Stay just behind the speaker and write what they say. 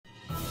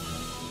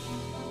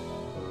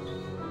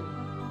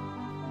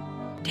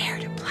Dare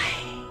to play.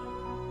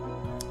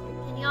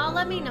 Can y'all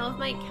let me know if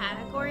my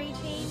category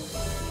changed?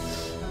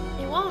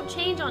 It won't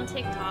change on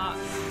TikTok.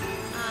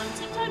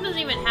 TikTok doesn't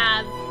even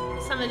have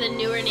some of the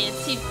newer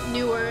Nancy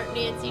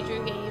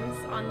Drew games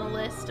on the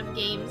list of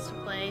games to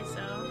play,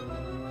 so.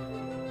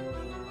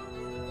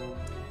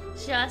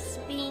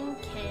 Just being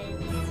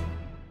kids.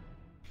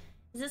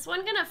 Is this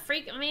one gonna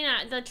freak? I mean,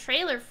 the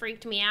trailer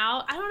freaked me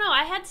out. I don't know.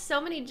 I had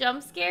so many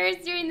jump scares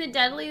during the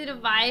Deadly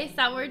Device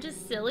that were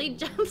just silly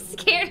jump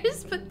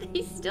scares, but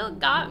they still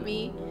got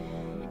me.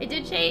 It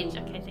did change?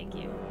 Okay, thank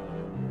you.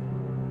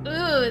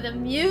 Ooh, the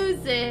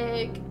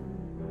music.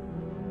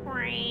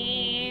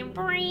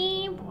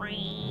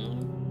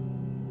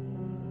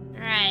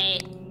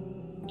 Alright.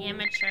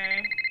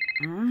 Amateur.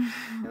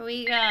 Here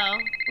we go.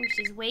 Oh,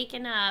 she's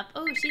waking up.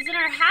 Oh, she's in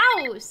our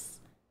house.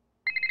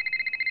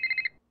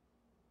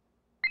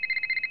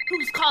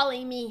 Who's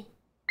calling me?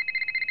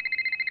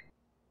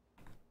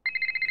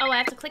 Oh, I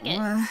have to click it.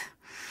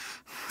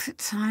 What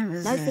time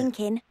is it? No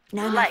thinking,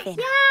 no nothing.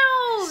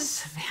 Yow!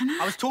 Savannah?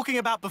 I was talking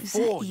about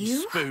before,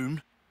 you?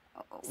 spoon.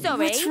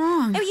 Sorry. What's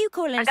wrong? Who are you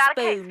calling a I got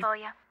a spoon? case for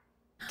you.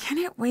 Can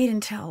it wait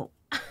until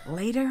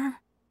later?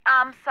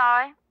 I'm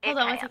sorry. Hold It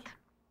on one can't. second.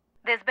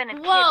 There's been a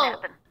Whoa.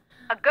 kidnapping.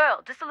 A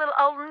girl just a little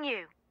older than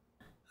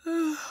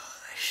you.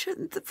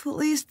 Shouldn't the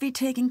police be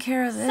taking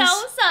care of this?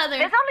 So southern.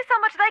 There's only so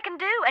much they can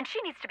do, and she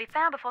needs to be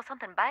found before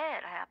something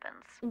bad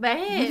happens. What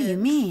do you Bad.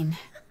 mean?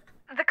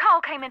 The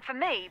call came in for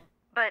me,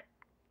 but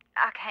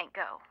I can't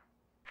go.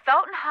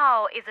 Thornton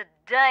Hall is a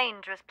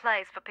dangerous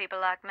place for people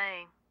like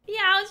me. Yeah,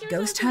 I was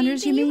Ghost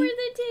hunters, you mean? Were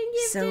the 10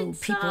 So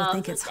gifted people souls.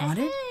 think it's What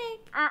the haunted?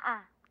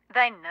 heck?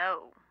 They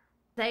know.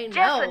 They know.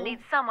 Jessalyn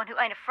needs someone who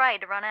ain't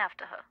afraid to run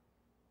after her.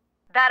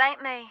 That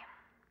ain't me.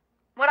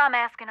 What I'm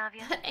asking of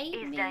you That ain't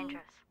is me.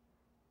 dangerous.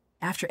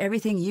 After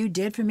everything you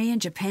did for me in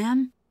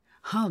Japan,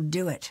 I'll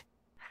do it.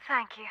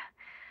 Thank you.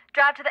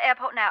 Drive to the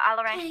airport now. I'll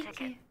arrange a Thank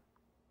ticket. you.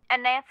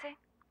 And Nancy,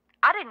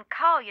 I didn't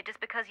call you just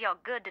because you're a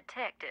good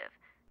detective.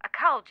 I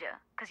called you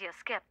because you're a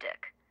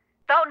skeptic.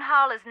 Thornton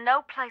Hall is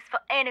no place for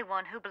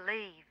anyone who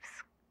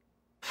believes.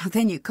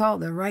 Then you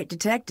called the right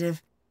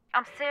detective.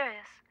 I'm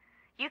serious.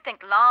 You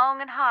think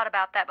long and hard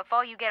about that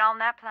before you get on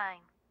that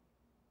plane.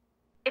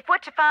 If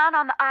what you find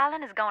on the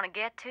island is going to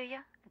get to you,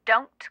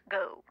 don't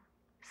go.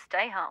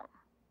 Stay home.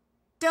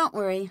 Don't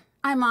worry,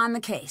 I'm on the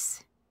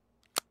case.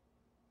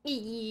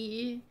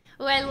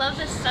 Oh, I love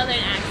the southern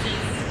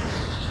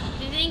accent.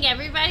 Do you think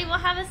everybody will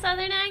have a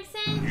southern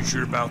accent? You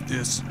sure about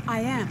this?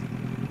 I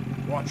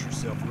am. Watch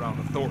yourself around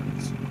the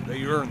Thorntons.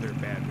 They earn their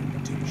bad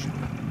reputation.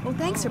 Well,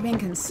 thanks for being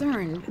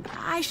concerned.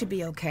 I should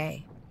be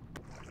okay.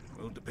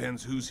 Well, it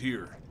depends who's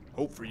here.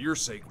 Hope for your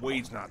sake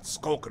Wade's not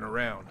skulking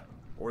around.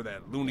 Or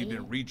that loony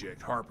bin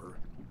reject, Harper.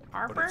 But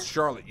Harper? it's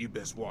Charlotte you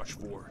best watch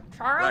for.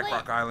 Charlotte? Black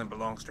Rock Island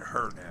belongs to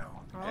her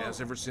now. Oh.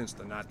 Has ever since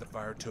the night the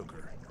fire took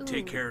her.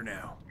 Take care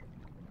now.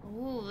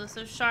 Ooh,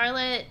 so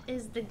Charlotte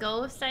is the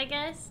ghost, I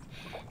guess.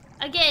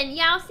 Again,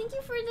 Yao, thank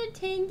you for the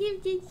 10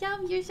 gifted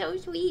subs. You're so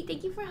sweet.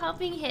 Thank you for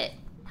helping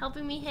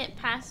me hit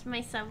past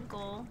my sub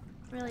goal.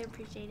 Really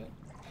appreciate it.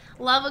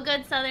 Love a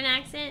good southern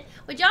accent.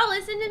 Would y'all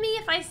listen to me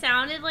if I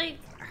sounded like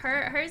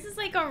her? Hers is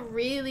like a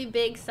really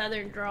big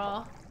southern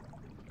drawl.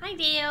 Hi,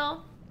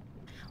 Dale.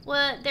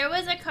 Well, there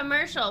was a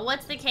commercial.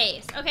 What's the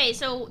case? Okay,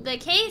 so the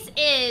case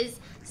is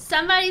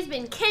somebody's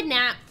been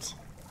kidnapped,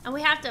 and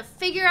we have to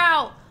figure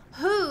out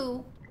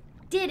who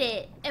did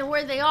it and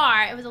where they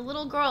are. It was a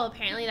little girl,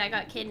 apparently, that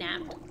got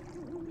kidnapped.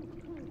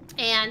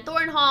 And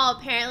Thornton Hall,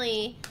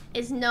 apparently,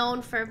 is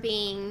known for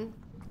being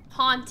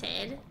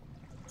haunted.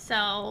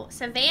 So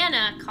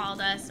Savannah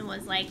called us and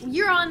was like,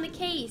 you're on the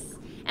case.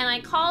 And I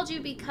called you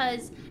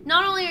because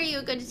not only are you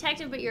a good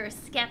detective, but you're a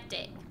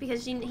skeptic.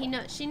 Because she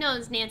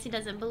knows Nancy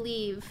doesn't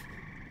believe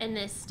in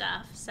this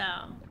stuff. So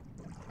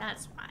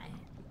that's why.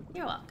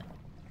 You're welcome.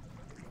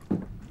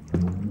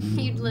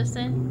 You'd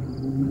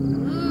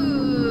listen.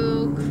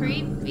 Ooh,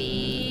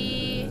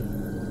 creepy.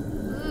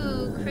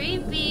 Ooh,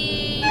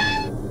 creepy.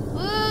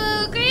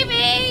 Ooh,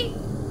 creepy.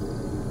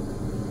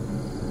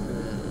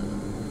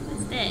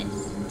 What's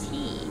this?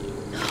 Tea.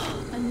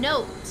 A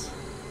note.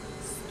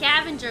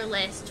 Scavenger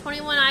list.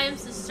 21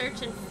 items to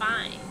search and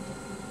find.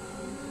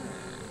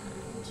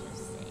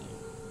 Interesting.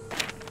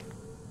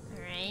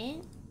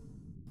 Alright.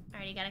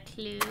 Already got a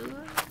clue.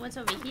 What's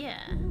over here?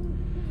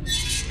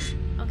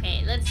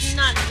 Okay, let's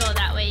not go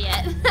that way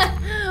yet.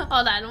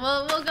 Hold on,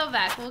 we'll go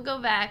back. We'll go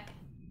back.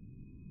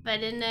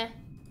 But in the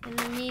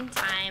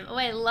meantime, oh,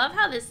 I love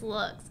how this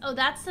looks. Oh,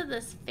 that's to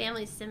this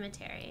family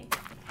cemetery.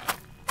 Okay.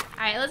 All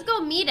right, let's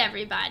go meet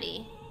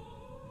everybody.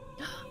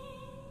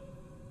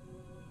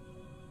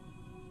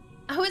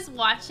 I was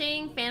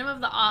watching Phantom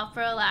of the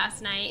Opera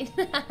last night.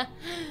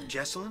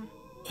 Jessalyn?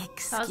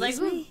 Excuse I was like,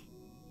 me?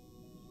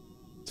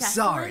 Jessalyn?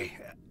 Sorry.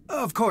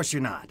 Of course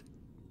you're not.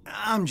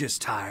 I'm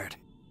just tired.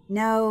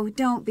 No,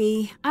 don't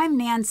be. I'm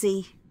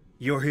Nancy.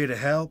 You're here to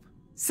help?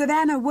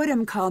 Savannah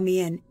Woodham called me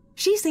in.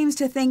 She seems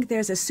to think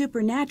there's a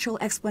supernatural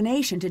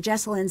explanation to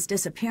Jessalyn's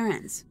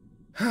disappearance.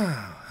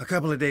 A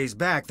couple of days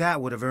back, that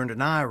would have earned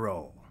an eye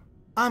roll.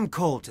 I'm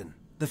Colton,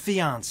 the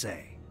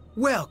fiancé.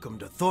 Welcome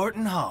to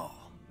Thornton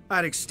Hall.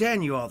 I'd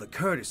extend you all the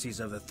courtesies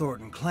of the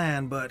Thornton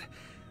clan, but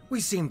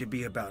we seem to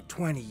be about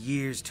 20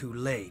 years too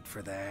late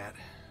for that.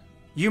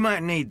 You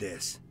might need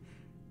this.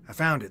 I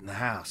found it in the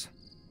house.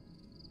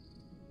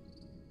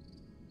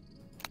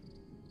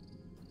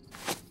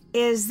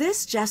 Is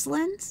this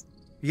Jesselyn's?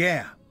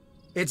 Yeah.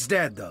 It's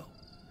dead, though.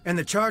 And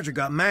the charger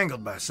got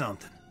mangled by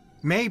something.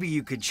 Maybe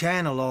you could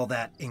channel all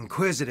that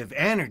inquisitive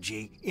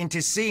energy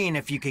into seeing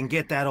if you can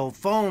get that old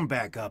phone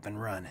back up and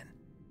running.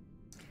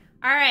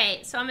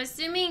 Alright, so I'm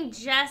assuming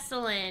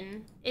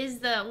Jesselyn is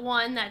the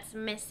one that's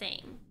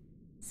missing.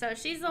 So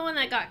she's the one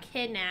that got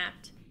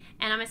kidnapped.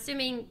 And I'm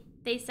assuming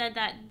they said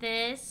that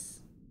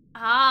this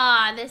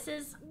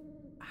is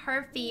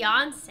her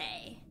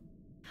fiance.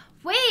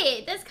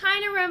 Wait, this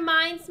kind of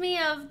reminds me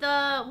of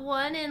the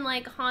one in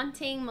like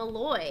Haunting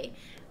Malloy,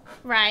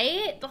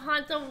 right? The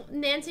haunting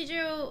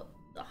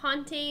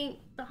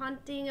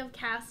of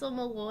Castle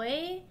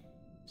Malloy.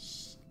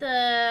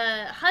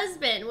 The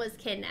husband was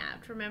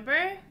kidnapped,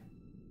 remember?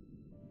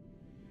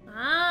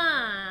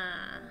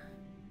 Ah,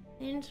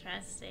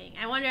 interesting.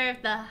 I wonder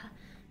if the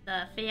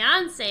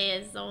fiance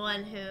is the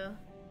one who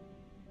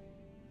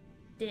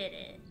did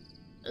it.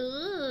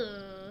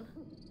 Ooh.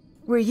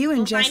 Were you and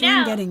We'll find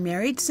Jesselyn out. getting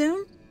married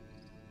soon?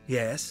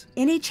 Yes?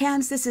 Any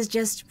chance this is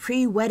just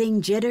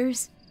pre-wedding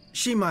jitters?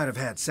 She might have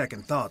had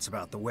second thoughts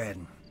about the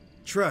wedding.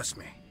 Trust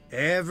me,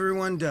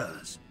 everyone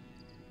does.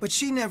 But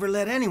she never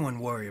let anyone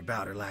worry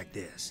about her like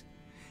this.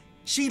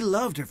 She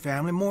loved her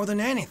family more than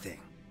anything.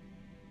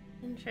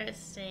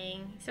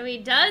 Interesting. So he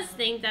does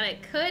think that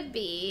it could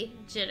be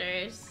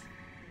jitters.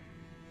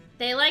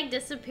 They like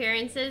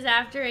disappearances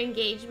after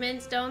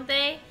engagements, don't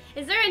they?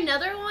 Is there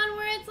another one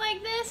where it's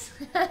like this?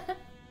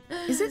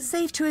 Is it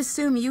safe to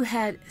assume you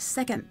had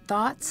second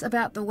thoughts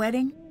about the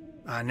wedding?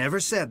 I never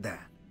said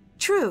that.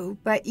 True,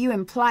 but you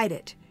implied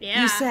it.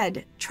 Yeah. You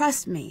said,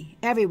 trust me,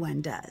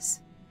 everyone does.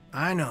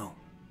 I know.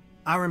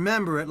 I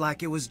remember it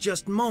like it was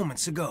just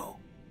moments ago.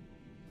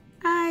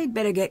 I'd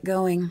better get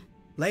going.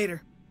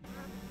 Later.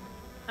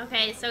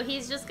 Okay, so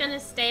he's just gonna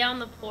stay on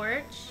the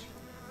porch.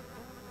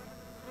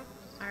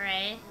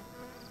 Alright.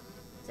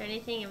 Is there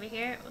anything over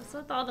here? What's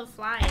with all the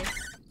flies?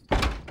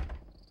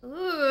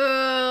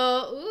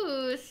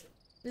 Ooh.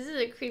 This is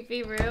a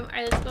creepy room.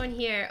 Alright, let's go in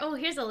here. Oh,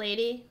 here's a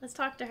lady. Let's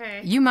talk to her.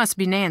 You must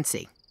be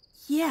Nancy.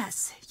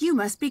 Yes, you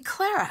must be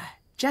Clara,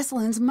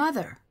 Jesselyn's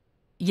mother.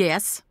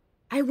 Yes.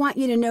 I want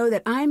you to know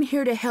that I'm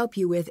here to help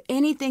you with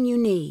anything you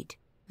need.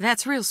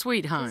 That's real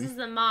sweet, This hon. is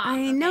the mom.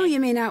 I know you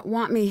may not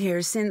want me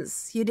here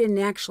since you didn't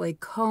actually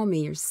call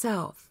me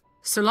yourself.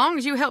 So long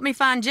as you help me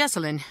find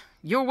Jesselyn,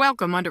 you're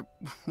welcome under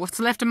what's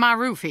left of my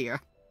roof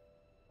here.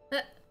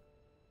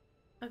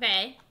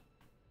 Okay.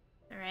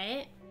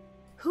 Alright.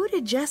 Who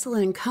did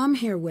Jesselyn come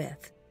here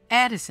with?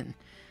 Addison.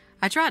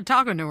 I tried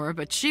talking to her,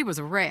 but she was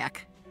a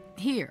wreck.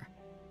 Here.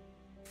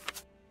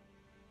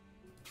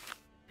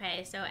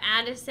 Okay, so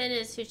Addison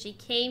is who she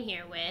came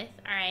here with.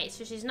 Alright,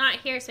 so she's not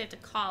here, so we have to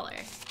call her.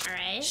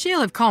 Alright? She'll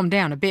have calmed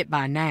down a bit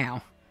by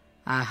now.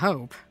 I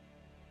hope.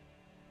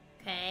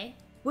 Okay.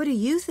 What do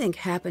you think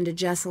happened to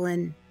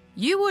Jesselyn?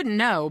 You wouldn't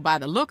know by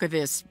the look of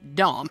this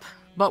dump,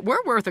 but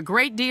we're worth a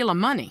great deal of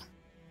money.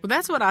 Well,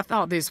 that's what I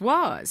thought this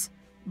was.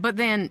 But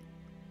then,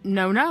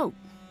 no.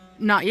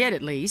 Not yet,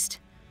 at least.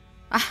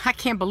 I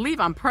can't believe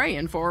I'm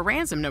praying for a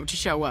ransom note to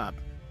show up.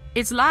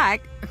 It's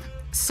like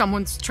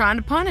someone's trying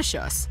to punish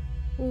us.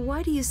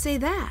 Why do you say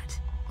that?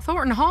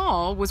 Thornton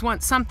Hall was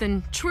once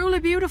something truly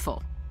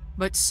beautiful,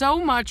 but so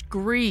much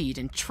greed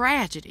and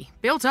tragedy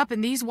built up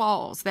in these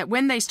walls that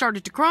when they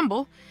started to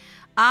crumble,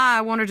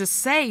 I wanted to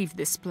save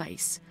this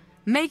place,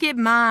 make it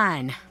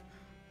mine,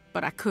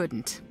 but I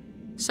couldn't.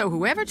 So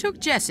whoever took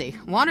Jessie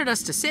wanted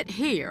us to sit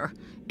here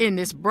in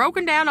this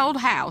broken down old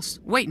house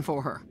waiting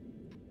for her.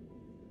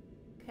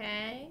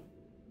 Okay.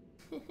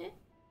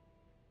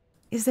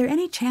 Is there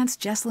any chance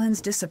Jesselyn's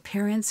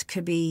disappearance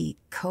could be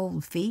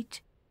cold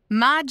feet?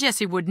 My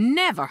Jessie would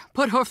never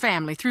put her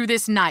family through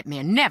this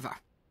nightmare, never.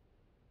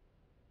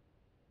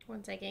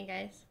 One second,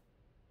 guys.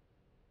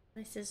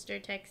 My sister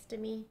texted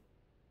me.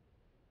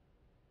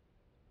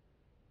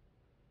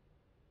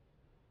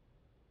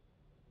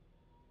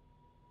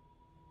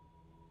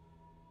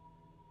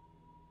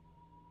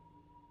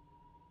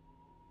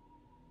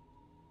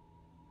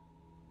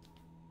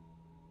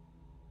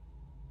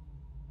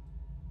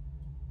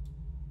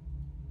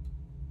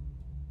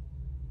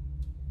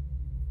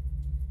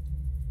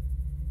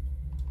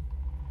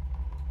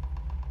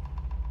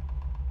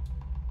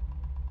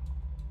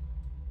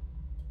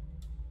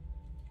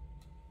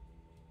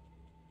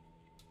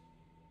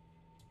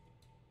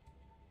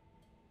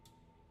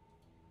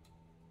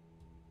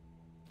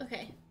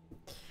 Okay.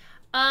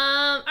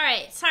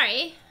 Alright,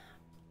 sorry.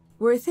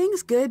 Were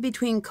things good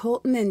between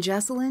Colton and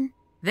Jesselyn?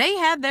 They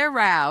had their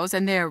rows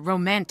and their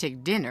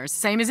romantic dinners,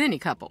 same as any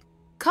couple.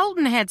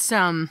 Colton had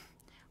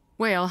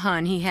well,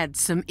 hon, he had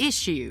some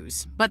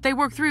issues, but they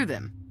worked through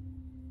them.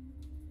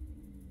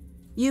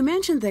 You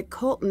mentioned that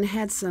Colton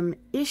had some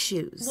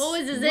issues. What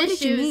was his What issues?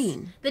 did you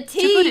mean? The To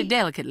tea. put it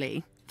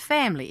delicately,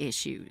 family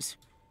issues.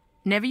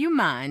 Never you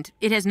mind.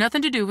 It has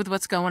nothing to do with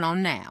what's going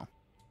on now.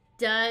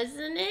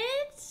 Doesn't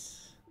it?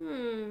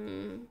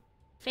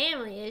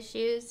 Family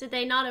issues. Did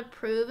they not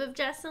approve of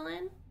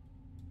Jessalyn?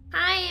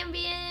 Hi,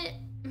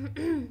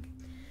 Ambient.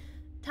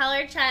 Tell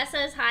her chat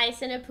says hi,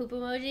 send a poop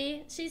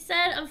emoji. She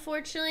said,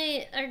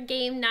 unfortunately, our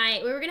game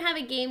night, we were going to have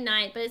a game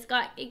night, but it's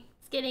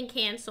getting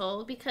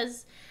canceled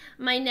because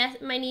my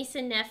niece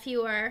and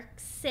nephew are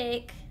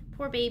sick.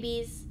 Poor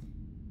babies.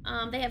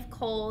 They have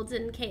colds,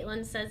 and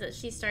Caitlin says that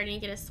she's starting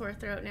to get a sore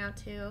throat now,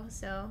 too.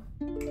 So,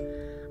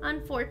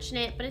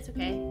 unfortunate, but it's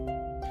okay.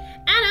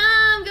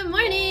 Adam, good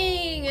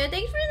morning.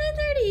 Thanks for the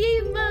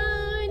 38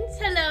 months.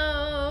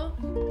 Hello.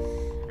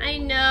 I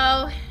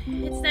know.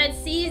 It's that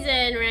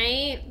season,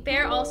 right?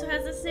 Bear also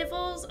has the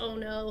sniffles. Oh,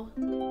 no.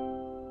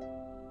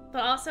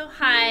 But also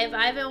Hive.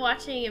 I've been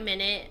watching a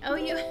minute. Oh,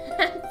 you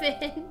have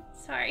been.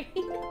 Sorry.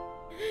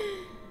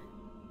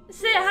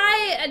 Say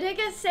hi.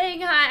 Anika's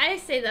saying hi. I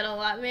say that a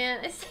lot,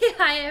 man. I say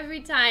hi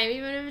every time,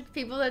 even if it's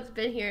people that's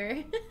been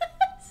here.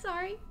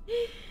 Sorry.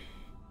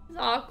 It's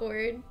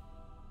awkward.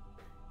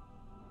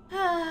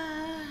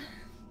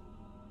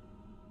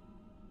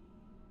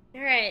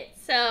 Alright,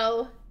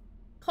 so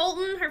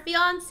Colton, her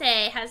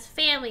fiance, has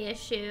family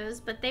issues,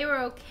 but they were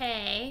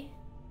okay.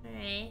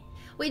 Alright.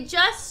 We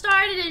just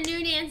started a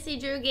new Nancy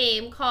Drew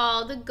game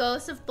called The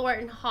Ghost of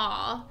Thornton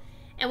Hall.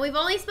 And we've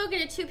only spoken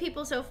to 2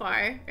 people so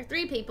far, or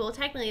 3 people.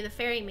 Technically, the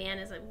ferryman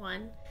is like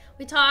 1.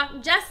 We talked.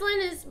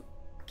 Jessalyn is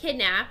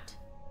kidnapped.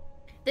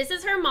 This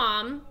is her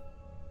mom.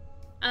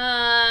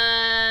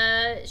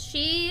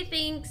 She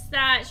thinks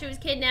that she was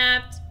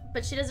kidnapped,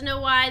 but she doesn't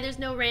know why. There's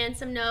no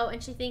ransom note,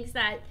 and she thinks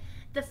that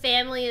the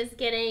family is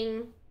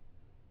getting,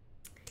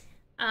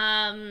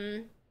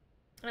 I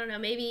don't know,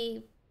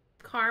 maybe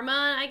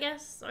karma, I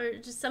guess, or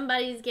just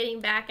somebody's getting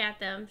back at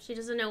them. She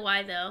doesn't know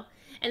why, though.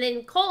 And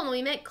then Colton,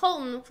 we met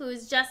Colton, who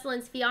is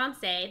Jessalyn's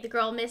fiance. The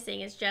girl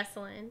missing is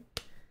Jessalyn.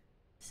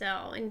 So,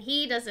 and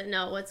he doesn't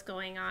know what's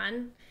going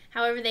on.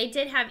 However, they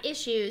did have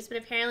issues, but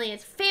apparently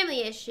it's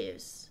family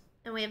issues.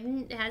 And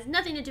it has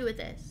nothing to do with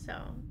this, so.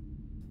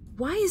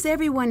 Why is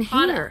everyone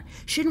here?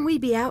 Shouldn't we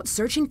be out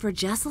searching for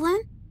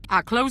Jessalyn?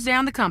 I closed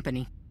down the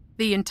company.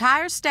 The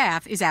entire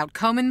staff is out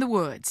combing the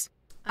woods.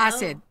 I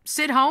said,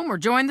 sit home or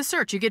join the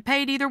search. You get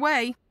paid either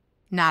way.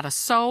 Not a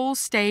soul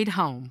stayed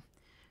home.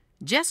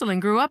 Jessalyn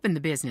grew up in the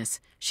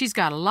business. She's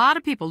got a lot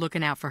of people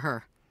looking out for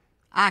her.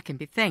 I can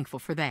be thankful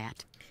for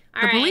that.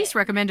 The police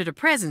recommended a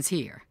presence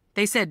here.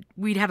 They said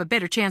we'd have a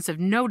better chance of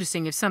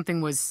noticing if something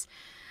was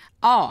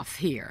off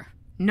here,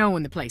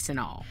 knowing the place and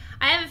all.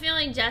 I have a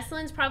feeling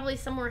Jessalyn's probably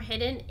somewhere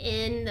hidden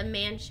in the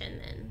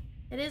mansion then.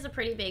 It is a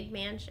pretty big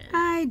mansion.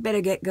 I'd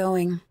better get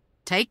going.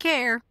 Take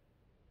care.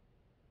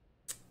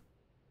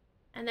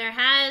 And there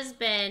has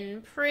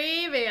been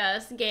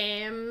previous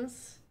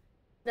games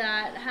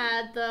that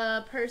had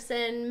the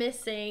person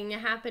missing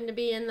happen to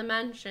be in the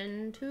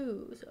mansion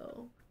too,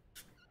 so.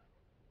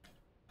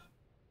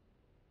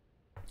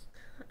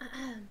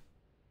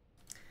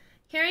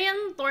 Kyliee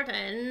and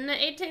Thornton,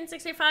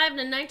 1865 to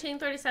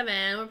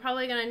 1937. We're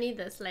probably gonna need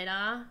this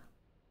later.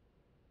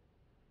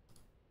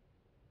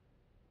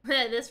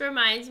 This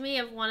reminds me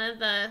of one of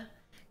the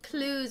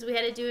clues we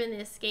had to do in the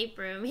escape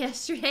room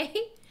yesterday.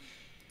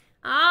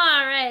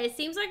 Alright, it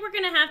seems like we're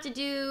gonna have to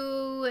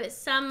do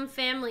some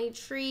family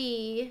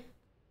tree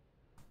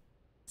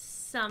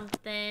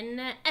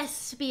something.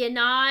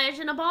 Espionage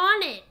in a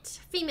bonnet.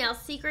 Female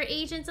secret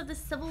agents of the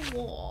Civil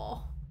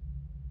War.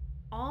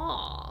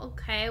 Oh,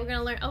 okay, we're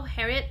gonna learn. Oh,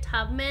 Harriet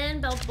Tubman,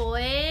 Belle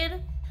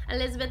Boyd,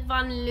 Elizabeth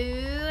Von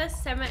Loo,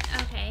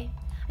 okay.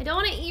 I don't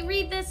want to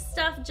read this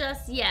stuff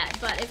just yet,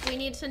 but if we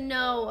need to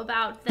know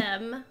about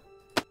them,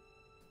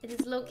 it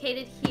is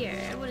located here.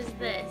 What is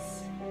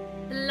this?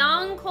 The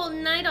long cold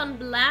night on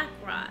Black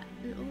Rock.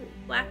 Ooh,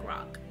 Black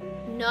Rock.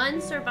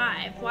 None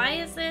survived. Why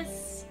is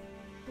this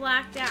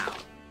blacked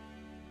out?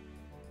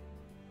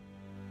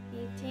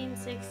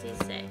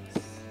 1866.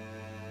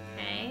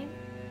 Okay.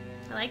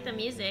 I like the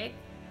music.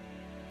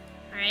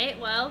 Alright,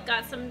 well,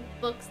 got some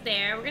books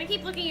there. We're gonna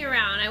keep looking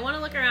around. I want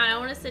to look around. I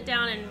want to sit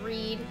down and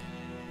read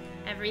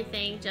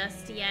everything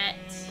just yet.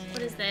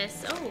 What is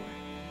this? Oh.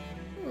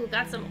 Ooh,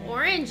 got some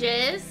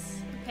oranges.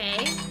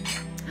 Okay.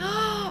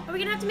 Are we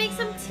gonna have to make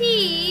some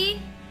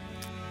tea?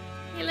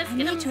 Okay, let's I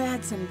get need to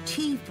add some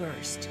tea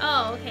first.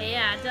 Oh, okay,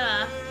 yeah,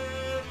 duh.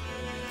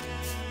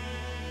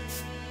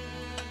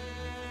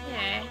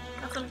 Okay,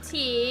 got some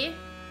tea.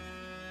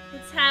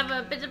 Let's have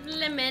a bit of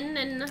lemon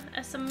and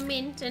some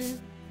mint and...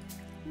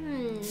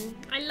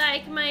 I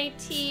like my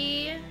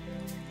tea.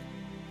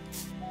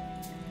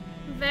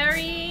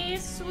 Very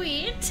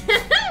sweet.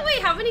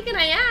 Wait, how many can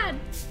I add?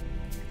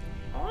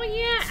 Oh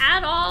yeah,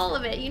 add all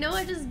of it. You know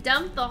what? Just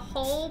dump the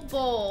whole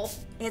bowl.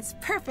 It's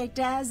perfect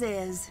as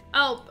is.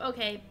 Oh,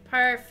 okay,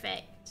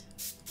 perfect.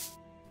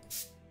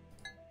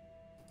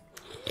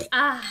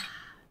 Ah,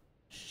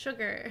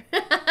 sugar.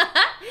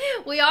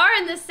 We are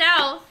in the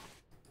South.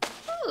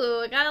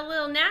 Ooh, I got a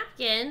little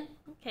napkin.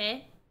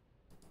 Okay.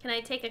 Can I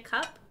take a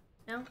cup?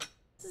 No?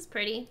 This is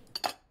pretty.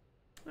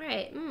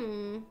 Alright,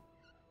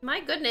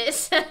 my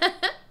goodness.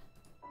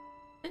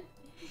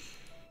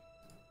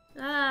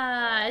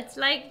 Ah, it's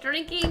like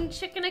drinking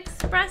Chicken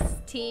Express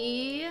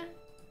tea.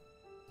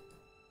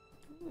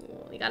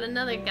 Ooh, we got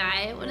another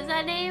guy. What is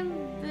that name?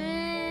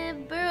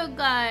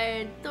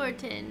 Beauregard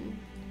Thornton.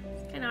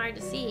 It's kind of hard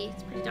to see.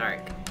 It's pretty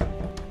dark.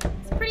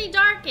 It's pretty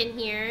dark in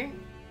here.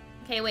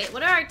 Okay, wait.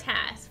 What are our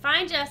tasks?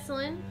 Find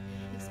Jessalyn.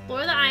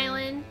 Explore the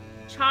island.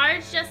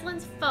 Charge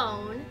Jessalyn's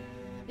phone.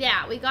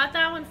 Yeah, we got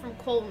that one from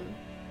Colton,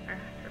 her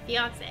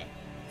fiance.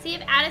 See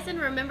if Addison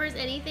remembers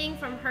anything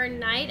from her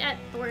night at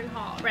Thornton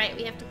Hall. Right,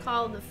 we have to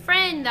call the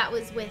friend that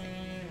was with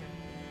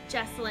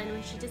Jessalyn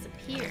when she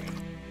disappeared.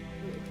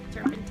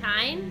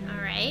 Turpentine,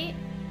 all right.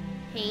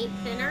 Paint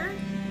thinner.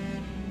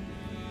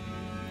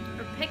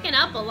 We're picking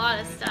up a lot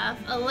of stuff.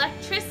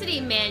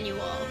 Electricity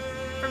manual.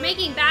 For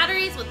making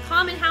batteries with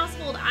common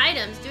household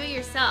items, do it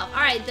yourself.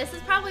 All right, this is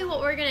probably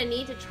what we're gonna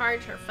need to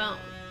charge her phone.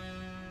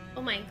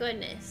 Oh my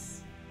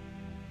goodness.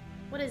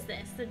 What is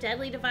this? The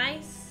deadly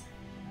device?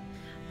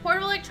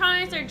 Portable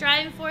electronics are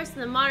driving force in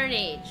the modern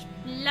age.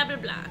 Blah, blah,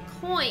 blah.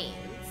 Coins.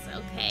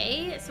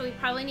 Okay, so we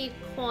probably need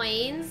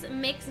coins.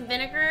 Mix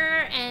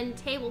vinegar and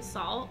table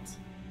salt.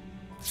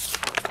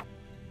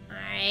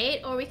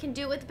 Alright, or we can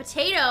do it with a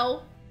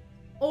potato.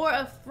 Or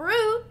a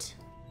fruit.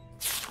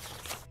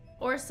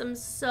 Or some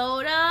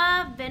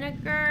soda,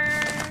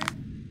 vinegar.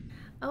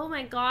 Oh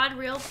my god,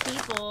 real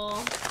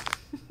people.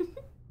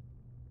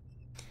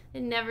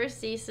 It never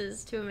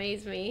ceases to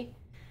amaze me.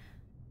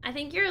 I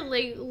think you're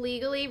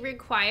legally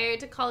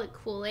required to call it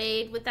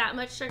Kool-Aid with that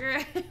much sugar.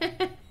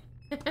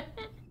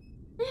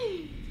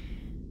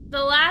 The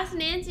last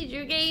Nancy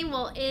Drew game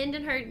will end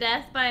in her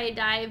death by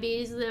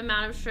diabetes with the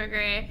amount of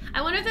sugar.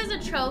 I wonder if there's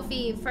a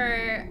trophy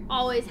for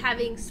always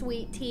having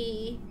sweet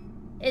tea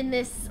in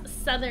this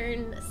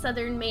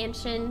southern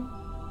mansion.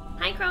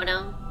 Hi,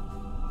 Chrono.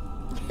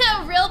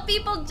 Real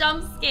people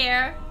jump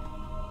scare.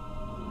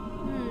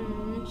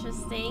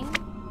 Interesting.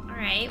 All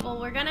right, well,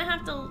 we're gonna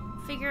have to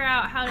figure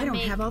out how to I don't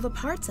have all the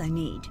parts I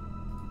need.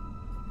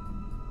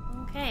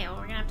 Okay, well,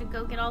 we're gonna have to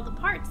go get all the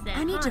parts then.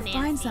 I need to Nancy?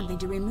 find something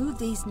to remove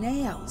these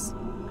nails.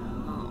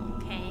 Oh,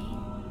 okay.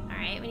 All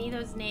right, we need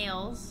those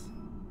nails.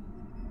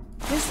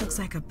 This looks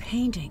like a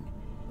painting.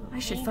 I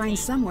should find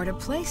somewhere to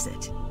place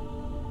it.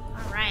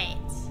 All right.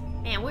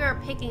 Man, we are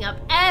picking up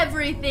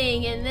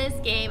everything in this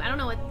game. I don't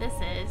know what this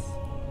is.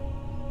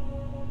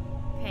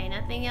 Okay,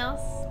 nothing else.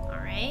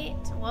 All right.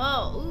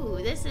 Whoa, ooh,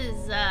 this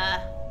is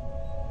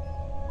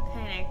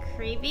kind of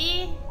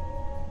creepy.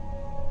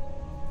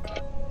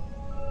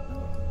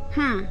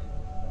 Ooh,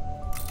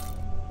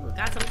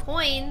 got some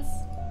coins.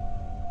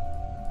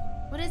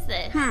 What is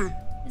this?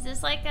 Is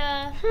this like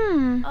a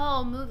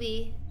oh,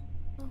 movie?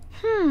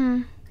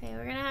 Okay,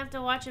 we're gonna have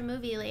to watch a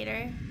movie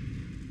later.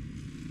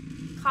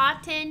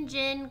 Cotton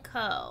Gin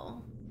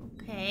Co.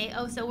 Okay.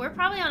 Oh, so we're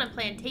probably on a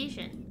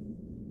plantation.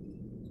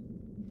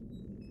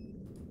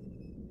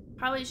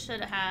 Probably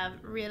should have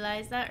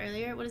realized that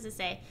earlier. What does it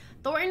say?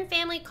 Thornton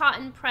Family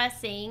Cotton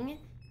Pressing.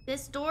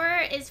 This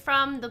door is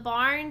from the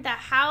barn that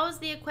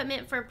housed the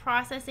equipment for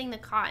processing the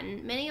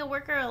cotton. Many a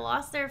worker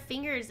lost their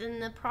fingers in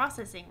the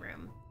processing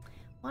room.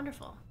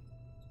 Wonderful.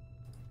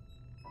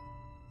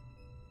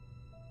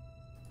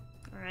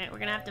 All right, we're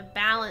gonna have to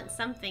balance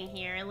something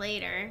here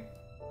later.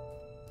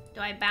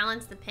 Do I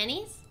balance the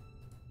pennies?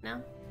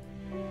 No?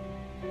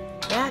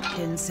 That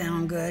didn't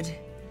sound good.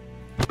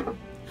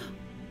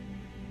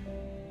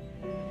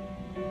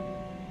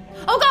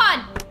 Oh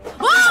god!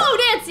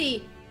 Oh,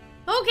 Nancy!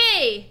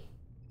 Okay.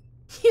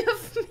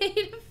 You've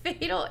made a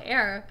fatal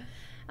error.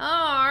 Oh,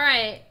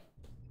 alright.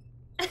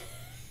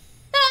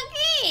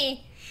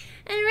 Okay.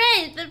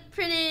 Alright, it's a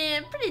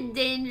pretty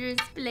dangerous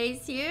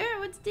place here.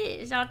 What's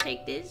this? I'll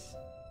take this.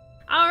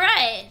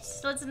 Alright,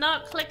 so let's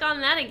not click on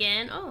that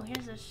again. Oh,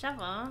 here's a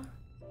shovel.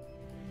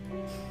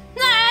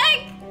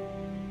 Heck!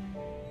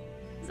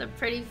 It's a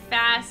pretty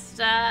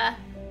fast,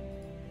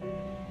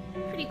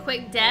 pretty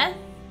quick death.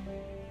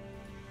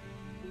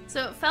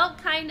 So it felt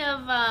kind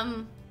of,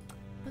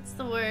 what's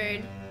the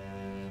word?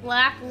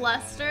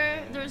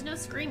 Lackluster. There was no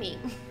screaming.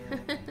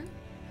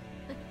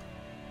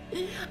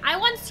 I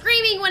want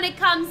screaming when it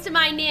comes to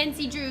my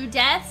Nancy Drew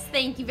deaths.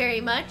 Thank you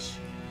very much.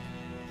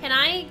 Can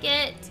I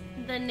get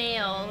the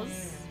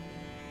nails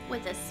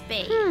with a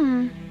spade?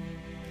 Can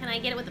I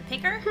get it with a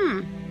picker?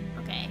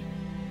 Okay.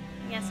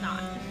 I guess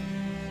not.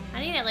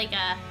 I need it like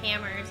a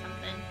hammer or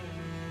something.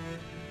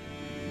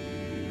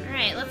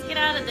 Alright, let's get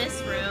out of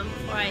this room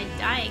before I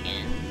die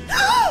again.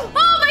 Oh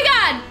my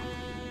god!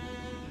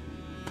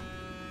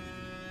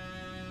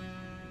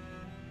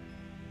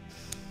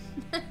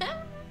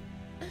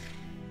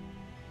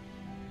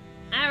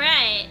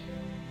 Alright.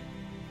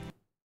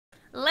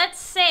 Let's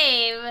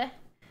save.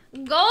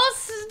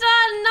 Ghost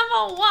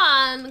number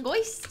 1.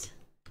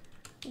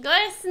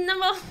 Ghost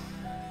number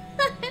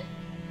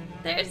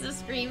There's the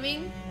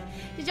screaming.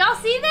 Did y'all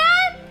see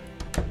that?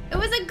 It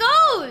was a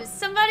ghost.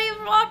 Somebody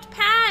walked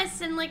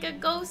past in like a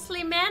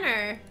ghostly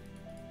manner.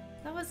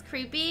 That was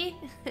creepy.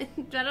 I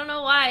don't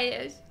know why.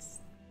 It was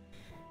just...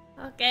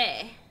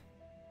 Okay.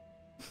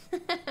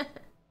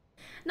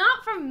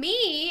 Not from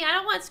me. I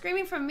don't want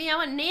screaming from me. I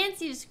want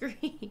Nancy to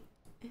scream.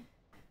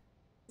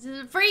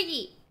 This is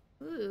freaky.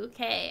 Ooh,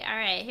 okay. All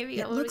right, here we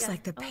go. It What do we looks got?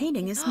 like the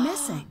painting is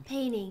missing.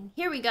 Painting.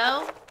 Here we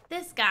go.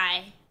 This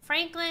guy.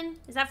 Franklin.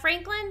 Is that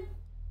Franklin?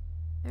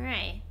 All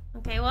right.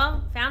 Okay,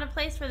 well, found a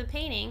place for the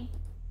painting.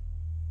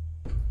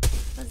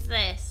 What's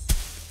this?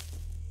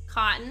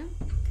 Cotton.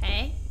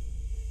 Okay.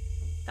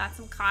 Got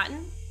some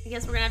cotton. I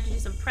guess we're gonna have to do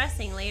some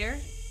pressing later.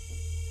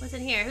 What's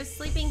in here? Who's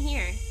sleeping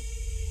here?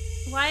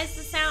 Why is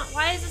the sound?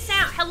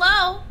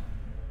 Hello?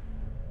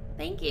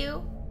 Thank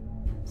you.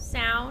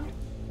 Sound.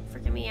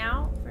 Freaking me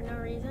out for no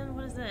reason.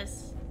 What is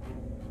this?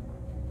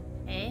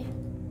 Okay.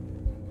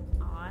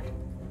 Odd.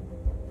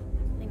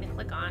 Thing to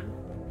click on.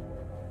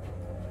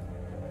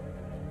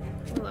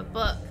 Ooh, a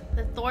book.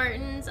 The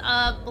Thorntons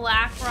of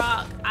Black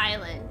Rock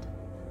Island.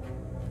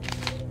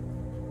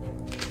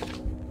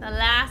 The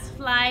last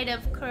flight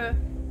of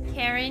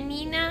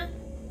Karina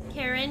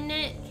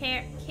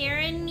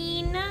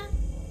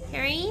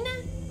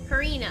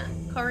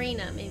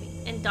maybe,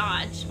 and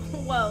Dodge.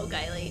 Whoa,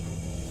 Kyliee.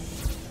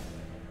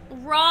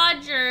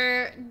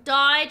 Roger,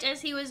 Dodge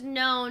as he was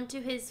known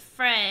to his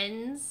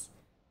friends,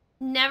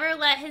 never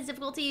let his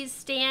difficulties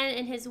stand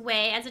in his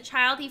way. As a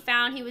child, he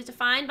found he was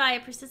defined by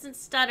a persistent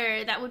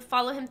stutter that would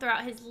follow him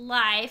throughout his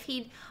life.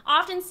 He'd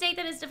often state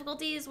that his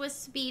difficulties with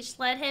speech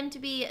led him to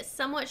be a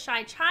somewhat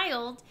shy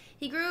child.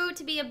 He grew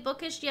to be a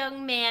bookish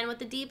young man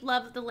with a deep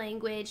love of the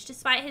language.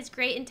 Despite his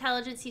great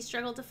intelligence, he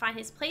struggled to find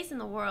his place in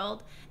the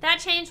world. That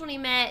changed when he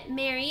met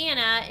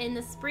Mariana in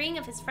the spring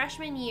of his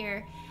freshman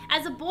year.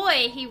 As a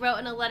boy, he wrote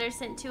in a letter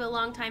sent to a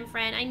longtime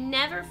friend, I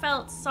never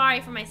felt sorry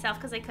for myself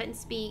because I couldn't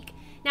speak.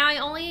 Now I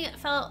only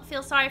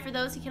feel sorry for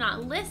those who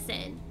cannot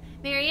listen.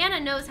 Mariana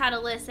knows how to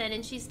listen,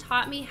 and she's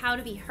taught me how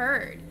to be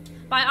heard.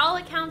 By all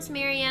accounts,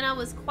 Mariana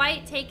was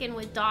quite taken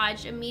with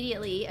Dodge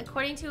immediately,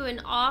 according to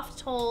an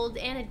oft-told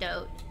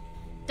anecdote.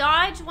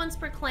 Dodge once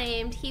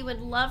proclaimed he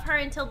would love her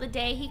until the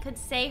day he could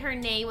say her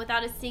name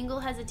without a single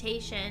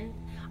hesitation.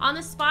 On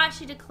the spot,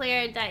 she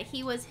declared that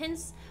he was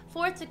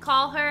henceforth to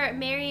call her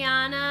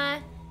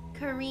Mariana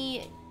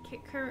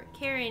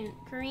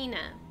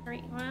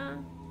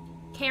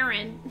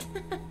Karen.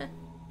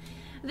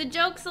 The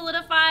joke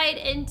solidified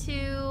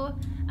into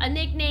a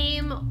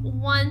nickname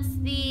once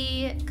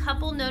the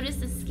couple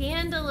noticed the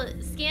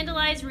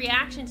scandalized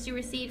reactions she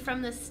received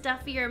from the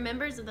stuffier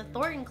members of the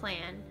Thornton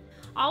clan.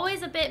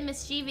 Always a bit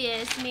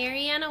mischievous,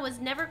 Mariana was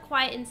never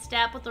quite in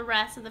step with the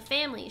rest of the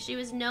family. She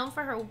was known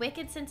for her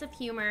wicked sense of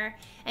humor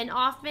and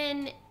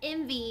often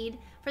envied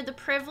for the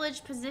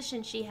privileged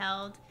position she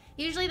held.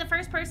 Usually the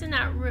first person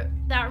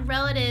that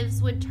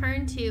relatives would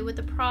turn to with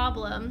a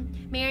problem,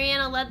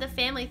 Mariana led the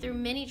family through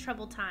many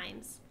troubled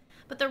times.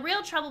 But the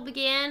real trouble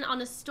began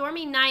on a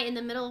stormy night in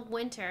the middle of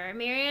winter.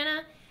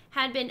 Mariana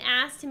had been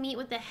asked to meet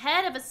with the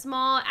head of a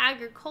small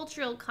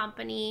agricultural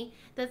company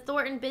the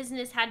Thornton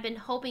business had been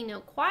hoping to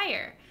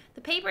acquire.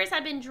 The papers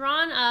had been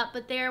drawn up,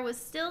 but there was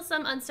still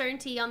some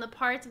uncertainty on the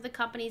parts of the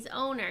company's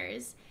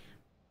owners.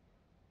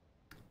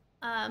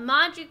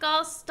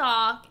 Madrigal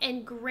stock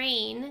and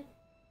grain.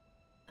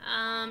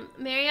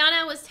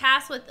 Mariana was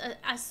tasked with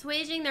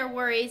assuaging their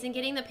worries and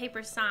getting the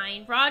paper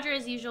signed. Roger,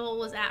 as usual,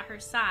 was at her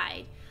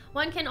side.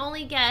 One can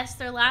only guess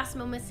their last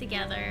moments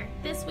together.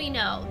 This we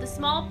know. The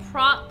small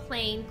prop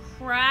plane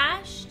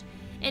crashed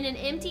in an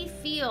empty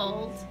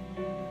field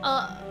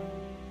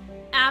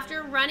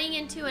after running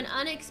into an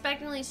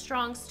unexpectedly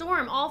strong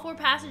storm. All 4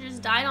 passengers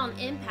died on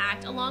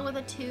impact, along with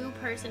a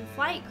 2-person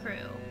flight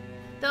crew.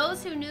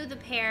 Those who knew the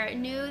pair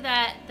knew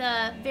that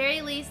the very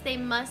least they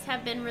must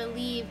have been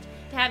relieved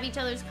to have each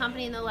other's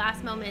company in the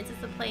last moments as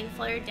the plane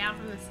flared down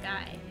from the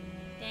sky.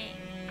 Dang.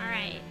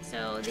 Alright,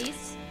 so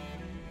these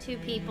 2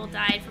 people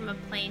died from a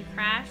plane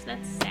crash.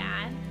 That's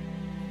sad.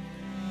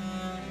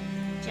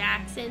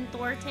 Jackson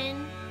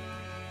Thornton.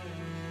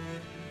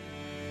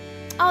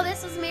 Oh,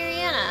 this was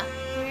Mariana.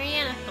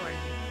 Mariana Thornton.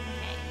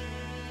 Okay.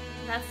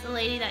 So that's the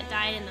lady that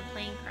died in the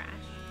plane crash.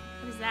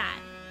 What is that?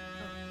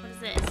 Oh, what is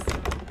this?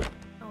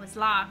 Oh, it's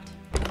locked.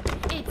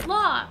 It's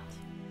locked!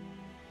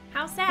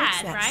 How sad,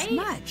 What's that right?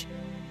 smudge?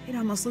 It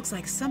almost looks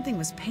like something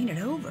was painted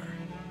over.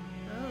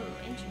 Oh,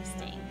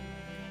 interesting.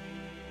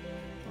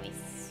 Can we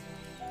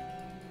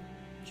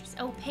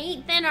oh,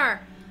 paint thinner.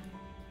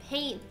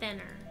 Paint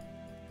thinner.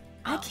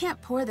 I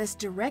can't pour this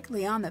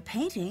directly on the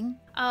painting.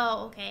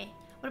 Oh, okay.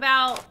 What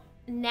about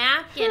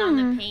napkin on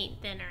the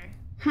paint thinner?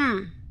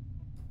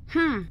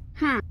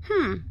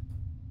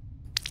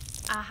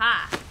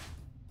 Aha.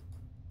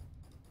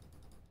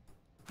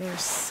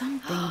 There's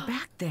something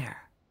back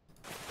there.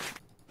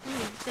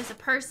 There's a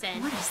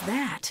person. What is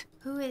that?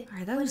 Who is?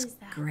 Are those what is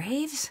that?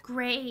 graves?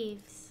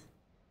 Graves.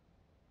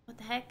 What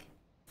the heck?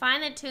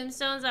 Find the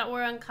tombstones that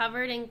were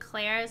uncovered in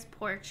Clara's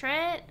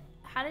portrait.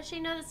 How did she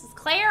know this is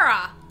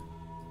Clara?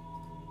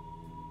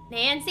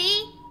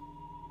 Nancy?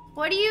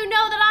 What do you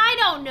know that I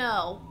don't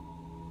know?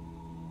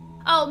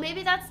 Oh,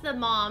 maybe that's the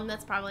mom.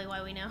 That's probably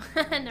why we know.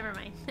 Never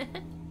mind.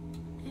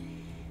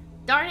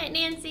 Darn it,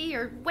 Nancy.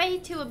 You're way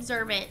too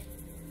observant.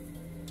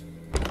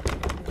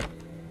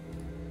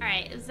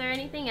 Alright, is there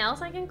anything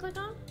else I can click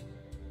on?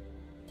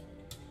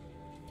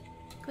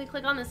 Can we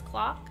click on this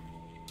clock?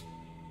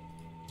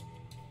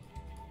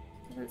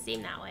 Doesn't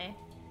seem that way.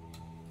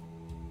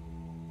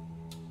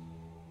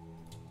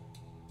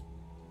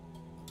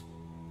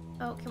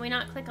 Oh, can we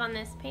not click on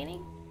this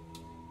painting?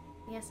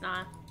 I guess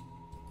not.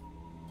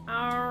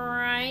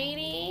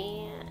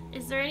 Alrighty.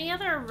 Is there any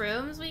other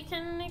rooms we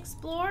can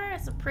explore?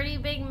 It's a pretty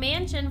big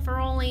mansion for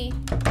only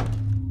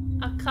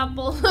a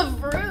couple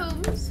of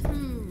rooms.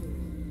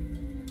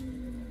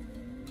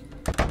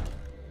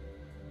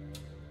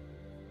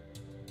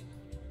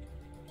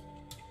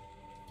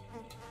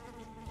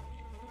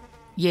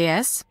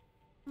 Yes?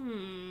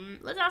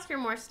 Let's ask her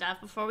more stuff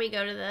before we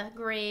go to the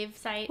grave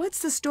site. What's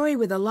the story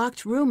with the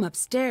locked room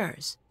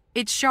upstairs?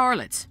 It's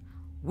Charlotte's.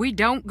 We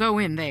don't go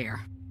in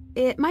there.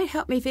 It might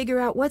help me figure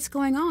out what's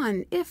going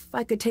on if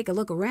I could take a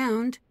look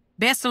around.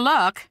 Best of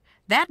luck.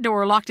 That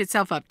door locked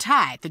itself up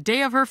tight the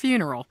day of her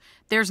funeral.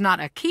 There's not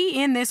a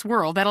key in this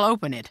world that'll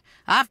open it.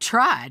 I've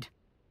tried.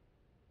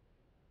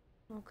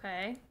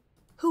 Okay.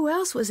 Who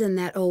else was in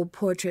that old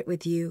portrait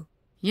with you?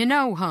 You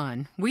know,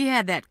 hon, we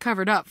had that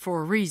covered up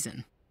for a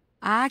reason.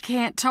 I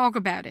can't talk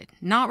about it.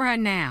 Not right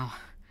now.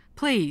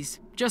 Please,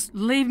 just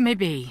leave me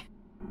be.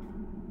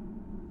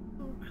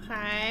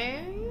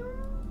 Okay.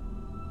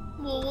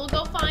 Well, we'll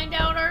go find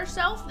out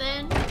ourselves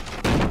then.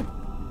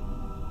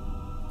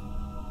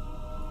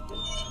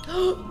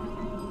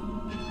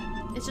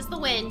 It's just the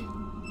wind.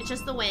 It's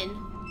just the wind.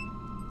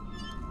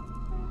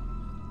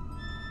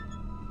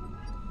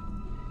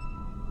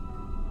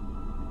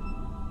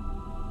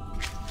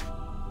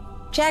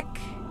 Check.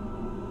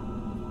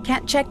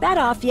 Can't check that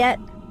off yet.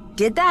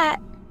 Did that.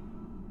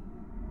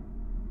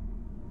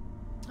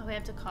 Oh, we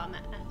have to call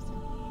Matt.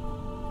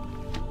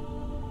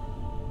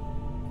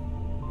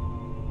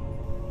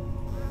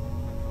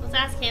 Let's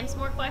ask him some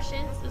more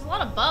questions. There's a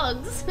lot of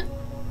bugs.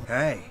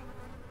 Hey,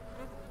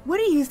 What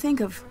do you think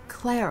of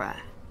Clara?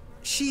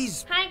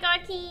 Hi,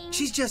 God King.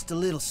 she's just a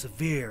little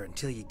severe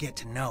until you get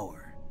to know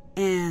her.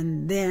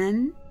 And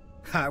then?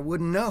 I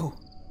wouldn't know.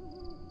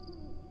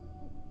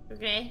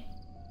 Okay.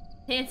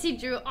 Nancy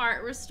Drew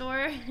art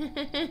restore.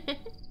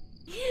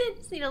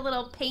 Just need a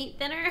little paint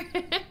thinner.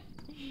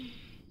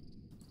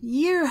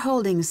 You're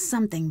holding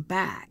something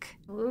back.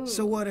 Ooh.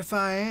 So what if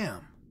I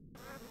am?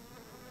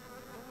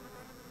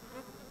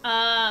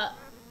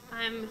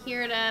 I'm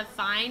here to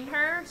find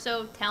her,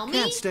 so tell me.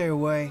 Can't stay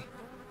away.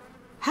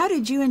 How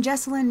did you and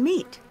Jessalyn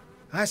meet?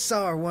 I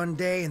saw her one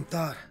day and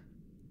thought,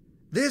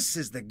 this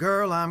is the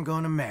girl I'm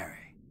gonna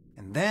marry.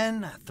 And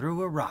then I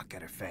threw a rock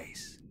at her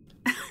face.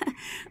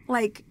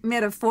 Like,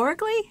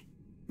 metaphorically?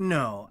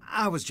 No,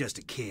 I was just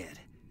a kid.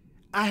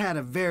 I had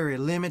a very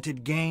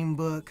limited game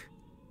book.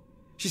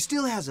 She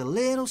still has a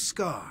little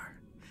scar.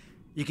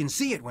 You can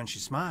see it when she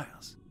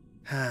smiles.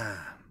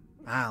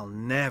 I'll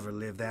never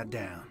live that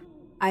down.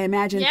 I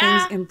imagine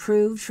Yeah. things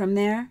improved from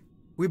there?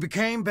 We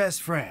became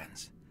best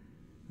friends.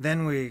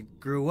 Then we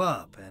grew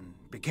up and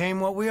became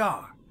what we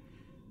are.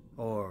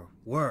 Or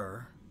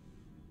were.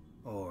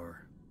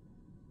 Or...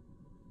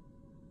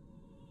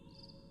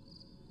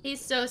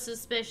 He's so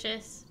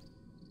suspicious.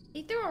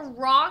 He threw a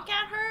rock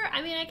at her?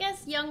 I mean, I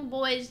guess young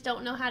boys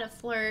don't know how to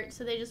flirt,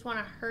 so they just want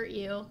to hurt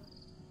you.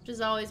 Which is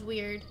always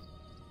weird.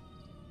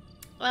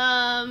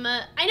 I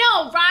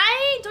know,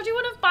 right? Don't you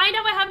want to find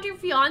out what happened to your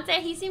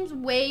fiance? He seems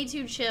way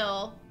too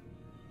chill.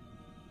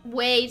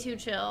 Way too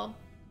chill.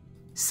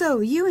 So,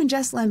 you and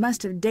Jessalyn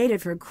must have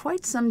dated for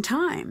quite some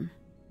time.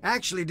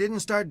 Actually didn't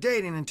start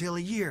dating until a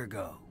year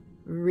ago.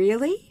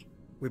 Really?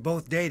 We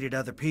both dated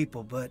other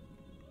people, but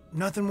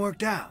nothing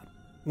worked out.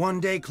 One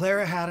day,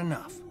 Clara had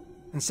enough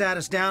and sat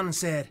us down and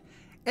said,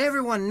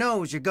 everyone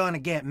knows you're gonna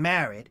get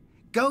married.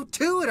 Go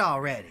to it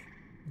already.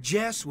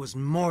 Jess was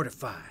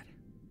mortified.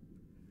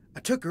 I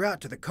took her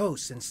out to the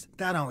coast since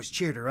that always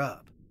cheered her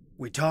up.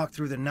 We talked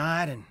through the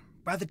night, and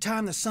by the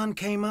time the sun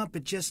came up,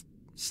 it just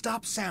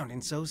stopped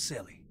sounding so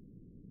silly.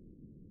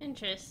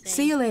 Interesting.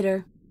 See you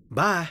later.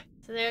 Bye.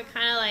 So they're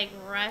kind of like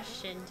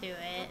rushed into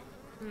it.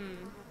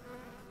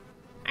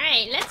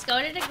 Alright, let's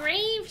go to the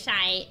grave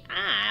site.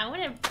 Ah, what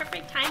a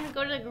perfect time to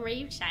go to the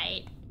grave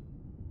site.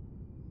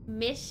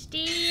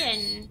 Misty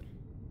and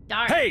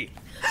dark. Hey!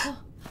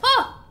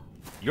 Oh!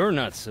 You're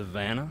not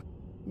Savannah.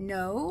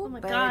 No, Oh my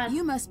but God.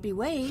 you must be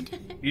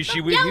Wade. Is she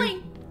Stop with yelling!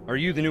 you? Are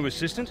you the new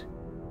assistant?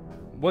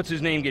 What's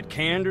his name, get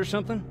canned or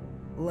something?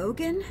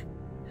 Logan?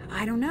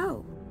 I don't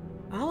know.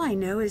 All I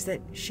know is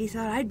that she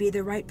thought I'd be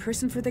the right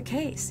person for the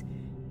case.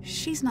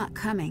 She's not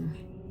coming.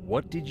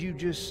 What did you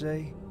just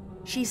say?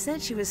 She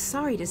said she was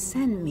sorry to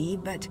send me,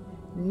 but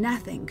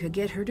nothing could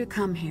get her to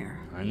come here.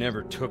 I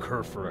never took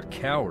her for a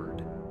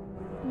coward.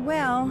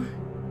 Well,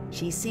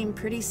 she seemed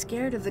pretty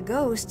scared of the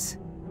ghosts.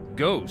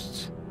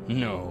 Ghosts?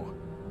 No,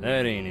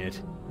 that ain't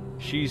it.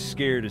 She's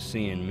scared of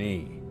seeing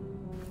me.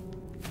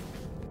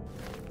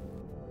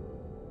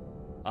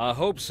 I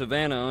hope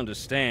Savannah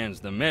understands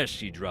the mess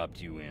she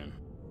dropped you in.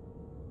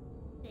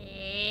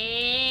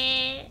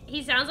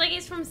 He sounds like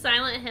he's from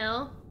Silent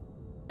Hill.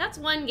 That's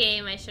one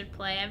game I should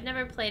play. I've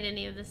never played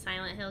any of the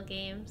Silent Hill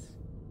games.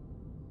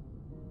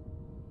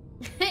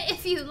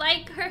 If you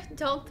like her,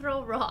 don't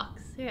throw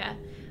rocks. Yeah,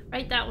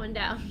 write that one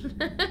down.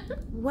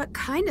 What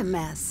kind of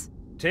mess?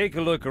 Take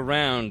a look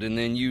around and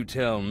then you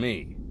tell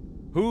me.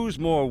 Who's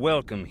more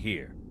welcome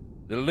here?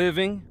 The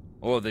living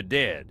or the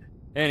dead?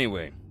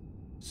 Anyway,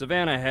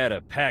 Savannah had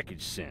a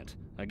package sent.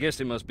 I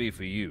guess it must be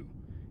for you.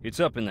 It's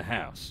up in the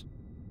house.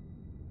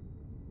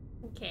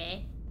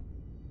 Okay.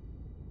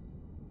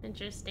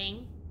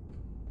 Interesting.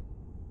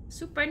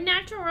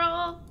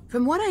 Supernatural.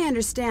 From what I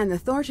understand, the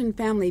Thornton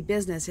family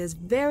business is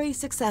very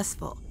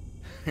successful.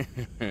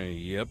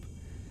 Yep.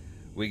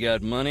 We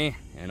got money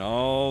and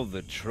all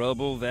the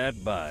trouble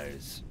that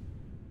buys.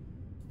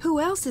 Who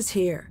else is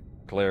here?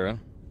 Clara,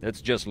 that's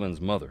Jessalyn's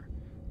mother.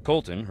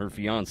 Colton, her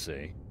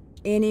fiancé.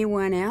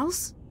 Anyone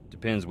else?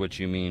 Depends what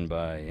you mean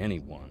by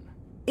anyone.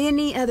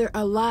 Any other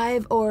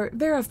alive or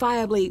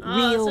verifiably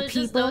real so it's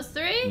people? just those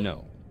three?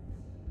 No.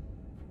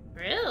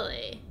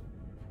 Really?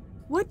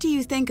 What do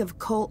you think of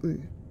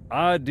Colton?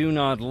 I do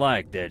not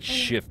like that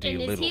shifty and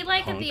little is he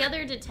like punk, the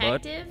other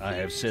detective? But I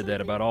here have or said that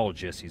about all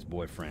Jesse's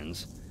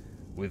boyfriends.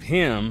 With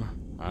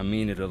him, I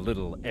mean it a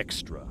little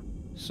extra.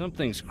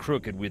 Something's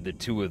crooked with the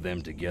two of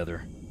them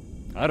together.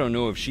 I don't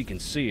know if she can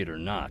see it or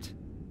not.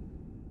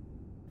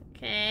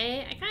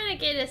 Okay, I kind of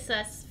get a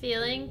sus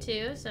feeling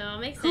too, so it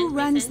makes sense. Who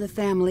runs makes the sense.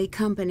 family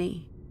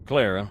company?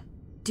 Clara.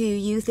 Do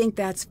you think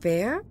that's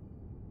fair?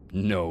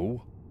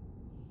 No.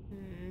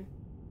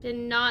 Did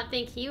not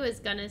think he was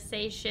gonna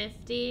say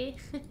shifty.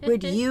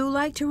 Would you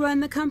like to run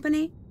the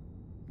company?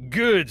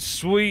 Good,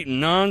 sweet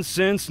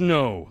nonsense,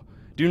 no.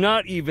 Do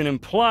not even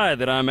imply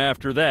that I'm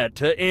after that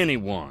to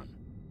anyone.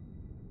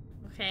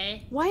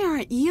 Okay. Why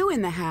aren't you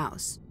in the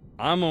house?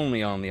 I'm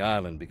only on the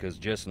island because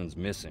Jessalyn's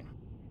missing.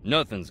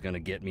 Nothing's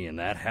gonna get me in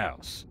that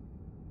house.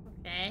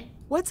 Okay.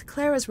 What's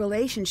Clara's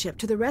relationship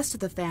to the rest of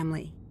the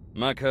family?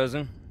 My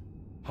cousin,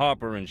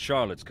 Harper and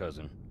Charlotte's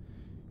cousin.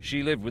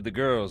 She lived with the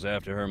girls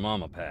after her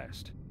mama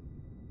passed.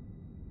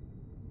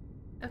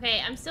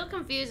 Okay, I'm still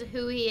confused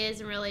who he is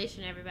in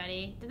relation to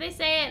everybody. Did they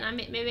say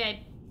it? Maybe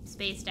I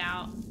spaced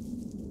out.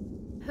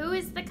 Who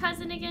is the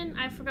cousin again?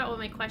 I forgot what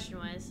my question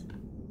was.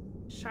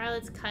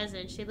 Charlotte's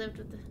cousin. She lived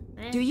with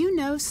the... Do you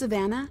know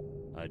Savannah?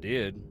 I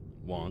did,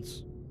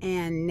 once.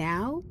 And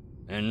now?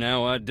 And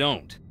now I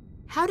don't.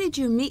 How did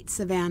you meet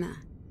Savannah?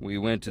 We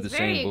went to the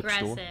very same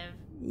bookstore. aggressive.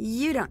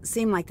 You don't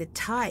seem like the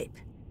type.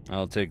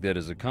 I'll take that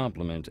as a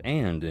compliment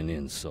and an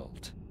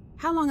insult.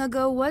 How long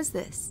ago was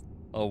this?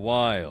 A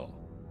while.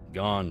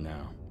 Gone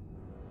now.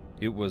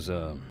 It was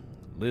a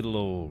little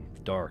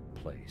old dark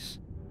place.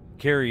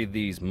 Carried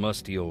these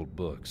musty old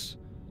books.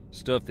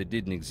 Stuff that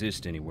didn't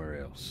exist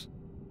anywhere else.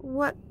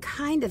 What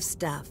kind of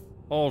stuff?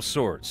 All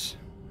sorts.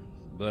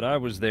 But I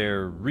was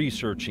there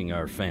researching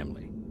our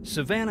family.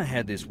 Savannah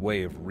had this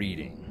way of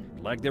reading,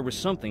 like there was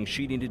something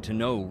she needed to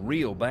know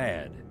real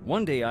bad.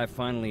 One day I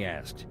finally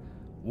asked,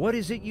 "What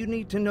is it you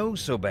need to know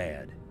so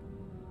bad?"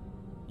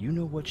 You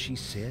know what she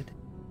said?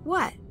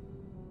 What?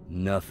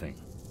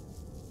 Nothing.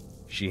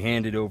 She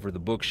handed over the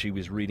book she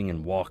was reading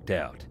and walked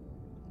out.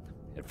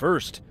 At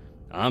first,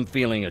 I'm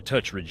feeling a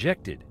touch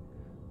rejected.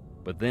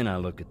 But then I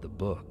look at the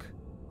book.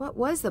 What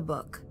was the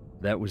book?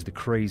 That was the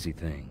crazy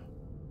thing.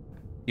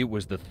 It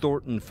was the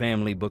Thornton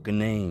family book of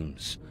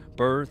names.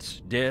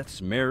 Births,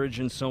 deaths, marriage,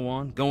 and so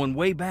on, going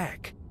way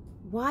back.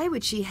 Why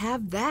would she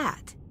have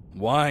that?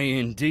 Why,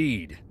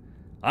 indeed.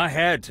 I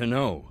had to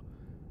know.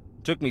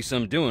 Took me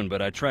some doing,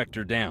 but I tracked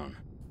her down.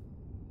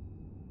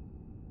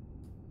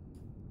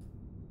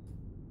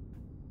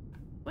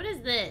 What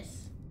is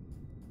this?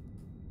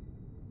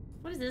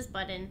 What is this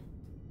button?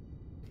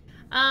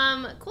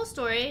 Cool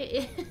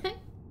story.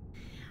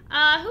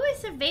 Who is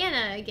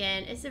Savannah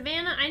again? Is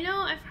Savannah, I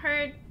know I've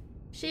heard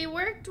she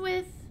worked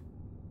with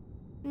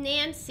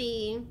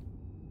Nancy,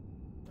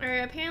 or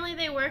apparently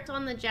they worked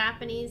on the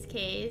Japanese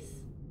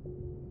case.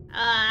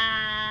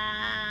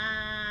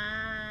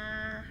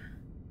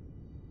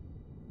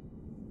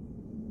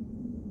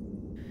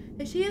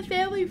 Is she a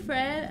family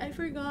friend? I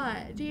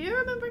forgot. Do you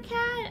remember,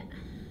 Kat?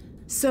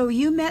 So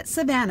you met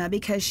Savannah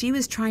because she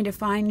was trying to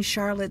find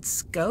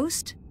Charlotte's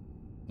ghost?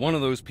 One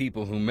of those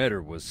people who met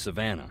her was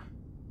Savannah.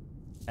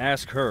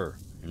 Ask her,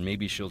 and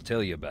maybe she'll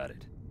tell you about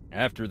it.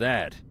 After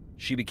that,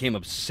 she became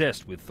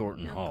obsessed with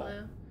Thornton Hall.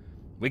 clue.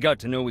 We got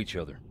to know each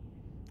other.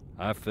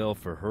 I fell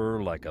for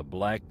her like a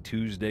Black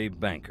Tuesday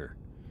banker.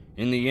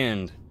 In the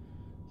end,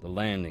 the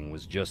landing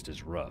was just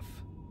as rough.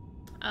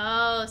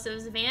 Oh, so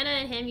Savannah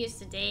and him used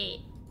to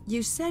date.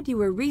 You said you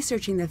were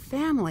researching the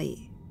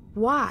family.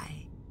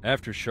 Why?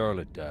 After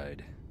Charlotte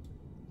died,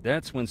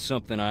 that's when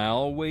something I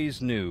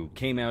always knew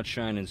came out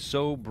shining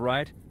so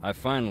bright, I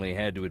finally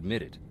had to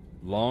admit it.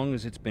 Long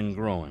as it's been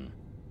growing,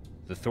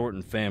 the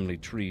Thornton family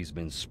tree's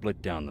been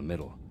split down the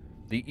middle.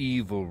 The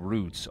evil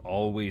roots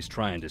always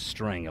trying to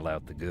strangle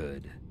out the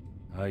good.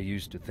 I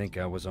used to think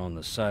I was on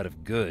the side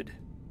of good.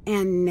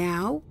 And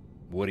now?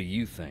 What do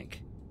you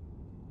think?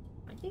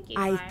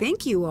 I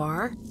think you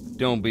are.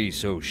 Don't be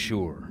so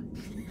sure.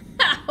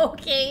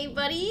 Okay,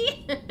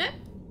 buddy.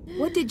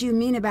 What did you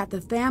mean about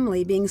the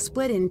family being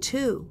split in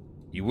two?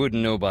 You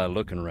wouldn't know by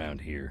looking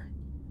around here,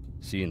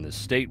 seeing the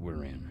state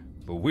we're in,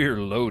 but we're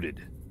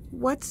loaded.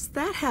 What's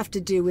that have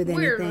to do with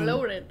We're anything?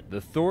 loaded. The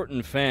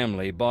Thornton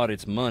family bought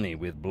its money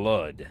with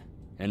blood,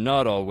 and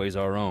not always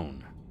our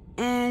own.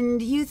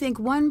 And you think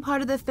one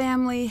part of the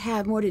family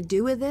had more to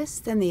do with this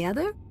than the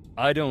other?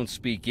 I don't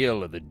speak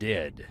ill of the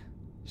dead,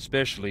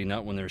 especially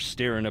not when they're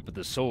staring up at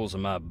the soles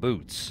of my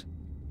boots.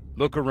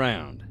 Look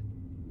around.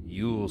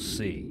 You'll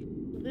see.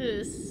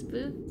 Ooh,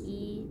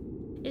 spooky.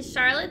 Is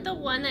Charlotte the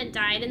one that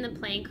died in the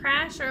plane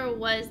crash, or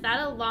was that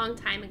a long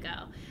time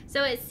ago?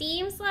 So it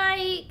seems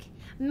like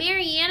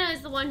Mariana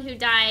is the one who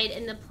died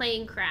in the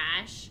plane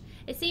crash.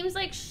 It seems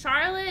like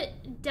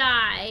Charlotte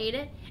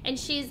died, and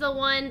she's the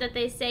one that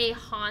they say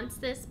haunts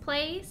this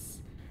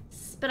place.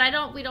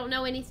 But we don't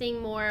know anything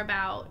more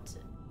about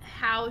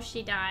how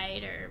she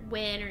died or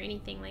when or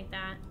anything like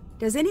that.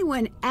 Does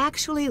anyone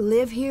actually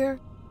live here?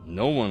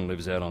 No one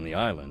lives out on the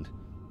island,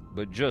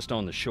 but just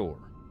on the shore.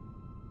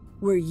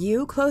 Were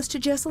you close to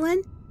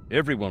Jessalyn?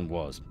 Everyone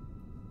was.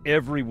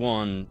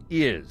 Everyone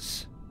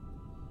is.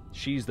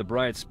 She's the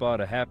bright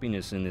spot of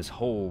happiness in this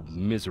whole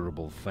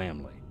miserable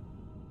family.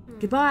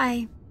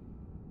 Goodbye.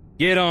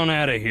 Get on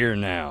out of here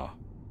now.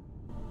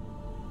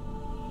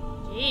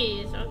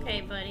 Jeez,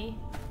 okay, buddy.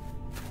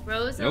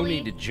 Rosalie? No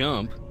need to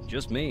jump,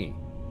 just me.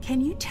 Can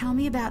you tell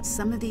me about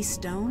some of these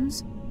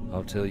stones?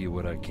 I'll tell you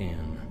what I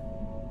can.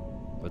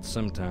 But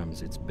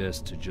sometimes it's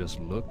best to just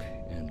look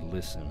and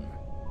listen.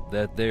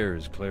 That there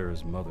is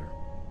Clara's mother.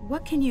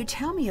 What can you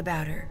tell me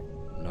about her?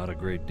 Not a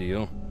great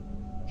deal.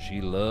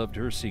 She loved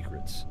her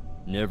secrets.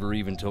 Never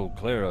even told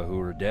Clara who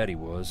her daddy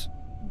was.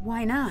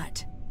 Why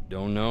not?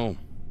 Don't know.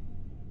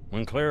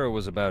 When Clara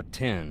was about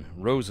 10,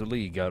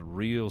 Rosalie got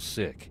real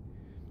sick.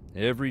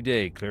 Every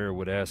day Clara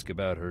would ask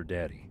about her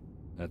daddy.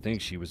 I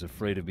think she was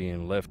afraid of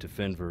being left to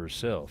fend for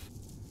herself.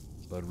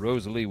 But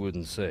Rosalie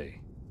wouldn't say.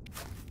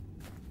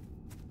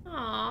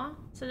 Aw,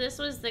 so this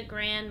was the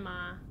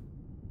grandma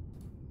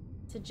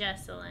to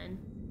Jessalyn.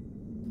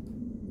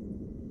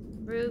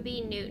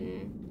 Ruby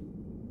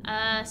Newton.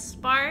 A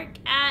spark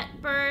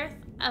at birth,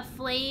 a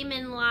flame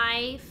in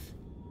life,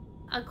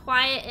 a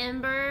quiet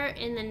ember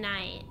in the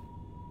night.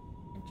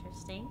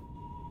 Interesting.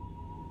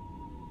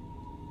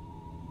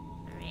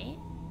 Alright.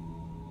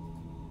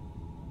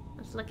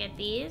 Let's look at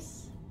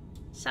these.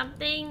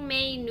 Something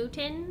May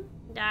Newton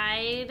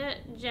died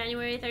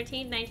January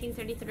 13th,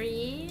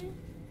 1933.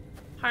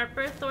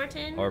 Harper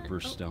Thornton. Harper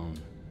Stone.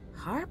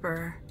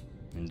 Harper?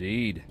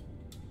 Indeed.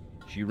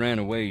 She ran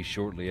away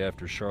shortly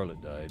after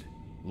Charlotte died.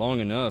 Long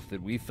enough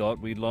that we thought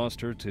we'd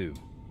lost her too.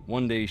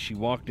 One day she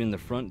walked in the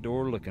front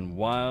door looking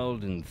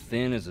wild and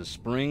thin as a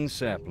spring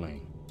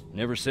sapling.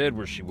 Never said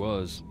where she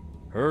was.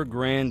 Her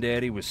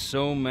granddaddy was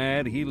so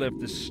mad he left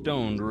the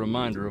stone to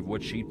remind her of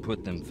what she'd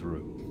put them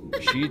through.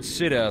 She'd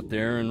sit out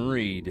there and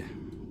read.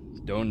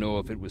 Don't know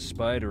if it was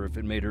spite or if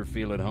it made her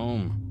feel at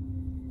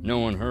home.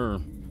 Knowing her,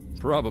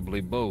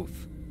 probably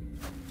both.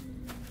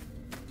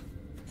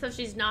 So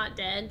she's not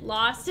dead.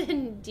 Lost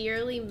and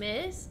dearly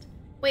missed?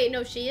 Wait,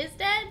 no, she is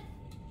dead?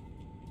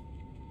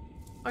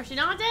 Or is she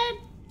not dead?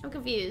 I'm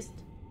confused.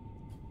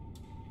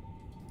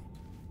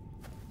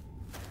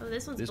 Oh,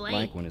 this one's This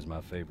blank one is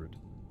my favorite.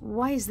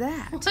 Why is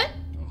that? What?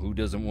 Who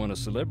doesn't want a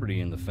celebrity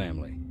in the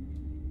family?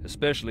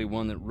 Especially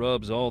one that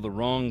rubs all the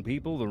wrong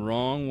people the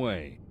wrong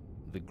way.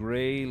 The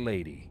Gray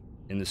Lady.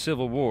 In the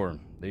Civil War,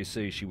 they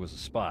say she was a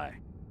spy,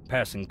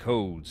 passing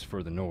codes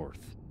for the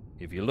North.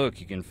 If you look,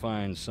 you can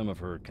find some of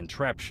her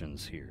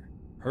contraptions here.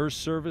 Her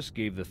service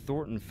gave the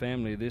Thornton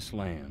family this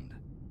land.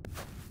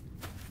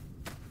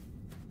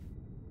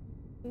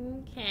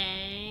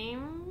 Okay.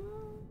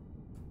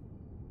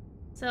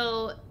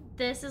 So,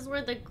 this is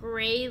where the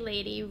Gray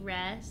Lady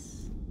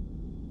rests.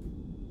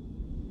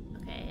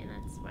 Okay, and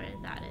that's where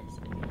that is.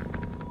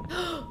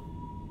 Okay.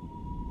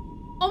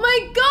 Oh my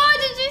god,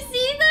 did you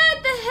see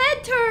that? The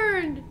head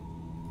turned!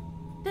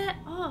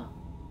 Oh.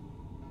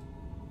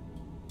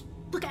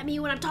 Look at me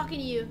when I'm talking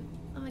to you.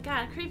 Oh my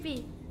god,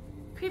 creepy.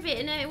 Creepy,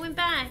 and then it went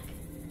back.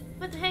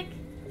 What the heck?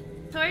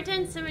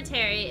 Thornton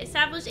Cemetery,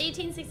 established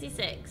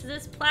 1866.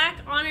 This plaque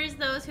honors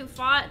those who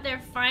fought their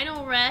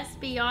final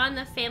rest beyond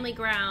the family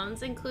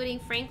grounds, including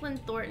Franklin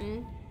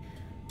Thornton,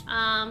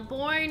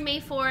 born May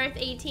 4th,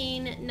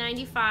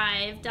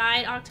 1895,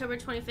 died October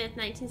 25th,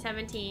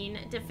 1917,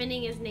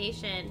 defending his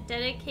nation,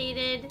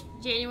 dedicated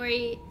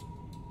January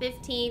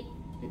 15th,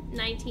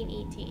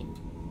 1918.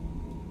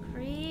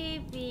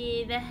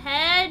 Creepy. The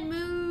head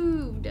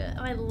moved.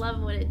 Oh, I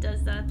love when it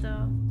does that,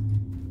 though.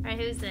 Alright,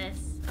 who's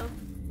this? Oh.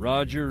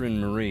 Roger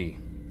and Marie,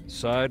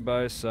 side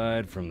by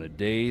side from the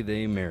day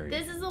they married.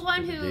 This is the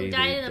one who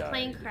died in a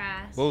plane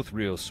crash. Both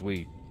real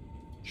sweet.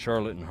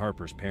 Charlotte and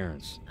Harper's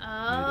parents. Oh.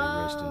 May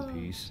they rest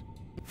in peace.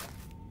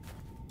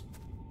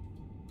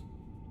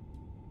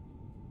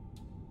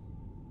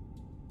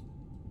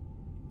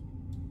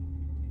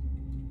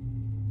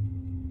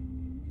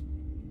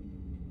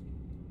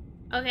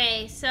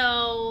 Okay,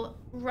 so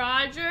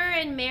Roger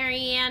and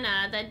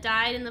Mariana that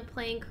died in the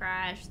plane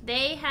crash,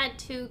 they had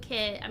 2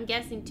 kids, I'm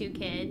guessing 2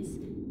 kids,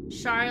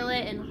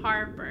 Charlotte and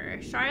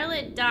Harper.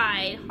 Charlotte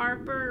died,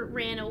 Harper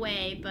ran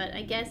away, but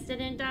I guess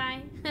didn't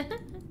die.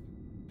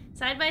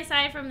 Side by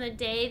side from the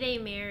day they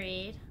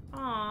married.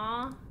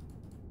 Aww.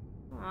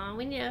 Aw,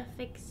 we need to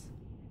fix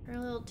her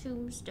little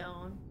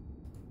tombstone.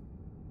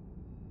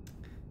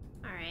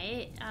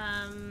 Alright,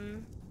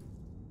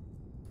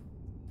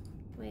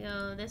 we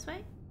go this way?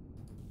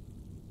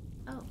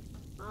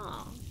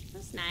 Oh,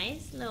 that's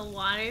nice. Little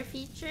water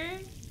feature.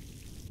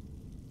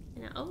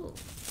 And oh.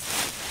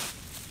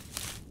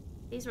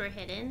 These were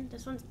hidden.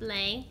 This one's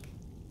blank.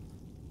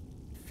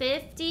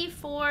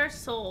 54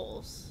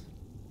 souls.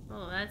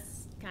 Oh, that's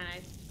kind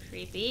of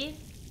creepy.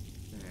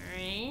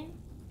 Alright.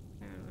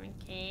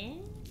 Okay.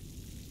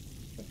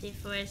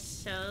 54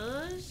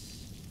 souls.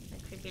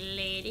 A creepy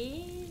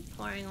lady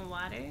pouring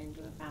water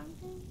into a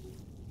fountain.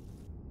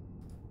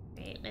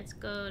 Great, let's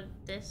go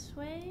this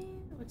way.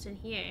 What's in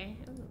here?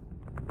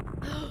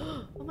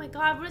 Ooh. Oh my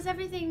god, what is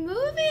everything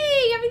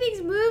moving?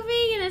 Everything's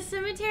moving in a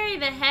cemetery.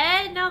 The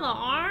head, now the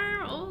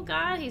arm. Oh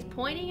god, he's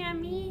pointing at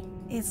me.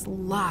 It's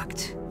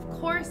locked.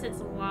 Of course it's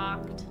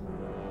locked.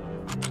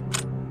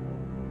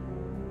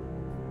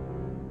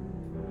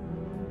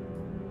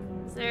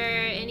 Is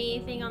there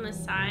anything on the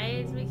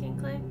sides we can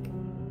click?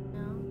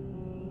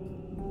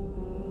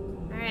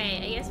 No.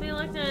 Alright, I guess we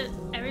looked at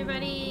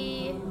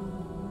everybody.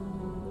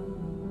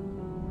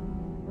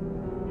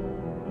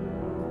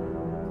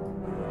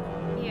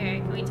 Here,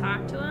 can we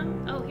talk to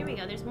him? Oh, here we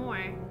go, there's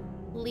more.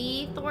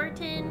 Lee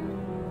Thornton.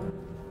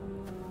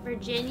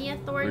 Virginia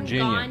Thornton,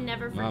 gone,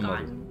 never my mother.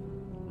 forgotten.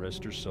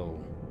 Rest her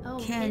soul. Oh,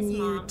 Can his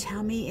you mom.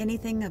 tell me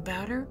anything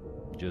about her?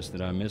 Just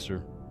that I miss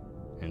her,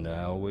 and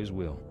I always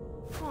will.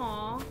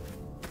 Aww.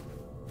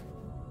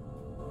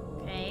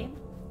 Okay.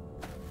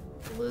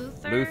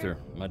 Luther,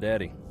 my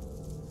daddy.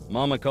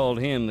 Mama called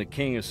him the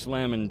king of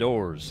slamming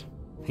doors.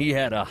 He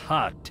had a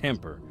hot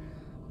temper,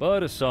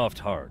 but a soft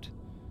heart,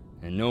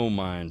 and no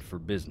mind for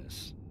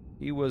business.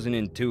 He wasn't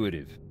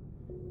intuitive.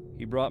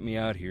 He brought me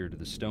out here to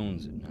the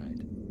stones at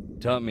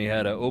night. Taught me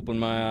how to open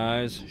my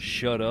eyes,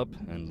 shut up,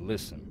 and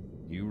listen.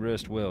 You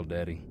rest well,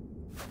 Daddy.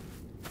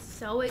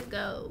 So it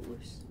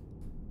goes.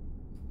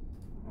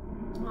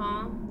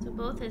 Aw, so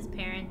both his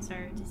parents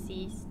are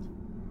deceased.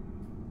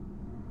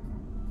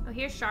 Oh,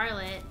 here's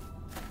Charlotte.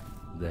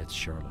 That's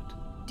Charlotte.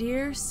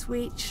 Dear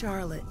sweet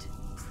Charlotte,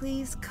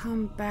 please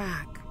come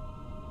back.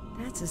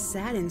 That's a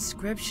sad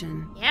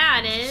inscription.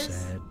 Yeah, it is.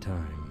 Sad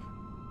time.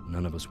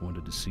 None of us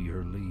wanted to see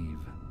her leave.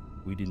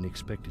 We didn't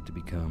expect it to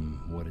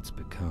become what it's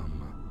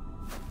become.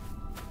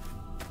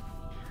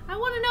 I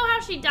want to know how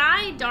she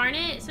died, darn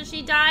it. So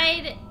she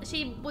died,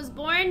 she was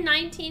born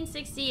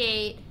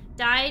 1968,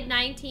 died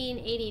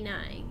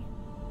 1989.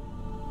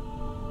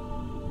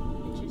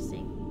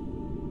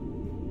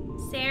 Interesting.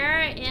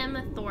 Sarah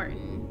M.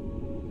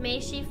 Thornton. May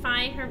she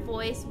find her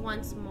voice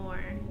once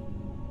more.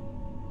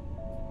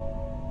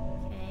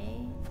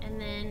 Okay, and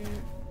then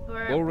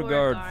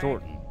Beauregard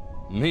Thornton.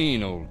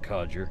 Mean old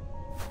codger.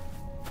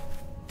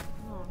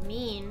 Oh,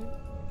 mean.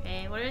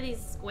 Okay, what are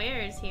these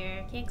squares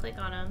here? I can't click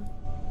on them.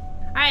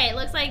 Alright,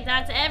 looks like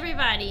that's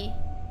everybody.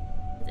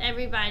 It's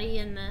everybody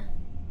in the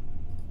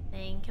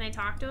thing. Can I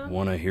talk to him?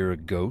 Wanna hear a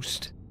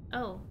ghost?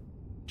 Oh.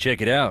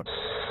 Check it out.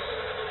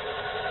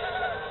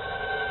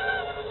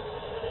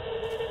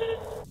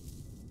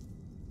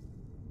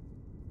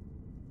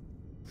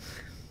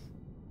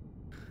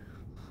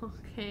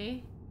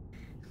 Okay.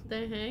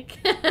 The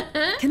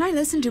heck? Can I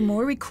listen to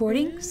more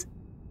recordings?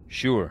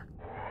 Sure.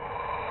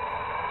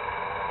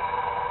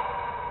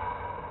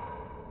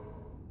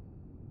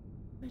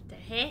 What the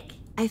heck?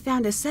 I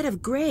found a set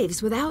of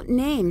graves without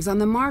names on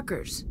the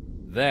markers.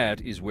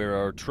 That is where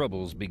our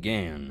troubles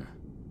began.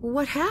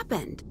 What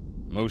happened?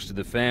 Most of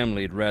the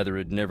family would rather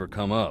it never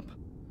come up.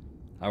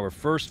 Our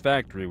first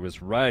factory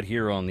was right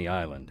here on the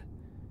island.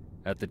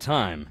 At the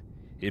time,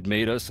 it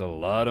made us a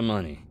lot of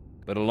money.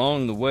 But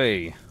along the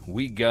way,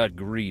 we got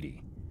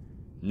greedy.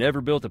 Never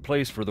built a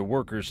place for the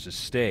workers to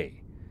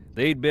stay.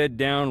 They'd bed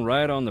down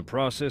right on the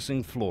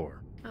processing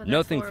floor. Oh,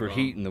 Nothing horrible. for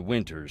heat in the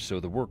winter, so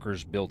the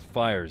workers built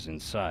fires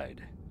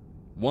inside.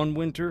 One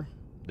winter,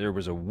 there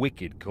was a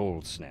wicked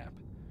cold snap.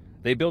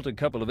 They built a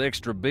couple of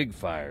extra big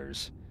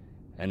fires,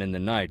 and in the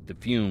night the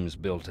fumes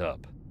built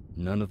up.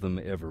 None of them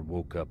ever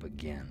woke up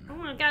again. Oh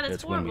my god,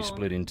 That's horrible. when we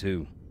split in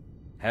two.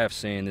 Half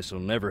saying this'll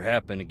never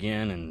happen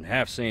again, and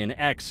half saying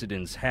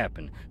accidents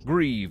happen.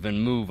 Grieve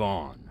and move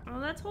on. Oh,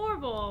 that's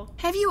horrible.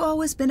 Have you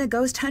always been a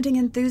ghost hunting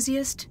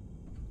enthusiast?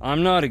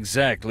 I'm not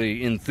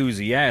exactly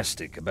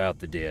enthusiastic about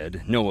the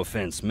dead, no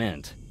offense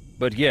meant.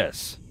 But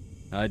yes,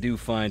 I do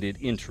find it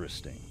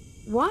interesting.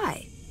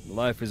 Why?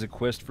 Life is a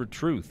quest for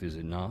truth, is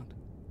it not?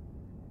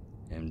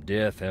 And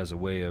death has a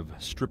way of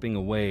stripping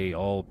away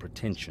all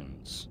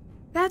pretensions.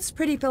 That's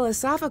pretty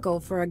philosophical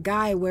for a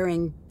guy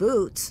wearing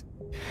boots.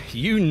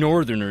 You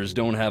Northerners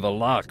don't have a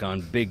lock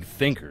on big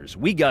thinkers.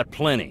 We got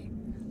plenty.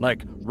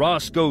 Like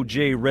Roscoe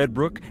J.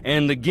 Redbrook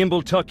and the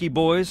Gimbaltucky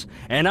Boys,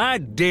 and I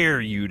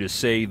dare you to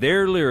say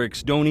their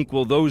lyrics don't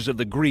equal those of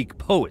the Greek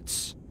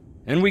poets.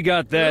 And we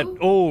got that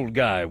old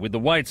guy with the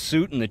white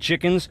suit and the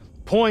chickens.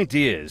 Point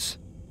is,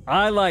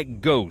 I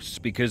like ghosts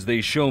because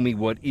they show me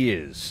what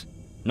is.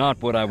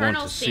 Not what I want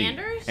Colonel to see.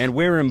 Sanders? And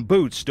wearing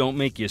boots don't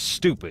make you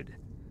stupid.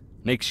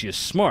 Makes you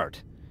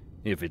smart,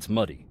 if it's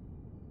muddy.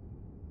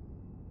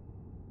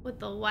 With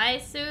the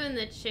white suit and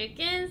the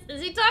chickens?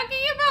 Is he talking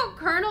about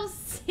Colonel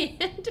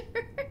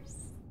Sanders?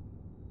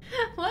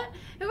 What?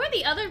 Who are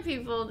the other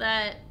people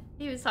that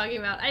he was talking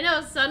about? I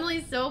know,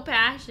 suddenly so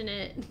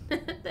passionate.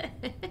 What the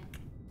heck?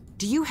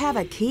 Do you have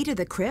a key to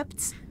the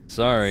crypts?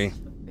 Sorry.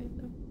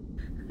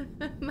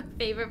 My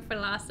favorite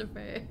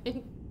philosopher,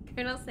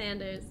 Colonel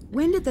Sanders.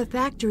 When did the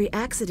factory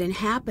accident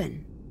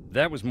happen?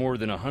 That was more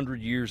than 100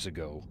 years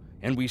ago,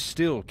 and we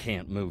still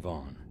can't move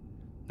on.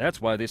 That's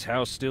why this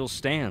house still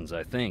stands,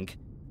 I think.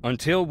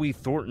 Until we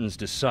Thorntons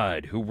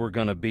decide who we're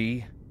gonna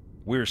be,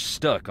 we're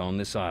stuck on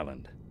this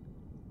island.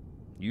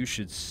 You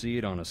should see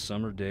it on a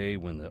summer day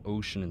when the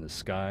ocean and the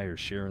sky are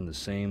sharing the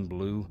same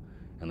blue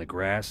and the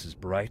grass is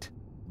bright.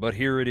 But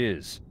here it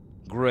is,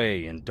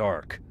 gray and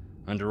dark,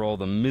 under all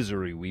the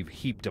misery we've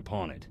heaped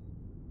upon it.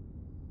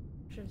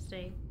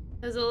 Interesting.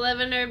 Those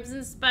 11 herbs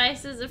and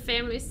spices, a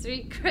family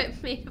sweet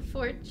crypt made a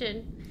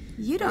fortune.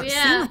 You don't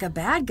seem like a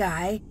bad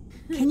guy.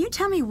 Can you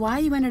tell me why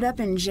you ended up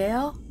in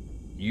jail?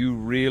 You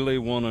really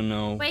want to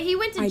know? Wait, he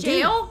went to I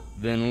jail?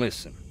 Then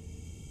listen.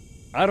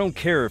 I don't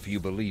care if you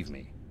believe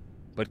me,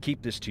 but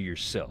keep this to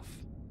yourself.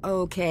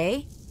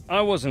 Okay. I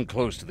wasn't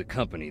close to the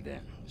company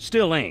then.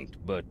 Still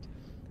ain't, but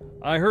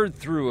I heard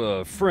through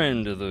a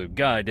friend of the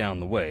guy down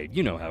the way.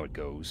 You know how it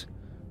goes.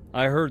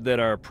 I heard that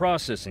our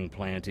processing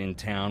plant in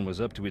town was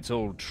up to its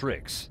old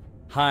tricks,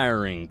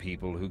 hiring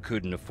people who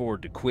couldn't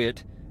afford to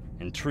quit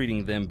and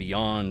treating them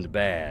beyond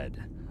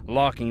bad,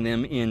 locking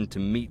them in to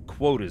meet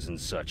quotas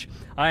and such.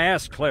 I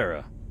asked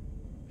Clara.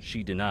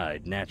 She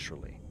denied,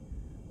 naturally,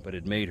 but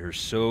it made her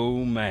so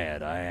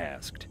mad I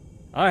asked.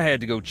 I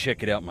had to go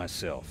check it out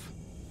myself.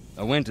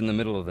 I went in the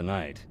middle of the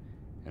night,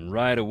 and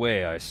right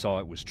away I saw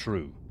it was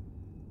true.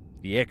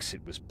 The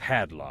exit was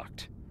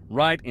padlocked,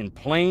 right in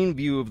plain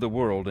view of the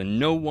world, and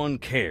no one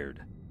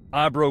cared.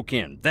 I broke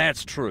in,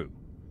 that's true.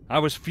 I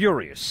was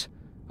furious.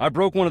 I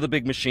broke one of the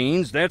big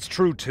machines, that's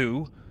true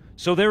too.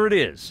 So there it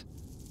is.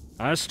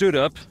 I stood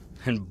up,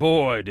 and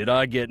boy, did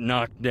I get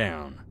knocked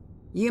down.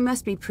 You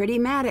must be pretty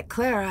mad at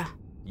Clara.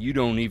 You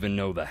don't even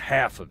know the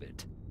half of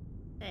it.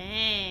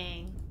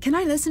 Dang. Can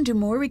I listen to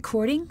more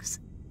recordings?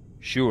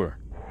 Sure.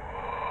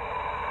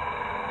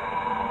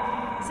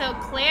 So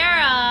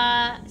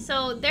Clara,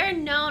 so they're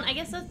known, I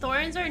guess the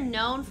Thorntons are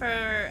known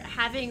for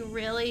having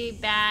really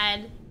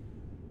bad,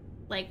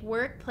 like,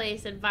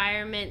 workplace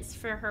environments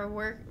for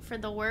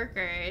the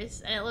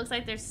workers. And it looks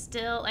like they're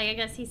still, like, I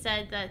guess he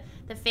said that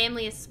the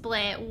family is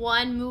split.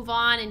 One move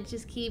on and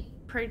just keep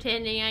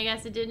pretending, I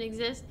guess, it didn't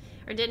exist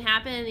or didn't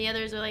happen, and the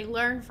others are like,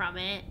 learn from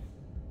it.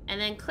 And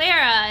then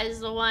Clara is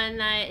the one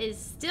that is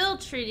still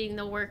treating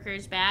the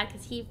workers bad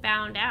because he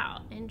found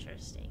out.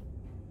 Interesting.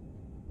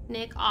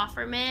 Nick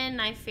Offerman,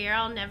 I fear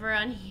I'll never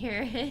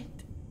unhear it.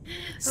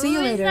 See you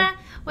later. That?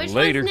 Which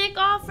Later. one's Nick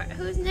Offer?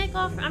 Who's Nick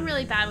Offer? I'm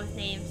really bad with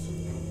names.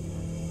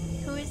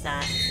 Who is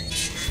that?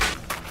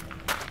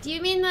 Do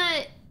you mean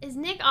is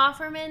Nick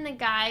Offerman the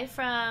guy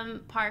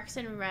from Parks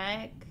and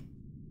Rec?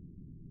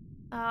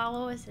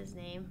 What was his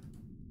name?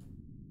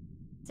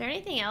 Is there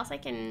anything else I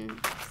can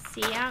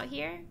see out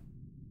here?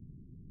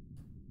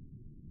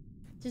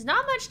 There's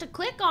not much to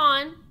click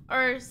on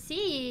or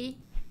see.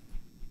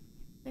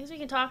 I guess we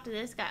can talk to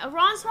this guy. Oh,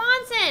 Ron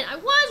Swanson! I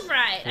was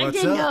right! What's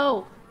I didn't up?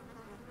 know.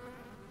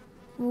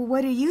 Well,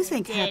 what do you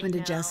think Did happened to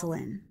know.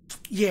 Jesselyn?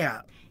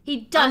 Yeah,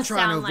 He does I'm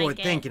trying to sound avoid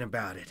like thinking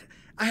about it.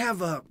 I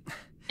have a...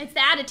 It's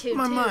the attitude,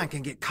 My too. mind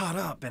can get caught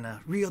up in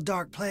a real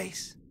dark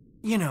place.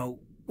 You know,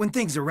 when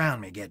things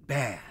around me get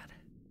bad.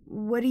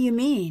 What do you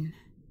mean?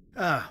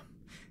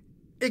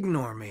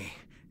 Ignore me.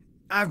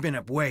 I've been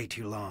up way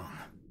too long.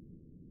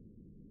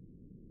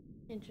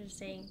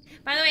 Interesting.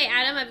 By the way,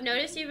 Adam, I've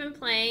noticed you've been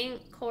playing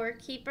Core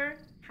Keeper.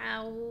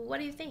 What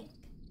do you think?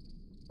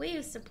 We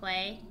used to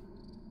play,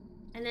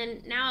 and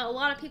then now a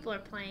lot of people are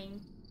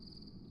playing.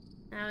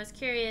 And I was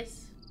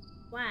curious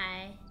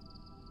why,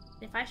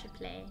 if I should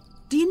play.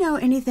 Do you know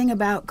anything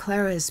about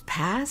Clara's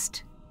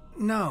past?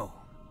 No.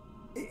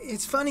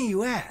 It's funny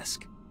you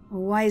ask.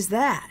 Why is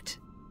that?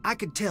 I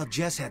could tell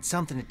Jess had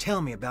something to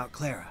tell me about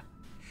Clara.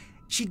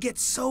 She'd get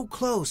so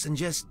close and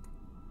just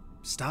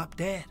stop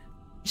dead.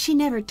 She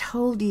never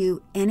told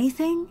you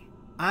anything?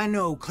 I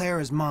know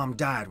Clara's mom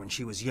died when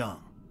she was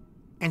young,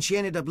 and she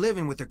ended up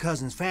living with her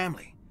cousin's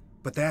family,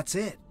 but that's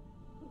it.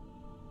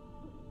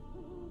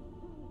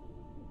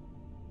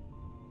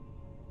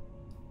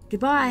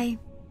 Goodbye.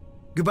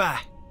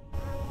 Goodbye.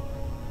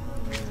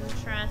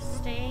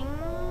 Interesting.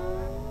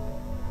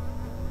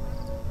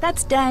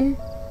 That's done.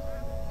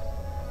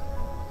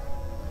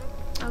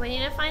 Oh, we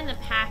need to find the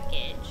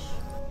package.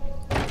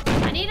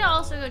 I need to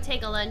also go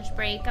take a lunch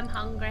break. I'm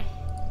hungry.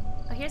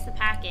 Oh, here's the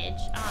package.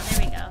 Oh,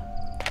 there we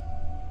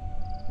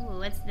go. Ooh,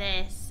 what's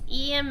this?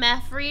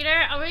 EMF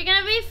reader? Are we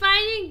gonna be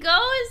finding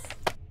ghosts?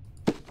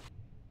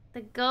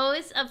 The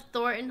Ghost of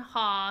Thornton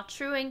Hall.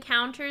 True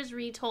Encounters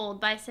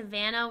Retold by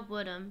Savannah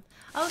Woodham.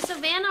 Oh,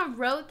 Savannah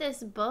wrote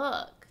this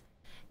book.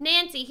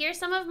 Nancy, here's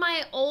some of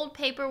my old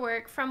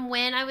paperwork from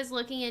when I was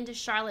looking into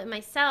Charlotte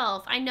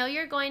myself. I know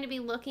you're going to be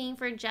looking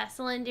for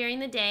Jessalyn during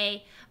the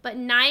day, but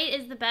night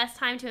is the best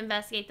time to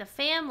investigate the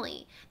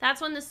family.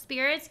 That's when the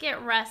spirits get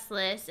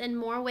restless in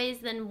more ways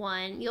than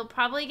one. You'll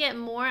probably get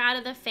more out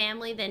of the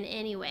family than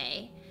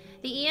anyway.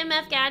 The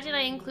EMF gadget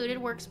I included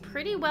works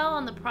pretty well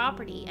on the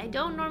property. I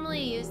don't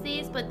normally use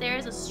these, but there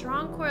is a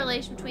strong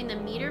correlation between the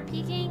meter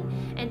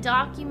peaking and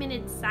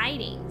documented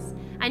sightings.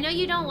 I know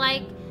you don't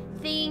like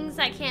things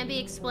that can't be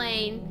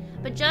explained,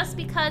 but just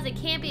because it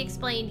can't be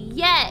explained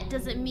yet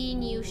doesn't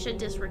mean you should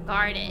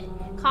disregard it.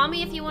 Call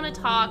me if you want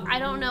to talk. I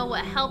don't know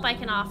what help I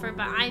can offer,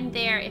 but I'm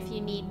there if you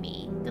need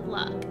me. Good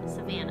luck,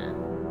 Savannah.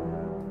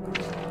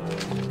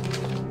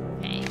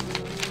 Okay.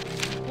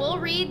 We'll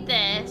read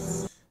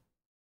this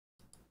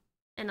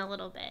in a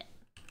little bit.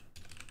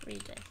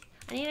 Read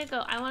this.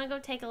 I want to go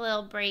take a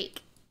little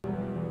break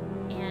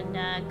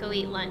and go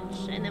eat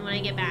lunch, and then when I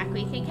get back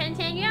we can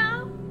continue.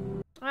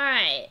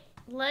 Alright.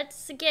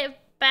 Let's get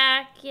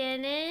back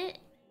in it.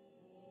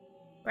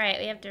 Right,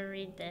 we have to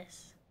read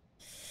this.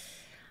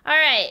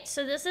 Alright,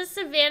 so this is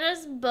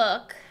Savannah's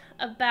book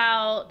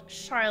about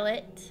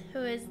Charlotte,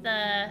 who is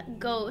the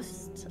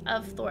ghost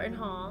of Thornton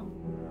Hall.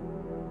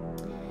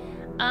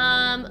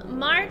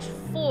 March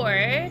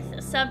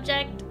 4th,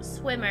 subject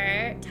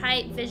swimmer,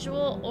 type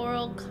visual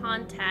oral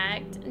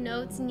contact,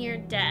 notes near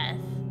death.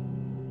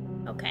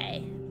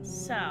 Okay.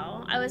 So,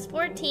 I was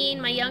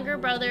 14, my younger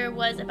brother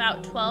was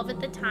about 12 at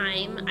the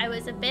time. I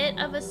was a bit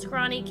of a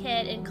scrawny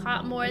kid and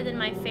caught more than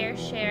my fair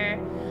share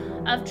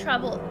of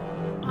trouble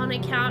on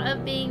account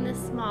of being the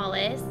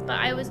smallest, but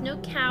I was no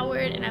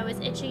coward and I was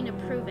itching to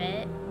prove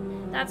it.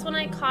 That's when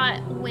I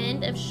caught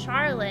wind of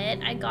Charlotte.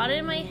 I got it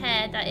in my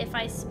head that if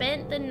I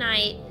spent the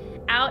night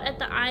out at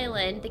the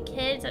island, the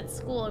kids at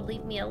school would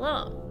leave me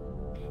alone.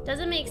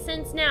 Doesn't make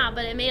sense now,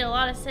 but it made a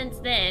lot of sense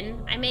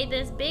then. I made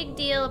this big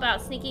deal about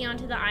sneaking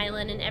onto the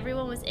island and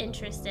everyone was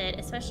interested,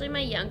 especially my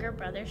younger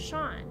brother,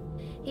 Sean.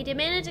 He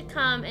demanded to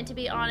come, and to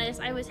be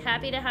honest, I was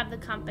happy to have the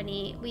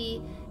company.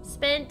 We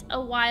spent a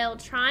while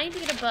trying to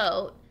get a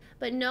boat,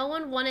 but no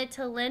one wanted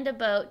to lend a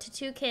boat to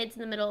two kids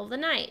in the middle of the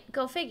night.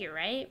 Go figure,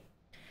 right?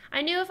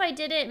 I knew if I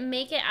didn't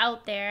make it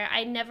out there,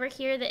 I'd never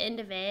hear the end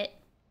of it.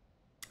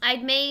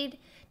 I'd made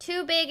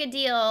too big a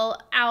deal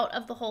out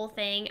of the whole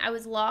thing. I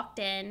was locked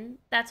in.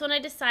 That's when I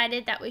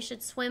decided that we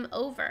should swim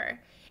over.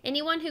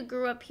 Anyone who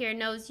grew up here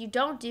knows you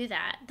don't do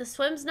that. The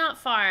swim's not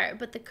far,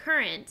 but the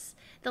currents,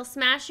 they'll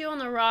smash you on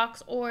the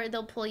rocks or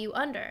they'll pull you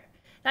under.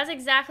 That's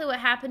exactly what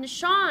happened to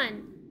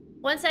Sean.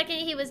 1 second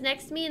he was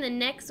next to me and the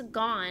next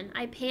gone.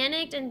 I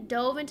panicked and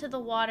dove into the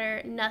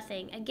water.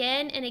 Nothing.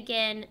 Again and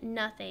again,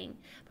 nothing.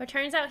 But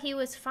turns out he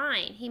was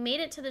fine. He made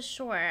it to the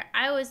shore.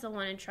 I was the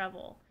one in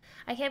trouble.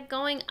 I kept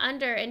going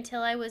under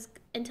until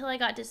I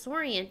got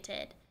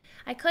disoriented.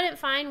 I couldn't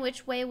find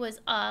which way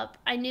was up.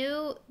 I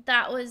knew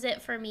that was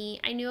it for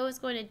me. I knew I was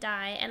going to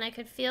die, and I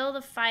could feel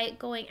the fight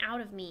going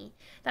out of me.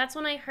 That's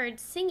when I heard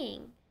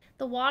singing.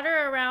 The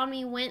water around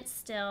me went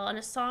still, and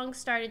a song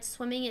started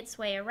swimming its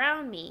way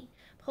around me,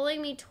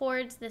 pulling me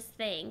towards this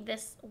thing,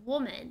 this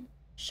woman,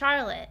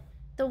 Charlotte.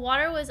 The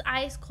water was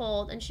ice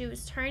cold, and she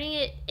was turning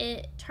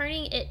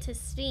it to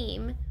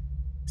steam.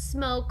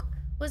 Smoke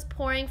was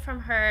pouring from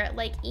her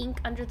like ink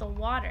under the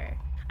water.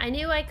 I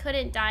knew I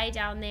couldn't die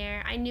down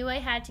there. I knew I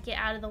had to get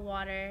out of the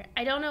water.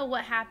 I don't know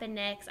what happened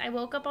next. I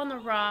woke up on the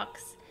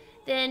rocks,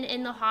 then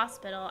in the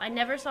hospital. I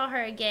never saw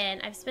her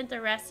again. I've spent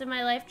the rest of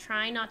my life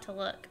trying not to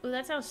look. Ooh,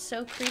 that sounds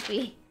so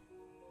creepy.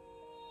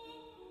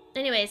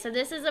 Anyway, so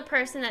this is a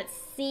person that's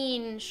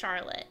seen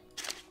Charlotte.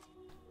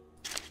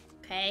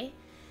 Okay.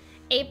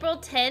 April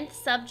 10th,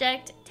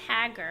 subject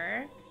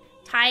tagger.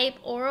 Type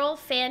oral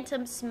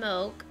phantom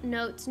smoke.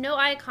 Notes no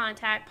eye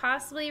contact,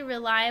 possibly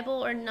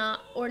reliable or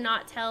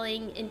not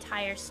telling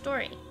entire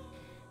story.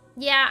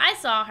 Yeah, I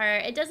saw her.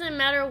 It doesn't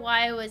matter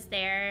why I was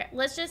there.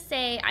 Let's just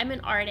say I'm an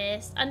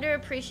artist,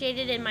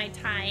 underappreciated in my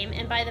time,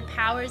 and by the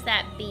powers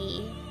that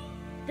be.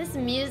 This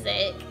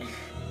music.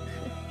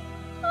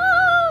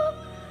 Oh,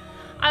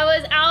 I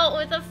was out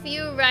with a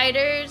few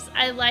writers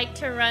I like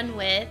to run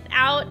with,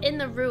 out in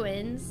the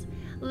ruins.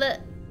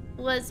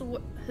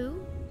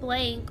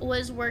 Blank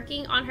was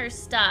working on her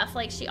stuff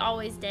like she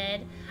always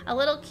did. A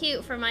little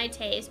cute for my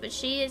taste, but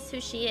she is who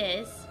she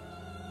is.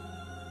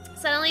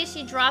 Suddenly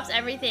she drops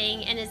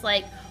everything and is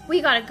like, we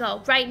gotta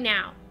go right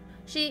now.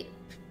 She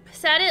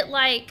said it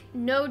like,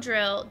 no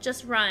drill,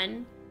 just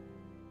run.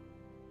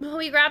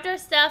 We grabbed our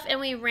stuff and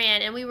we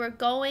ran, and we were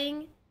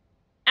going.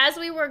 As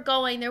we were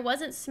going, there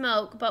wasn't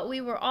smoke, but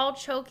we were all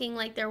choking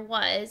like there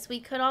was. We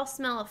could all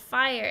smell a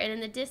fire, and in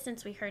the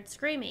distance we heard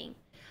screaming.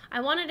 I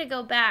wanted to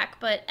go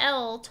back, but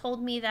Elle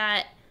told me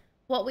that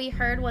what we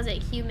heard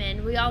wasn't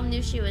human. We all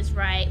knew she was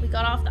right. We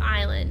got off the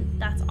island.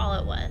 That's all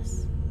it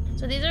was.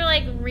 So these are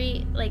like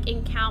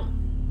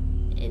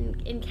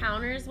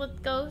encounters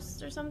with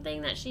ghosts or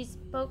something that she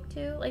spoke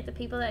to, like the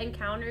people that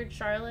encountered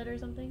Charlotte or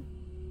something.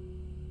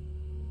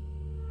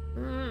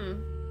 All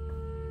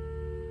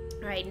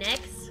right,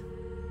 next.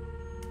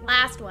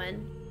 Last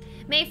one.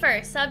 May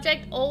 1st,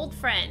 subject old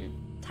friend.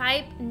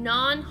 type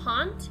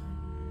non-haunt.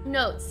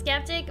 Note,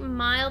 skeptic,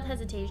 mild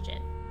hesitation.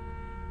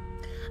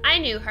 I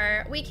knew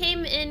her. We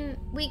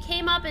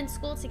came up in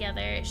school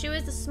together. She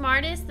was the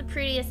smartest, the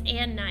prettiest,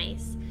 and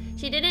nice.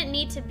 She didn't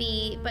need to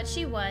be, but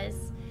she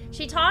was.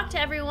 She talked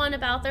to everyone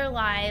about their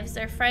lives,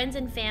 their friends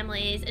and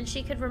families, and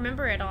she could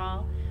remember it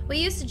all. We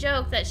used to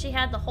joke that she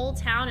had the whole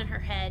town in her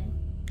head.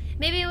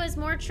 Maybe it was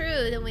more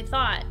true than we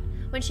thought.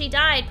 When she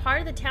died, part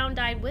of the town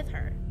died with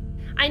her.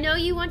 I know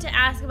you want to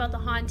ask about the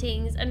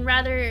hauntings, and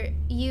rather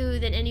you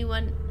than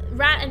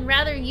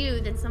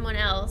someone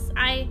else.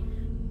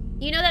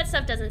 You know that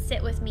stuff doesn't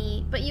sit with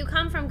me, but you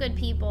come from good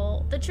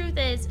people. The truth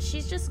is,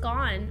 she's just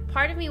gone.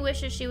 Part of me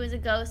wishes she was a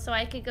ghost so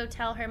I could go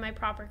tell her my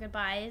proper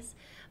goodbyes.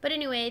 But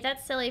anyway,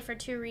 that's silly for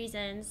 2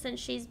 reasons, since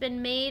she's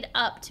been made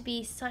up to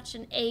be such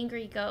an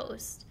angry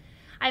ghost.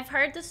 I've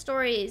heard the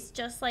stories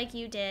just like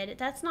you did.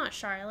 That's not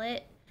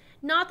Charlotte.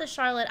 Not the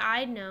Charlotte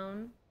I'd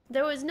known.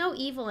 There was no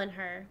evil in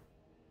her.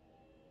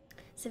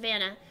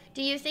 Savannah,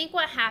 do you think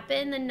what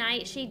happened the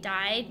night she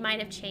died might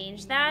have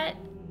changed that?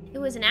 It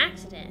was an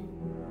accident.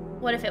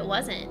 What if it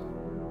wasn't?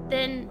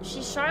 Then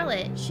she's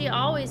Charlotte. She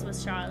always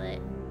was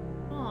Charlotte.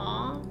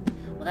 Aw.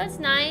 Well, that's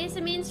nice.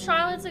 It means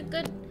Charlotte's a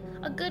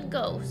good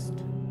ghost,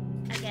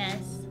 I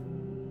guess.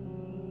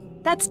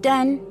 That's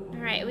done.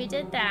 Alright, we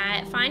did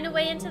that. Find a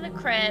way into the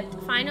crypt.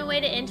 Find a way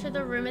to enter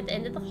the room at the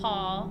end of the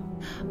hall.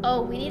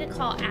 Oh, we need to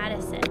call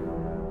Addison.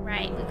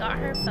 Right, we got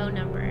her phone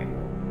number.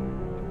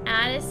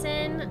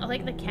 Addison,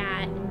 like the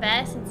cat,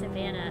 Bess, and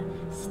Savannah.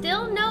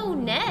 Still no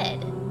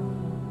Ned.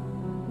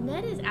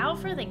 Ned is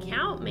out for the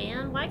count,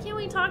 man. Why can't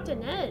we talk to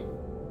Ned?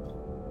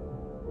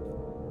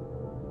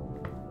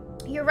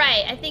 You're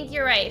right. I think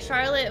you're right.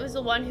 Charlotte was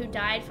the one who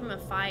died from a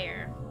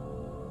fire.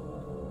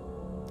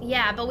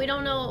 Yeah, but we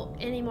don't know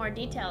any more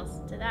details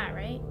to that,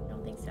 right? I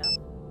don't think so.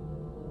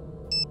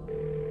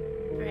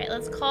 Alright,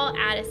 let's call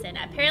Addison.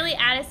 Apparently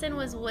Addison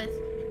was with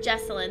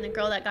Jessalyn, the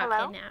girl that got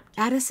kidnapped.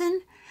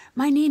 Addison?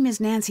 My name is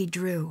Nancy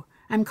Drew.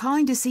 I'm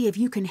calling to see if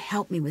you can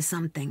help me with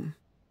something.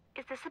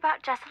 Is this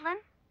about Jessalyn?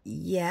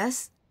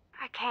 Yes?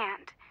 I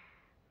can't.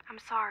 I'm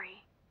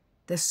sorry.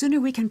 The sooner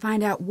we can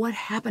find out what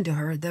happened to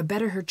her, the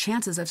better her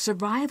chances of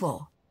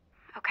survival.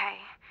 Okay.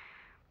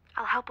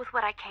 I'll help with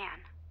what I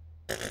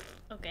can.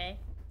 Okay.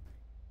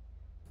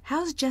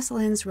 How's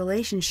Jessalyn's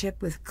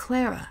relationship with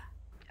Clara?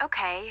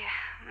 Okay.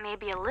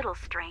 Maybe a little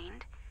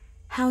strained.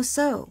 How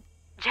so?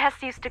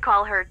 Jess used to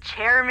call her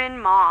Chairman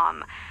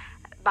Mom.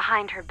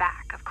 Behind her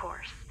back, of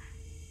course.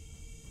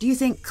 Do you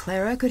think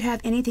Clara could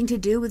have anything to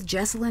do with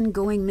Jessalyn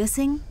going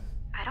missing?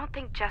 I don't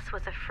think Jess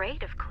was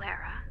afraid of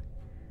Clara.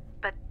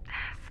 But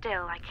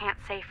still, I can't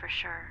say for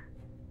sure.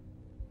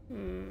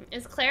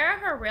 Is Clara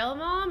her real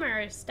mom or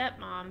her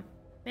stepmom?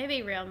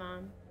 Maybe real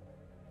mom.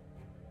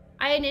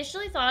 I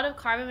initially thought of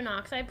carbon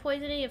monoxide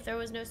poisoning if there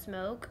was no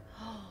smoke.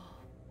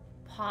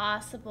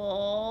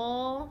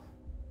 Possible.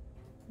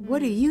 What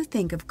do you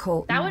think of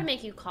Colton? That would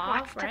make you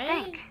cough, What's right?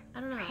 to think? I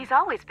don't know. He's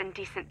always been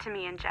decent to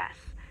me and Jess.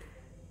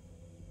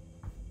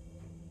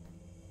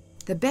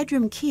 The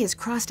bedroom key is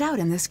crossed out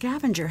in the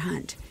scavenger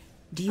hunt.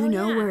 Do you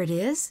know where it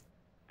is?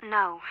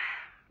 No.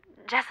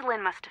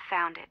 Jessalyn must have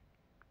found it,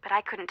 but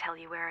I couldn't tell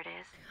you where it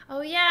is.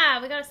 Oh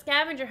yeah, we got a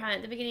scavenger hunt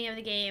at the beginning of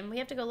the game. We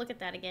have to go look at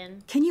that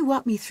again. Can you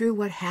walk me through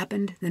what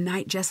happened the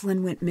night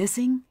Jessalyn went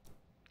missing?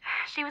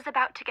 She was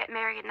about to get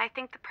married, and I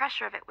think the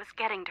pressure of it was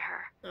getting to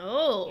her.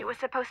 Oh. It was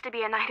supposed to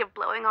be a night of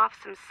blowing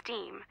off some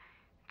steam.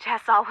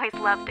 Jess always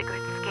loved a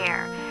good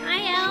scare.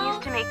 Hi, Elle. She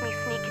used to make me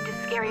sneak into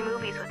scary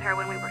movies with her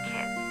when we were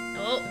kids.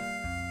 Oh.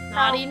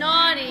 Naughty,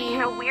 naughty.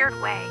 In a weird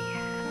way,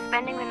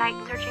 spending the night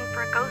searching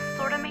for a ghost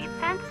sort of made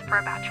sense for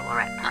a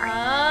bachelorette party.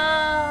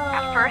 Oh.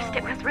 At first,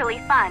 it was really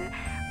fun.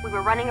 We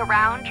were running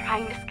around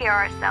trying to scare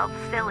ourselves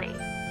silly.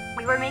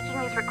 We were making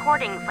these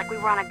recordings like we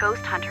were on a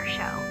ghost hunter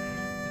show.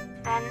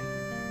 Then,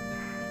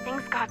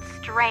 things got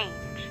strange.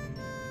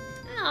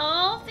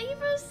 Oh, thank you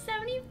for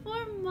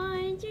 74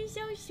 months. You're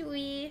so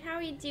sweet. How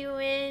are you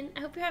doing? I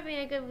hope you're having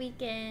a good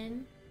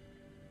weekend.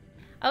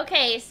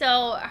 Okay,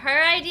 so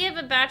her idea of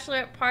a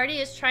bachelorette party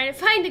is trying to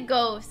find a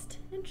ghost.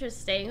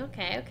 Interesting.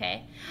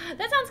 Okay.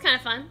 That sounds kind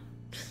of fun.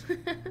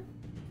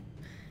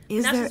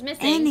 Is Now there she's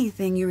missing.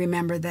 anything you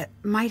remember that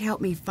might help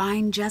me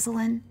find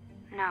Jessalyn?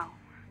 No.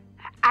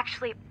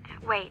 Actually,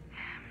 wait.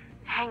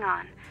 Hang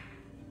on.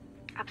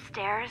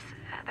 Upstairs,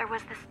 there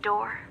was this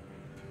door.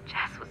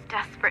 Jess was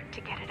desperate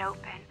to get it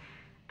open.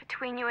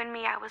 Between you and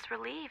me, I was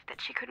relieved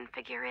that she couldn't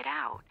figure it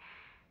out.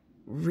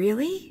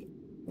 Really?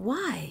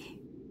 Why?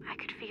 I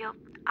could feel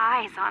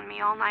eyes on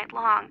me all night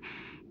long.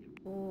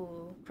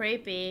 Ooh,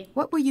 creepy.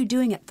 What were you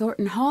doing at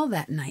Thornton Hall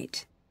that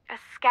night? A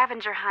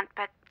scavenger hunt,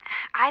 but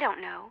I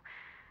don't know.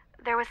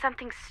 There was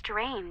something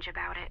strange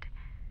about it.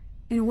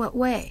 In what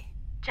way?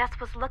 Jess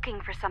was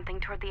looking for something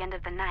toward the end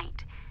of the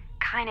night.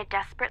 Kinda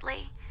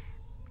desperately.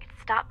 It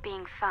stopped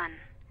being fun.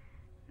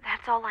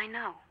 That's all I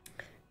know.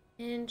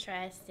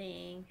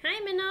 Interesting.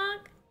 Hi,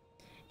 Minok.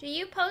 Do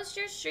you post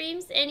your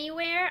streams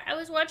anywhere? I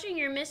was watching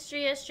your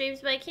Mysteria streams,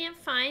 but I can't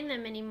find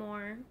them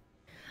anymore.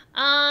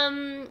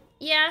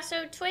 Yeah,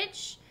 so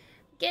Twitch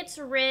gets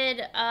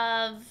rid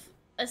of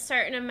a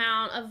certain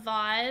amount of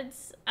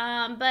VODs,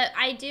 but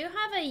I do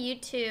have a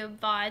YouTube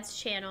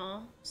VODs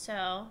channel,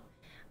 so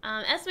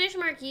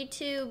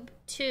 !YouTube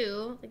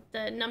 2, like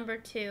the number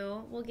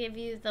 2, will give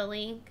you the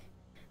link.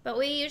 But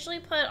we usually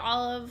put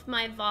all of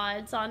my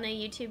VODs on the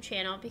YouTube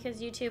channel because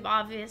YouTube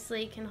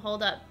obviously can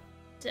hold up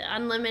to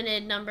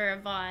unlimited number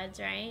of VODs,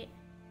 right?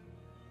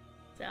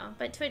 So,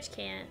 but Twitch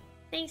can't.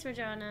 Thanks,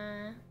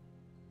 Madrona.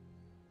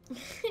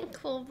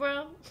 Cool,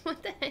 bro.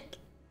 What the heck?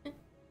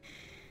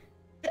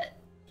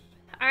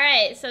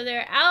 Alright, so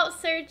they're out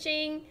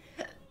searching,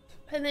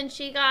 and then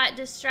she got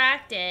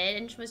distracted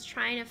and was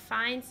trying to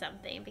find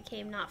something. It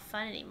became not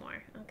fun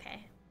anymore.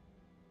 Okay.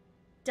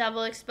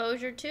 Double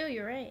exposure too,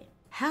 you're right.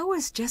 How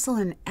was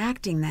Jesselyn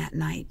acting that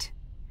night?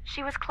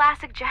 She was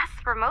classic Jess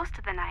for most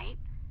of the night.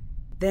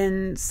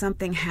 Then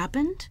something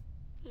happened?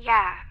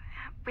 Yeah,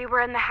 we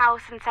were in the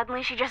house and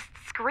suddenly she just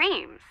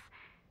screams.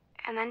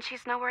 And then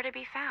she's nowhere to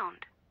be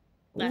found.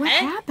 What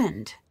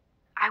happened?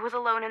 I was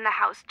alone in the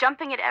house,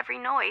 jumping at every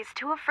noise,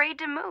 too afraid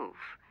to move.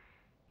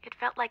 It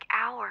felt like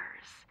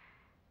hours.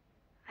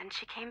 Then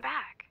she came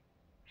back.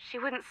 She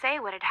wouldn't say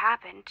what had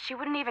happened. She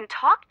wouldn't even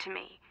talk to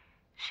me.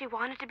 She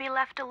wanted to be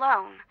left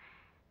alone.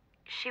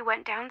 She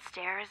went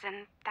downstairs,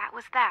 and that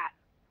was that.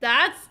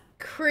 That's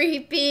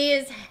creepy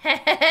as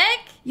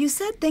heck. You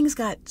said things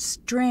got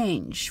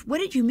strange. What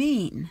did you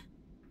mean?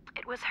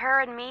 It was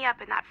her and me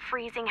up in that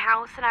freezing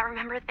house, and I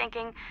remember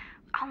thinking,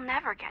 I'll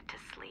never get to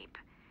sleep.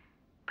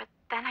 But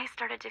then I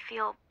started to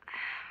feel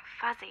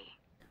fuzzy.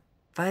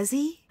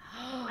 Fuzzy?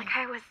 Like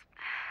I was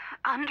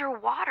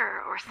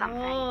underwater or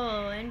something.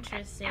 Oh,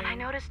 interesting. And I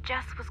noticed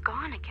Jess was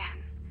gone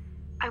again.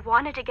 I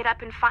wanted to get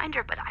up and find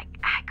her, but I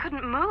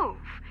couldn't move.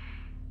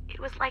 It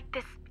was like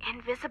this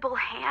invisible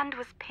hand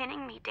was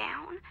pinning me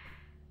down.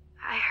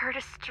 I heard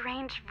a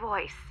strange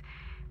voice.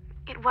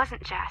 It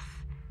wasn't Jess.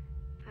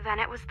 Then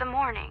it was the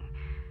morning.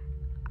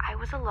 I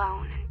was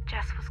alone and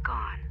Jess was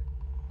gone.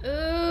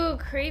 Ooh,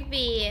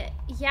 creepy.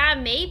 Yeah,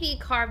 maybe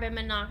carbon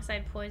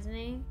monoxide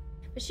poisoning.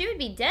 But she would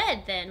be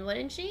dead then,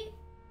 wouldn't she?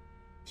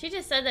 She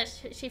just said that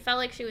she felt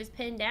like she was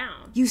pinned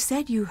down. You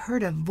said you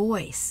heard a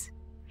voice.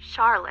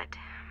 Charlotte.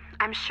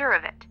 I'm sure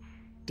of it.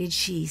 Did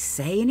she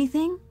say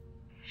anything?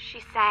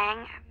 She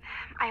sang.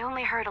 I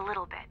only heard a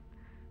little bit.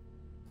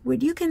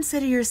 Would you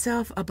consider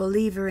yourself a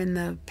believer in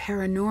the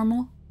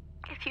paranormal?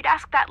 If you'd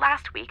asked that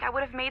last week, I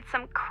would have made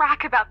some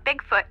crack about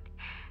Bigfoot.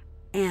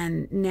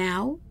 And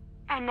now?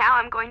 And now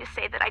I'm going to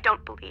say that I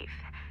don't believe.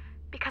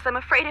 Because I'm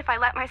afraid if I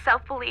let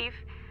myself believe,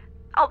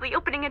 I'll be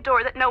opening a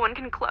door that no one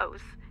can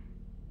close.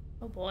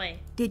 Oh boy.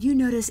 Did you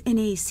notice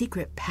any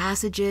secret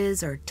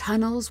passages or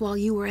tunnels while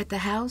you were at the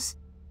house?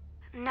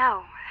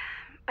 No,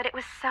 but it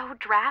was so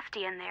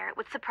drafty in there, it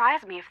would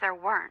surprise me if there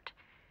weren't.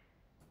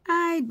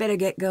 I'd better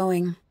get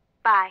going.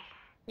 Bye.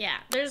 Yeah,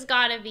 there's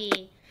gotta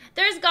be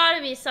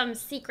some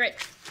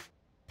secret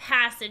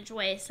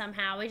passageway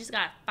somehow. We just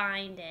gotta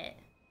find it.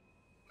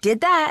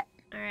 Did that.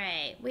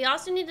 Alright, we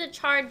also need to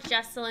charge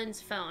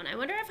Jesselyn's phone. I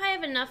wonder if I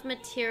have enough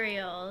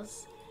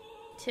materials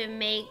to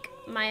make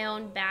my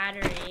own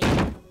battery.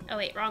 Oh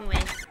wait, wrong way.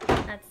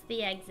 That's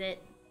the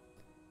exit.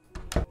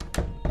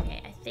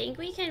 Okay, I think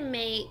we can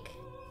make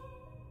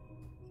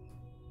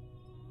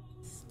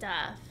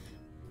stuff.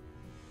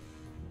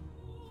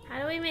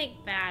 How do we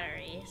make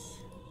batteries?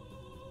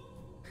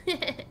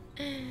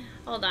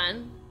 Hold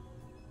on.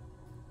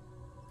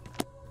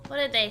 What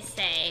did they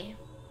say?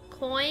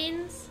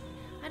 Coins?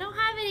 I don't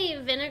have any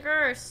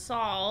vinegar or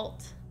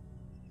salt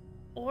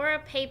or a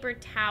paper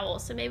towel,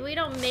 so maybe we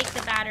don't make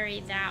the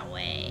battery that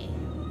way.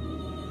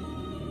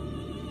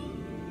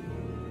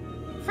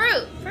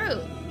 Fruit.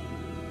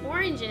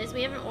 Oranges,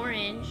 we have an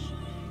orange.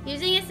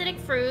 Using acidic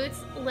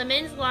fruits,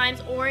 lemons,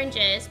 limes,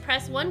 oranges,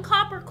 press 1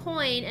 copper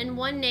coin and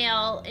 1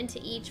 nail into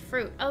each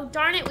fruit. Oh,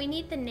 darn it, we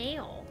need the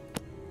nail.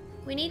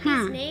 We need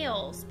these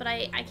nails, but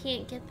I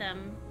can't get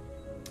them.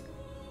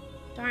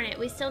 Darn it,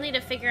 we still need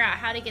to figure out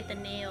how to get the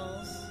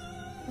nails.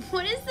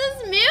 What is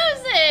this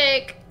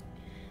music?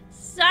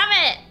 Stop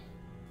it!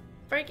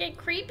 Freaking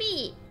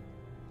creepy.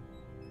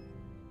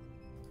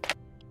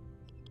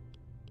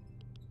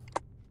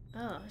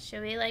 Oh,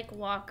 should we like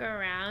walk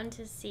around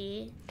to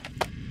see?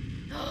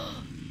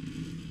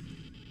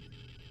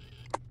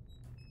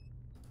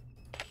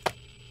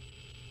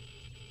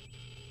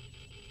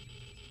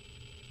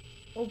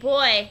 Oh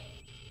boy.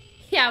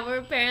 Yeah, we're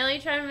apparently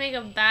trying to make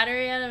a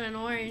battery out of an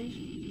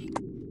orange.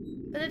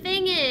 But the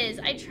thing is,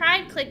 I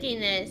tried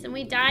clicking this and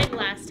we died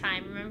last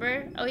time,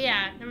 remember? Oh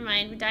yeah, never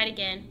mind, we died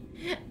again.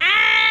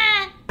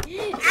 Ah!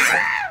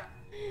 Ah!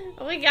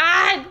 Oh my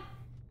god!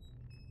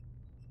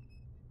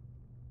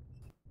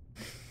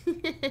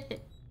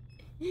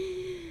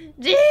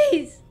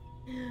 Jeez!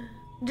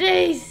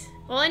 Jeez!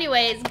 Well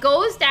anyways,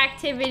 ghost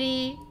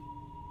activity.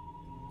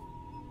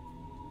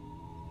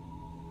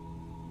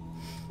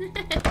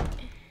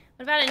 What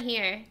about in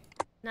here?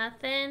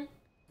 Nothing?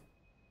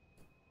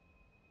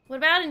 What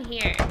about in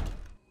here?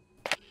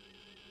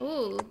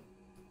 Ooh.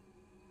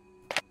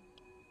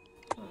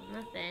 Oh,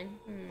 nothing.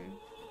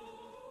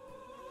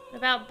 What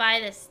about by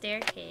the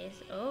staircase?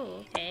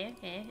 Oh, okay,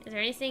 okay. Is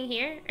there anything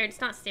here? Or it's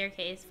not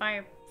staircase,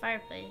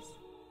 fireplace.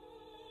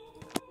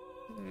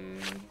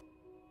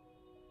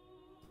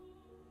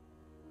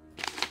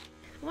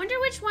 I wonder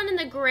which one in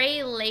the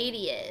Gray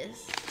Lady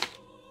is.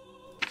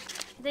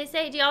 Did they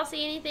say, do y'all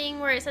see anything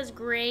where it says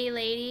Gray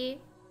Lady?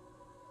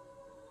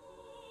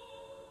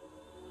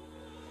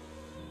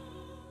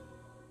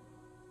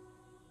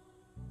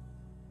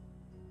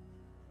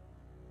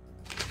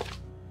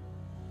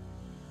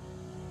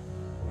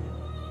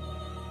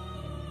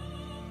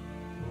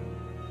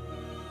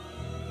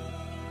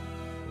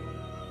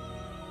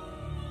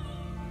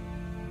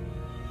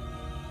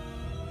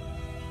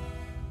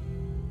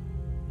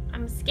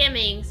 I'm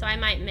skimming, so I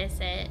might miss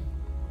it.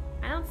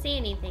 I don't see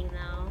anything,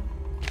 though.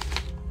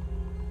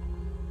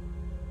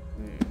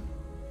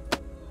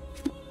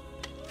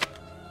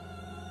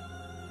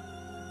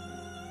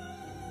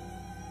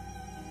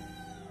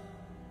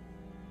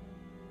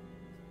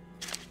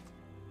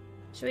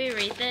 Should we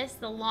read this?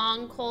 The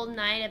Long Cold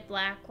Night at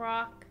Black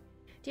Rock.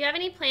 Do you have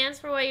any plans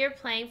for what you're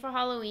playing for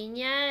Halloween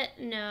yet?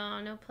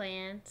 No, no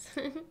plans.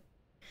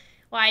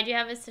 Why? Do you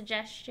have a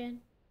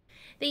suggestion?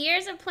 The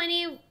years of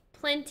plenty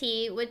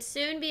would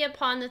soon be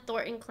upon the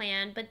Thornton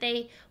clan, but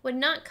they would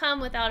not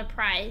come without a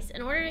price.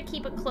 In order to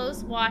keep a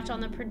close watch on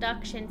the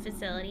production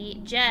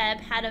facility, Jeb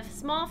had a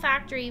small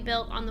factory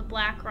built on the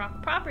Black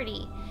Rock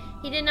property.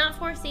 He did not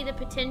foresee the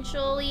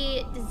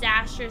potentially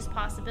disastrous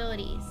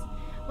possibilities.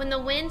 When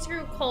the winds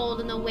grew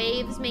cold and the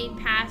waves made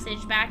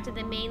passage back to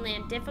the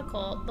mainland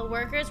difficult, the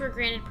workers were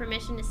granted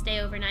permission to stay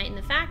overnight in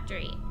the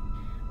factory.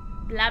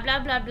 Blah, blah,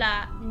 blah,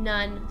 blah.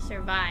 None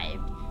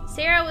survived.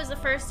 Sarah was the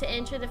first to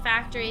enter the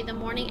factory the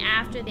morning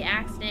after the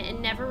accident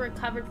and never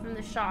recovered from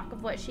the shock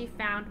of what she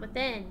found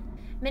within.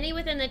 Many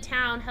within the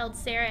town held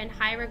Sarah in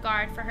high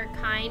regard for her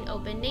kind,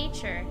 open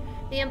nature.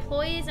 The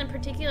employees in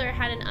particular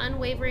had an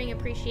unwavering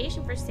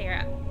appreciation for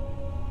Sarah,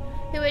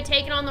 who had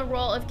taken on the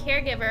role of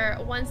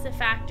caregiver once the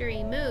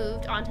factory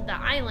moved onto the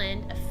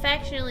island,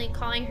 affectionately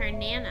calling her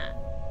Nana.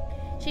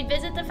 She'd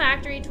visit the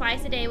factory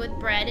twice a day with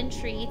bread and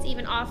treats,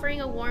 even offering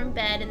a warm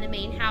bed in the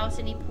main house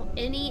to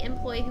any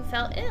employee who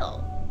fell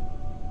ill.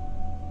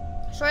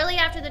 Shortly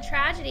after the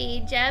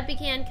tragedy, Jeb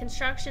began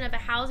construction of a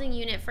housing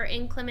unit for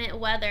inclement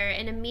weather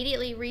and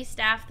immediately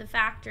restaffed the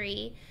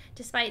factory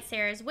despite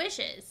Sarah's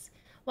wishes.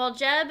 While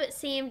Jeb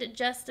seemed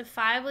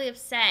justifiably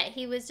upset,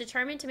 he was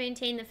determined to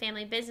maintain the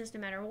family business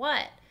no matter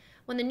what.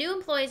 When the new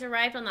employees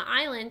arrived on the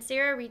island,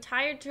 Sarah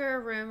retired to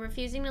her room,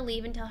 refusing to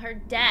leave until her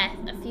death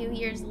a few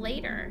years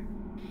later.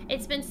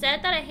 It's been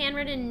said that a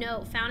handwritten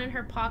note found in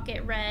her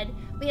pocket read,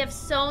 "We have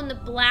sown the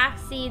black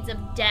seeds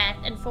of death,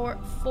 and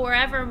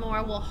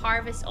forevermore will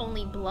harvest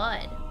only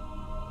blood."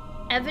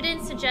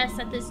 Evidence suggests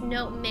that this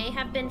note may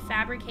have been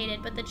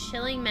fabricated, but the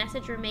chilling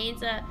message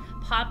remains a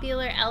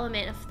popular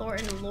element of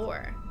Thornton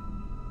lore.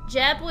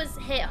 Jeb was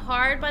hit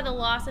hard by the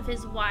loss of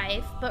his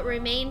wife, but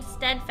remained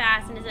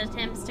steadfast in his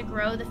attempts to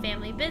grow the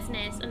family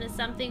business into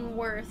something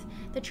worth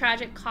the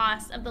tragic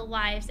cost of the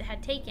lives it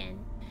had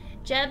taken.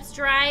 Jeb's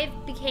drive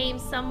became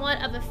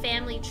somewhat of a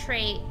family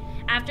trait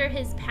after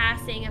his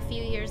passing a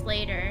few years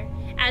later,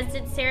 as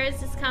did Sarah's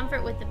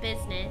discomfort with the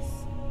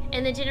business.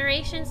 In the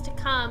generations to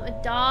come,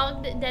 a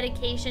dogged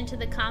dedication to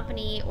the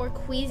company or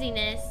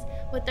queasiness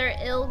with their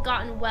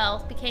ill-gotten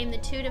wealth became the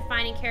two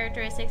defining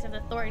characteristics of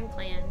the Thornton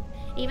clan.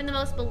 Even the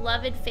most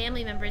beloved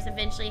family members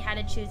eventually had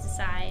to choose a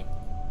side.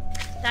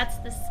 That's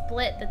the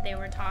split that they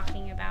were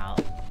talking about.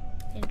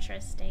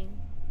 Interesting.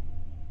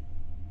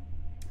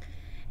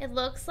 It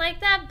looks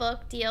like that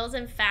book deals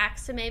in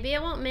facts, so maybe I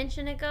won't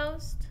mention a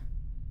ghost.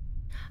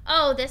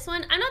 Oh, this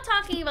one? I'm not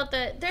talking about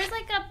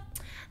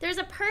there's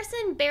a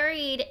person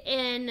buried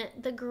in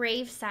the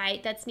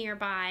gravesite that's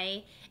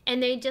nearby,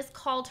 and they just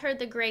called her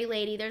the Gray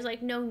Lady. There's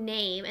like no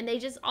name, and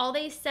all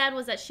they said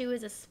was that she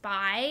was a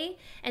spy,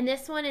 and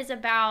this one is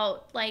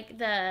about like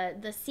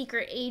the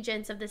secret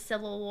agents of the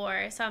Civil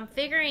War. So I'm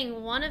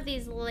figuring one of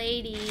these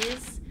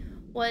ladies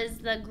was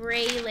the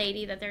Gray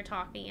Lady that they're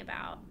talking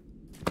about.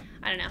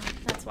 I don't know.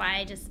 That's why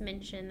I just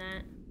mentioned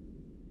that.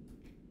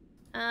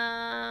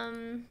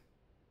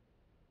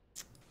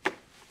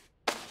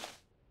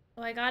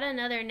 Oh, I got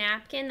another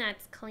napkin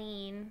that's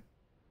clean.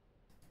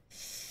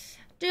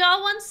 Do y'all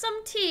want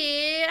some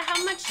tea?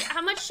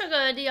 How much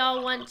sugar do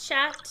y'all want,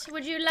 chat?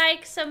 Would you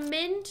like some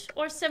mint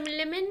or some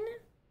lemon?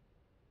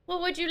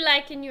 What would you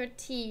like in your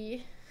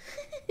tea?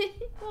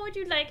 What would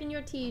you like in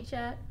your tea,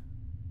 chat?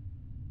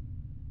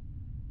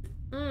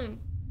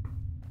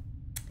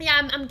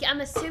 Yeah,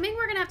 I'm assuming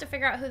we're gonna have to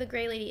figure out who the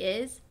Gray Lady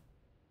is,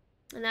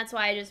 and that's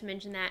why I just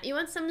mentioned that. You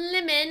want some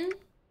lemon?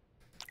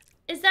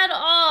 Is that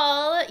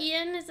all,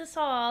 Ian? Is this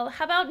all?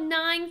 How about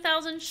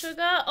 9,000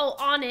 sugar? Oh,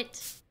 on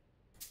it.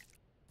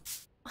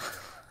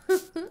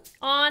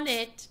 On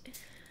it.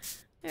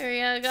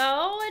 There you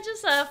go.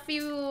 Just a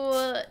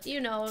few, you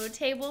know,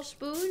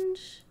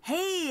 tablespoons.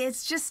 Hey,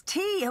 it's just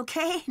tea,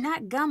 okay?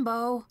 Not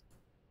gumbo.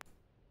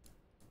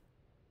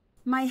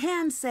 My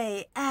hands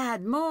say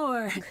add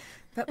more,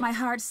 but my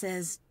heart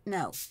says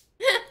no.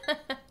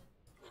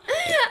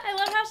 I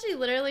love how she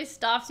literally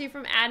stops you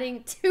from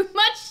adding too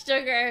much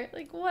sugar.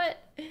 Like, what?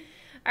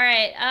 All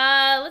right,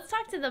 let's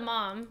talk to the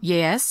mom.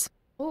 Yes?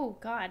 Oh,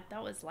 God,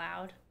 that was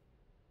loud.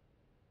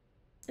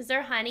 Is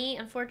there honey?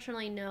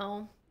 Unfortunately,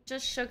 no.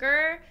 Just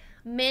sugar,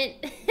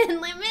 mint, and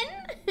lemon?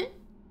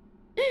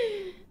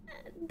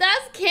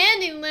 That's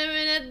candy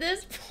lemon at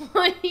this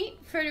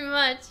point, pretty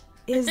much.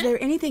 Is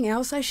there anything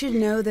else I should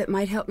know that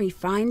might help me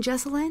find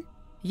Jessalyn?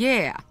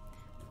 Yeah.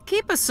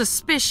 Keep a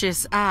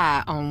suspicious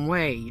eye on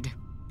Wade.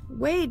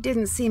 Wade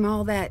didn't seem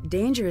all that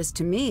dangerous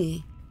to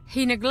me.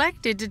 He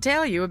neglected to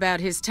tell you about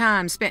his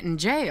time spent in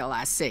jail,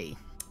 I see.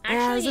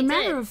 Actually, As a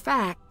matter of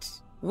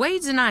fact,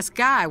 Wade's a nice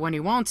guy when he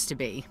wants to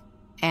be.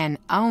 And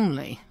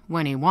only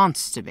when he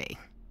wants to be.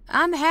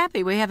 I'm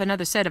happy we have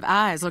another set of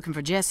eyes looking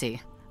for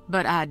Jesse.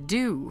 But I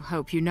do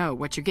hope you know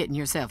what you're getting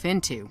yourself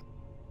into.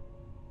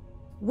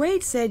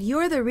 Wade said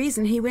you're the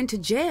reason he went to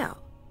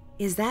jail.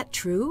 Is that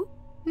true?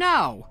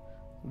 No.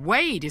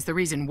 Wade is the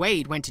reason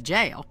Wade went to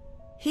jail.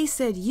 He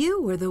said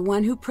you were the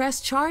one who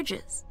pressed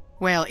charges.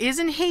 Well,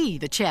 isn't he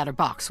the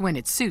chatterbox when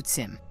it suits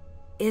him?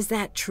 Is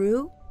that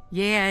true?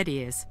 Yeah, it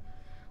is.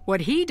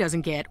 What he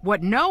doesn't get,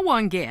 what no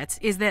one gets,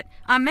 is that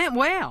I meant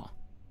well.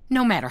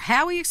 No matter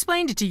how he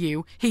explained it to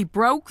you, he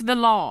broke the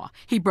law.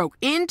 He broke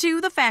into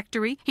the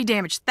factory, he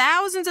damaged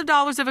thousands of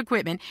dollars of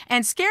equipment,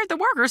 and scared the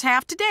workers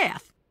half to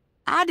death.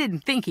 I didn't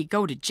think he'd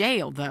go to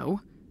jail,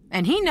 though,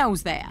 and he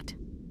knows that.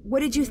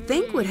 What did you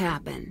think would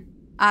happen?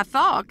 I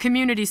thought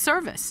community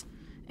service.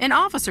 An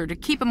officer to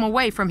keep him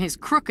away from his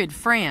crooked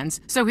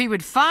friends so he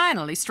would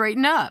finally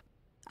straighten up.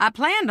 I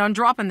planned on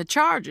dropping the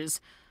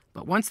charges,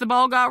 but once the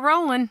ball got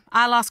rolling,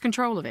 I lost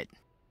control of it.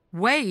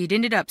 Wade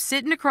ended up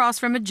sitting across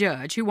from a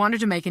judge who wanted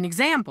to make an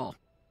example.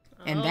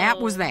 And that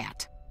was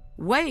that.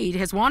 Wade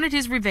has wanted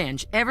his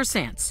revenge ever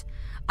since.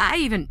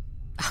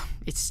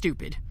 It's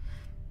stupid.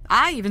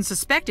 I even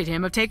suspected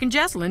him of taking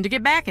Jessalyn to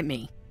get back at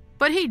me.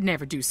 But he'd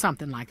never do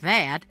something like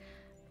that.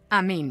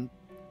 I mean,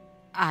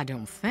 I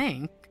don't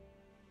think.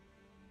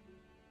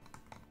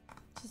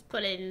 Just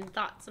put it in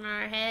thoughts in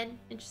our head.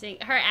 Interesting.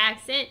 Her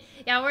accent.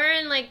 Yeah, we're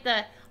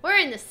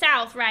in the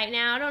South right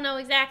now. I don't know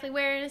exactly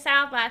where in the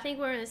South, but I think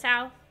we're in the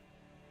South.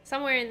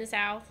 Somewhere in the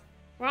South.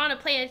 We're on a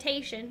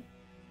plantation.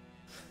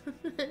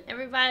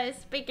 Everybody's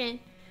speaking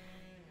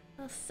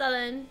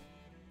southern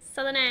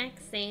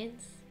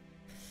accents.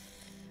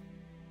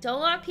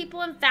 Don't lock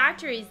people in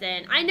factories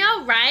then. I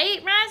know,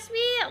 right,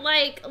 Rasmi?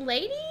 Like,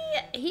 lady,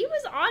 he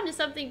was on to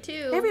something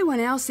too. Everyone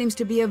else seems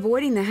to be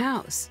avoiding the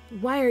house.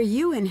 Why are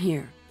you in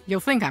here?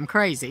 You'll think I'm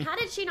crazy. How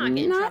did she not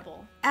get in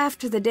trouble?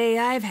 After the day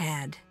I've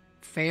had.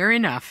 Fair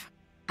enough.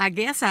 I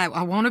guess I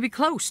want to be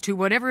close to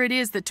whatever it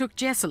is that took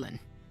Jessalyn.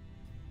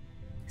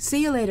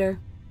 See you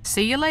later.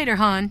 See you later,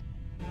 hon.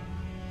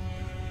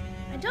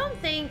 I don't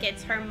think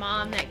it's her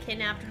mom that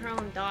kidnapped her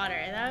own daughter.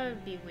 That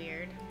would be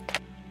weird.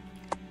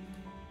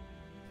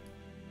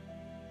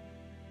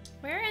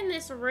 Where in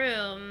this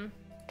room?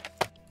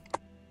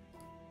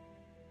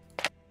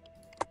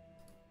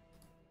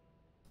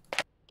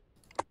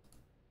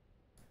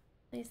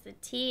 At least the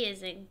tea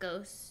isn't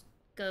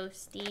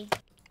ghosty.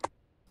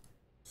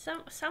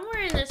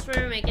 Somewhere in this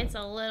room it gets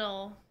a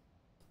little...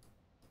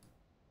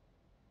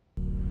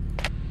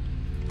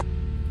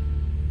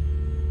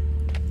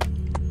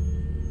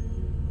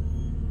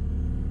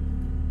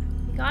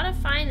 You gotta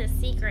find the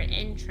secret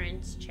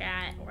entrance,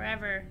 chat,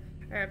 wherever,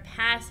 or a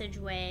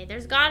passageway.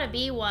 There's gotta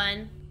be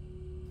one.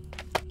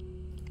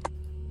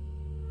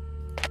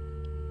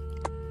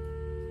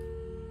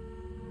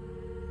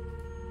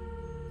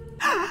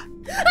 Ah!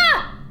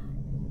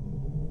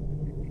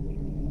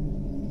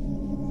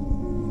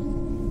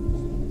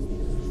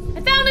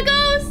 I found a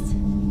ghost!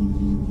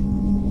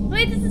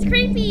 Wait, this is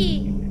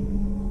creepy!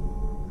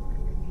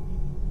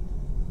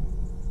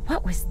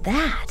 What was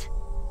that?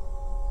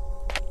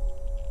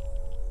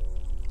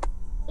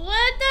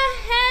 What the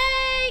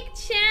heck,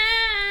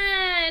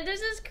 Chad?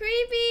 This is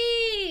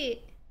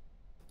creepy.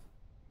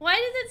 Why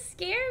does it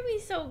scare me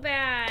so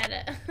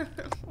bad?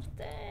 What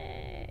the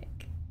heck?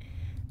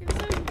 I'm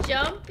so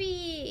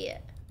jumpy.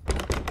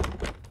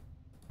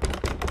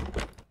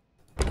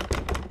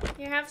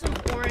 Here, have some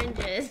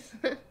oranges.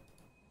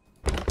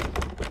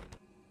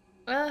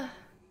 Ugh.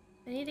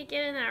 I need to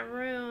get in that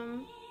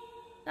room.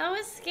 That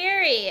was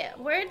scary.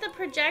 Where'd the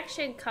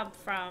projection come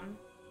from?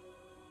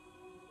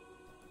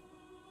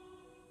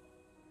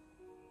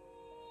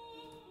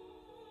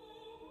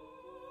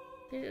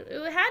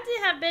 It had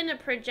to have been a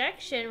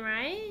projection,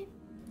 right?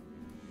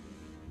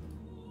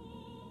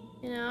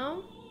 You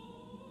know?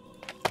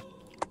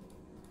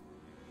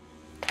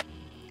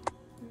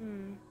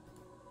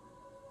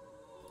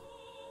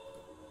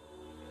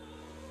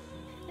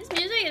 This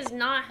music is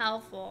not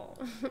helpful.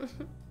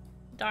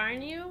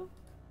 Darn you.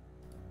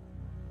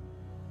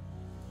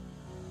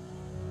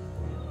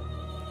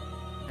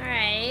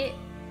 Alright.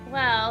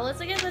 Well, let's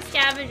look at the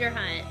scavenger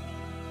hunt.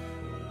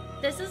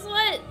 This is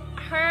what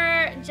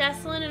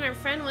Jessalyn and her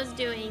friend was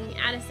doing,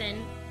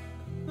 Addison,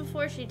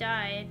 before she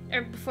died.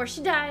 Or before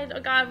she died,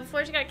 oh god,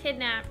 before she got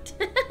kidnapped.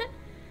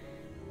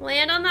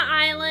 Land on the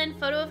island,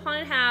 photo of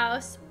haunted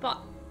house,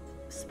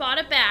 spot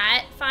a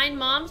bat, find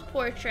Mom's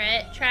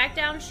portrait, track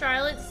down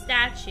Charlotte's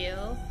statue,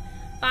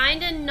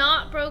 find a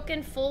not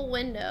broken full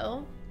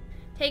window,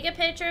 take a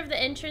picture of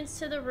the entrance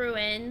to the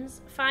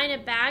ruins, find a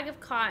bag of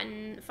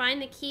cotton,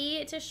 find the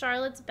key to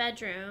Charlotte's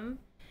bedroom,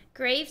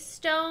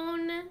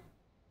 gravestone,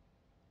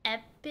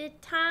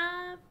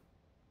 epitaph,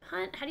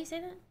 hunt, how do you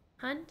say that?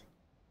 Hunt?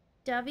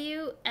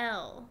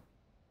 WL.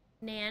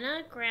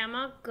 Nana,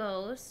 Grandma,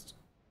 Ghost,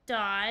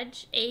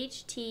 Dodge,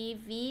 HT,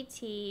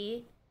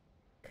 VT,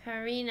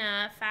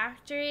 Karina,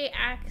 Factory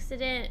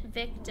Accident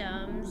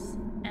Victims,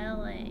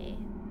 LA.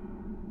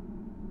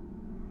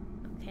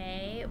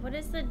 Okay, what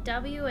does the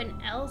W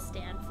and L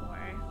stand for?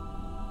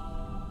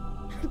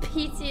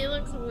 PT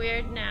looks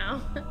weird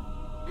now.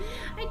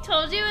 I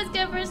told you it was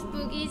good for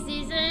spooky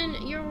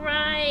season. You're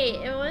right,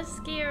 it was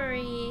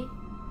scary.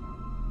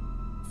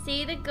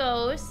 See the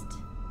ghost.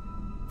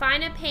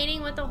 Find a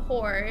painting with a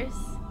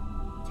horse.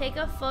 Take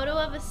a photo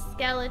of a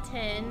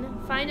skeleton.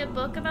 Find a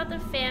book about the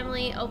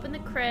family. Open the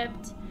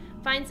crypt.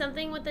 Find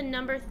something with the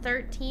number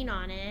 13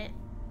 on it.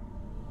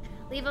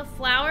 Leave a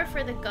flower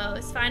for the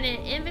ghost. Find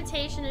an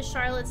invitation to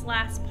Charlotte's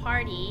last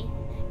party.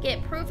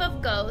 Get proof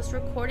of ghost,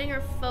 recording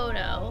her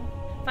photo.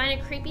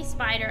 Find a creepy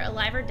spider,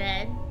 alive or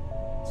dead.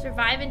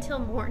 Survive until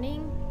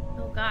morning.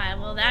 Oh god,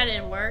 well that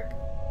didn't work.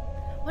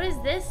 What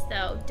is this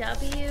though?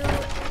 WL?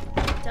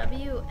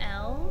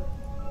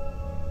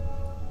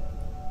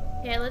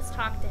 Okay, let's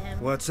talk to him.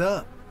 What's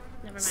up?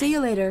 Never mind. See you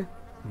later.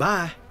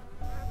 Bye.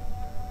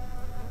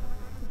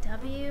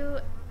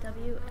 WL.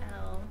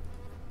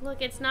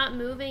 Look, it's not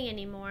moving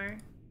anymore.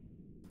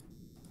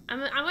 I'm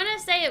gonna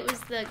say it was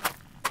that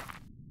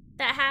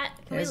hat.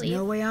 Can There's we leave?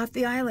 no way off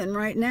the island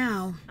right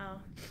now. Oh.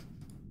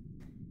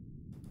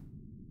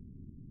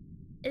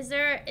 What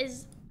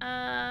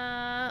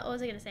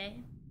was I gonna say?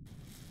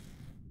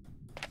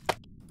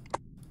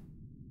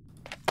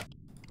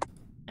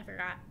 I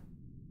forgot.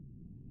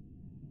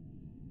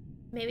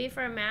 Maybe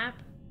for a map.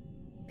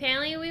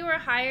 Apparently we were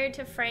hired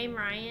to frame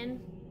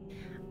Ryan.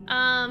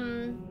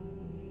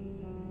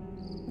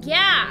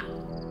 Yeah.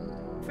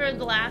 For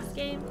the last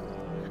game.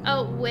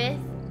 Oh, width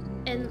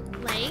and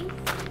length.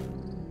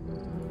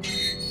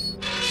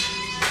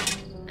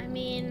 I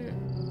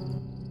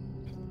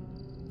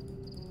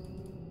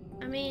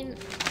mean,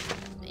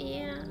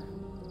 yeah.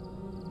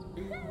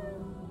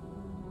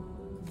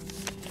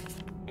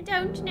 I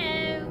don't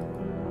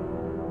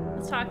know.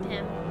 Let's talk to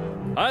him.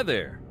 Hi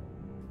there.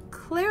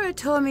 Clara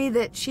told me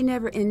that she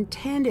never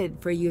intended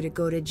for you to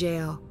go to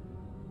jail.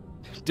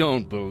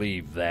 Don't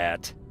believe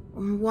that.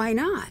 Why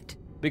not?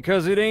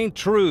 Because it ain't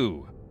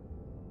true.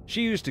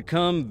 She used to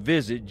come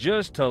visit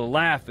just to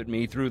laugh at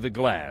me through the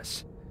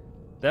glass.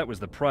 That was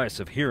the price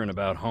of hearing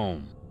about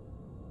home.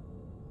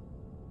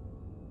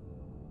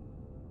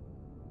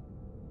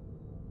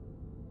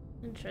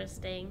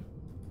 Interesting.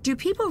 Do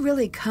people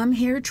really come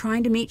here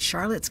trying to meet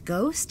Charlotte's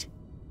ghost?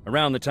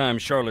 Around the time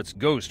Charlotte's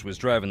ghost was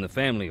driving the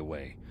family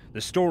away,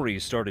 the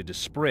stories started to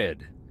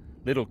spread.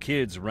 Little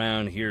kids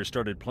around here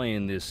started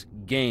playing this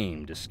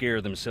game to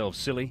scare themselves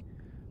silly.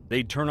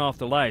 They'd turn off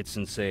the lights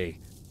and say,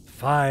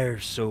 "Fire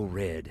so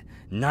red,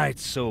 night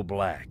so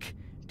black.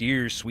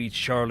 Dear sweet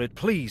Charlotte,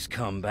 please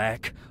come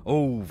back,"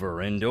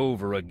 over and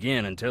over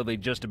again until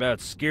they'd just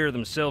about scare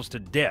themselves to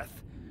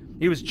death.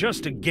 It was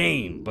just a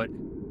game, but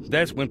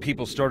that's when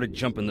people started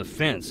jumping the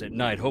fence at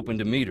night hoping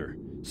to meet her,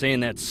 saying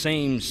that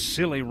same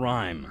silly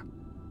rhyme.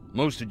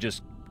 Most would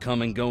just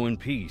come and go in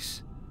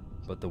peace,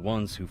 but the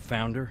ones who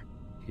found her,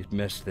 it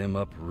messed them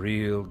up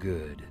real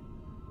good.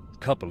 A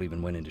couple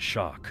even went into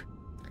shock.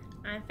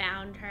 I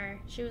found her.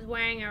 She was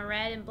wearing a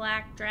red and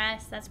black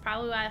dress. That's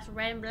probably why it's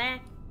red and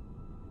black.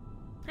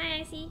 Hi,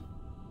 Icy.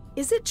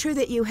 Is it true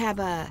that you have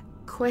a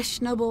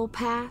questionable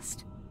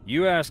past?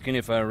 You asking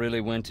if I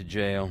really went to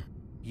jail?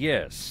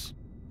 Yes.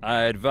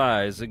 I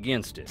advise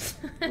against it.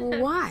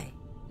 Why?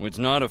 It's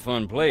not a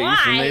fun place,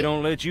 Why? and they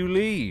don't let you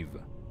leave.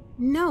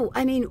 No,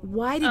 I mean,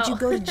 why did you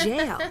go to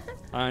jail?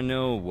 I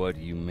know what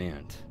you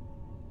meant.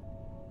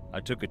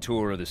 I took a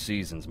tour of the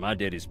seasons. My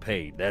debt is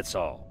paid, that's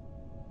all.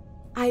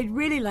 I'd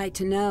really like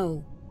to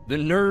know. The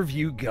nerve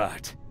you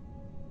got.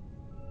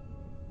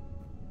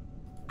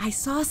 I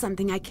saw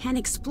something I can't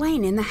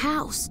explain in the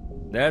house.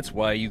 That's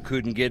why you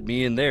couldn't get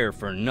me in there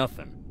for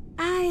nothing.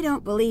 I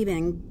don't believe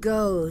in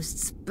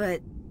ghosts,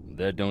 but...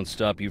 That don't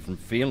stop you from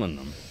feeling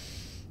them.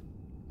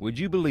 Would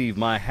you believe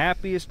my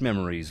happiest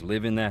memories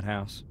live in that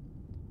house?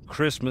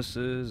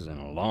 Christmases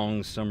and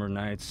long summer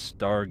nights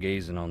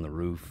stargazing on the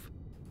roof.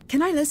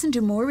 Can I listen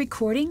to more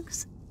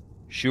recordings?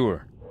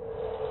 Sure.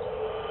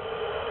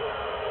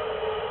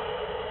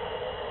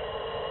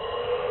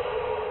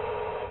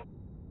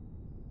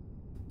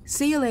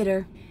 See you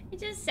later. It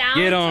just sounds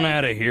Get on like,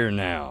 out of here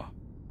now.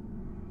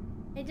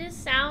 It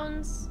just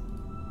sounds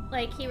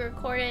like he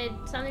recorded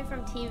something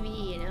from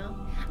TV, you know?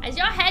 Is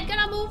your head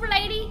gonna move,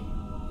 lady?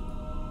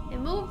 It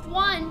moved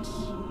once.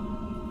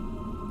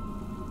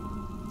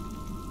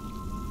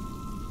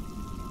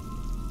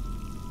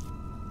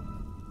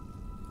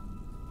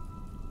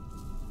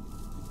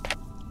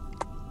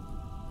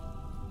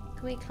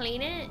 Can we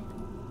clean it?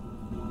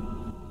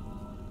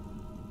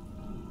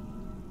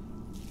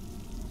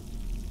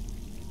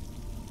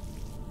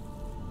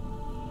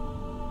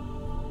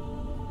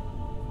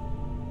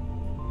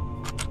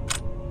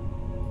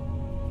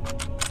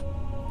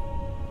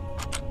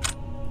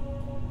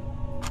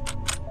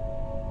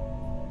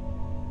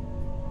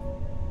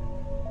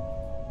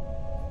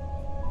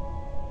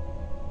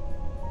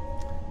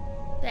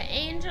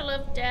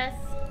 of death.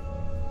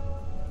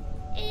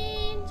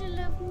 Angel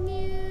of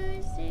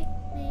music.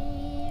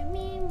 Me,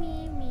 me,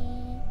 me,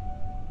 me.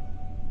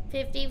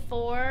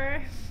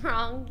 54?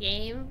 Wrong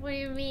game? What do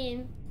you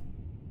mean?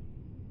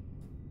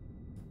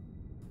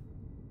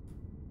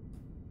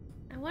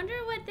 I wonder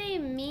what they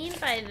mean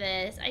by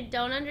this. I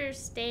don't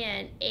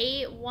understand.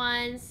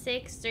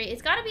 8163.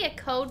 It's gotta be a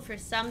code for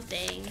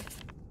something.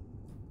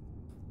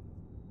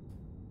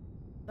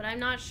 But I'm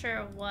not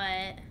sure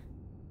what.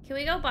 Can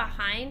we go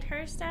behind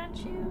her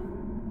statue?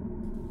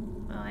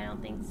 Oh, I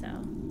don't think so.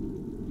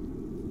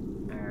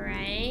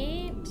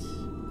 Alright.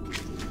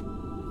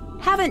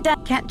 Haven't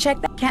done. Can't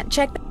check that. Can't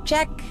check that.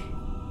 Check.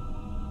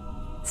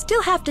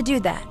 Still have to do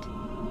that.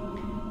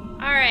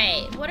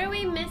 Alright, what are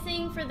we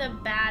missing for the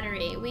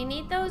battery? We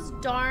need those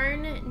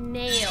darn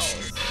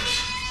nails.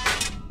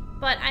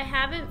 But I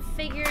haven't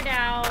figured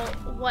out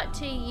what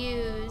to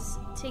use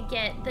to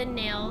get the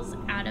nails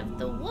out of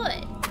the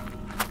wood.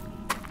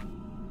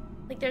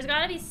 Like, there's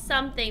gotta be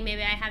something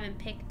maybe I haven't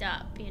picked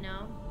up, you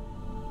know?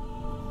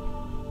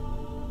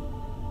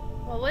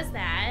 What was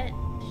that?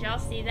 Did y'all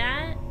see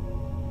that?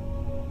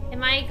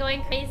 Am I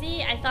going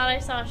crazy? I thought I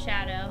saw a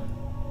shadow.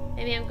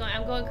 Maybe I'm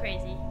going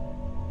crazy.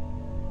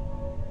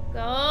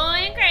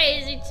 Going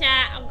crazy,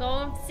 chat. I'm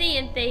going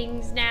seeing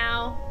things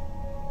now.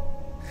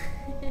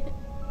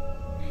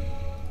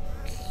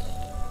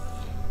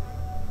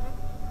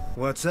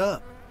 What's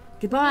up?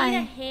 Goodbye. Need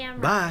a hammer.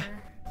 Bye.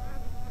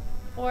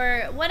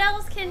 Or what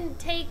else can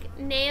take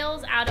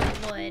nails out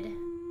of wood?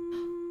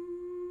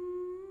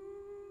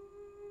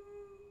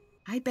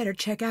 I'd better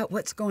check out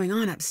what's going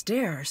on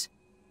upstairs.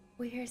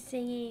 We're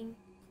singing.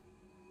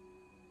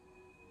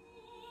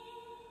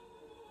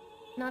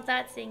 Not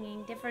that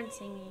singing, different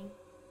singing.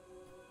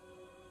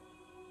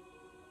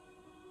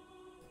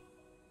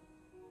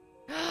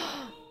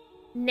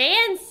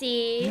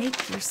 Nancy!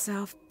 Make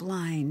yourself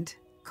blind.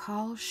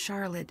 Call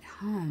Charlotte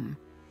home.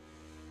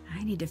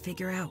 I need to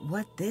figure out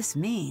what this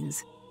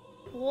means.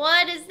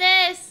 What is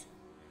this?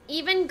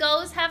 Even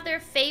ghosts have their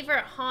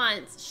favorite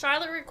haunts.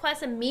 Charlotte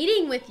requests a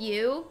meeting with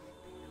you.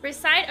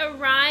 Recite a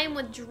rhyme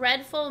with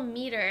dreadful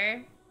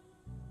meter.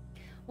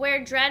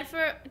 Where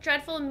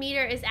dreadful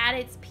meter is at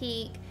its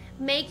peak.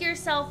 Make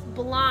yourself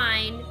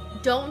blind.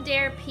 Don't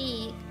dare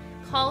peek.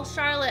 Call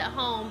Charlotte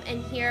home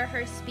and hear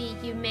her speak.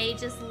 She may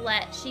just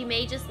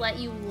let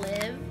you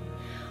live.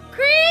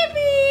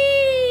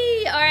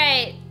 Creepy!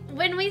 Alright.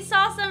 When she's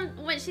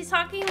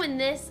talking when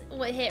this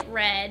hit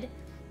red,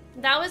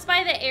 that was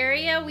by the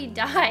area we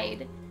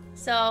died.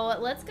 So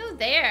let's go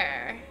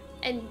there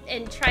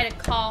and try to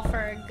call for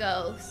a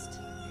ghost.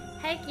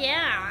 Heck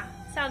yeah.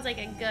 Sounds like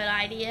a good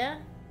idea.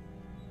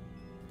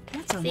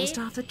 That's almost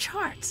off the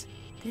charts.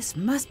 This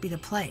must be the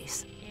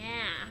place.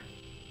 Yeah.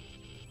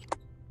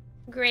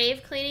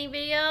 Grave cleaning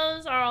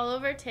videos are all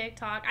over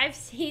TikTok. I've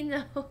seen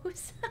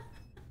those.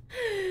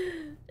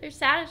 They're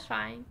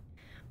satisfying.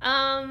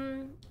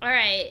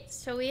 Alright,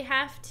 so we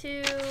have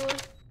to...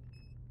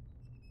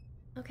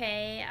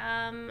 Okay,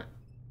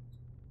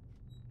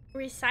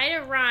 recite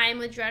a rhyme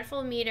with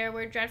dreadful meter,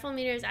 where dreadful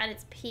meter is at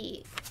its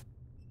peak.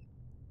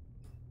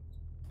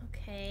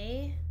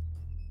 Okay.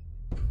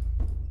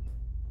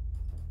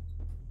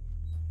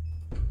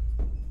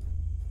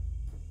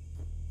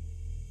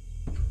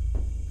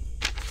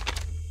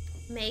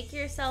 Make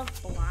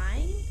yourself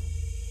blind?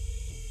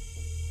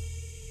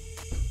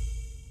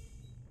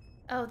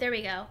 Oh, there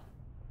we go.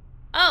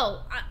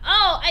 Oh,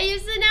 I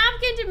used the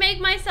napkin to make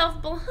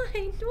myself blind.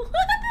 What the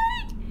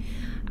heck?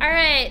 All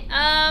right,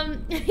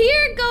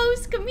 here,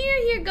 ghost. Come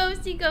here,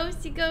 ghosty,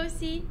 ghosty,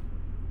 ghosty.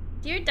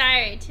 Dear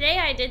diary, today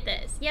I did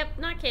this. Yep,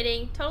 not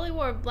kidding. Totally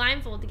wore a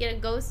blindfold to get a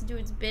ghost to do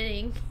its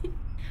bidding.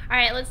 All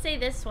right, let's say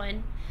this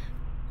one.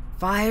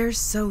 Fire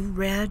so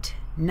red,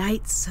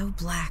 night so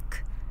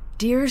black.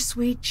 Dear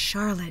sweet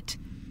Charlotte,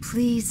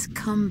 please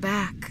come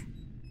back.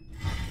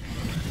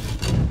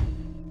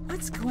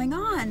 What's going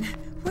on?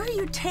 Where are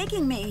you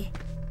taking me?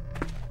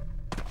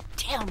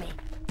 Tell me,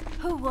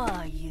 who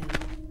are you?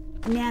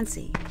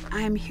 Nancy,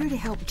 I am here to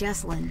help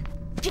Jessalyn.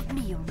 Give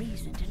me a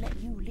reason to let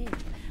you live.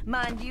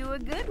 Mind you, a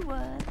good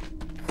one.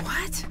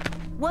 What?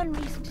 One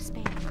reason to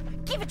spare.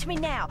 Give it to me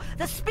now.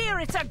 The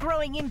spirits are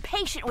growing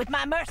impatient with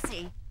my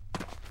mercy.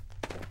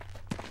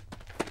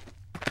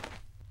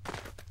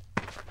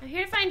 I'm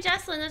here to find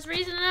Jessalyn. That's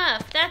reason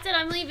enough. That's it.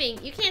 I'm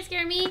leaving. You can't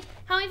scare me.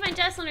 Help me find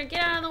Jessalyn or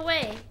get out of the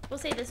way. We'll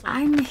say this one.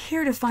 I'm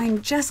here to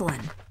find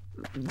Jessalyn.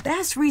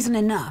 That's reason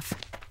enough.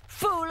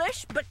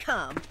 Foolish, but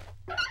come.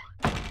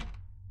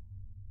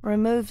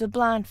 Remove the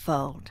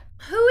blindfold.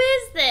 Who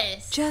is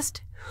this?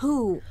 Just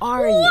who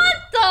are you? What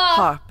the?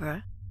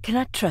 Harper, can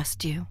I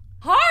trust you?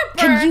 Harper?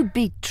 Can you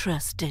be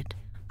trusted?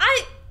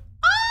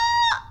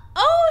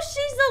 Oh,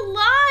 she's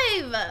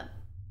alive.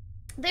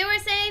 They were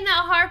saying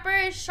that Harper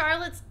is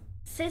Charlotte's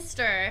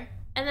sister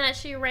and that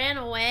she ran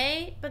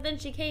away, but then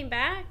she came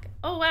back.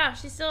 Oh wow,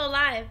 she's still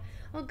alive.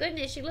 Oh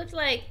goodness, she looked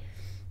like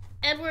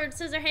Edward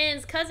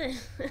Scissorhands' cousin.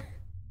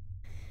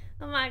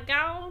 Oh my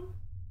god.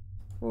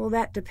 Well,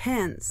 that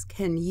depends.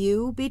 Can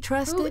you be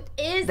trusted?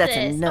 Who is That's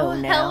this? a no oh,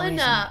 now,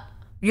 Helena.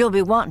 You'll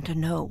be wanting to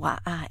know why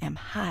I am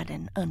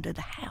hiding under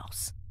the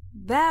house.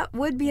 That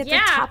would be at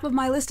the top of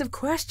my list of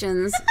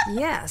questions,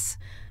 yes.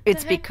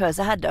 It's because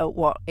I don't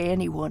want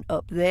anyone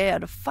up there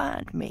to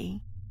find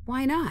me.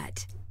 Why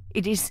not?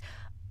 It is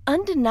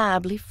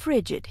undeniably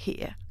frigid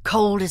here,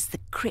 cold as the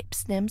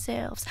crypts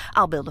themselves.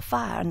 I'll build a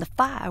fire, and the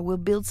fire will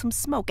build some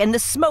smoke, and the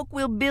smoke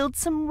will build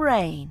some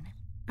rain.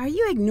 Are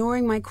you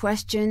ignoring my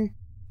question?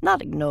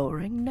 Not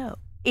ignoring, no.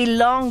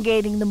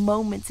 Elongating the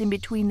moments in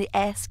between the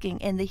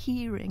asking and the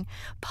hearing,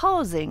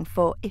 pausing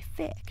for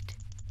effect.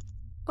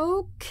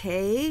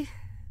 Okay.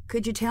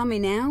 Could you tell me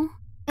now?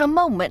 A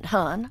moment,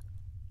 hon.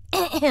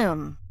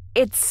 Ahem.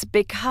 It's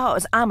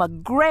because I'm a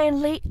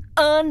grandly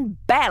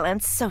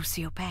unbalanced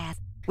sociopath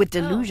with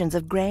delusions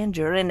of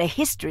grandeur and a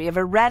history of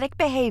erratic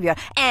behavior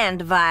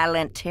and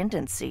violent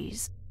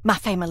tendencies. My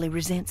family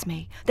resents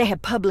me. They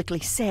have publicly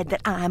said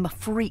that I'm a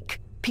freak.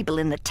 People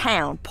in the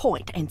town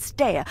point and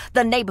stare.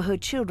 The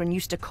neighborhood children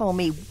used to call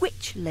me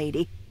Witch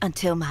Lady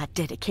until my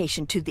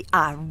dedication to the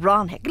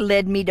ironic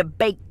led me to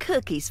bake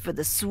cookies for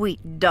the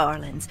sweet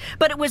darlings.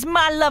 But it was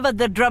my love of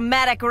the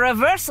dramatic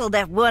reversal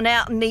that won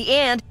out in the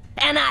end,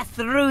 and I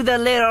threw the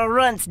little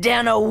runts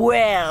down a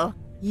well.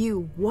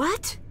 You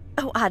what?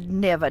 Oh, I'd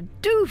never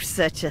do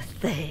such a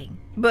thing.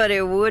 But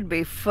it would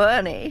be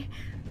funny.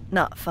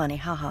 Not funny,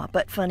 haha,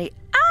 but funny.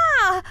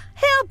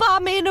 Help,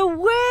 I'm in a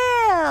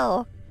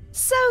well.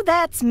 So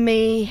that's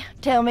me.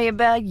 Tell me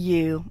about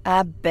you.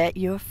 I bet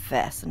you're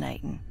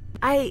fascinating.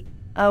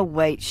 Oh,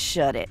 wait,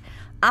 shut it.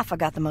 I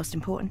forgot the most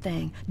important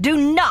thing.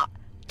 Do not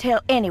tell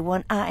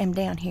anyone I am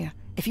down here.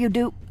 If you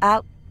do,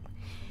 I'll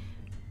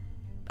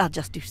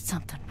just do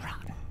something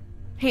rotten.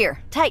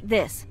 Here, take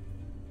this.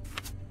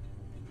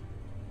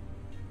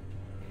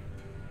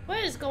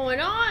 What is going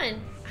on?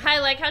 I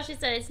like how she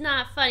said it's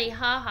not funny,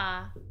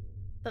 haha,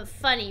 but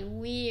funny,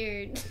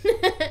 weird.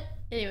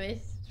 Anyways,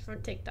 it's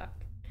from TikTok.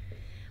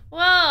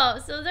 Whoa,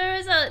 so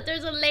there's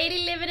a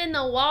lady living in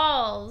the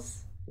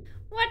walls.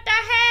 What the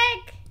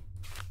heck?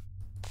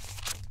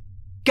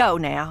 Go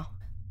now.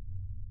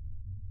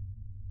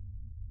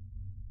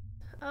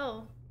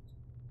 Oh.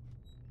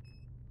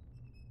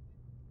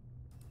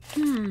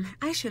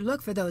 I should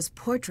look for those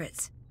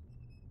portraits.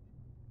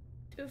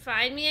 To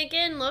find me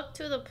again, look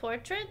to the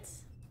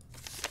portraits?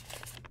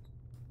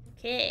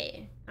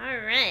 Okay.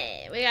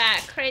 Alright. We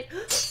got crazy.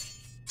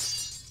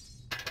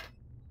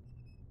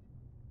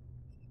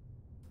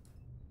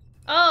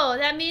 Oh,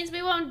 that means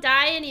we won't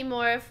die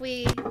anymore if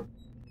we...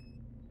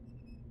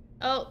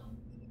 Oh.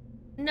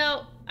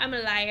 No, I'm a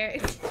liar.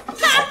 Never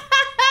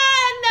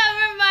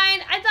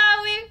mind. I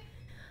thought we...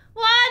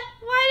 What?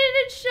 Why did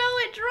it show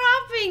it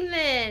dropping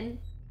then?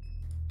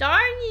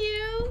 Darn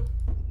you.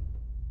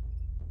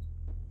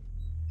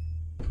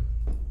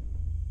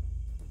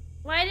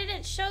 Why did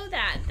it show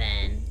that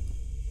then?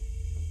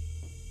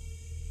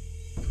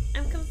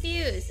 I'm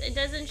confused. It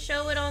doesn't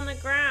show it on the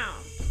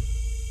ground.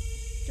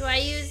 Do I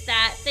use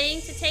that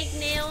thing to take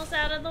nails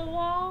out of the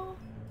wall?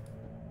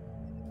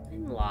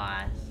 I'm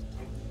lost.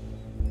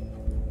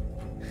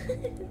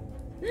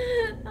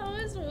 That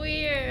was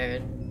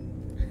weird.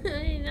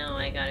 I know,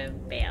 I got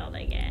impaled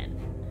again.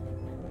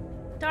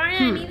 Darn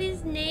it, I need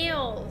these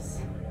nails.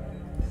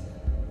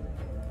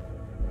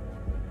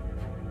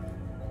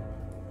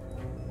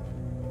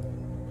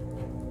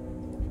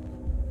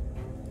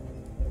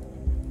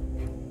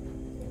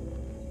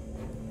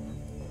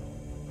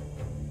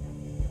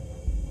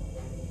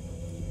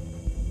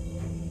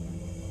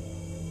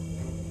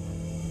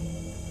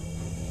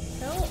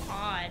 So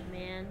odd,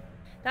 man.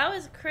 That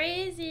was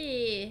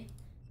crazy.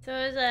 So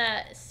it was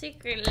a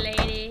secret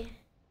lady.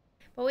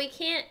 But we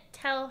can't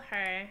tell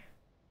her.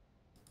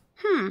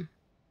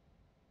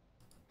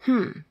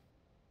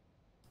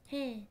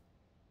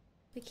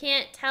 We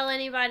can't tell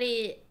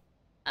anybody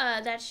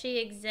that she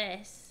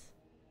exists.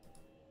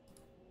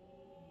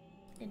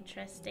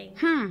 Interesting.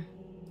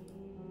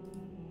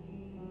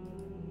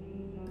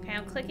 Okay,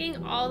 I'm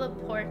clicking all the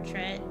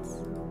portraits.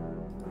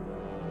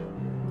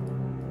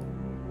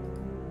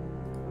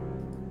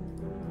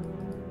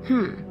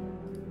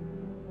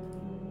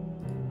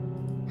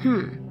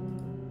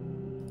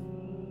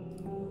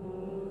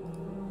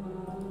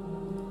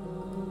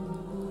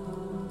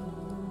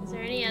 Is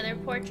there any other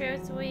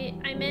portraits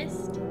I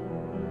missed?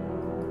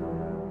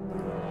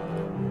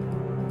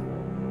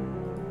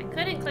 I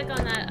couldn't click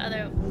on that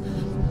other.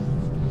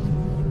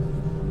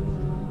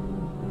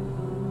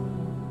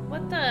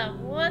 What the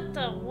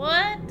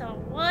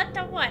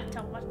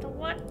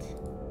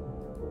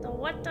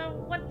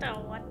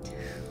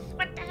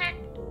heck?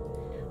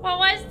 What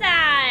was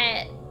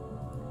that?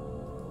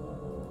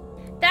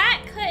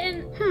 That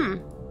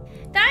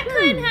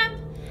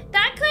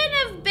couldn't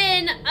have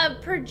been a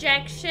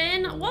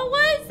projection. What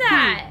was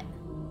that?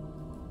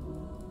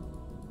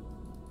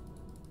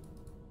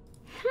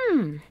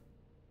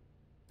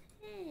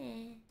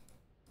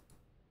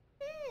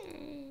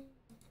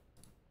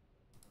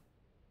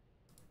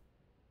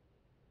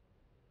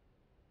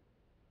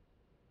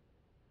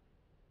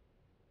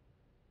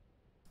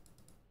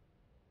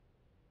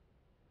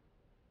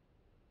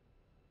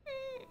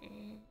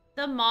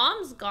 The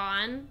mom's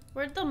gone.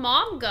 Where'd the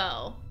mom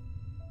go?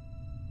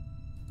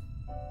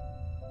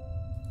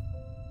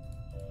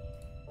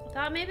 I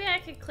thought maybe I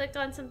could click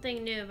on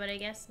something new, but I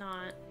guess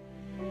not.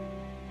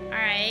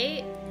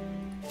 Alright.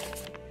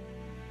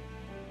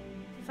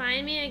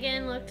 Find me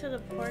again, look to the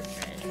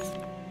portrait.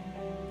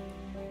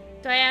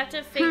 Do I have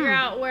to figure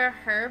out where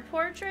her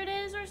portrait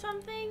is or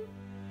something?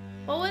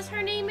 What was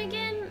her name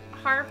again?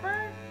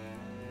 Harper?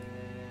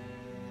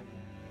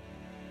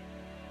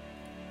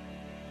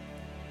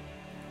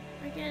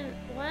 Freaking,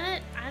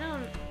 what? I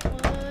don't,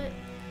 what?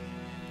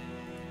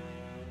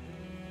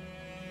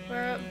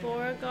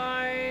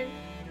 Beauregard.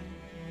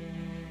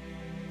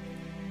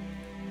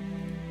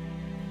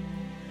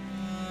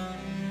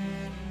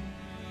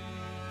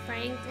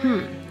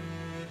 Franklin.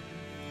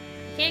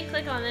 Can't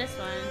click on this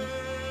one.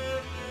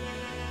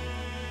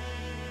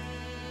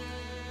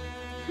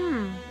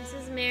 This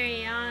is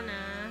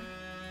Mariana.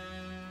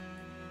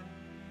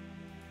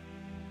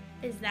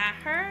 Is that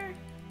her?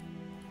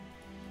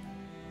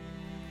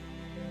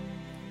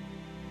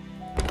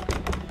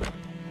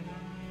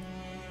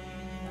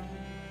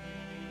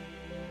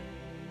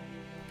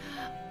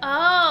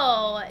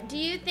 Oh, do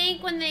you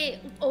think when they...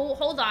 Oh,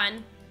 hold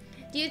on.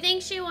 Do you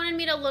think she wanted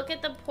me to look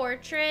at the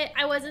portrait?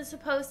 I wasn't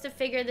supposed to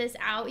figure this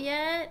out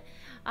yet.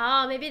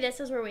 Oh, maybe this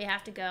is where we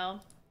have to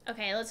go.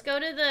 Okay, let's go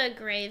to the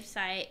grave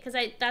site, because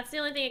that's the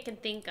only thing I can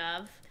think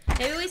of.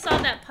 Maybe we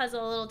solved that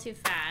puzzle a little too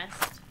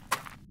fast.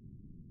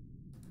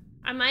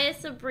 Am I a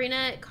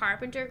Sabrina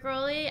Carpenter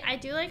girly? I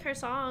do like her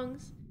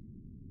songs.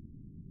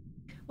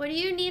 What do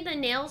you need the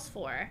nails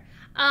for?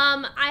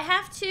 I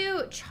have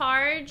to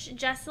charge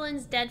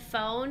Jesselyn's dead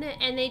phone,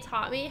 and they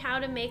taught me how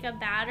to make a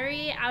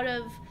battery out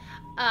of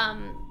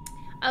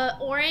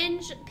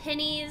orange,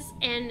 pennies,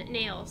 and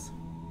nails.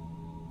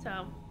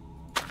 So,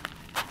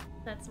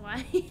 that's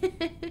why.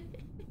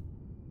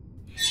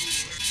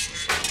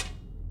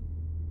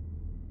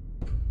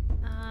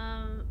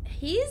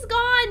 He's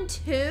gone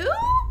too?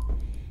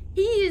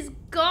 He's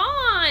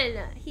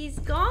gone. He's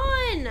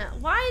gone.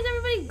 Why is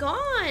everybody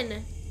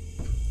gone?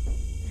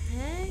 The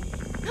heck?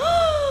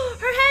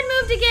 Her head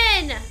moved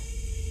again.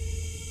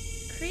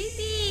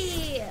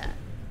 Creepy.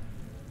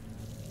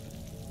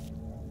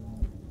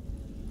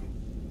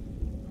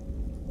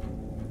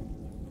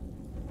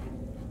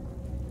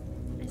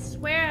 I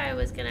swear I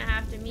was gonna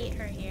have to meet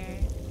her here.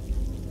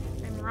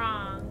 I'm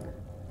wrong.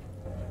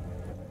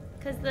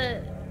 Cause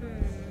the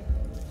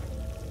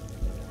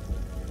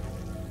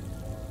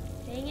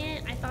Dang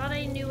it, I thought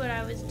I knew what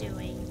I was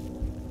doing.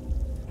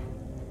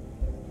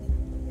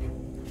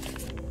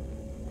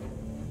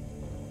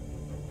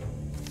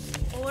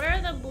 What are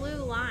the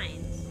blue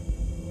lines?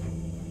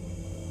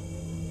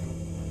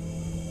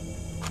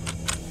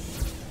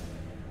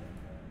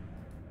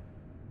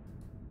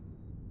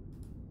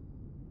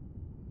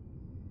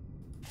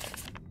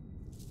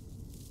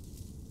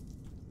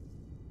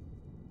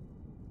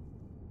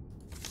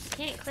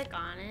 Can't click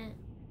on it.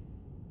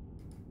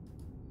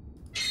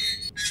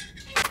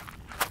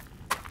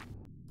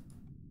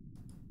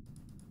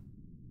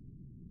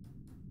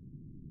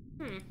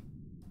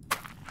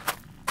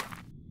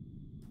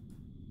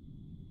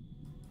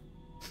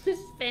 His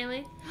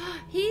family.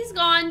 He's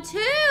gone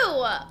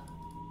too!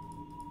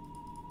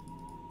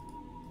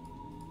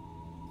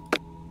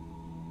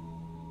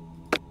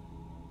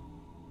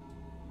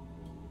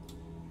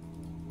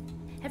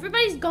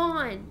 Everybody's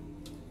gone.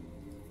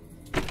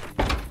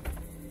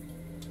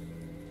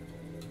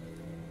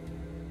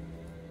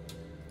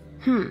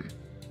 I'm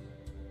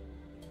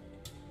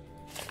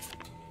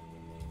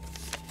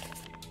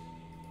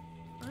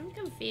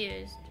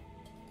confused.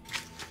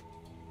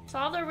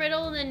 Solve the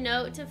riddle in the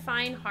note to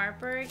find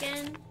Harper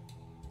again.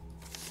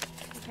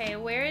 Okay,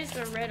 where is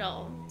the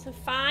riddle? To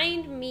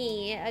find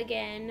me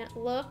again,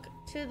 look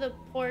to the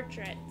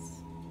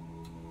portraits.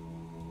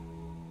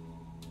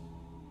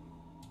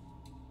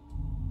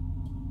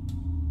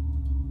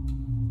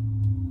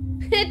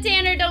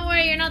 Tanner, don't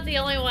worry, you're not the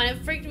only one.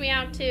 It freaked me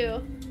out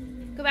too.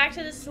 Go back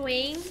to the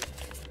swing.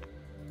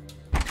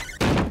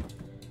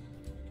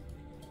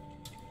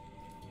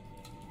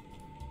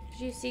 Did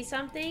you see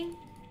something?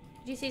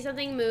 Did you see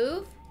something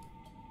move?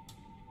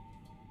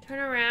 Turn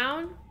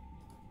around.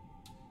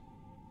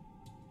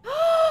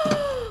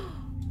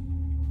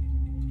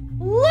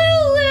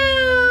 Lulu!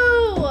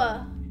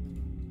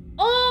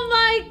 Oh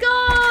my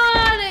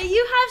god!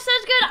 You have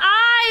such good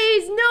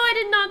eyes! No, I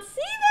did not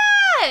see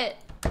that!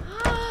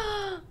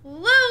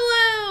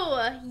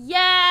 Lulu!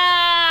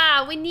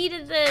 Yeah! We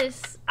needed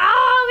this.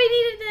 Oh, we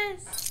needed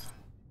this!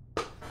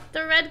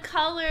 The red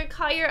color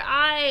caught your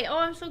eye. Oh,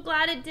 I'm so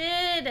glad it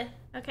did.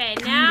 Okay,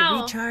 now. Time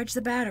to recharge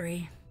the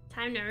battery.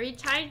 Time to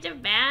recharge the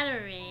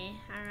battery.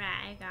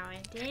 Alright, I got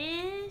with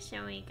this,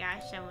 and we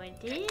got some with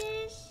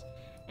this,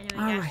 and then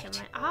we got some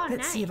with, oh,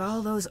 Let's see if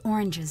all those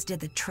oranges did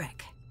the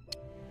trick.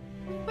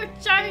 We're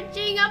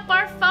charging up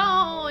our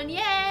phone!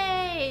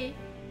 Yay!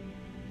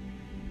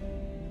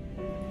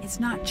 It's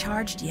not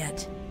charged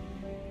yet.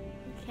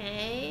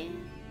 Okay.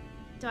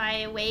 Do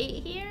I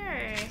wait here?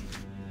 Or...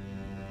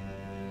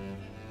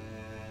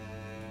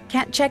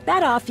 Can't check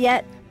that off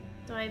yet.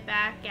 Do I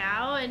back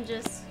out and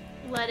just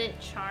let it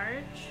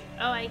charge?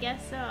 Oh, I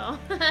guess so.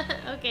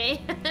 Okay.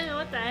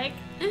 What the heck?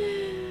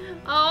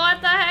 Oh,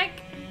 what the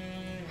heck?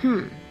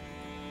 Don't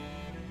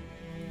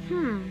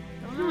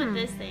know what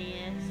this thing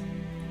is.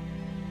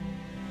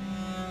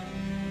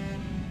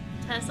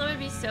 Tesla would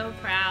be so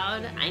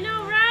proud. I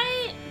know,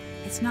 right?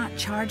 It's not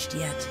charged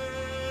yet.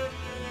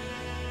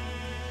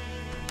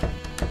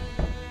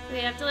 We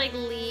have to like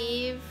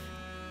leave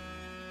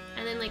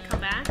and then like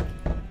come back.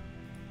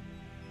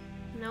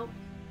 Nope.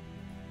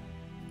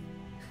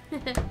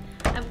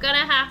 I'm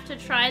gonna have to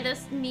try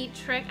this neat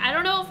trick. I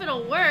don't know if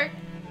it'll work.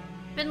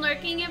 Been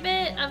lurking a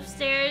bit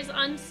upstairs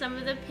on some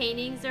of the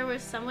paintings. There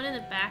was someone in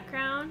the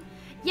background.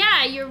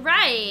 Yeah, you're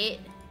right.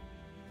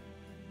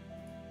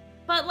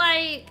 But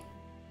like,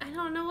 I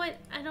don't know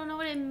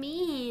what it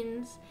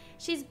means.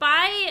 She's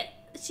by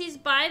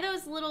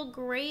those little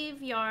grave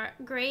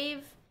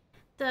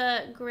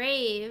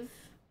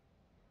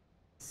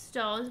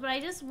stones, but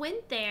I just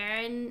went there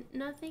and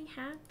nothing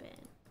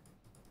happened.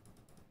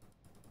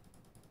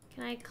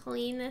 Can I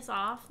clean this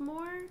off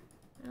more?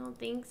 I don't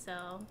think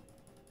so.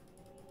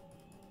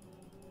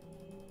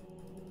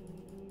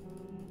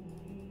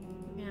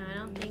 Yeah, I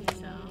don't think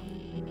so.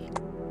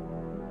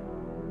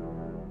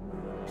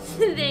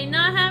 Do they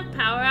not have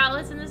power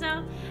outlets in this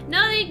house?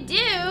 No, they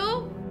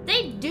do!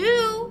 They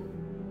do!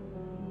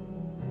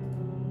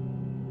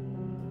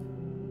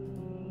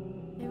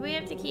 Maybe we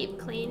have to keep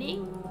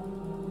cleaning?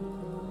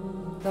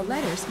 The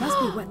letters must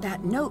be what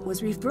that note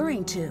was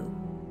referring to.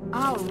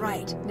 All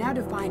right, now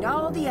to find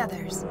all the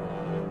others.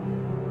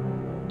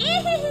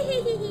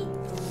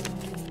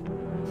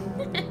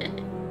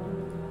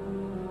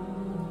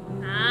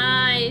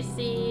 I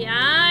see,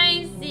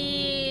 I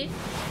see.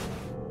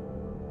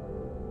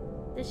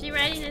 Is she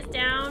writing this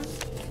down?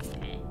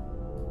 Okay.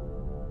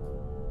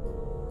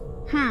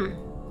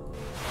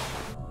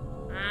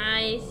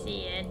 I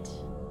see it.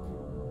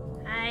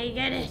 I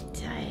get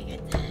it. I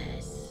get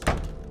this.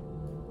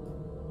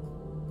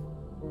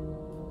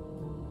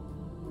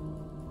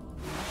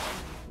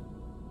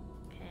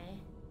 Okay.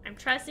 I'm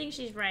trusting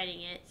she's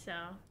writing it, so.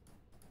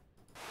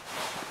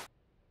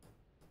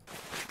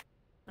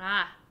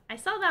 Ah, I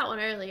saw that one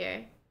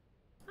earlier.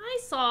 I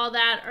saw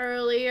that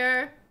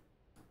earlier.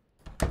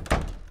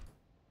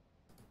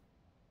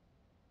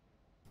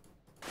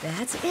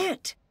 That's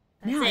it.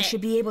 Now it. I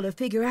should be able to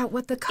figure out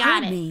what the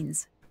code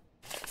means.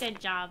 Good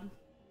job.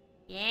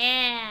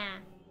 Yeah.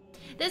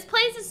 This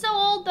place is so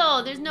old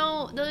though. There's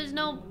no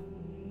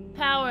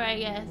power, I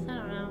guess. I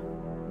don't know.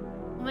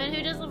 The woman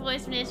who does the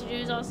voice of Nancy Drew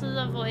is also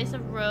the voice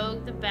of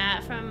Rogue the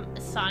Bat from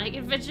Sonic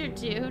Adventure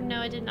 2.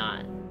 No, I did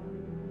not.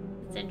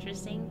 It's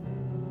interesting.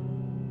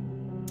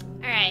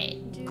 Alright,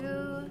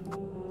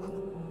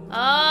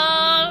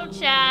 oh,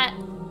 chat.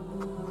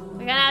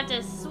 We're gonna have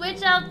to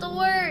switch out the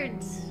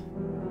words.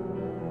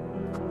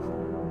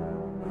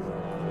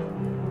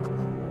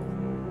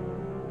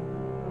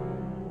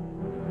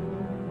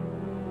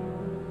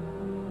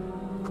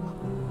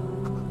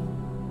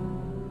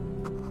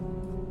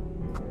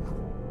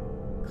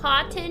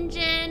 Cotton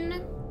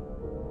gin.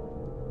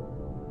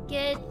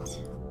 Get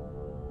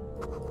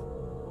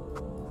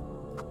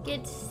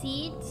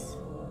seeds.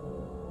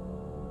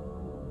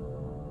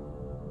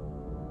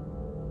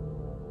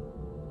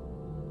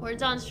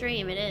 Words on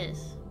stream, it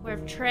is. We're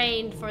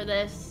trained for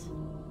this.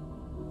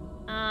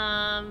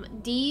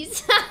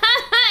 D's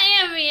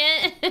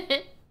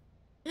ambient.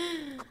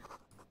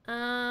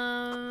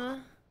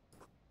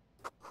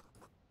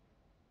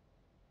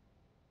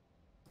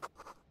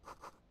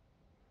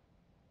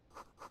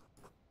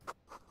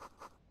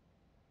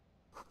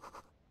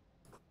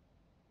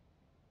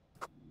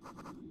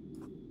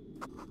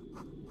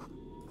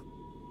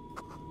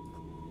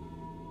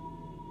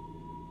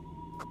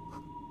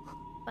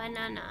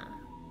 Banana.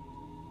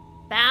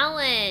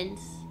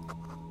 Balance.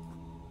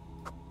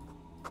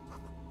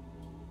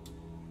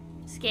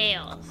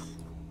 Scales.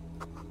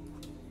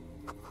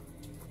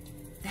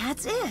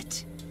 That's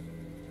it.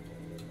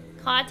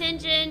 Cotton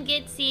gin,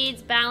 get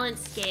seeds,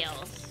 balance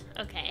scales.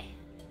 Okay.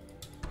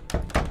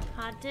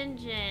 Cotton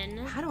gin.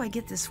 How do I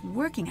get this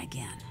working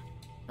again?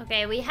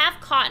 Okay, we have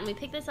cotton. We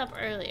picked this up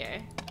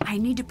earlier. I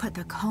need to put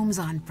the combs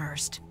on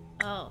first.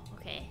 Oh,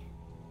 okay.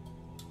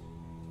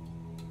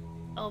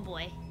 Oh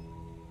boy.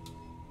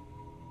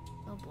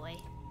 Oh boy.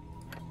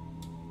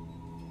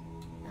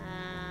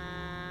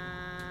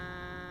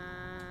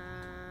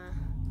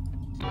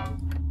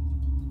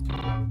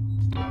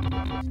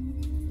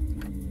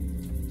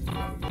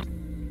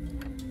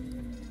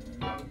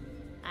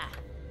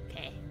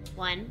 Okay.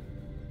 One.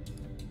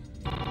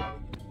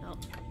 Oh.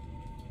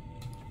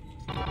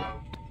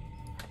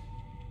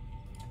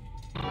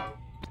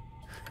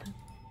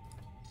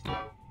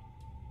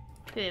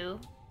 Two.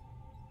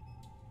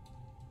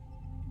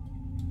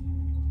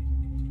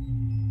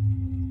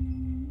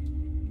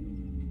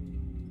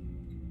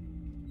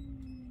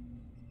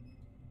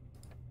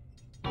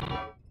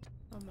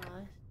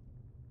 Almost.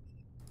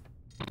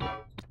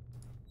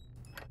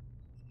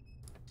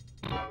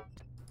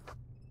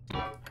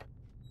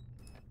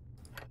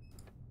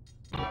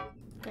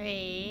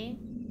 3.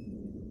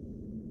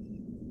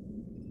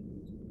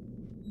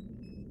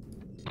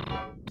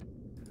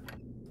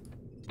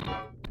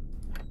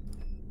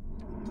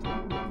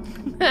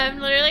 I'm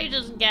literally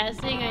just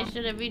guessing. I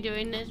shouldn't be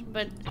doing this,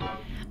 but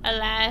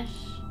alas.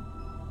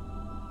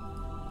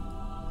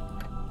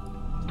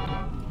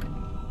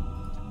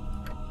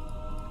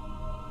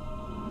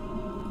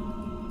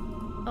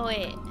 Oh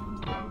wait.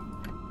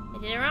 I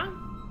did it wrong?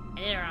 I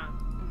did it wrong.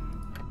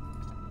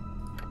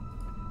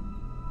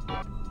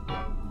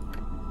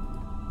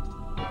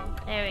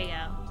 There we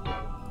go.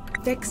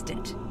 Fixed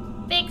it.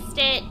 Fixed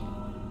it.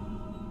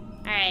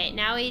 Alright,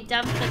 now we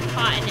dump the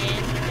cotton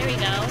in. There we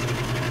go.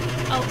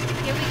 Oh,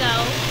 here we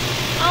go.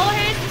 Oh,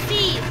 here's the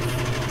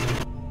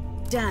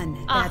seeds. Done.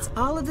 That's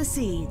all of the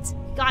seeds.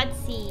 Got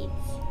seeds.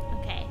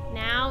 Okay,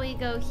 now we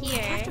go here.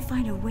 I have to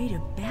find a way to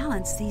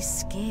balance these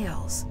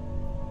scales.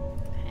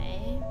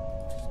 Okay.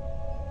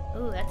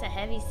 Ooh, that's a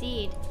heavy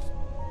seed.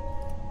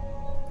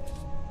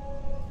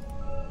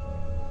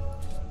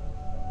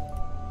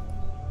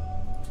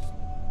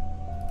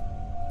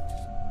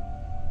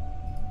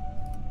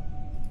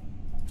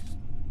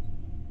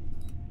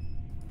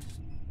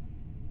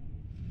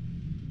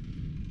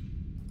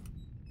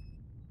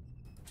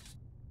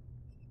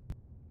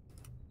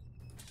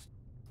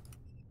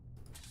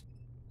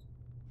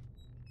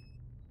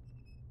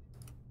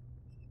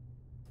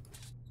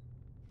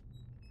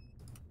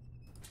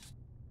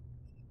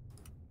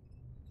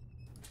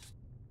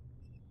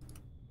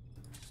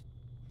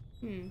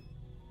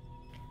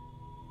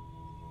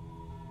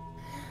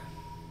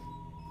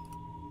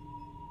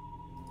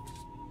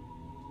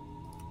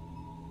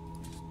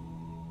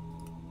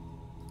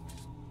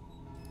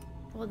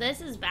 Well,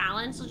 this is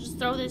balanced. We'll just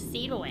throw this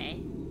seed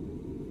away.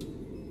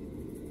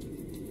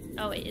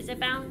 Oh, wait, is it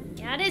balanced?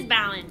 Yeah, it is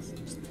balanced.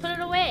 Just put it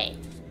away.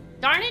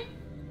 Darn it.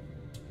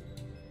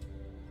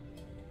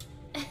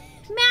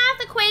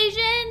 Math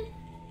equation.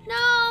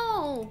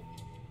 No.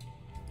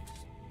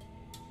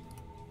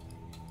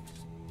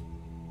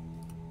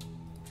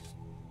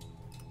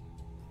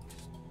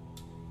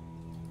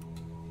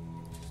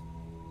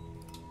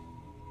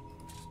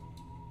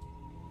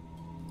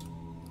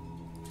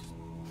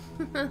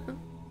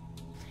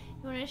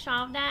 You want to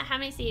solve that? How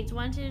many seeds?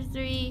 1, 2,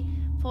 3,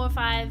 4,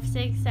 5,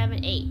 6,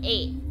 7, 8.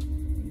 8.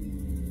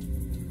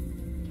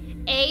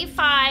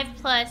 A5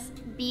 plus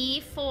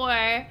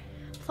B4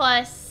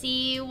 plus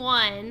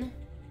C1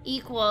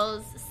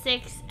 equals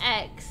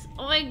 6x.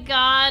 Oh my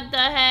god, the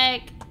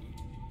heck.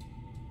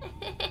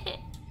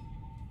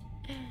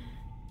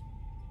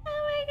 Oh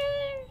my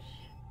gosh.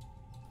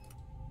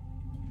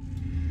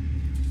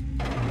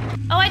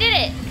 Oh, I did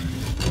it.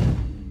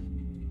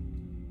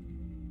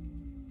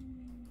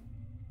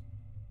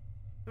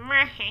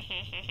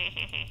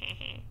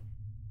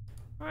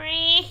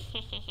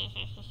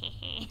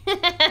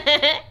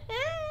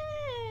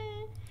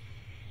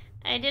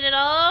 I did it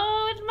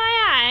all with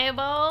my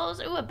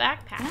eyeballs. Ooh, a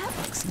backpack. That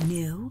looks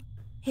new.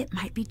 It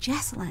might be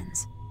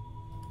Jesselyn's.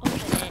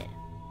 Open it.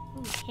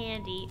 Ooh,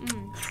 candy.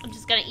 I'm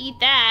just gonna eat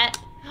that.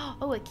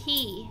 Oh, a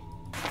key.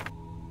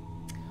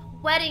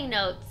 Wedding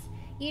notes.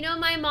 You know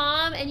my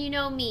mom and you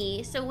know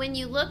me, so when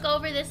you look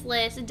over this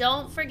list,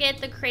 don't forget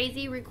the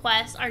crazy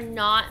requests are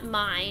not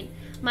mine.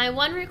 My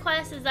one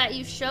request is that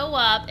you show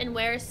up and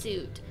wear a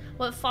suit.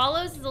 What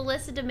follows is a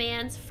list of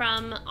demands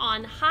from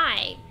on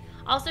high.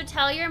 Also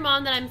tell your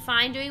mom that I'm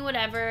fine doing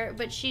whatever,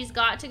 but she's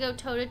got to go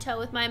toe-to-toe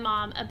with my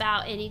mom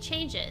about any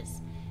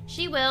changes.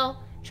 She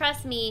will.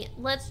 Trust me.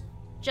 Let's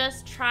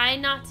just try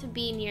not to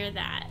be near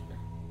that.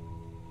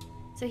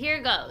 So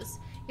here goes.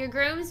 Your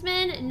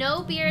groomsmen,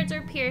 no beards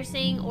or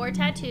piercing or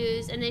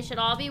tattoos, and they should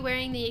all be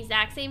wearing the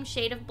exact same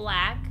shade of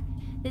black.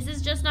 This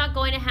is just not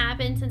going to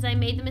happen since I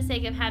made the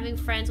mistake of having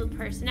friends with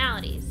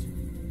personalities.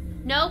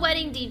 No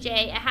wedding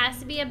DJ, it has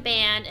to be a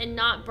band and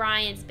not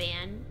Brian's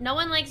band. No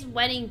one likes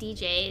wedding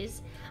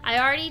DJs. I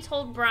already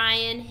told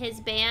Brian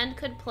his band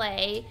could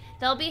play.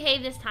 They'll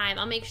behave this time,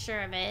 I'll make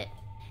sure of it.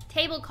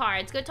 Table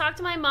cards, go talk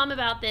to my mom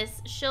about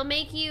this. She'll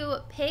make you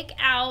pick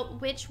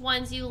out which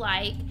ones you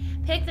like.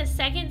 Pick the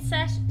second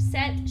set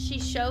she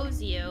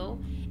shows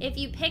you. If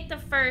you pick the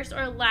first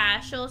or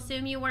last, she'll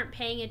assume you weren't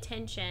paying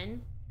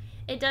attention.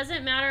 It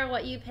doesn't matter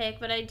what you pick,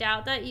 but I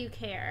doubt that you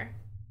care.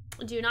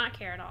 Do not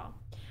care at all.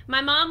 My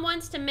mom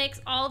wants to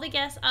mix all the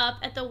guests up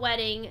at the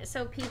wedding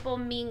so people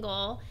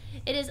mingle.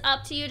 It is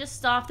up to you to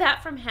stop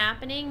that from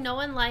happening. No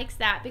one likes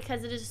that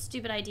because it is a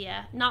stupid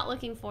idea. Not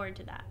looking forward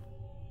to that.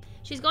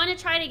 She's going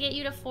to try to get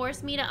you to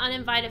force me to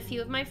uninvite a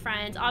few of my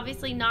friends.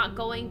 Obviously not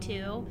going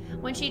to.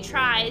 When she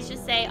tries,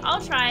 just say,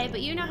 I'll try,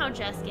 but you know how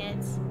Jess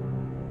gets.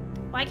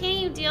 Why can't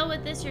you deal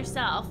with this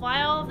yourself?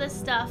 Why all of this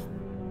stuff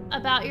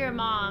about your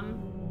mom?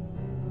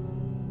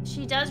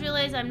 She does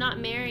realize I'm not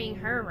marrying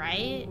her,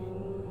 right?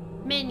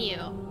 Menu.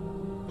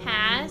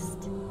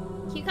 Past.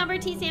 Cucumber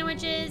tea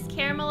sandwiches,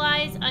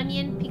 caramelized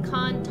onion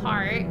pecan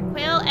tart,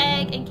 quail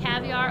egg and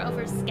caviar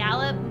over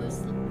scallop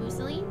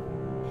muesli,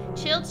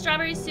 chilled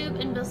strawberry soup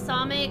and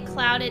balsamic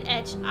clouded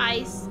etched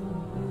ice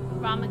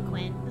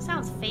ramequin. That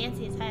sounds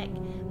fancy as heck.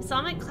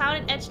 Balsamic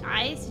clouded etched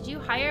ice? Did you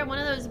hire one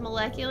of those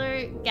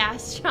molecular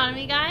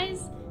gastronomy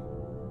guys?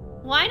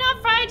 Why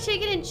not fried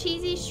chicken and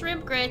cheesy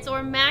shrimp grits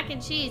or mac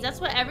and cheese?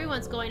 That's what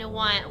everyone's going to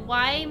want.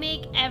 Why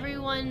make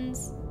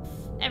everyone's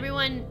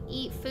everyone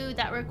eat food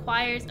that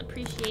requires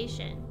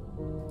appreciation.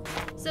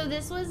 So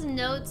this was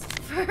notes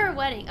for her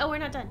wedding. Oh, we're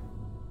not done.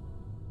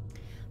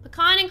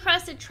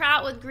 Pecan-encrusted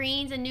trout with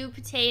greens and new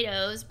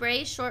potatoes.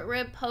 Braised short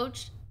rib,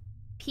 poached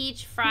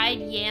peach, fried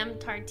yam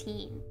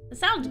tartine. That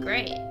sounds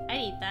great.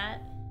 I'd eat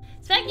that.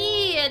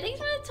 Specky, thanks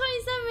for the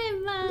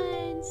 27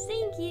 months.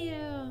 Thank you.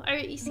 Or,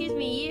 excuse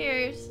me,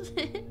 years.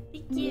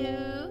 Thank you.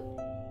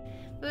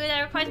 Food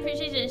that requires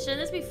appreciation. Shouldn't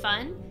this be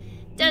fun?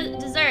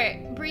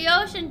 Dessert.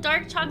 Brioche and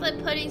dark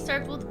chocolate pudding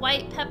served with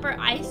white pepper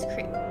ice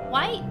cream.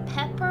 White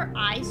pepper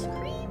ice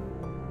cream?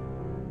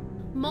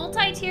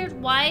 Multi-tiered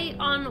white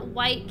on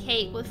white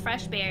cake with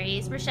fresh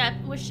berries.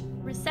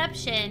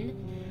 Reception.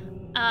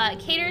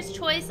 Caterer's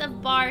choice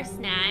of bar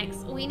snacks.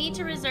 We need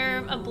to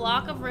reserve a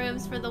block of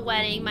rooms for the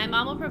wedding. My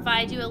mom will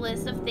provide you a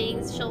list of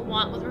things she'll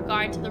want with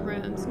regard to the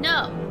rooms.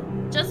 No,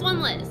 just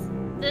one list.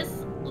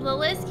 The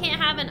list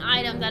can't have an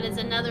item that is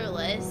another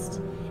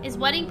list. Is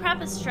wedding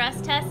prep a stress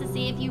test to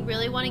see if you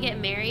really want to get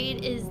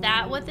married? Is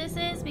that what this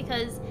is?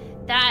 Because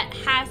that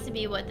has to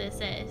be what this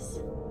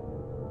is.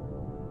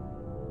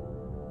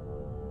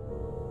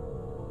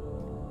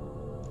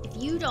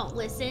 If you don't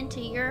listen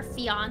to your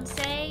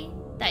fiance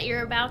that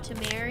you're about to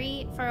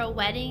marry for a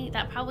wedding,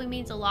 that probably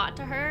means a lot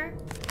to her.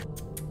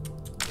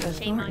 The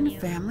Shame on Thornton you.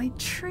 family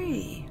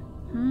tree.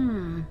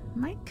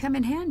 Might come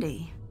in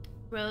handy.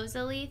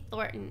 Rosalie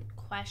Thornton,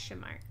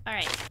 question mark. All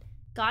right,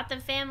 got the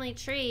family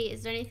tree.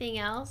 Is there anything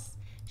else?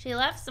 She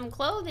left some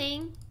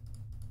clothing.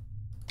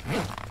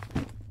 All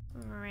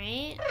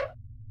right.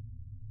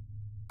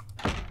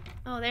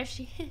 Oh, there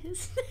she is.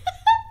 This is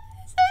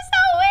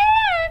so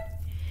weird.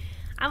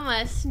 I'm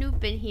gonna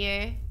snoop in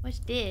here. What's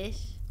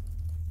this?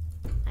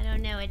 I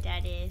don't know what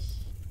that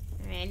is.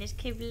 Alright, just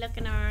keep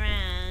looking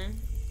around.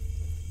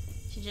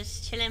 She's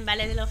just chilling by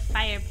the little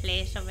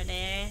fireplace over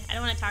there. I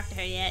don't want to talk to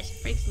her yet. She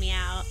freaks me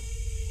out.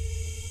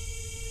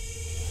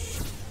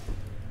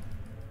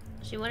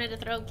 She wanted to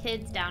throw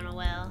kids down a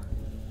well.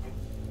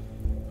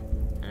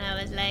 And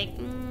I was like,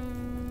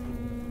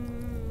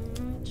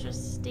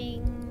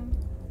 interesting.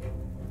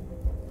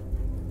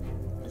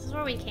 This is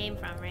where we came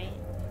from, right?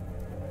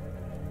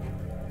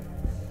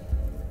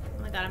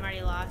 Oh my god, I'm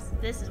already lost.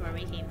 This is where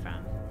we came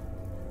from.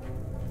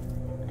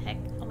 What the heck?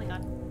 Oh my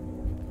god.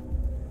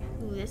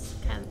 Ooh,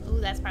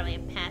 that's probably a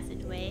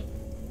passageway.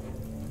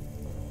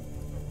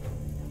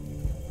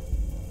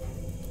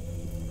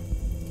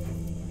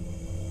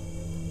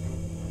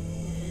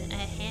 A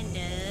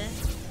handle.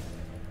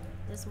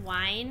 This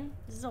wine?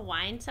 This is a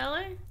wine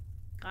cellar?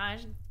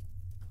 Gosh.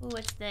 Ooh,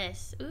 what's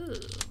this? Ooh.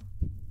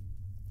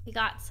 We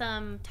got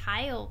some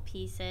tile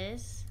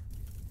pieces.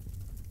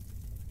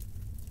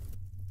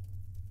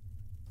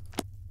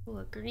 Ooh,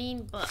 a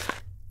green book.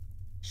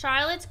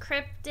 Charlotte's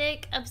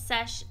cryptic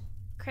obsession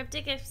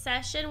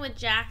with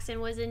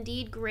Jackson was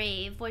indeed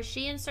grave. Was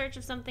she in search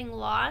of something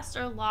lost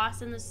or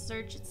lost in the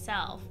search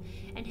itself?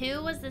 And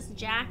who was this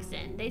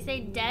Jackson? They say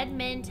dead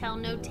men tell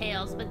no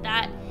tales, but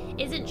that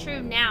isn't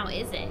true now,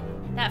 is it?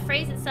 That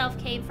phrase itself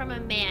came from a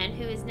man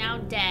who is now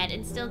dead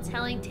and still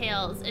telling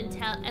tales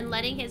and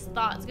letting his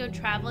thoughts go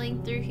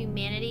traveling through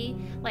humanity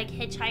like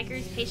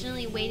hitchhikers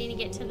patiently waiting to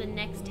get to the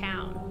next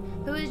town.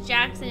 Who is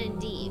Jackson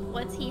indeed?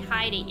 What's he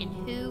hiding and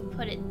who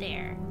put it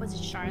there? Was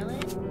it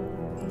Charlotte?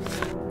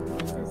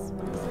 What is this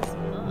book?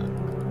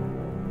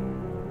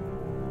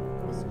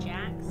 Who's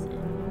Jackson?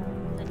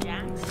 The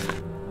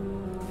Jackson?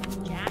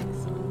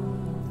 Jackson.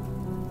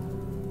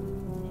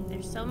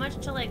 There's so much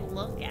to like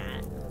look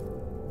at.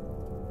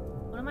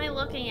 What am I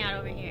looking at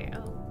over here?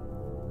 Oh.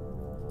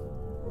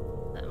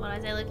 What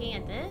was I looking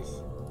at this?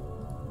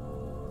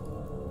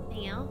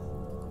 Anything else?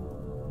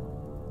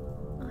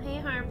 Oh, hey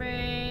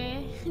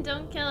Harper.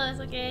 Don't kill us,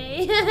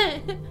 okay?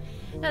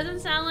 Doesn't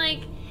sound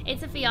like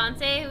it's a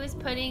fiance who is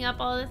putting up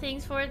all the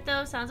things for it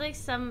though. Sounds like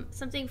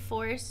something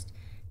forced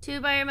to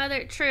by her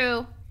mother.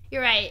 True.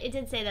 You're right. It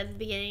did say that at the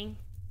beginning.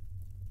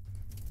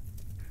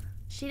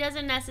 She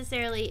doesn't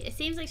necessarily, it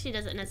seems like she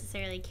doesn't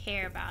necessarily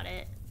care about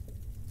it.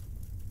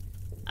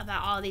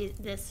 About all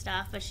this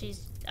stuff, but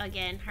she's,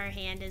 again, her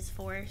hand is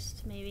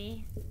forced,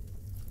 maybe.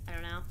 I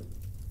don't know.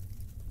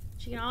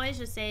 She can always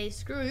just say,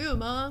 screw you,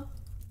 Mom.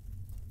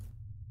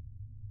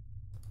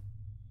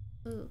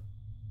 Ooh.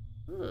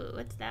 Ooh,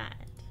 what's that?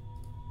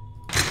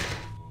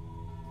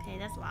 Okay,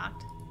 that's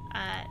locked.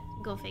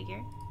 Go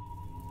figure.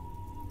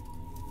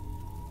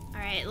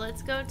 Alright,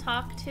 let's go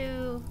talk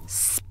to...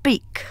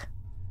 Speak.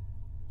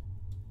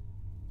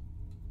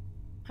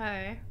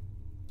 Her.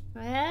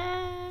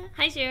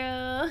 Hi,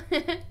 Shiro.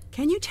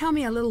 Can you tell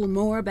me a little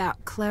more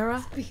about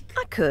Clara?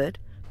 I could,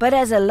 but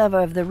as a lover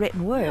of the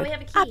written word, we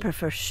have a key. I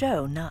prefer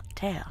show, not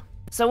tell.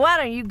 So why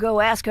don't you go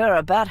ask her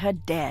about her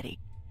daddy?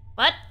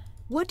 What?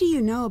 What do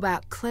you know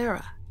about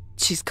Clara?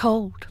 She's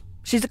cold.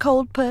 She's a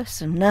cold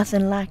person,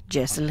 nothing like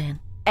Jessalyn.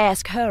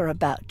 Ask her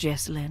about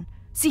Jessalyn.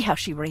 See how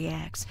she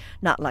reacts.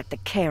 Not like the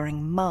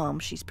caring mom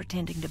she's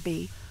pretending to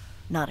be.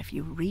 Not if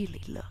you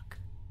really look.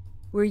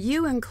 Were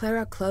you and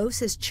Clara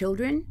close as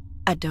children?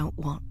 I don't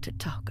want to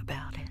talk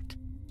about it.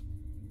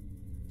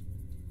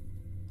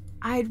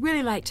 I'd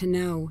really like to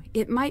know.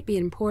 It might be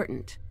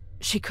important.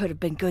 She could have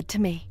been good to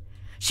me.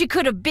 She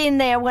could have been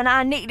there when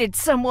I needed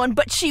someone,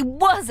 but she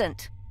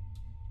wasn't.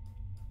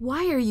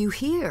 Why are you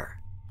here?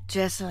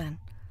 Jessalyn,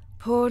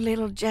 poor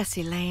little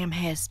Jessie Lamb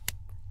has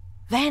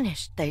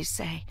vanished, they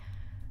say.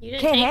 You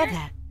didn't Can't take have her?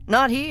 that.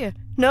 Not here.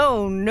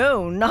 No,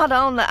 not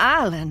on the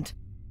island.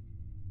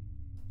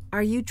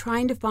 Are you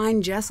trying to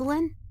find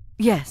Jessalyn?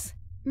 Yes.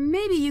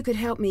 Maybe you could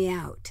help me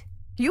out.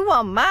 You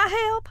want my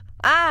help?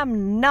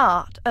 I'm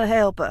not a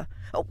helper.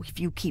 Oh, if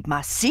you keep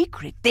my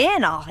secret,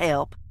 then I'll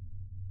help.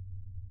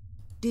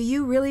 Do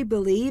you really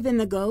believe in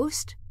the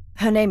ghost?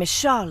 Her name is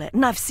Charlotte,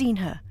 and I've seen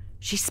her.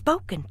 She's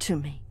spoken to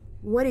me.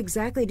 What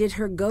exactly did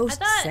her I ghost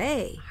thought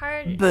say?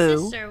 her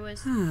Boo. sister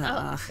was...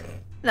 Oh.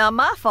 Not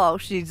my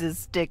fault she's a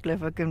stickler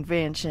for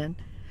convention.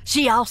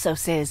 She also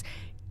says,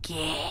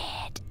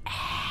 get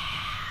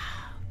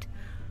out.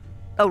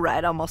 Oh,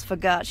 right, almost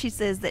forgot. She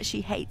says that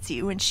she hates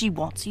you and she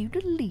wants you to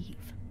leave.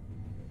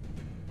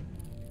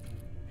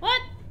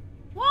 What?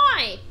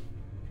 Why?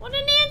 What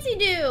did Nancy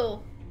do?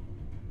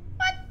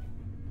 What?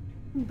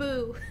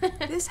 Boo.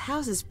 This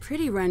house is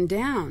pretty run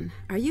down.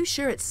 Are you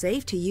sure it's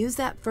safe to use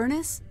that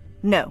furnace?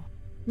 No.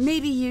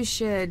 Maybe you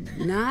should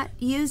not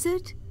use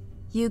it?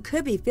 You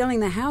could be filling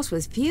the house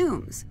with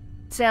fumes.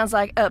 Sounds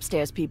like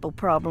upstairs people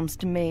problems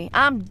to me.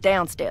 I'm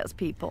downstairs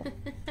people.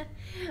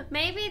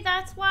 Maybe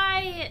that's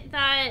why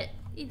that...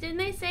 Didn't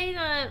they say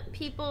the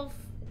people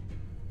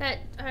that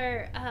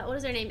are... what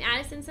is her name?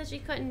 Addison said she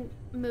couldn't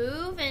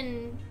move,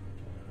 and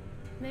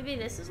maybe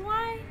this is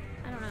why?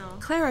 I don't know.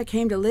 Clara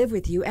came to live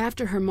with you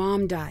after her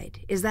mom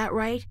died. Is that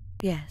right?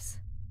 Yes.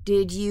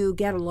 Did you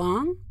get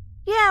along?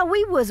 Yeah,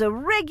 we was a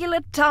regular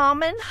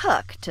Tom and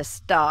Huck to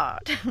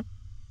start.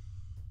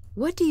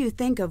 What do you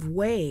think of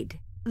Wade?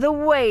 The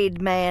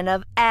Wade man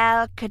of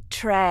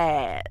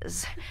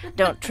Alcatraz.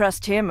 Don't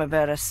trust him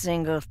about a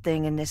single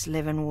thing in this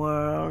living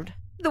world.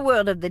 The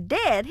world of the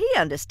dead, he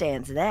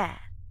understands that.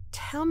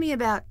 Tell me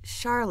about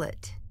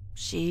Charlotte.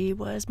 She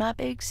was my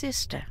big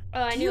sister.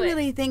 Oh, I Do knew you it.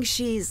 really think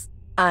she's...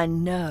 I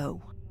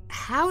know.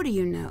 How do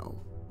you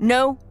know?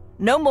 No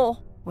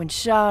more. When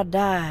Shaw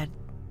died,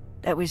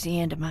 that was the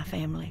end of my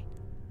family.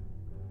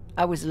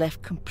 I was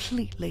left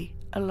completely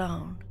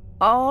alone.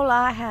 All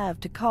I have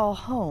to call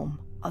home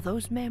are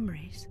those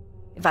memories.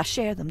 If I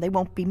share them, they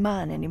won't be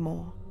mine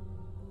anymore.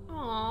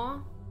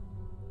 Aww.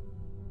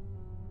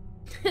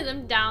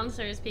 Them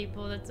downstairs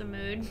people, that's a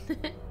mood.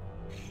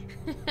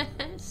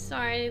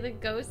 Sorry, the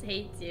ghost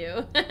hates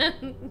you.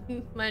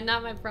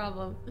 Not my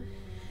problem.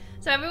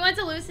 So everyone's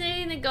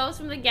hallucinating the ghost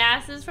from the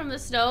gases from the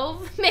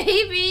stove?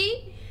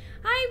 Maybe.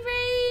 Hi,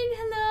 Rain.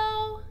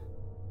 Hello.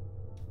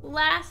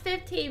 Last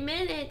 15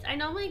 minutes. I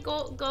normally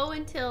go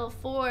until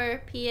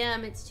 4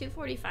 p.m. It's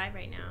 2:45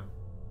 right now.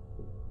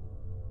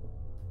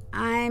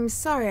 I'm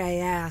sorry I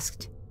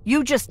asked.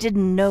 You just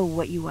didn't know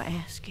what you were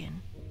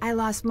asking. I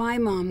lost my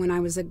mom when I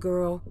was a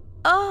girl.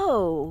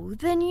 Oh,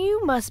 then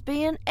you must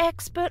be an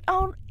expert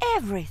on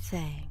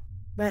everything.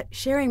 But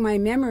sharing my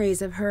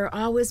memories of her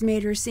always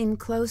made her seem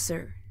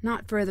closer,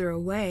 not further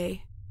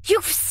away.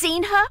 You've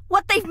seen her?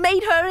 What they've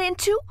made her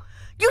into?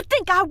 You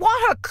think I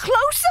want her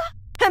closer?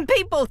 And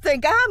people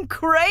think I'm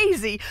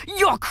crazy.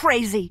 You're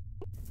crazy.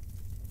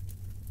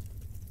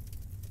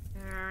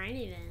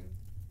 Alrighty then.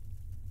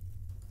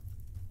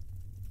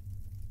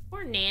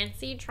 Poor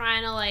Nancy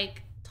trying to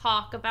like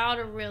talk about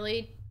a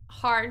really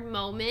hard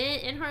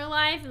moment in her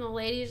life, and the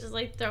lady's just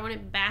like throwing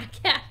it back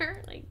at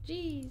her. Like,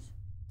 jeez.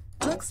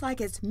 Looks like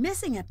it's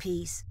missing a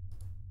piece.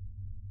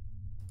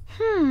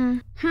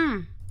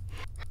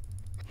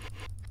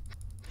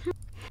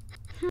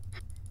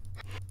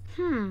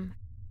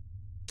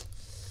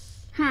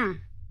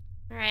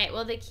 Alright,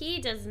 well the key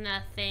does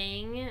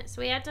nothing.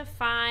 So we have to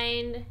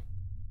find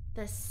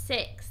the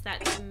 6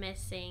 that's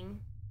missing.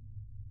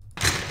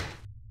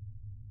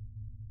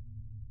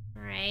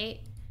 Alright.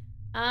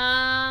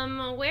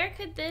 Where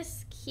could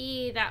this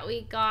key that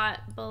we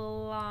got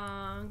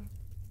belong?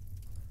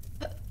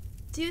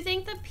 Do you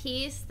think the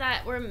piece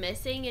that we're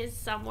missing is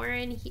somewhere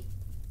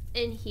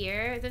in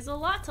here? There's a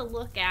lot to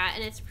look at,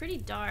 and it's pretty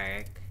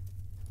dark.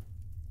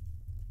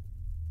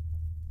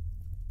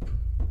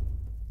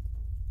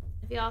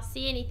 If y'all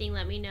see anything,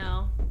 let me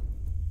know.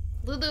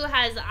 Lulu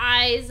has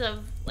eyes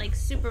of, like,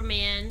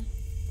 Superman.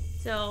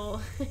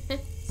 So,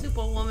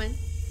 Superwoman.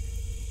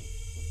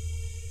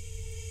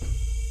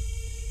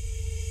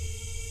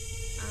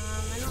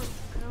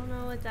 I don't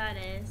know what that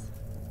is.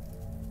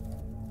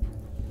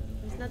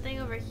 There's nothing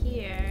over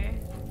here.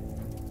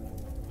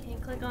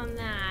 Can't click on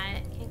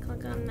that. Can't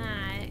click on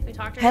that. We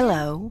talked to her.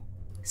 Hello.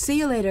 See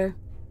you later.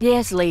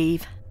 Yes,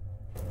 leave.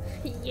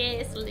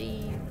 Yes,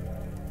 leave.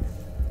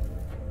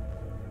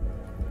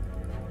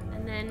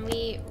 And then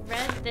we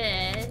read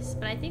this,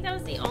 but I think that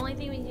was the only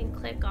thing we can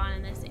click on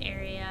in this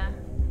area.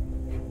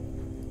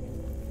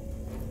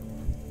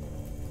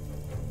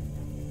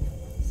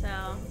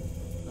 So,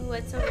 ooh,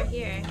 what's over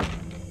here?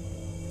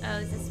 Oh,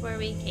 is this where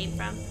we came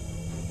from?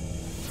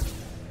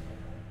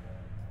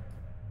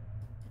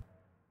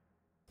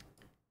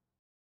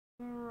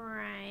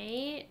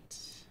 Right.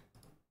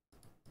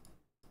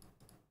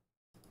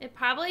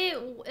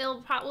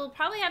 We'll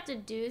probably have to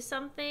do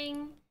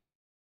something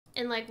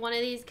in like one of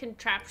these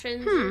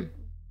contraptions or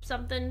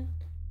something,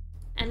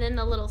 and then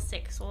the little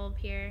 6 will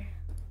appear.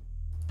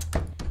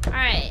 All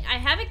right, I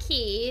have a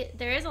key.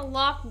 There is a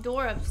locked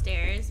door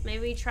upstairs.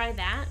 Maybe we try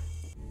that.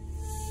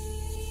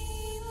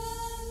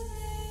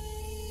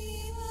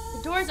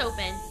 The door's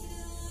open.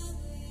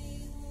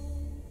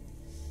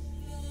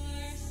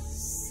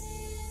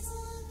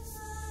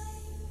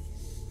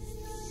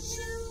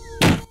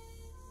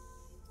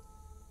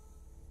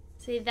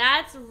 See,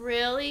 that's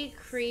really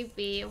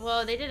creepy.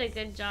 Whoa, they did a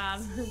good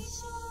job.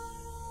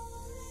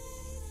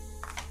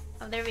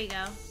 Oh, there we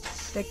go.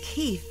 The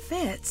key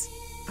fits,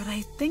 but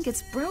I think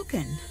it's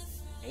broken.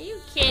 Are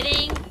you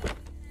kidding?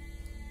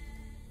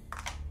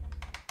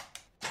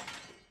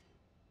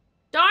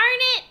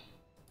 Darn it!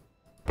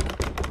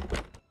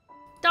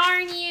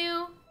 Darn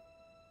you!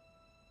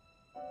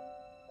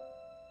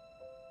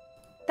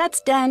 That's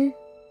done.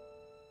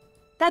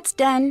 That's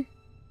done.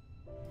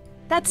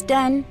 That's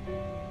done.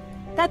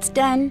 That's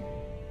done.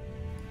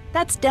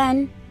 That's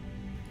done.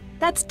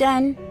 That's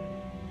done.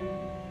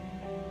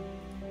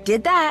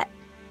 Did that.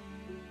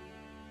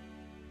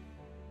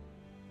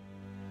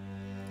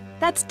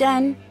 That's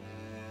done.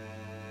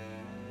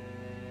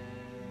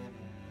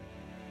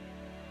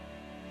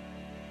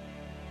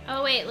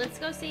 Oh wait, let's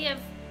go see if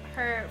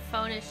her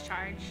phone is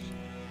charged.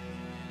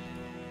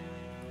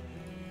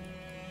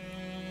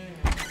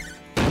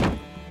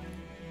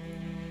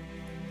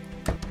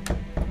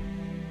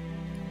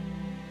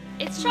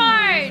 It's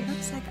charged!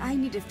 Looks like I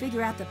need to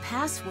figure out the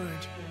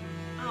password.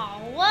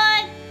 Oh,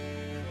 what?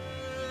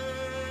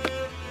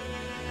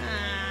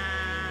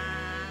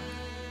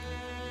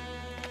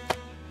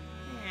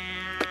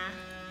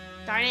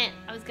 Darn it.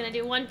 I was gonna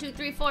do 1, 2,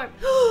 3, 4.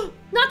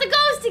 Not the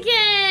ghost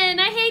again!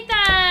 I hate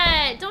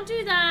that! Don't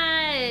do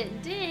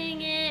that!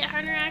 Dang it.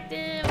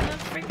 Interactive. That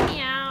freaked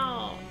me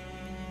out.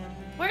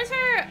 Where's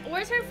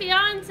her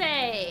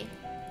fiance?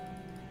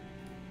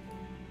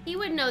 He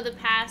would know the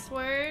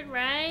password,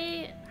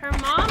 right? Her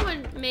mom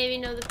would maybe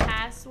know the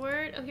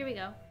password. Oh, here we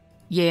go.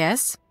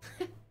 Yes?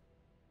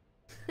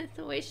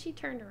 The way she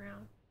turned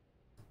around.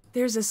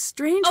 There's a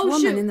strange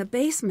woman in the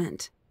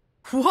basement.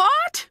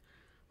 What?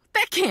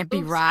 That can't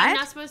be right. I'm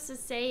not supposed to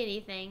say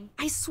anything.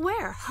 I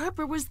swear,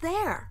 Harper was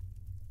there.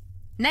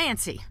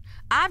 Nancy,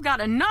 I've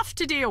got enough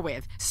to deal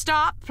with.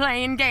 Stop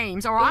playing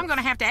games or I'm going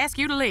to have to ask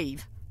you to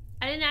leave.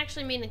 I didn't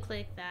actually mean to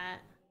click that.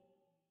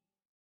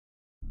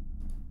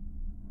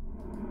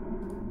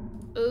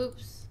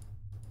 Oops.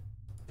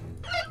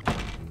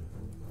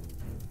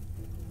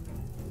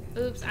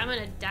 Oops, I'm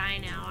gonna die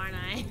now, aren't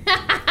I?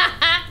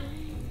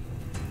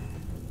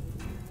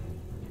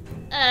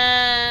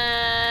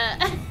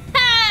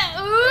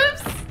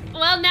 Oops!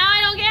 Well, now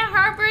I don't get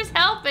Harper's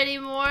help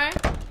anymore.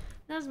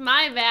 That's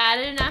my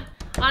bad.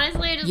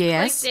 Honestly, I just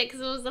clicked it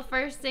because it was the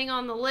first thing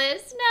on the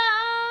list.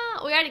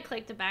 No! We already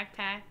clicked the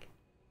backpack.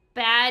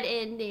 Bad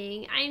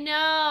ending. I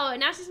know.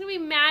 Now she's gonna be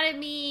mad at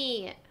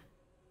me.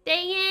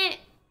 Dang it.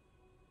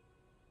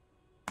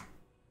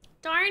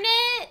 Darn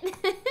it!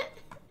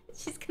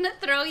 She's gonna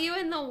throw you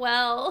in the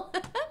well.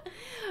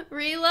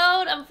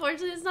 Reload?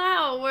 Unfortunately, that's not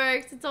how it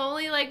works. It's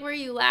only like where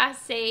you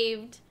last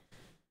saved.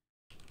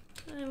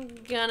 I'm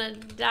gonna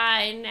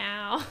die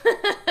now.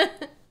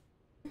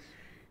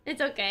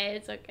 It's okay,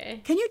 it's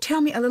okay. Can you tell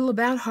me a little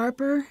about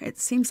Harper? It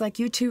seems like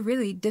you two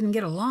really didn't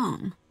get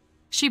along.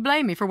 She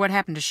blamed me for what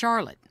happened to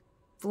Charlotte.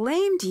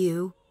 Blamed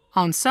you?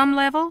 On some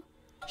level,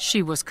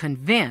 she was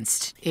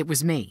convinced it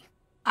was me.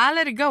 I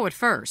let it go at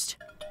first.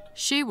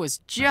 She was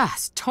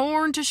just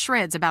torn to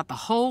shreds about the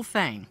whole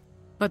thing.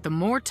 But the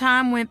more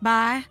time went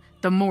by,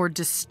 the more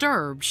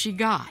disturbed she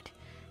got.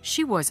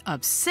 She was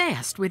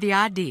obsessed with the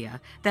idea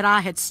that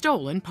I had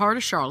stolen part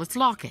of Charlotte's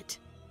locket.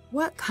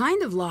 What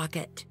kind of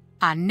locket?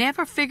 I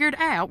never figured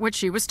out what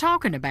she was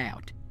talking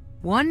about.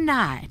 One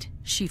night,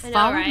 she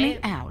followed me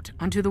out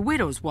onto the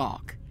widow's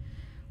walk.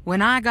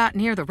 When I got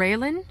near the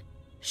railing,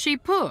 she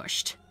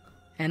pushed,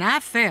 and I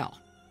fell.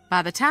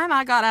 By the time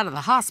I got out of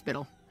the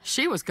hospital,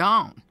 she was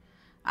gone.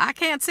 I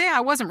can't say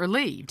I wasn't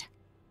relieved.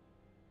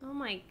 Oh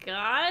my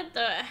god,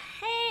 the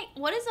heck?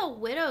 What is a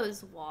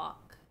widow's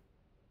walk?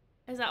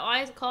 Is that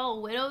why it's called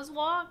a widow's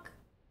walk?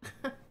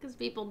 Because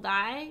people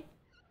die?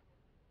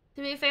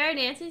 To be fair,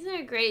 Nancy's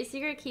a great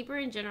secret keeper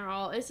in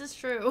general. This is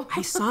true.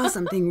 I saw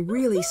something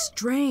really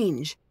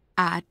strange.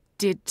 I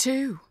did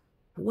too.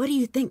 What do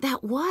you think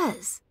that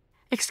was?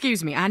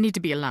 Excuse me, I need to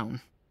be alone.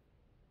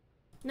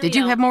 No, Did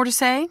you have more to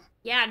say?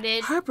 Yeah, I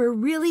did. Harper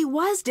really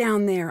was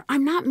down there.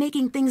 I'm not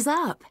making things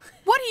up.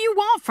 What do you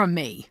want from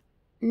me?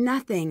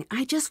 Nothing.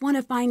 I just want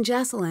to find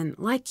Jessalyn,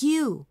 like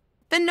you.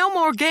 Then no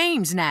more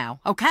games now,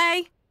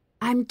 okay?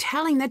 I'm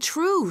telling the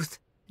truth.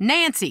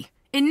 Nancy,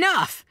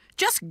 enough.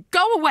 Just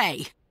go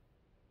away.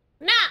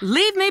 Nah.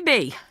 Leave me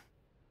be.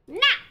 Nah.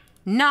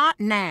 Not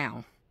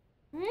now.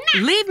 Nah.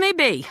 Leave me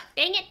be.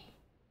 Dang it.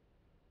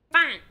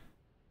 Fine.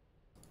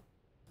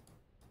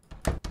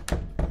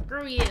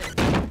 Screw you.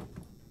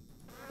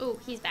 Ooh,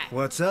 he's back.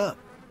 What's up?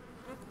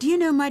 Do you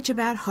know much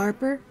about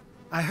Harper?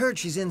 I heard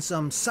she's in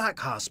some psych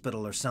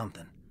hospital or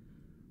something.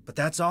 But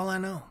that's all I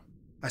know.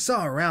 I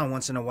saw her around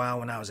once in a while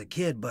when I was a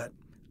kid, but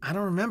I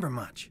don't remember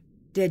much.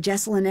 Did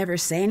Jesselyn ever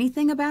say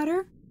anything about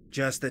her?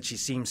 Just that she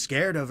seemed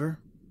scared of her.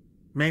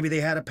 Maybe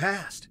they had a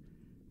past,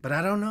 but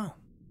I don't know.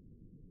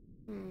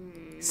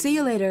 See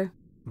you later.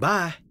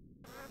 Bye.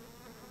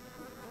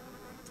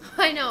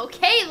 I know.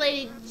 Okay,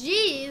 lady.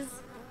 Jeez.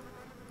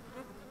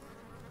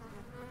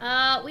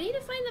 We need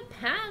to find the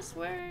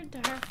password to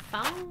her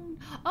phone.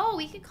 Oh,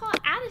 we could call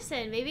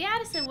Addison. Maybe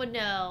Addison would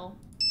know.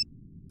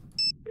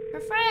 Her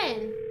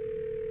friend.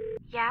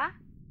 Yeah?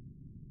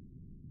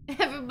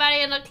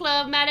 Everybody in the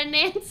club mad at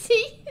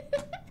Nancy.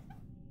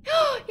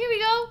 Here we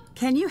go.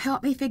 Can you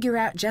help me figure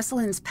out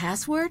Jesselyn's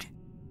password?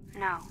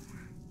 No.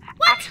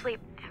 What? Actually,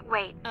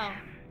 wait. Oh.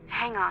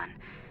 Hang on.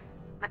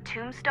 The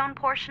tombstone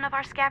portion of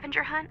our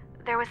scavenger hunt?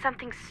 There was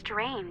something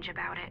strange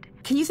about it.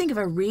 Can you think of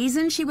a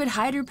reason she would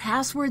hide her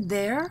password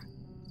there?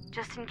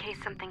 Just in case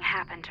something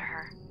happened to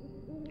her.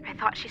 I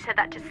thought she said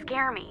that to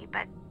scare me,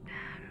 but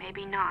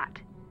maybe not.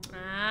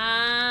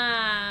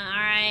 Ah,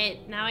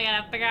 alright. Now we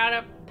gotta figure out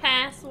a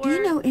password. Do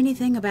you know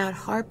anything about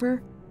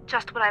Harper?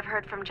 Just what I've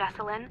heard from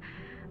Jesselyn.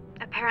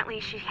 Apparently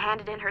she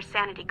handed in her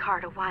sanity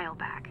card a while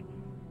back.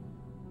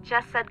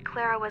 Jess said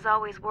Clara was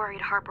always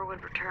worried Harper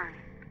would return.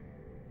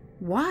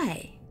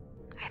 Why?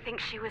 I think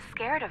she was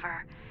scared of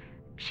her.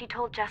 She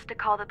told Jess to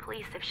call the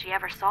police if she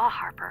ever saw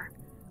Harper.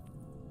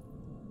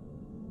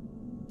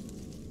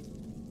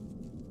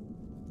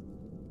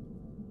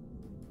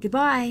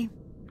 Goodbye.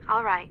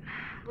 All right.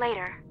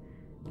 Later.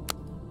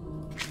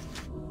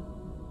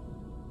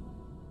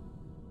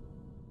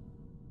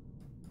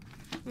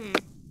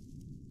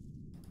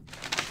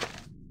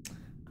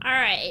 All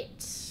right.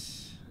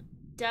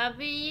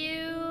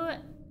 WL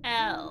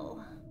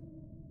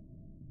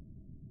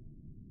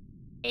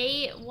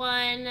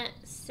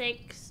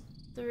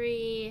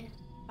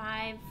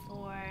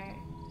 816354.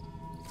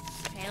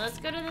 Okay, let's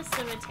go to the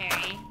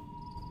cemetery.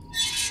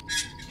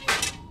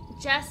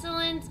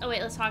 Jesselyn's. Oh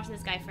wait, let's talk to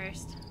this guy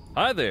first.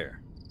 Hi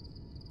there.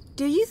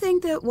 Do you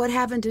think that what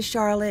happened to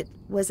Charlotte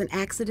was an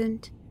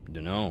accident?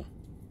 Dunno.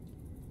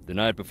 The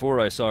night before,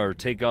 I saw her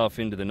take off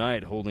into the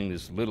night holding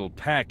this little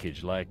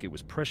package like it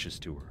was precious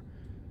to her.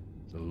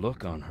 The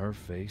look on her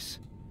face.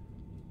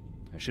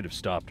 I should have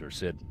stopped her,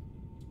 said,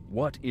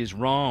 "What is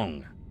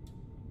wrong?"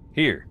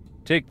 "Here,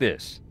 take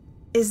this."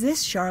 Is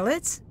this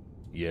Charlotte's?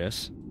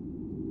 "Yes."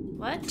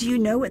 What? Do you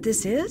know what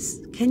this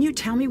is? Can you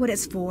tell me what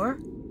it's for?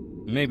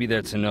 "Maybe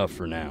that's enough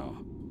for now."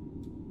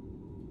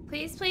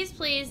 Please, please,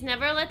 please,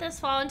 never let this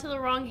fall into the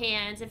wrong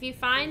hands. If you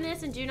find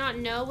this and do not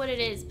know what it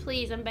is,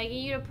 please, I'm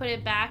begging you to put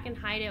it back and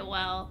hide it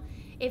well.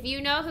 If you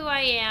know who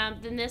I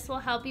am, then this will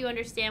help you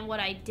understand what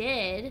I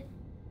did.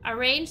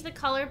 Arrange the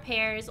color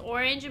pairs.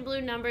 Orange and blue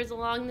numbers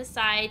along the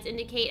sides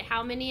indicate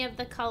how many of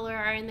the color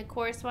are in the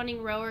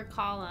corresponding row or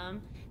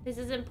column. This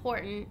is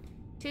important.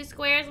 Two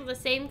squares with the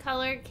same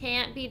color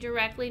can't be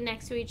directly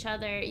next to each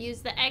other.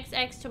 Use the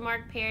XX to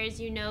mark pairs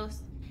you know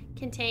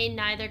contain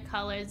neither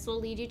color. This will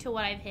lead you to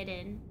what I've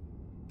hidden.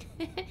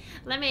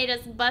 Let me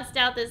just bust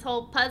out this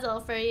whole puzzle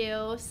for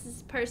you,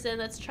 this person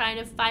that's trying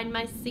to find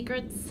my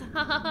secrets.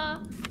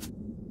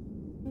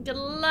 Good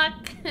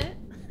luck.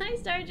 Hi,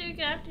 Sergeant.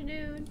 Good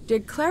afternoon.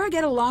 Did Clara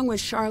get along with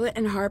Charlotte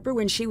and Harper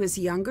when she was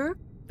younger?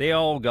 They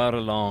all got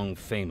along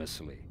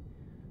famously.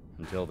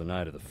 Until the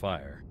night of the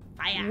fire.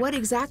 Fire. What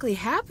exactly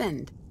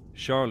happened?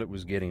 Charlotte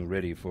was getting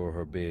ready for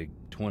her big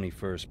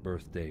 21st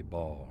birthday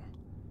ball.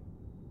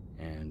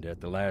 And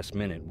at the last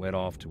minute went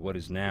off to what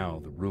is now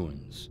the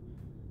ruins.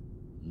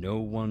 No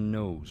one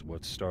knows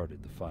what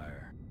started the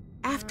fire.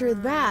 After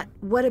that,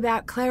 what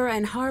about Clara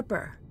and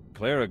Harper?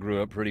 Clara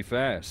grew up pretty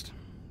fast,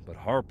 but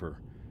Harper,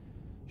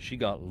 she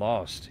got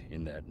lost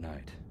in that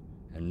night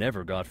and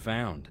never got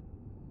found.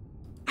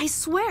 I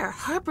swear,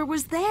 Harper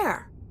was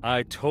there.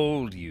 I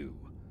told you,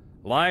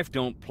 life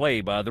don't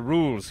play by the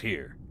rules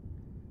here.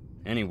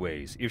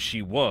 Anyways, if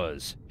she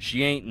was,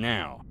 she ain't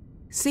now.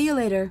 See you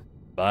later.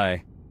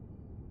 Bye.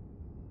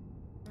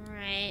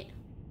 Alright.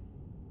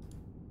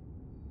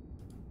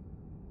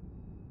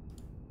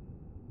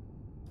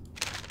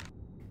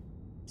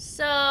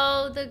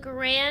 So, the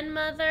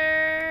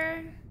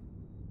grandmother...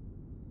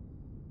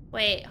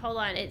 Wait, hold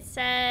on. It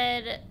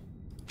said...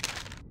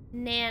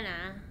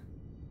 Nana.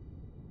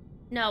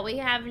 No, we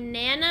have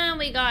Nana and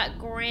we got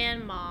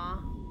Grandma.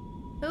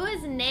 Who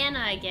is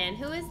Nana again?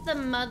 Who is the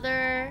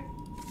mother?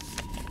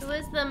 Who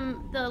is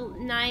the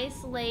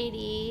nice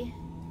lady?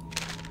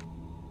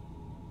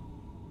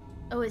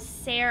 Oh, it's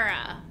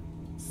Sarah.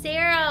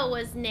 Sarah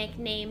was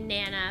nicknamed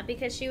Nana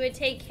because she would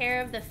take care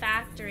of the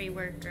factory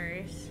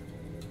workers.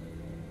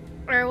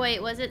 Or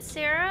wait, was it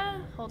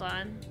Sarah? Hold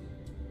on.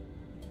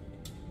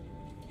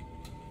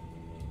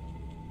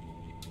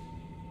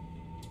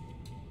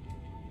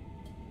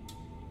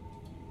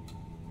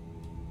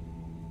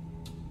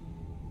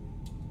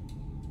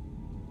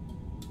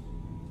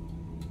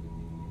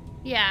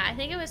 Yeah, I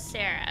think it was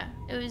Sarah.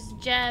 It was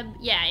Jeb.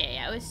 Yeah,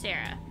 it was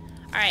Sarah.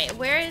 Alright,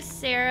 where is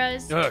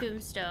Sarah's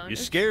tombstone? You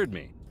scared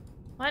me.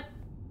 What?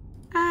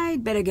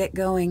 I'd better get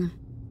going.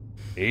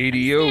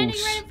 Adios.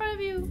 Standing right in front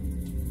of you.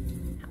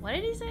 What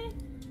did he say?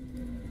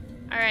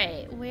 All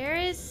right, where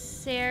is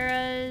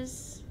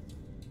Sarah's?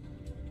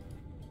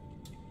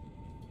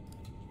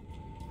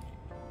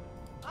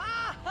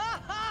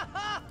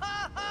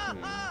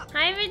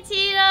 Hi,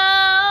 Petito.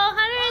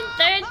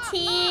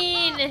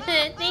 113.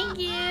 Thank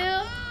you.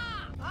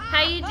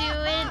 How you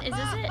doing? Is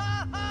this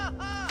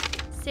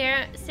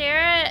it?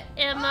 Sarah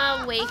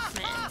Emma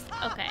Wakeman.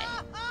 Okay.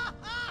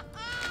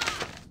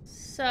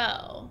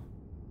 So.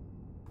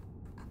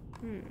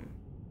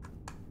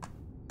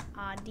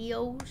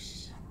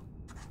 Adios.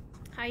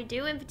 How you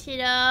doing,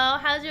 Petito?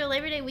 How's your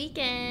Labor Day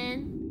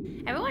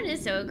weekend? Everyone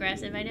is so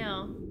aggressive, I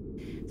know.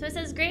 So it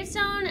says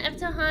gravestone up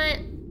to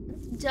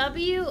hunt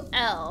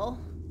WL.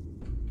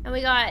 And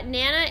we got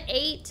Nana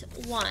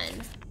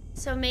 8-1.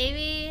 So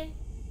maybe,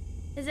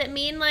 does it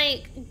mean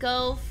like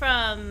go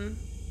from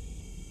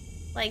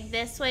like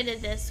this way to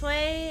this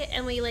way?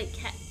 And we like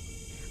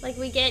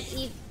we get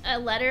a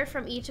letter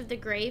from each of the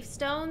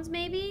gravestones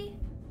maybe?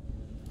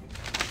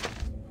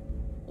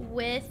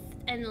 Width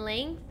and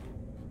length.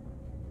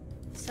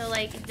 So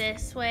like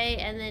this way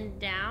and then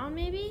down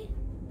maybe?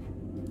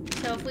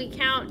 So if we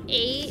count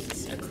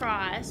 8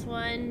 across,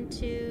 1,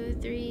 2,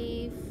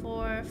 3,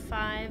 4,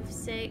 5,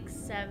 6,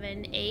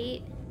 7,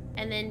 8,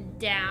 and then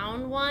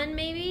down 1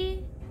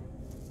 maybe?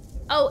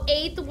 Oh,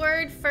 8th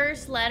word,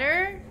 first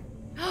letter?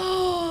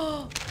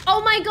 Oh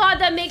my god,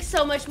 that makes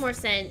so much more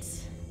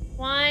sense.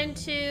 1,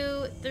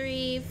 2,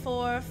 3,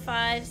 4,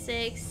 5,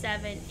 6,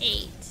 7,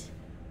 8.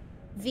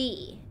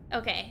 V.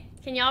 Okay,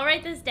 can y'all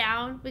write this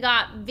down? We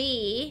got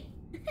V.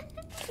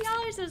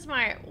 Y'all are so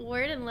smart.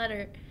 Word and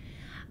letter.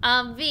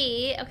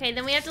 V. Okay,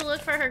 then we have to look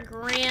for her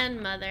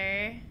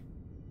grandmother.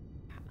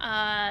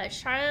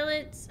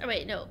 Charlotte's... Oh,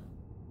 wait, no.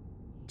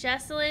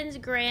 Jesselyn's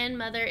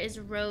grandmother is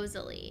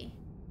Rosalie.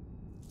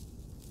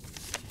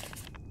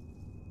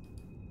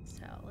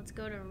 So, let's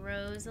go to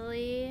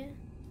Rosalie.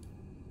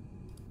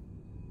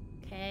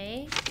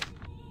 Okay.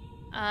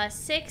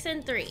 6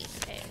 and 3.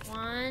 Okay,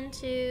 1,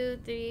 2,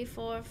 3,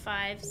 4,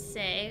 5,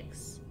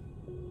 6.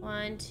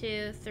 1,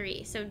 2,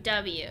 3. So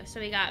W. So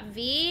we got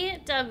V,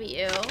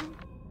 W.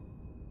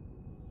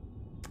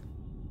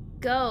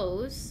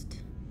 Ghost.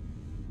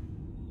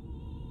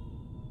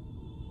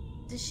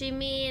 Does she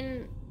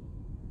mean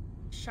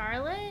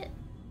Charlotte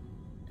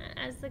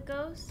as the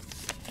ghost?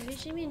 Maybe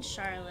she means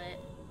Charlotte.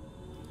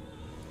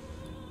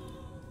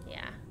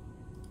 Yeah.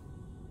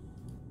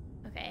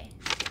 Okay.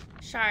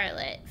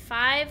 Charlotte.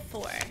 5,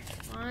 4.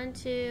 1,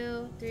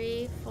 2,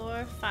 3,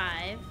 4,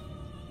 5.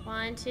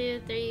 1,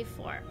 2, 3,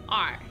 4.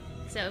 R.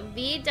 So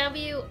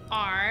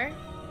VWR.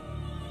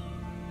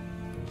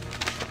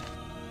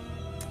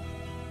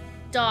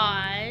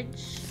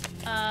 Dodge.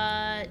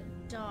 Dodge.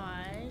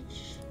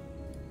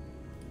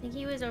 I think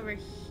he was over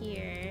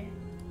here.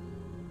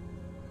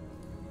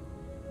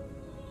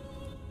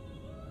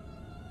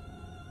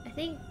 I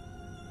think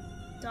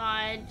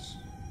Dodge,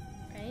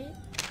 right?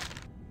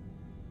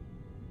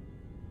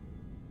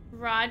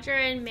 Roger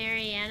and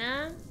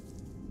Mariana.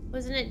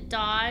 Wasn't it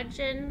Dodge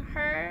and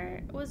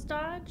her was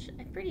Dodge?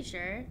 I'm pretty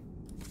sure.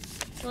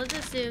 So let's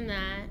assume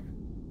that.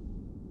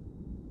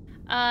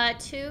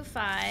 2,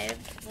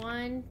 5.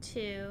 1,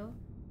 2.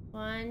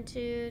 1,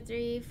 2,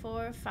 3,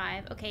 4,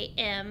 5. Okay,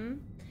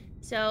 M.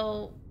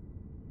 So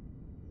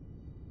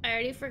I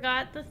already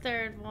forgot the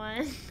third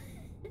one.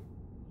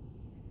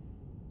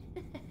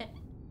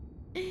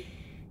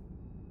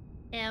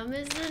 M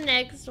is the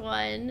next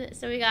one.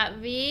 So we got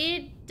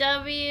V,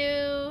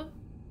 W,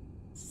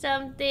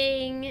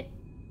 something,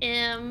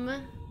 M.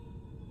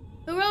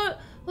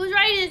 Who's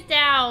writing this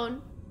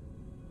down?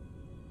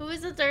 Who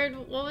was the third?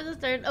 What was the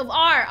third? Oh,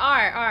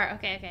 R.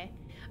 Okay, okay.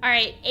 All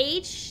right,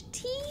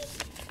 HT?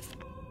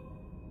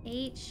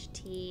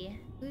 HT.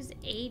 Who's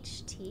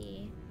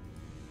HT?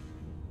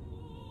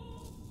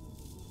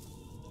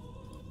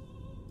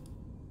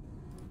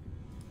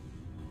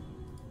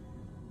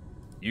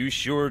 You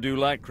sure do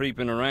like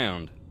creeping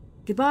around.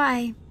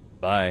 Goodbye.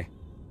 Bye.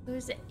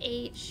 Who's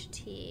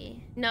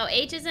HT? No,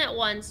 H isn't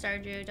 1 star,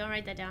 Drew. Don't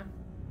write that down.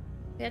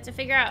 We have to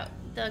figure out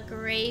the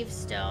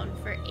gravestone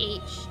for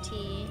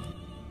HT.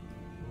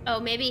 Oh,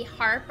 maybe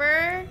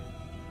Harper?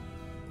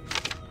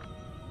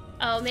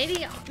 Oh,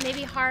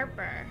 maybe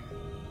Harper.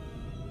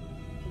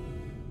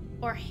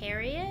 Or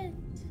Harriet?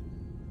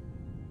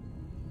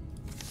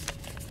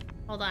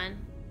 Hold on.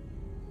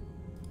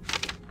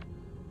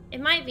 It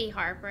might be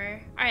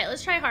Harper. All right,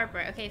 let's try Harper.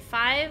 Okay,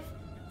 5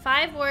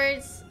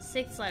 words,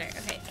 6 letters.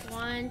 Okay,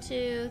 1,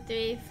 2,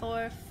 3,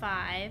 4,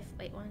 5.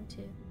 Wait, 1,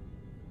 2.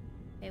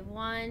 Okay,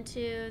 1,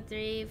 2,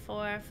 3,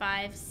 4,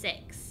 5,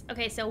 6.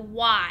 Okay, so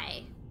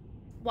Y.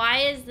 Y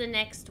is the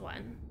next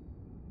one.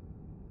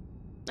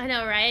 I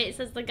know, right? It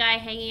says the guy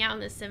hanging out in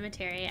the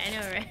cemetery. I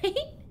know, right?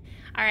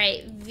 All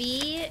right,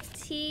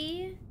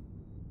 VT.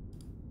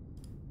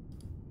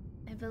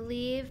 I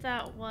believe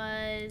that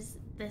was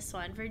this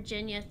one,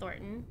 Virginia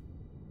Thornton.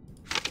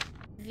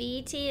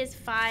 VT is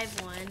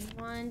 5, 1.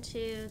 1,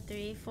 2,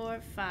 3,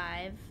 4,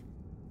 5,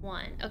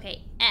 1.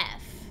 Okay,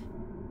 F.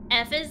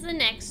 F is the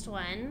next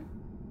one.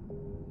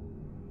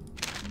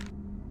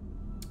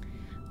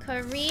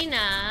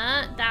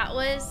 Karina, that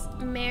was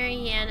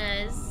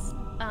Mariana's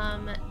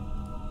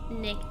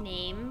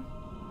nickname.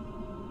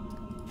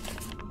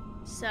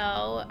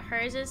 So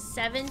hers is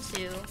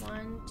 7-2.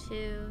 1,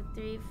 2,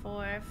 3,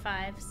 4,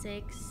 5,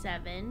 6,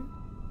 7.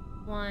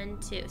 1,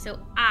 2. So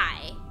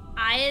I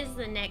is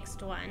the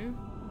next one.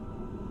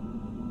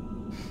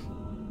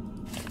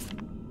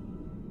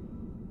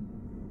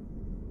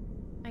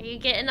 Are you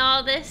getting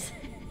all this?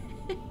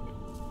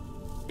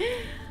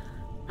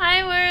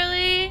 Hi,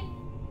 Whirly.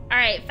 All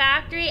right,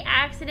 factory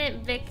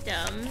accident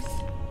victims.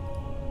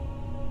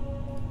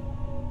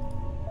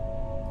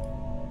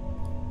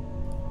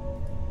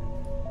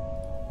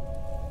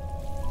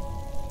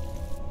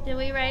 Did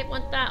we write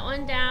that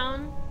one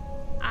down?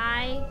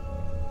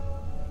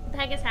 What the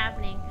heck is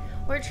happening?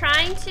 We're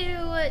trying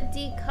to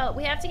decode.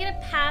 We have to get a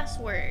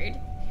password,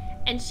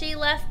 and she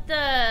left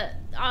the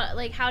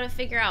like how to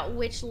figure out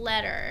which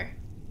letter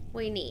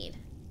we need.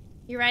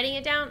 You writing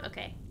it down?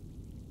 Okay.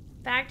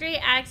 Factory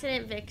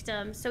accident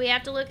victims. So we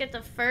have to look at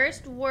the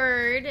first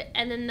word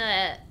and then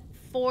the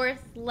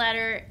fourth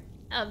letter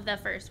of the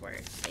first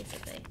word,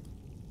 basically.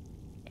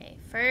 Okay,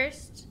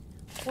 first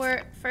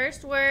word,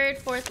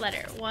 fourth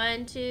letter.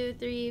 1, 2,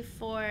 3,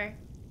 4,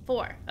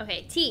 4.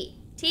 Okay, T.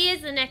 T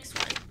is the next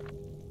one.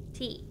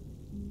 T.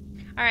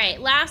 All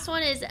right, last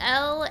one is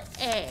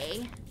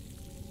L-A.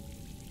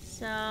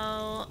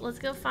 So let's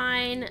go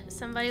find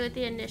somebody with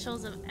the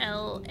initials of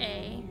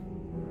L-A.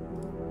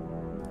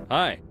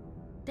 Hi.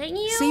 Dang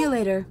you. See you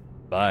later.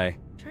 Bye.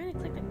 I'm trying to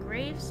click the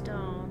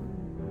gravestone.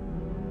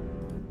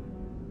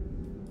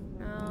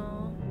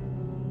 No.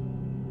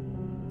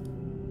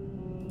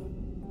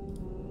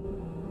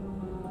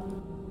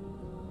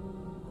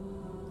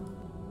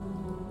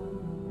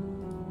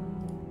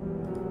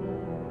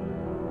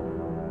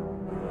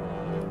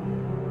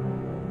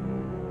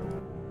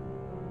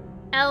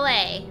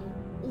 L.A.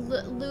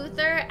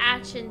 Luther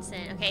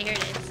Atchison. Okay, here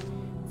it is.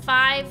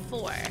 5,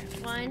 4.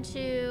 1,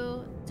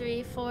 2,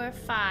 3, 4,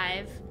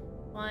 5.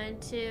 1,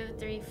 2,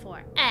 3,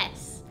 4.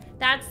 S.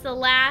 That's the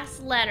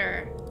last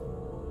letter.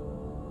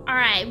 All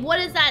right, what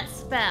does that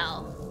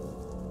spell?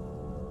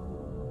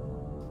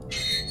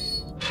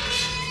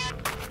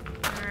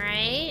 All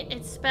right,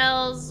 it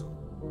spells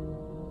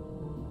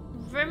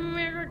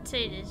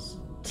vermiritis.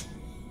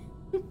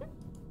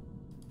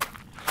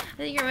 I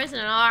think you're missing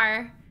an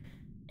R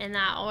in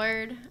that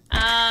word.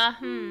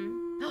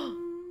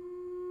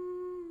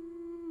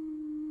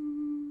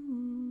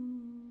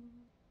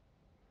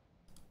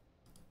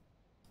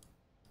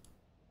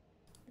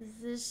 Does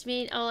this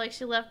mean, oh, like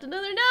she left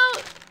another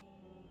note?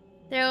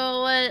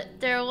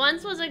 There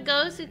once was a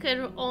ghost who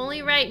could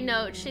only write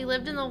notes. She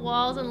lived in the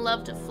walls and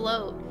loved to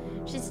float.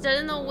 She stood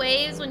in the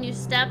waves when you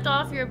stepped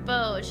off your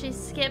boat. She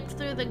skipped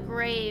through the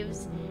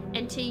graves,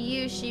 and to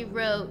you she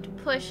wrote,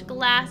 push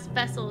glass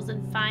vessels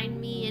and find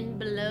me in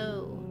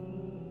below.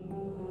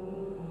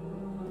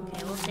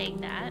 Okay, we'll take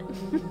that.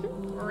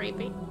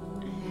 Raping.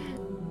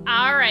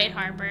 All right,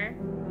 Harper.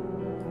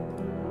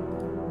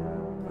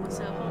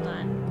 So, hold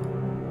on.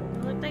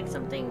 It looked like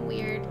something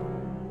weird.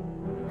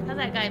 I thought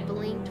that guy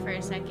blinked for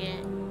a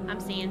second. I'm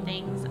seeing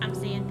things. I'm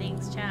seeing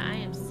things, chat. I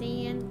am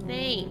seeing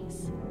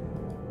things.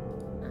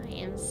 I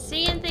am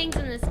seeing things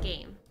in this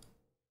game.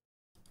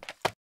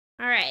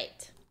 All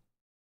right.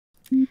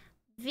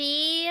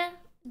 VWRMYFITS.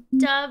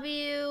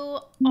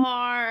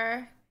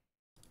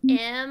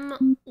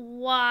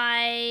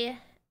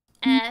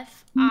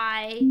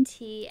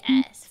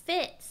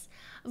 Fits.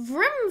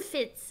 Vroom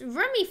fits.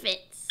 Vroomy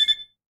fits.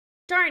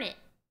 Darn it.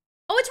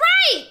 Oh, it's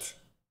right!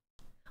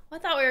 I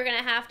thought we were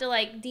gonna have to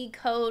like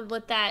decode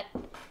what that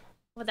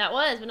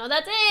was, but no,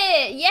 that's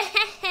it.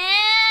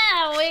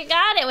 Yeah, we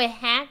got it. We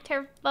hacked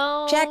her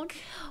phone. Check.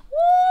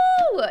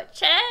 Woo!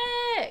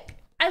 Check.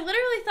 I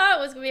literally thought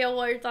it was gonna be a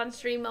words on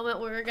stream moment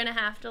where we're gonna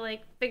have to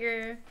like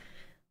figure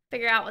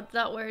out what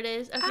that word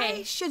is. Okay.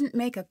 I shouldn't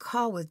make a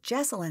call with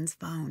Jesselyn's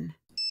phone.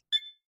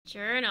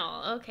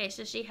 Journal. Okay,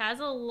 so she has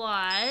a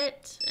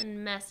lot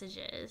and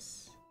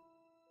messages.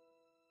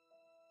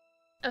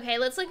 Okay,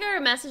 let's look at her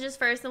messages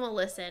first, then we'll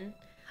listen.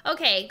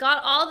 Okay,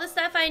 got all the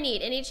stuff I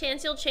need. Any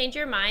chance you'll change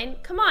your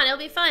mind? Come on, it'll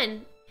be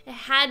fun. It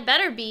had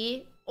better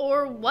be,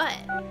 or what?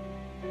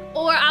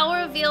 Or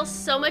I'll reveal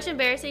so much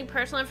embarrassing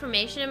personal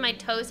information in my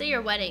toast at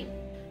your wedding.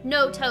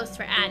 No toast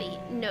for Addie.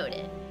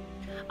 Noted.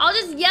 I'll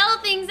just yell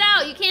things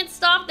out. You can't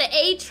stop the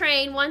A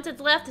train once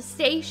it's left the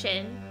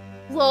station.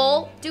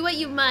 Lol, do what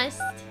you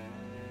must.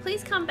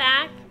 Please come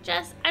back.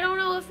 Jess, I don't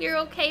know if you're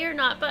okay or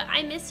not, but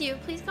I miss you.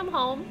 Please come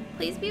home.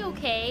 Please be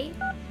okay.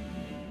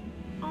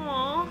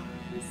 Aw,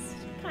 this is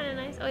kind of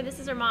nice. Oh, this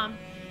is her mom.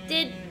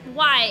 Did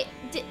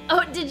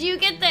you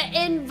get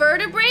the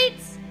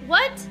invertebrates?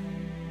 What?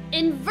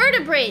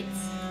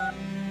 Invertebrates.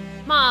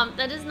 Mom,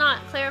 that does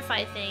not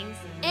clarify things.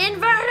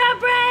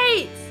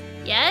 Invertebrates!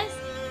 Yes?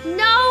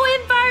 No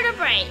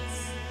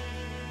invertebrates!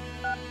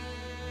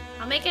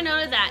 I'll make a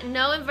note of that.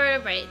 No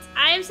invertebrates.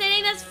 I am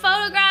sending this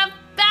photograph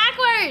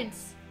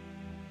backwards!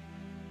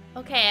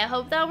 Okay, I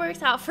hope that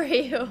works out for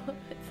you.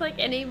 It's like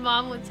any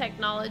mom with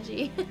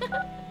technology.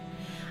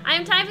 I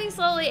am typing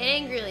slowly,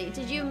 angrily.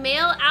 Did you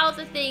mail out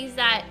the things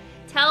that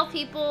tell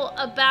people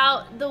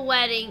about the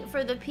wedding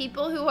for the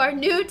people who are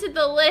new to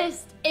the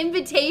list?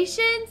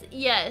 Invitations?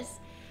 Yes.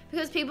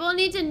 Because people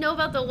need to know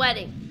about the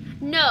wedding.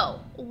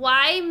 No.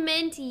 Why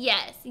meant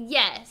yes.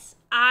 Yes.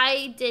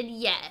 I did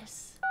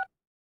yes.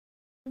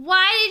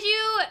 Why did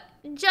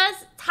you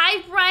just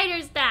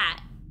typewriters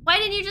that? Why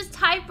didn't you just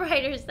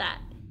typewriters that?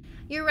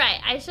 You're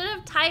right. I should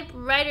have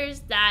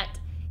typewriters that.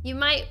 You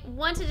might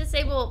want to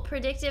disable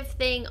predictive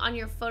thing on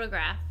your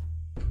photograph.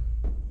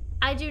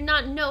 I do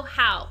not know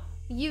how.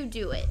 You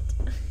do it.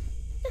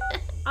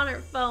 On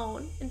her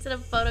phone instead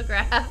of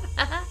photograph.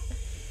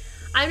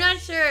 I'm not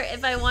sure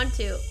if I want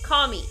to.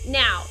 Call me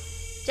now.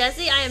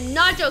 Jesse, I am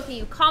not joking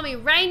you. Call me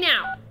right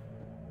now.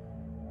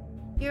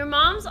 Your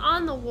mom's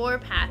on the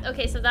warpath.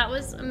 Okay, so that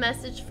was a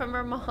message from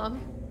her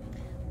mom.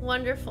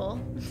 Wonderful.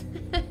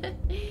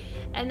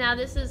 And now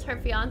this is her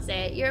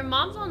fiance. Your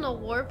mom's on the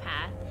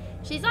warpath.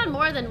 She's on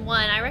more than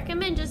one. I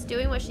recommend just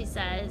doing what she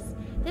says.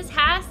 This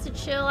has to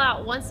chill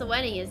out once the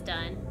wedding is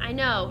done. I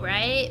know,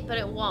 right? But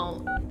it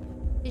won't.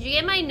 Did you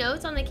get my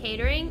notes on the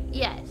catering?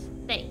 Yes,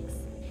 thanks.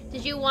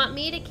 Did you want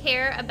me to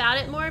care about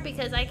it more?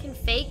 Because I can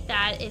fake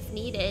that if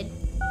needed.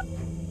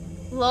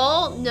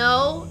 Lol,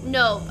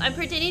 no. I'm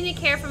pretending to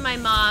care for my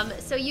mom,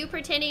 so you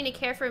pretending to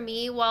care for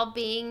me while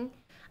being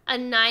a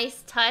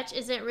nice touch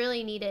isn't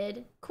really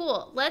needed.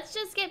 Cool, let's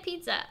just get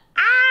pizza.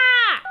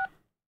 Ah!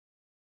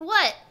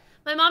 What?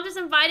 My mom just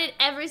invited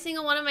every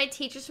single one of my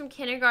teachers from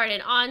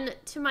kindergarten on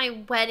to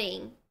my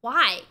wedding.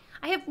 Why?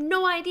 I have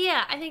no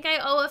idea. I think I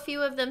owe a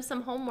few of them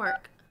some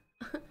homework.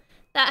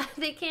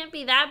 They can't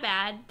be that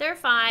bad. They're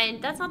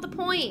fine. That's not the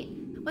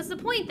point. What's the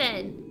point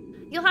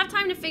then? You'll have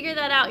time to figure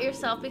that out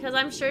yourself because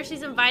I'm sure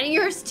she's inviting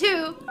yours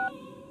too.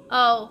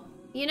 Oh,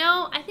 you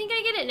know, I think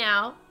I get it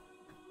now.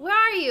 Where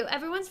are you?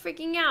 Everyone's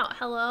freaking out.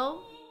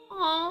 Hello?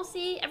 Oh,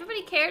 see,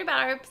 everybody cared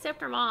about her except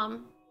her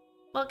mom.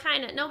 Well,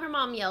 kind of. No, her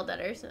mom yelled at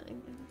her, so that's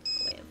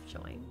a way of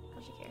showing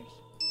how she cares.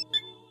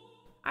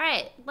 All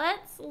right,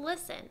 let's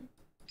listen.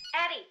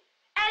 Addie,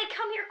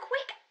 come here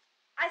quick.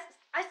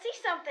 I see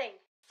something.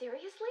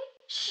 Seriously?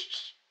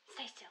 Shh,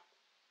 stay still.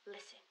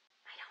 Listen,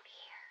 I don't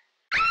hear.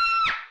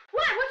 Ah!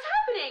 What's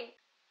happening?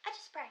 I'm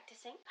just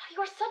practicing. You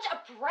are such a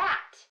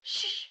brat.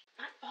 Shh,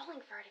 not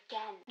falling for it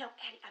again. No,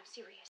 Addie, I'm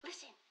serious.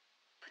 Listen,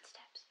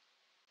 footsteps.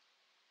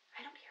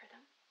 I don't hear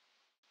them.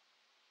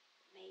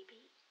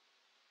 Maybe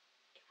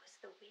it was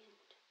the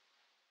wind.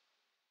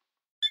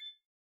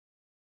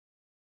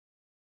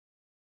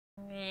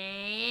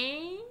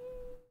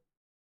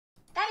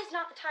 That is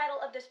not the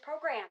title of this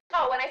program.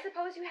 Oh, and I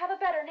suppose you have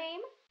a better name?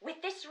 With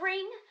this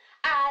ring,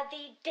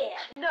 the dead.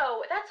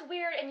 No, that's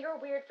weird, and you're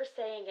weird for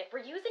saying it.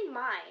 We're using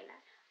mine.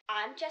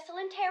 I'm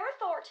Jessalyn Tara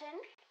Thornton,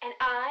 and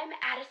I'm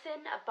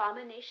Addison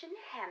Abomination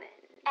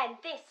Hammond.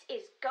 And this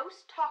is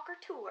Ghost Talker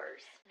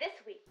Tours. This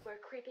week, we're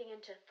creeping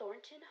into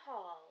Thornton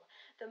Hall,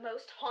 the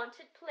most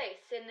haunted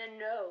place in the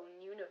known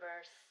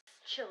universe.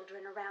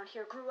 Children around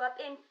here grew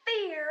up in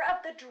fear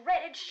of the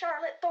dreaded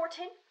Charlotte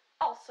Thornton,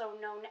 also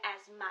known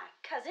as my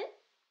cousin.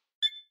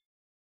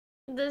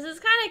 This is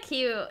kind of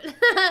cute.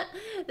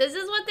 This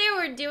is what they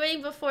were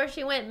doing before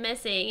she went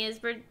missing, is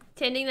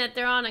pretending that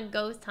they're on a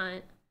ghost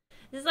hunt.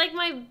 This is like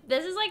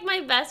my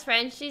best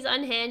friend. She's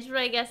unhinged, but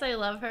I guess I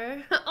love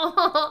her.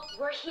 Oh.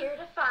 We're here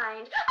to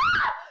find...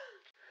 Ah!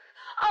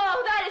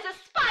 Oh, that is a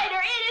spider!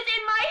 It is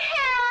in my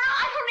hair!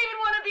 I don't even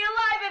want to be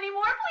alive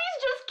anymore! Please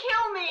just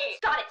kill me!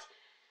 Stop it!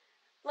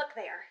 Look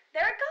there.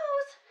 There it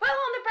goes! Well,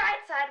 on the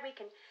bright side, we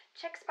can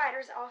check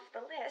spiders off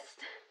the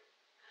list.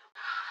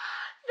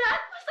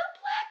 That was a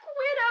black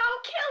widow!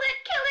 Kill it!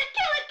 Kill it!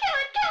 Kill it! Kill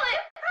it! Kill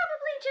it!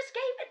 Probably just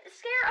gave it the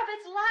scare of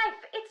its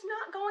life. It's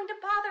not going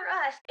to bother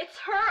us. It's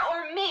her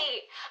or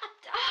me.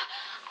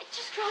 I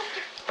just dropped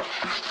it.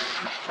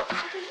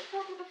 I think it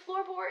fell through the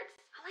floorboards.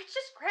 Let's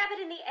just grab it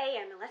in the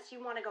AM unless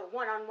you want to go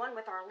one-on-one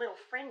with our little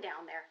friend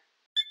down there.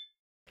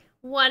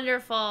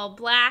 Wonderful.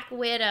 Black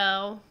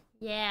widow.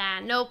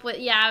 Yeah, nope.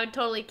 Yeah, I would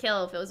totally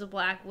kill if it was a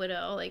black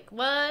widow. Like,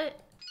 what?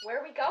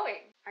 Where are we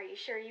going? Are you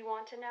sure you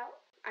want to know?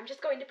 I'm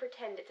just going to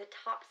pretend it's a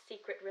top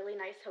secret, really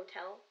nice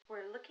hotel.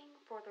 We're looking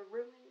for the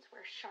ruins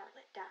where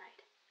Charlotte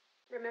died.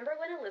 Remember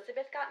when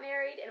Elizabeth got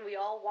married and we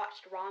all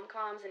watched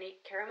rom-coms and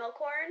ate caramel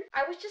corn?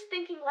 I was just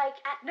thinking, like,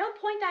 at no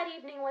point that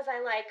evening was I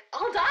like,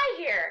 I'll die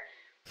here.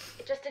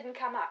 It just didn't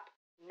come up.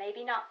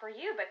 Maybe not for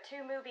you, but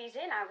 2 movies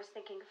in, I was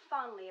thinking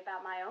fondly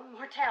about my own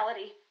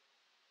mortality.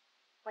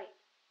 Wait,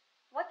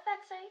 what's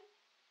that say?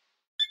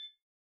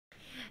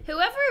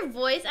 Whoever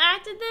voice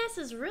acted this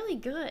is really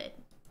good.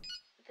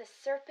 The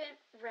serpent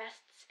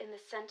rests in the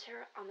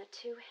center on the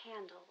 2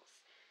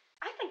 handles.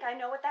 I think I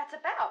know what that's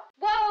about.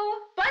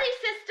 Whoa, buddy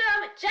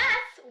system!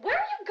 Jess, where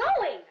are you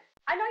going?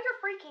 I know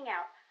you're freaking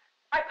out.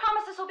 I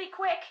promise this will be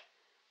quick.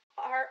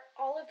 Are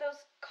all of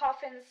those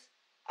coffins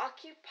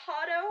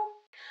occupado?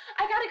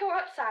 I gotta go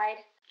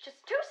outside.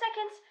 Just 2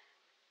 seconds.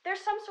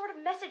 There's some sort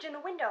of message in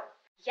the window.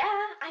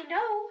 Yeah, I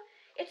know.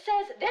 It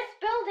says, this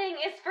building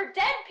is for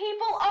dead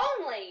people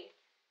only.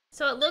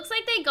 So it looks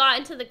like they got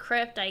into the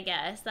crypt, I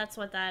guess. That's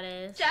what that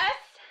is.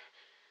 Jess,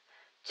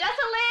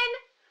 Jessalyn!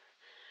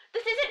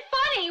 This isn't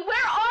funny!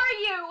 Where are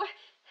you?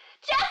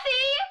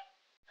 Jessie!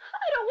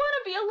 I don't want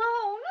to be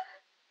alone.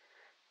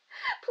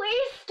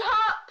 Please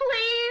stop,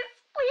 please!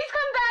 Please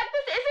come back!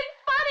 This isn't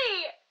funny!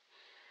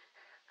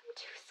 I'm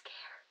too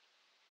scared.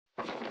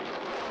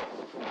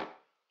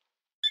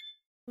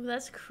 Ooh,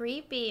 that's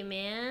creepy,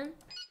 man.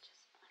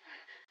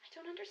 I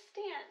don't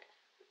understand.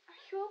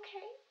 Are you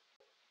okay?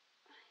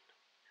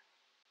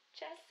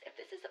 Jess, if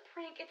this is a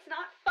prank, it's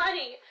not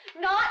funny.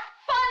 Not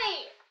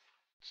funny!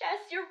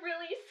 Jess, you're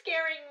really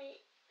scaring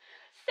me.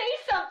 Say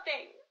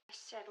something. I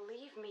said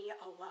leave me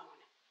alone.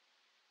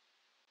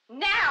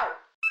 Now!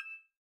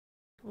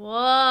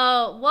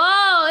 Whoa,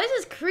 whoa, this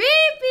is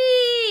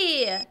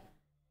creepy!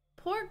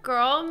 Poor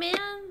girl,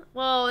 man.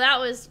 Whoa, that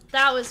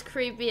was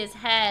creepy as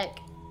heck.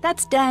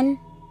 That's done.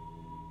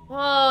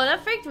 Whoa,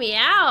 that freaked me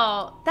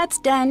out. That's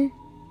done.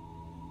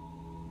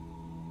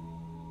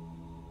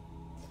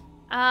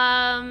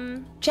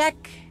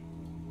 Check.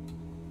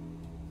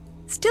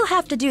 Still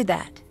have to do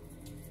that.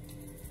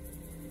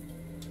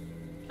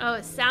 Oh,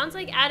 it sounds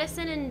like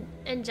Addison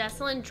and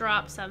Jessalyn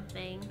dropped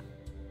something.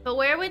 But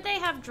where would they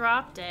have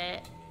dropped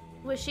it?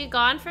 Was she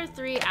gone for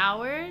 3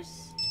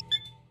 hours?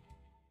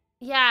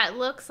 Yeah, it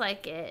looks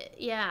like it.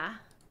 Yeah.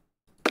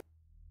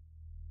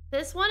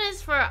 This one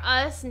is for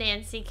us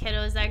Nancy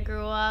kiddos that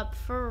grew up.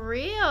 For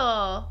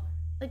real.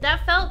 Like,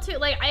 that felt too...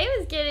 Like, I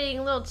was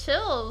getting little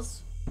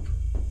chills.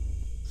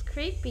 It's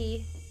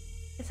creepy.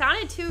 It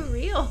sounded too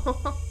real.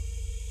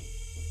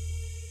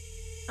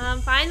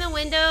 Find the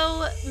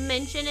window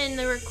mentioned in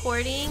the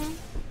recording.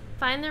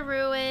 Find the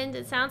ruins.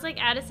 It sounds like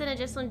Addison and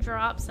Jessalyn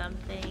dropped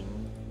something.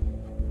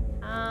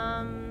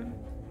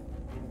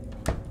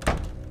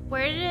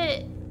 Where did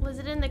it... Was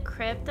it in the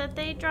crypt that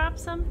they dropped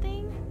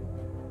something?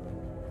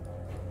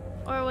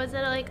 Or was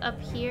it like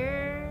up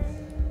here?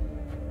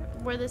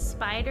 Where the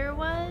spider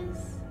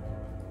was?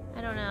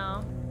 I don't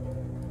know.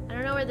 I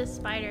don't know where the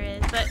spider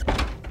is, but...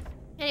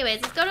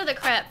 Anyways, let's go to the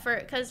crypt,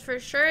 because for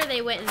sure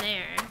they went in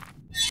there.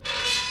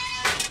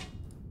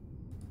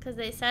 Because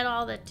they said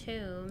all the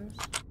tombs.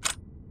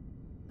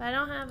 But I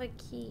don't have a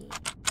key.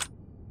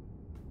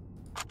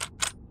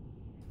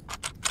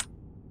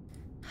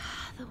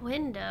 The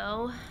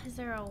window. Is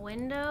there a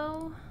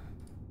window?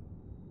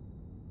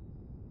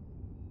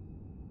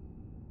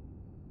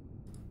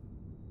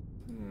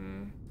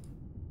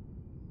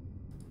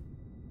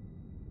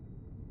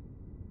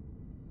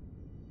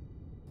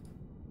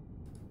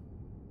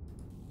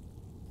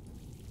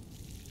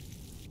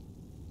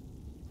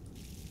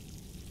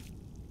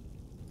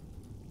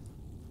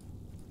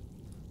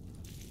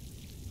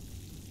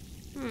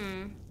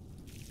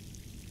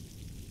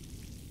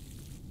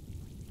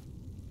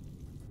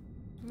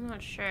 I'm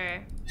not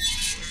sure.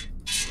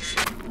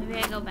 Maybe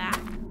I go back.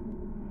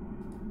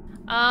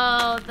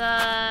 Oh,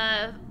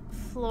 the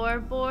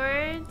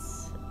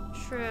floorboards?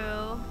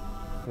 True.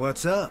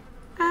 What's up?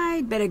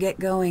 I'd better get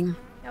going.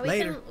 Yeah,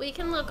 we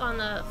can look on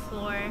the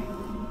floor.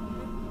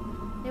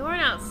 They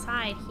weren't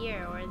outside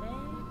here, were they?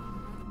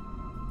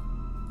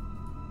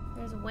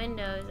 There's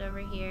windows over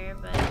here,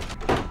 but...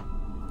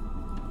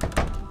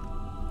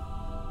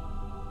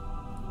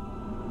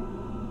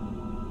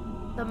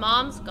 The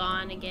mom's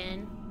gone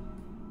again.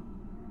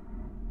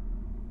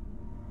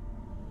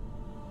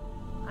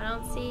 I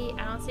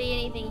don't see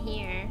anything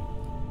here.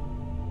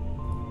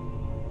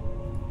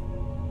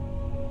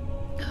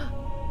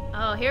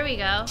 Oh, here we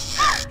go.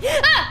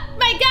 Ah!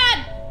 My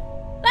God!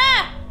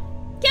 Ah!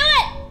 Kill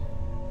it!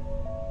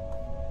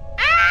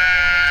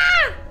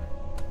 Ah!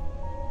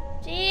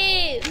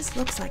 Jeez. This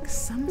looks like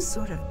some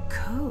sort of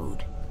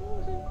code.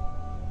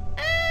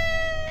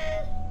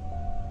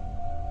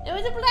 It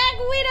was a black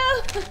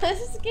widow.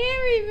 That's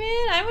scary,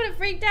 man. I would have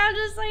freaked out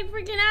just like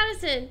freaking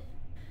Addison.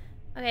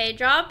 Okay,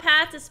 draw a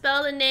path to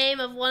spell the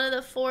name of one of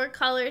the 4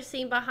 colors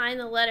seen behind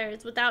the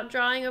letters without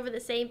drawing over the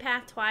same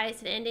path twice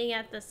and ending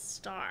at the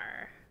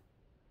star.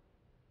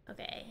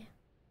 Okay.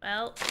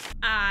 Well,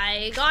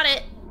 I got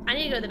it. I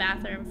need to go to the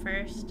bathroom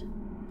first.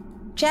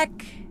 Check.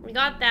 We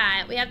got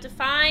that. We have to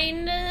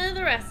find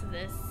the rest of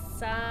this.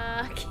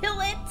 Kill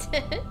it.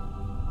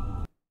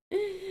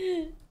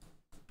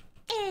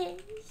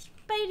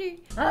 Spider.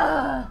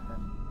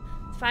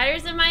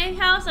 Spiders in my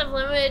house have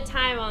limited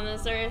time on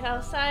this earth.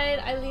 Outside,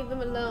 I leave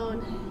them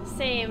alone.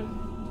 Same.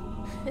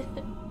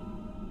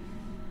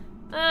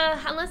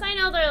 Unless I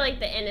know they're like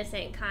the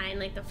innocent kind,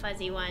 like the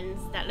fuzzy ones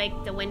that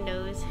like the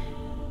windows.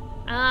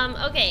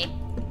 Okay.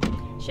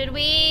 Should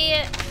we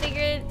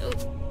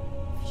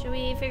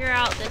figure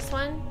out this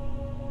one?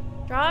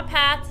 Draw a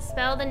path to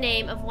spell the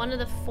name of one of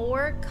the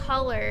 4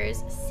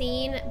 colors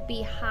seen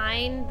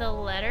behind the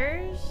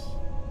letters.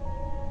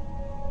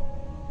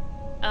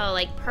 Oh,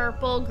 like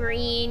purple,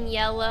 green,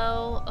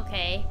 yellow.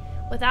 Okay.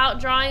 Without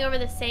drawing over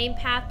the same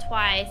path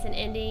twice and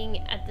ending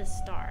at the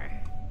star.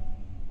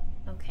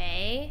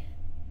 Okay.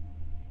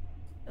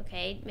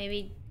 Okay,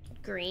 maybe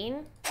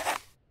green.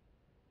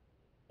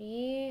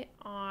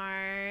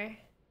 E-R...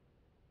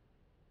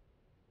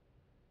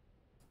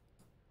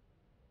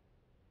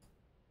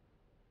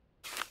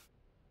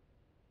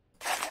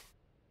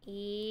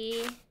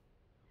 E...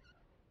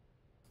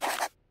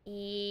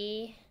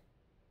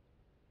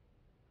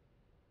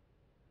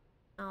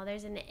 Oh,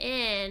 there's an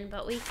inn,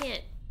 but we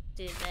can't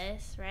do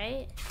this,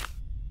 right?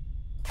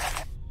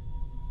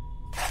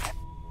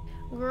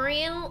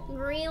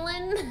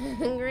 Greenland?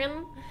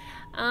 Grim?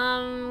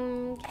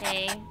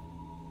 Okay.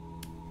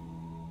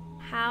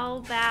 How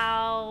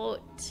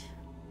about...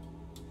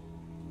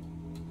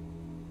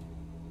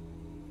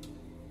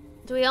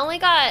 We only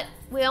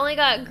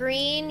got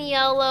green,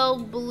 yellow,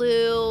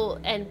 blue,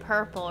 and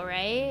purple,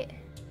 right?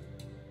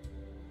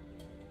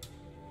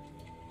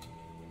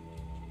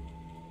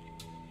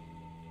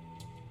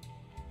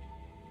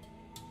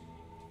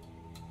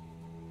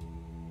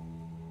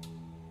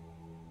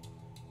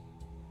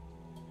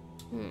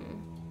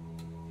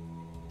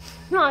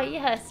 Oh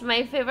yes,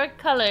 my favorite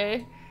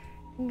color.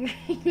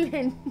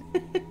 Green.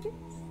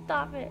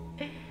 Stop it.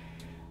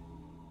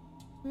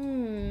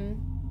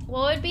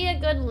 What would be a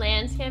good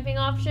landscaping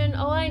option?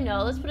 Oh, I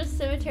know. Let's put a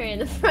cemetery in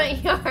the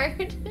front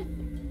yard.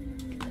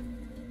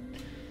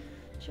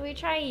 Should we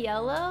try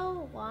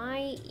yellow?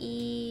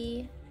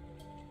 Y-E-L...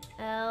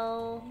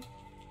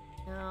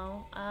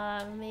 No.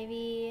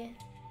 Maybe...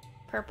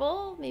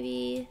 purple?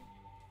 Maybe...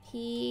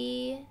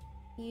 P-U-R...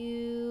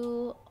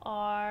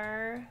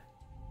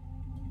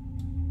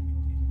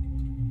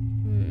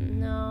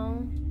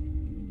 No.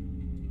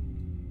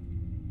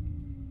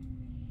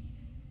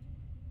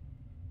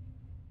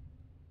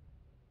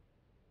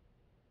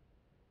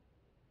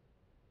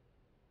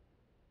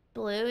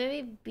 Blue,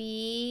 maybe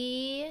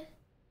B.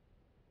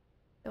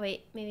 Oh,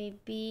 wait, maybe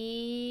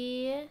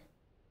B.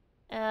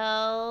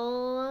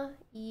 L.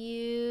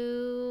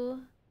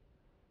 U.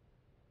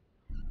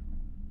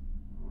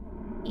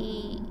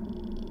 E.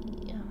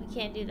 Oh, we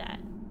can't do that.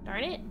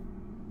 Darn it.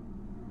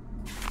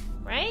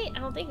 Right? I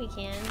don't think we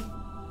can.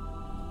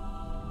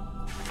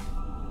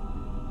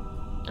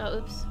 Oh,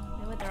 oops.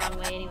 I went the wrong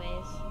way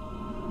anyways.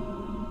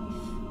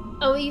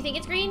 Oh, you think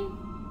it's green?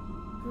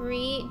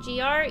 Green,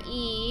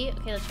 G-R-E.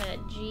 Okay, let's try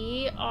that.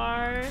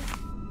 G-R...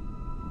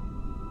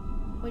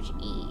 Which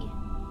E?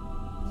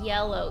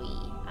 Yellow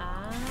E.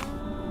 Ah.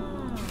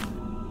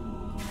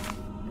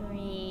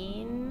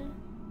 Green.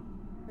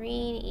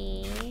 Green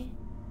E.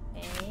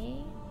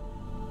 Okay.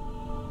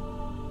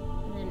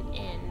 And then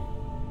N.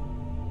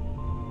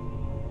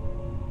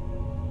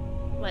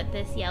 What,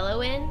 this yellow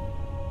N?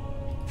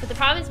 But the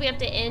problem is we have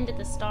to end at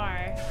the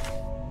star.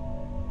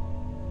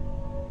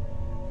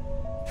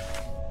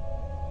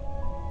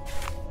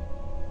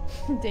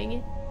 Dang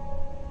it.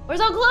 We're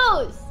so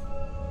close!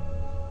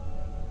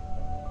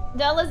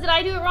 Dallas, did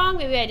I do it wrong?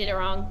 Maybe I did it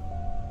wrong.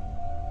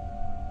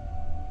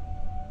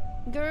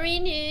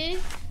 Greeny.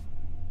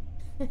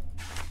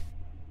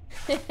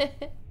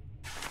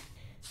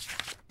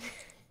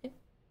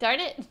 Darn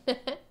it.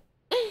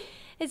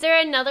 Is there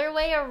another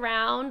way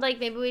around? Like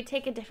maybe we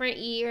take a different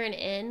E or an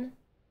N?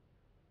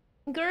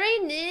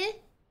 Greeny.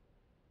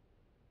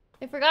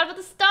 I forgot about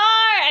the star!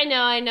 I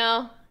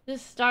know.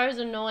 This star's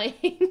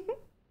annoying.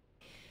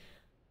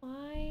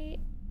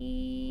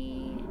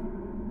 Y-E...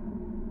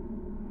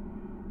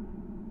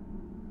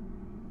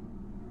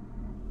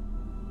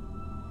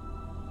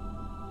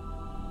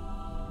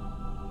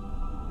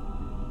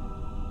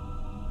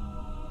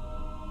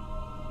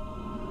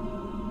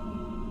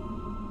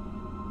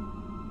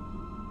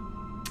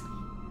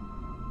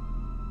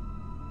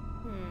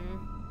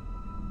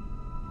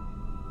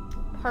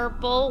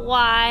 Purple,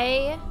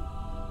 Y.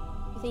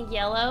 You think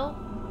yellow?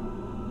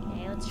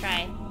 Okay, let's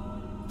try.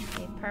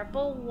 Okay,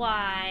 purple,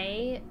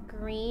 Y.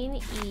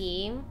 Green,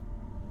 E.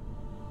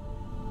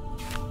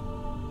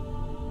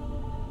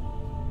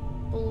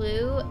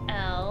 Blue,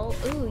 L.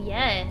 Ooh,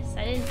 yes.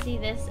 I didn't see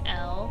this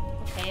L.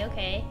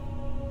 Okay.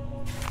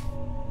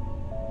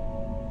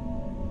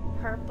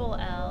 Purple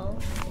L.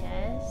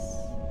 Yes.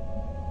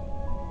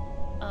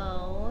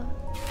 O.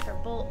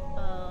 Purple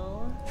O.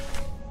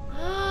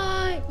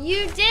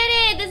 You did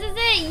it! This is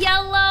it!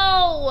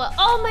 Yellow!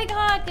 Oh my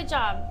god, good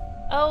job.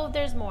 Oh,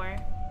 there's more.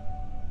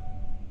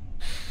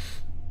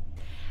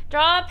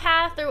 Draw a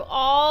path through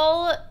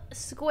all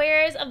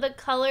squares of the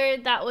color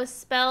that was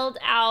spelled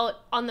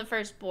out on the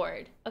first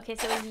board. Okay,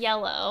 so it was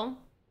yellow.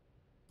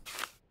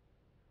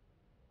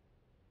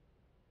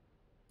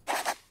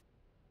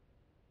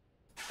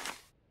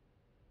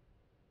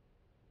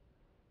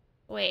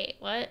 Wait,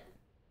 what?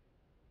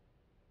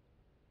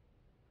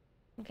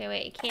 Okay,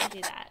 wait, you can't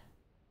do that.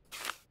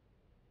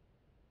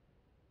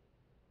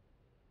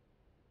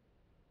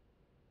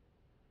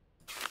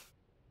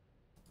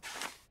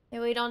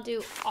 Maybe we don't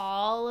do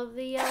all of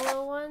the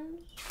yellow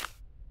ones?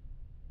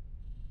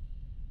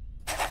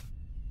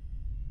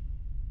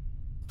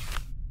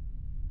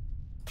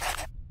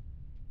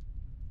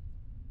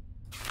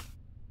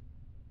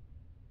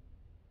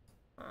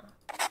 Huh.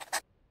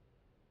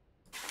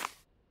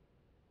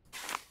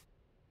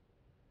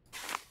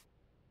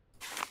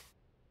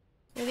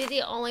 Maybe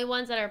the only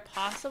ones that are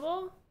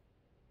possible?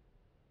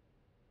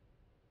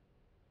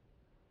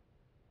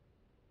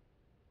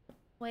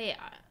 Wait,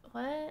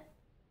 what?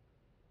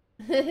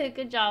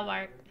 Good job,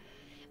 Mark.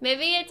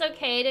 Maybe it's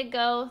okay to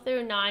go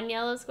through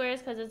non-yellow squares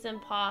because it's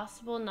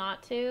impossible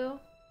not to.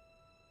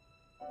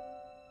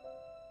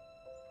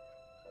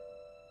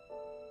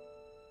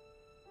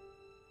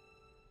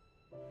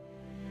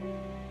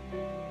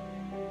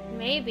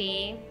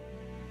 Maybe.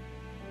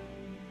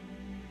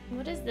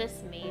 What does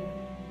this mean?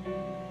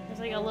 There's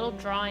like a little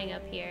drawing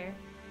up here.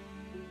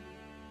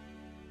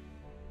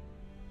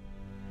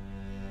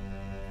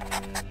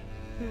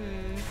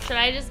 Should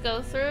I just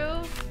go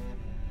through?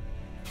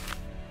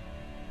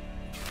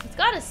 It's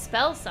gotta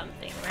spell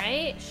something,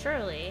 right?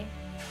 Surely.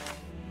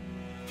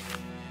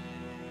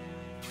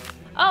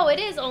 Oh, it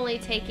is only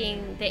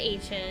taking the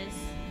H's.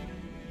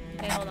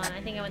 Okay, hold on.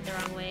 I think I went the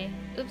wrong way.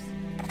 Oops.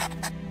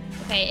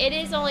 Okay, it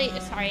is only,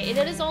 sorry, it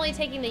is only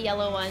taking the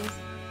yellow ones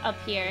up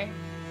here.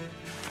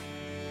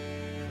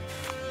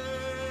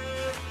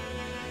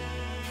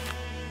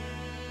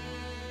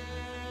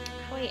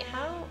 Wait,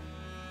 how?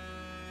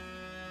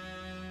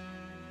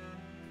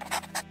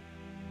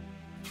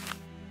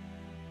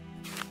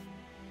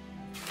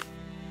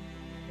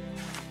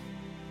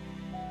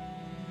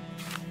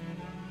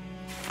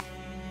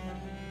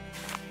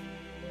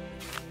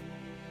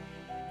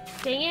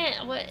 Dang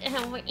it, what?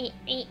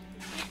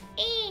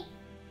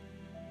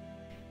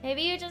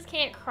 Maybe you just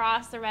can't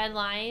cross the red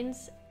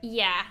lines.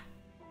 Yeah.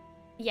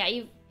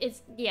 Yeah,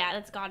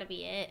 that's gotta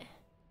be it.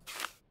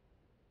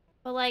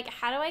 But like,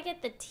 how do I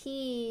get the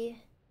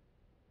T?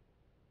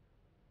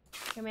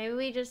 Or maybe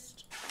we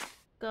just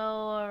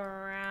go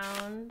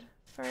around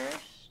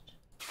first.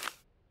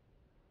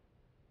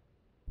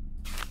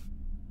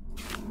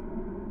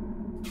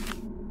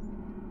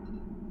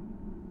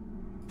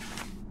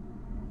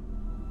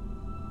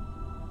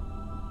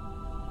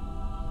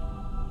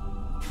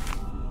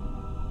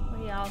 What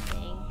do y'all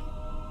think?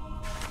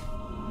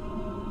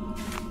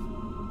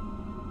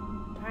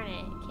 Darn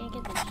it, can't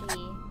get the G.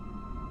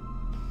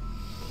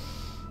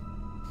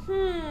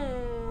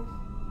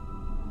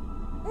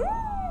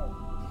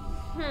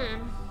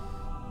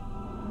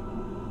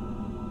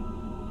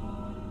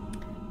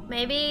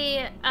 Maybe,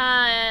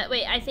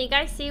 wait, I think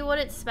I see what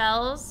it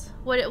spells.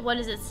 What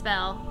does it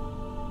spell?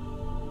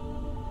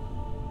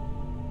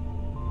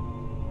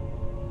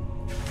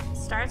 It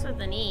starts with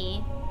an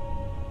E.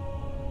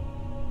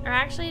 Or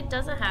actually, it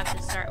doesn't have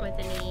to start with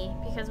an E,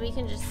 because we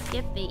can just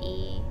skip the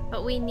E.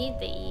 But we need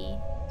the E,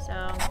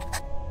 so.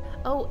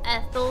 Oh,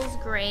 Ethel's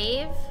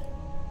grave?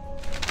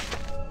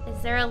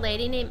 Is there a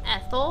lady named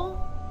Ethel?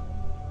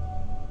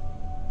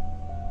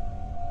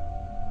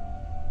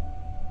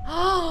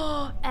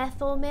 Oh,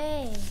 Ethel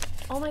May.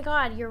 Oh my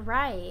god, you're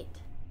right.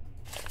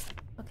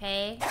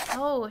 Okay.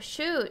 Oh,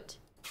 shoot.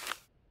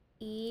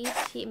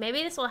 E-T.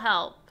 Maybe this will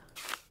help.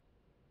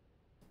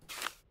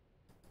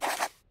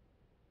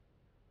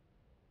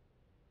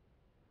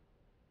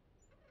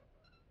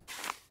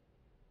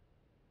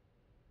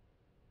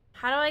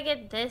 How do I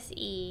get this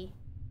E?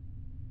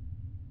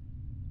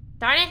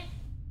 Darn it.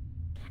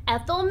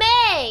 Ethel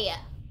May!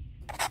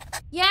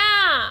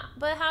 Yeah,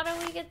 but how do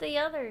we get the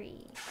other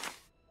E?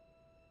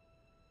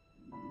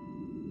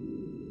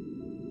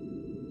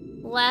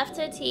 Left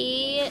to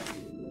T,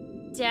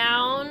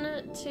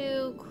 down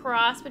to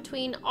cross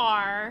between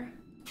R.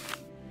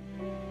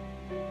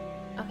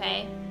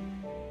 Okay.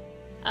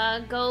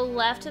 Go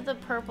left to the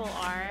purple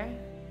R.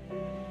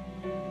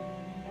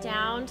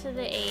 Down to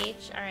the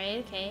H.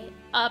 Alright, okay.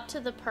 Up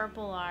to the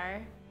purple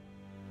R.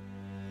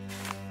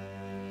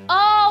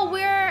 Oh,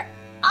 we're...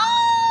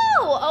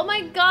 Oh! Oh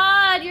my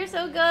god, you're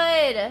so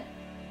good!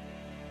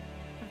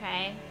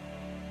 Okay.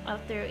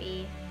 Up through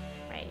E.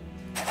 Right.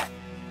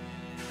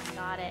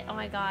 Got it. Oh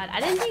my god. I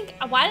didn't think...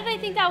 Why did I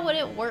think that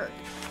wouldn't work?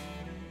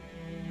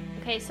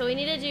 Okay, so we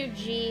need to do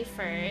G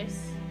first.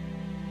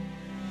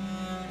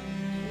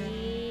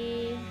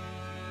 G...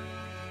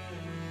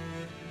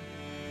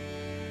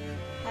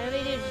 How do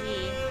we do G?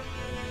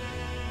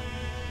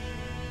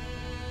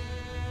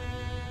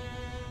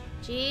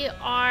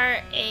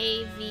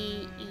 G-R-A-V-E.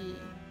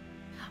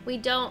 We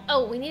don't...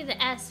 Oh, we need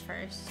the S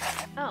first.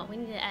 Oh, we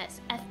need the S.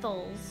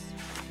 Ethel's.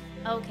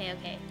 Okay,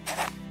 okay.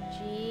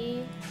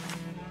 G...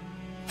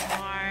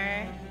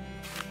 R...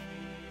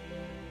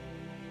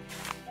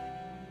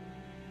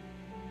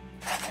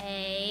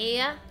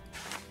 A...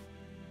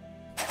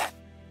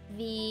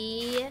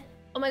 V...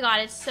 Oh my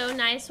god, it's so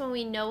nice when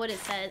we know what it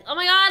says. Oh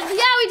my god,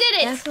 yeah, we did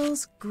it!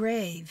 Ethel's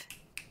grave.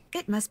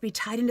 It must be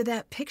tied into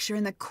that picture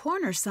in the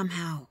corner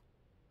somehow.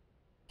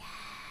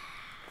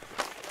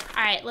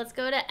 Alright, let's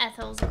go to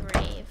Ethel's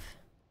grave.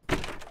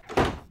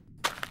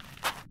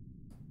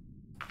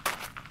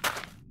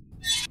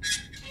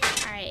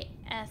 Alright,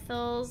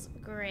 Ethel's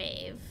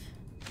grave.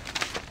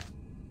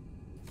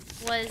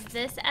 Was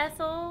this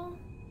Ethel?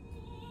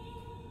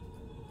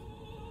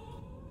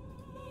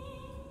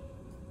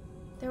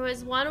 There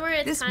was one where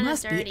it's kind of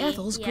dirty. This must be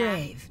Ethel's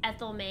grave.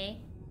 Ethel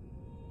May.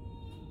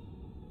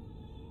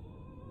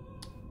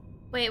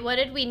 Wait, what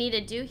did we need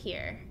to do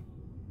here?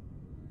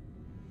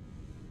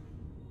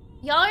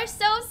 Y'all are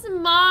so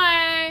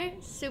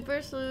smart.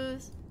 Super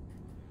sleuths.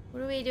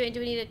 What are we doing? Do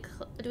we need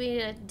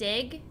to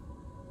dig?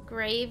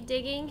 Grave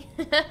digging?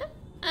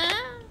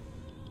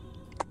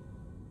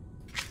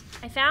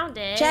 I found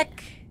it.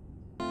 Check.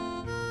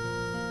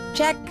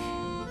 Check.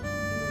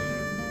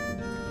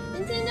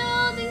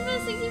 Nintendo, thanks for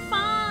the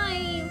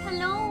 65.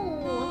 Hello.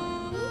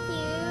 Thank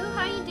you.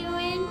 How are you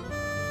doing?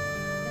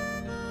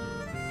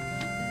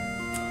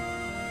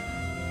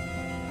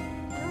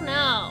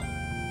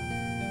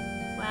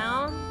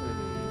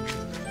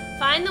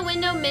 Find the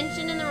window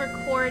mentioned in the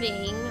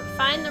recording.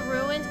 Find the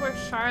ruins where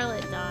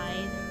Charlotte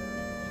died.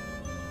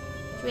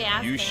 Should we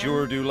ask You him?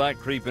 sure do like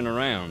creeping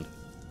around.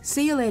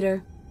 See you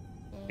later.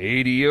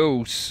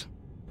 Adios.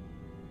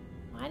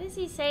 Why does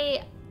he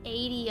say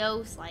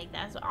adios like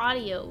that? It's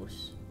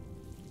adios.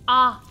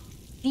 Adios.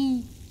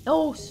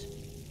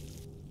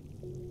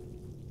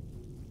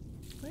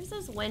 Where's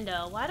this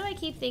window? Why do I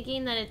keep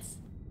thinking that it's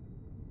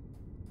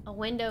a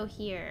window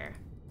here?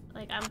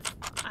 Like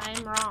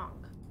I'm wrong.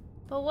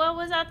 But what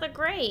was at the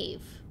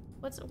grave?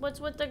 What's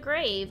with the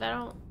grave?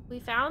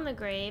 We found the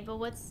grave, but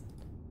what?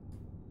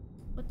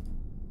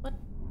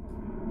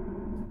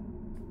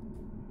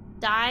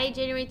 Died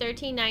January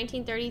 13,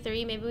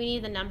 1933. Maybe we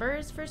need the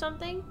numbers for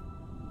something?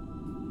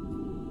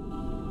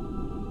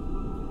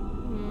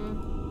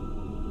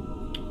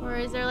 Or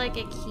is there like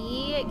a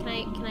key? Can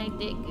I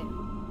dig?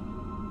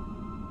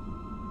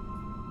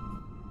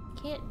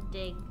 Can't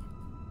dig.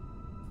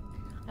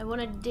 I want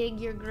to dig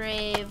your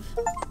grave.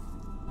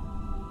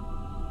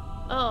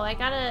 Oh, I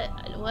gotta...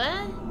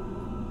 What?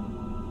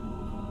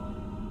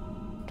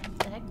 What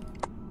the heck? Is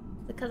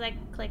it because I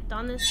clicked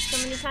on this so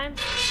many times?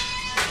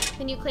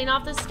 Can you clean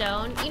off the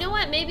stone? You know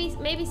what? Maybe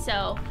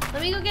so.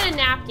 Let me go get a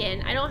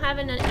napkin. I don't have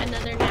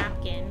another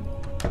napkin.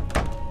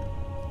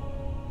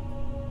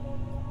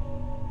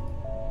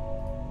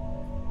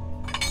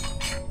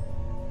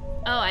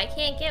 Oh, I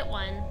can't get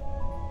one.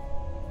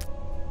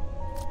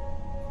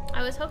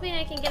 I was hoping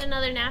I can get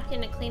another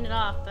napkin to clean it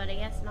off, but I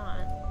guess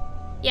not.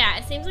 Yeah,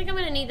 it seems like I'm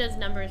gonna need those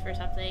numbers for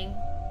something.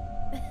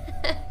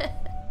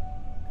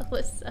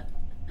 What's up?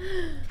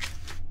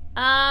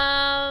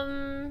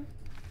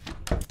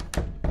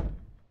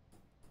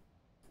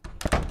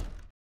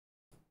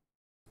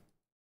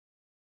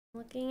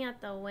 Looking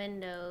at the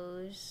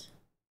windows.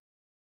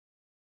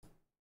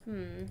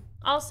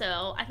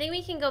 Also, I think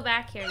we can go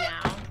back here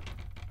now.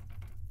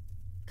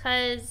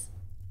 'Cause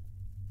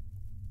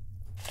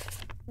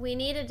we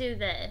need to do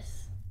this.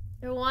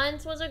 There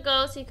once was a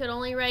ghost who could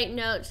only write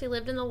notes. She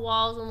lived in the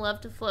walls and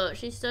loved to float.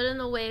 She stood in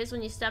the waves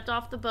when you stepped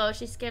off the boat.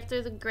 She skipped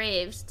through the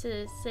graves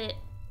to sit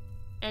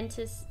and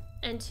to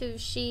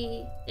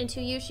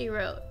you she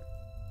wrote.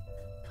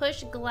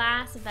 Push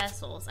glass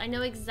vessels. I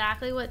know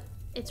exactly what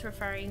it's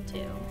referring to.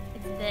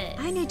 It's this.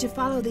 I need to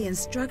follow the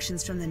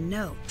instructions from the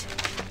note.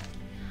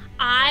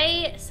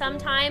 I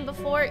sometime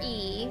before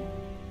E,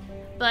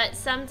 but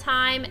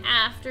sometime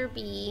after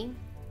B.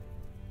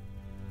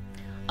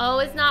 O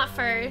is not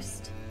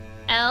first.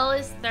 L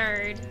is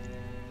third.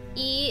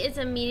 E is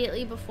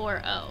immediately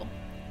before O.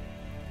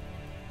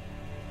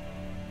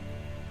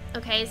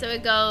 Okay, so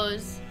it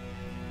goes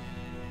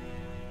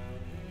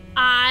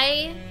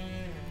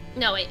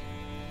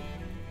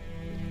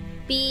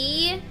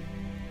B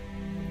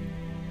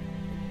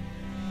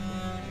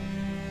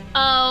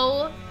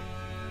O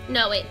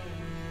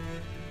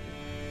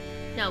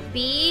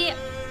B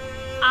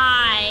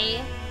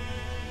I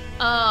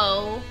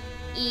O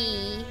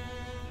E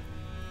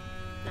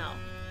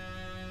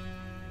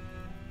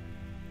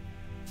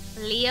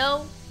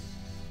Leo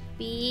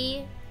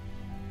B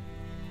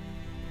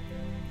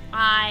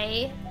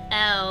I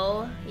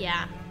L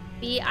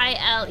B I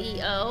L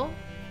E O.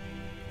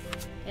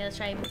 Okay, let's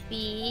try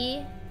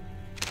B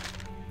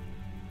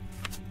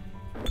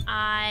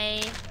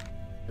I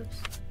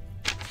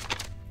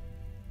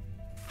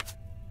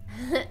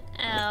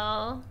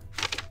L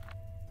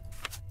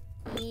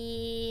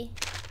E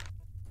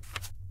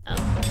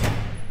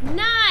O.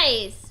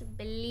 Nice!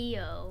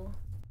 Leo.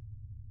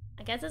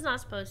 I guess it's not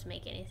supposed to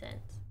make any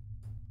sense.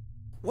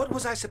 What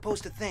was I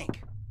supposed to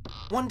think?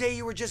 One day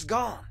you were just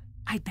gone.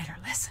 I'd better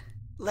listen.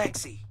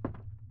 Lexi.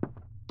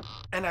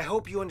 And I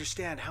hope you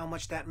understand how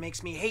much that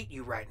makes me hate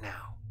you right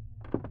now.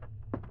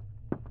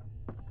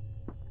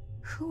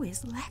 Who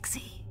is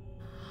Lexi?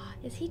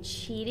 Is he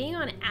cheating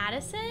on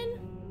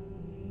Addison?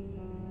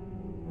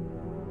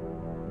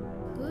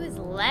 Who is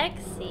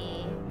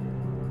Lexi?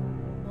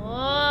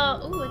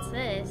 Whoa. Ooh, what's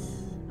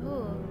this?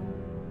 Ooh.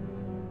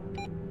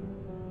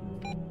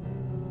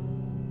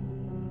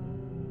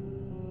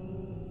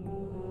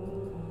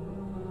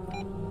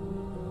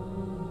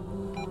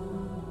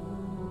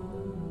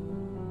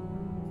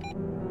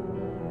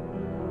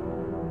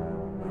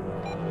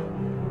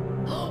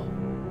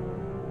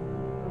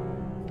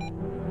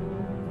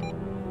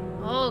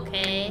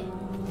 Okay.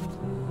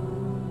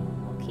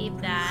 We'll keep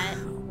that.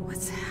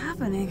 What's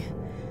happening?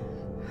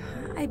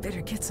 I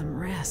better get some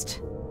rest.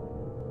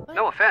 What?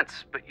 No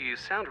offense, but you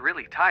sound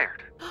really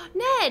tired.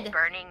 Ned!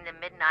 Burning the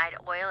midnight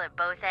oil at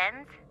both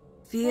ends?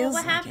 Feels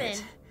what like happened?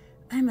 it.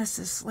 I must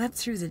have slept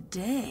through the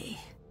day.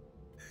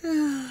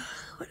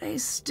 But I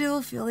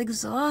still feel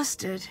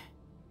exhausted.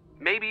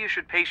 Maybe you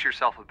should pace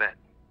yourself a bit.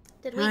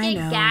 Did we I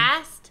get know.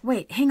 gassed?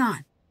 Wait, hang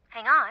on.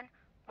 Hang on.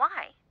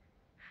 Why?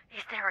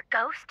 Is there a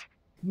ghost?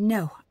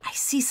 No, I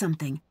see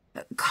something.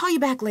 Call you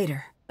back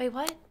later. Wait,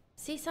 what?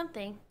 See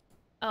something.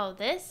 Oh,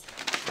 this?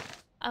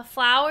 A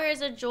flower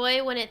is a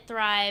joy when it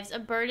thrives, a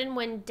burden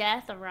when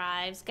death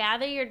arrives.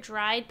 Gather your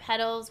dried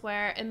petals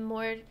where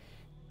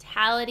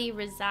immortality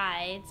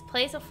resides.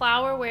 Place a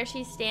flower where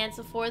she stands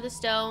before the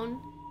stone.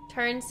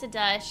 turns to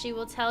dust, she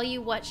will tell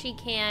you what she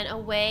can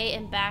away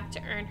and back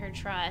to earn her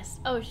trust.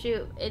 Oh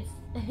shoot, it's...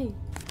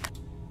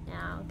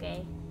 Yeah,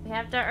 okay. We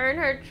have to earn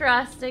her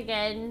trust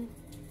again.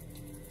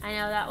 I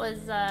know that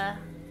was, I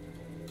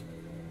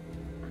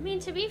mean,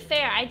 to be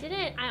fair,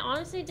 I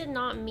honestly did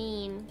not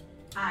mean...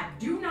 I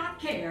do not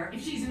care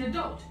if she's an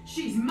adult.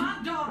 She's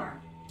my daughter.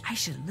 I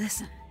should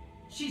listen.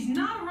 She's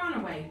not a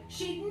runaway.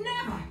 She'd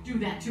never do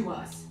that to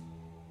us.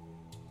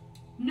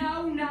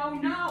 No, no,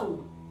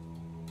 no.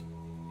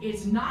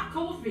 It's not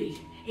cold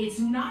feet. It's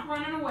not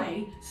running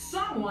away.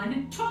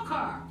 Someone took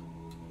her.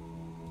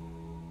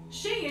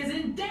 She is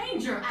in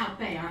danger out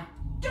there.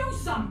 Do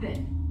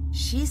something.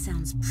 She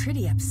sounds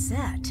pretty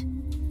upset.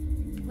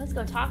 Let's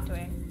go talk to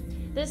her.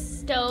 The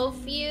stove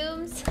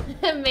fumes?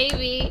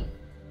 Maybe.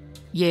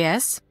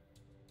 Yes?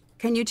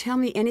 Can you tell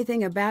me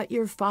anything about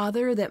your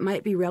father that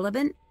might be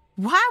relevant?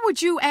 Why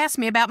would you ask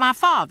me about my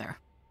father?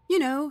 You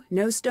know,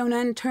 no stone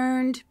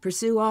unturned,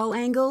 pursue all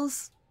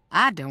angles.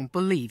 I don't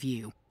believe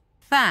you.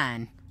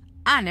 Fine.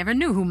 I never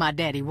knew who my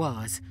daddy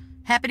was.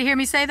 Happy to hear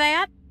me say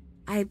that?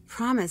 I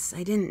promise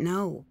I didn't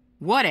know.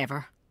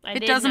 Whatever.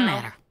 It doesn't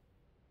matter.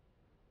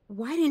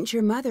 Why didn't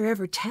your mother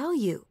ever tell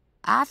you?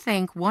 I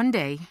think one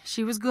day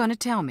she was gonna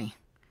tell me.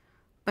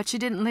 But she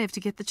didn't live to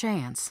get the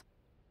chance.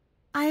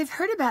 I've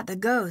heard about the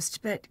ghost,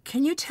 but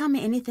can you tell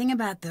me anything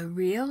about the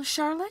real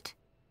Charlotte?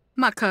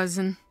 My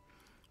cousin.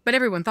 But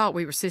everyone thought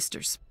we were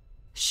sisters.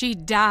 She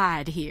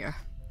died here.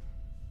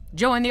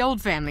 Joined the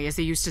old family, as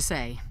they used to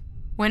say.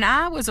 When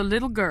I was a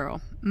little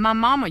girl, my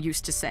mama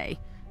used to say,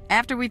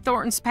 after we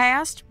Thorntons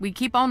passed, we'd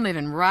keep on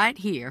living right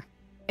here.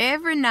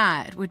 Every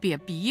night would be a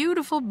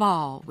beautiful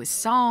ball with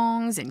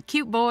songs and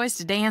cute boys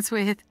to dance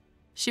with.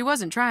 She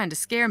wasn't trying to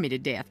scare me to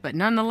death, but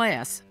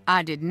nonetheless,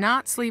 I did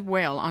not sleep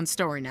well on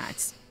story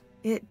nights.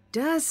 It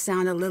does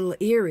sound a little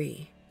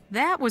eerie.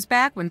 That was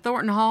back when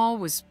Thornton Hall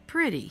was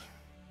pretty.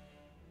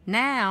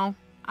 Now,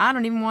 I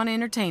don't even want to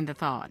entertain the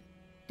thought.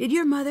 Did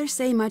your mother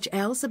say much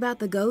else about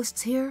the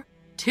ghosts here?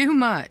 Too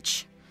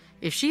much.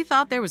 If she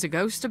thought there was a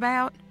ghost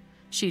about,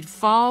 she'd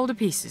fall to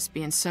pieces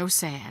being so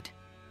sad.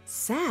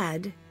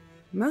 Sad?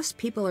 Most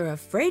people are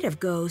afraid of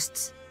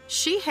ghosts.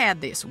 She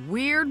had this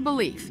weird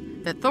belief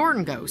that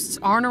Thornton ghosts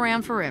aren't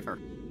around forever.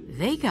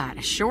 They got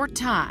a short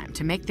time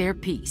to make their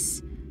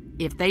peace.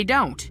 If they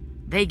don't,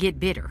 they get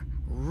bitter,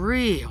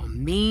 real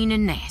mean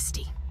and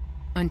nasty,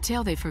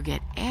 until they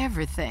forget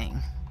everything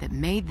that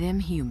made them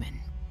human.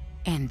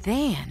 And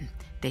then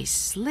they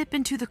slip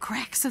into the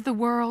cracks of the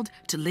world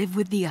to live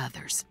with the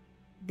others.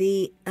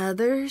 The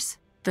others?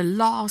 The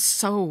lost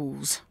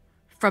souls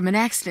from an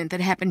accident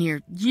that happened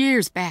here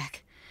years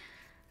back.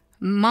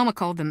 Mama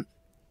called them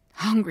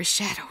hungry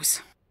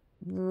shadows.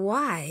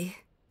 Why?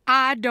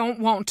 I don't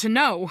want to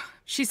know.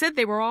 She said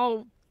they were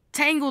all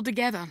tangled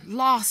together,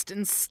 lost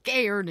and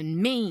scared and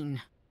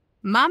mean.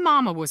 My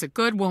mama was a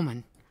good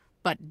woman,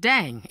 but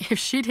dang if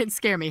she didn't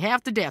scare me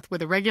half to death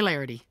with a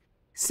regularity.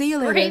 See you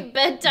later. Great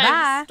bedtime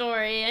Bye.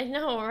 story. I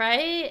know,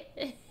 right?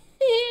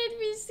 He'd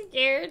be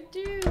scared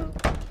too.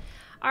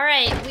 All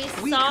right,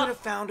 we We saw... could have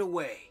found a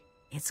way.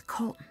 It's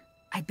Colton.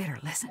 I better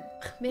listen.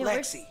 Man,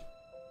 Lexi,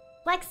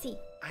 Lexi.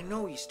 I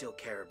know you still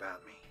care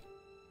about me.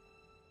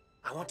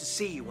 I want to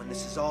see you when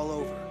this is all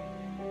over.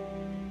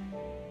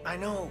 I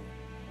know.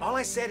 All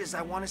I said is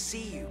I want to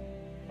see you.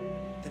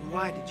 Then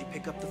why did you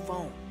pick up the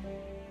phone?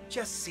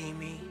 Just see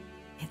me.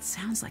 It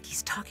sounds like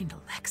he's talking to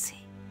Lexi.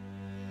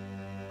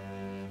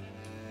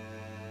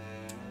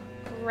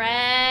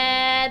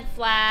 Red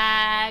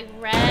flag.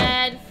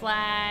 Red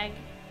flag.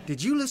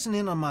 Did you listen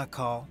in on my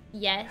call?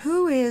 Yes.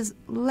 Who is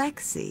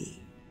Lexi?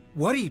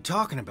 What are you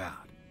talking about?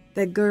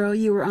 The girl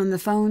you were on the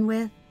phone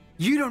with?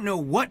 You don't know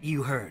what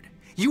you heard.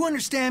 You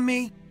understand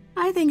me?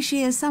 I think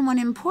she is someone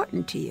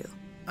important to you.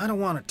 I don't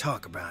want to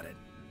talk about it.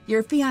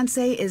 Your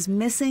fiancé is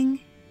missing,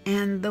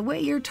 and the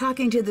way you're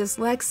talking to this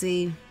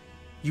Lexi...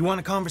 You want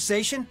a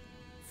conversation?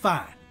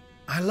 Fine.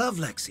 I love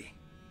Lexi.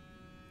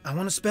 I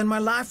want to spend my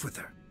life with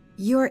her.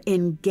 You're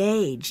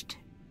engaged.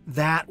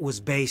 That was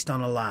based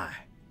on a lie.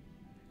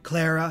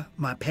 Clara,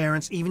 my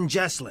parents, even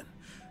Jessalyn,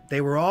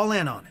 they were all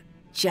in on it.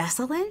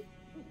 Jessalyn?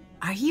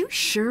 Are you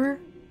sure?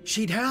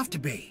 She'd have to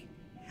be.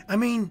 I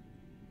mean,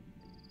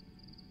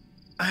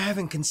 I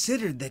haven't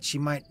considered that she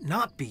might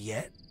not be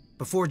yet.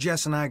 Before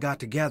Jess and I got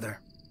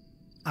together,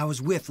 I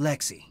was with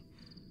Lexi.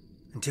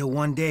 Until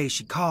one day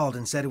she called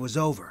and said it was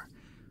over.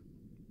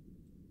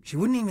 She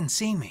wouldn't even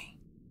see me.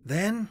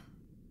 Then,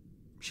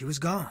 she was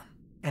gone.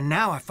 And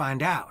now I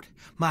find out.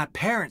 My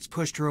parents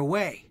pushed her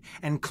away,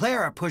 and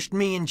Clara pushed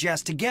me and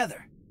Jess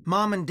together.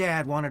 Mom and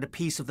Dad wanted a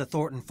piece of the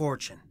Thornton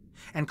fortune,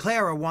 and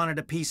Clara wanted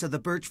a piece of the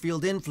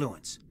Birchfield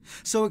influence.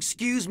 So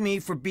excuse me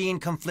for being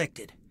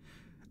conflicted.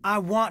 I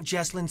want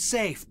Jessalyn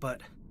safe,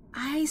 but...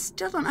 I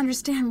still don't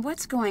understand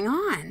what's going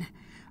on.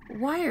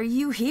 Why are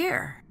you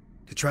here?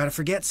 To try to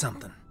forget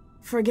something.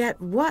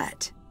 Forget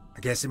what? I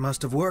guess it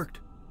must have worked.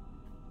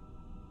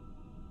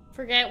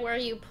 Forget where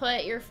you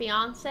put your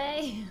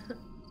fiance?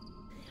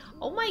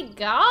 Oh my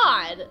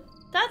god.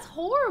 That's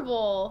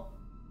horrible.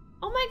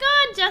 Oh my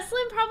god,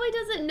 Jessalyn probably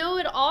doesn't know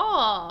at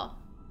all.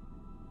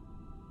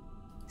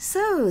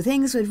 So,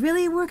 things would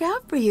really work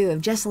out for you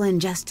if Jessalyn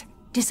just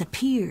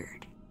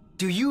disappeared.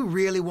 Do you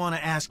really want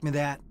to ask me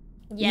that?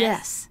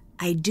 Yes,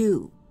 I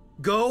do.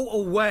 Go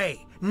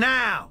away,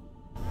 now!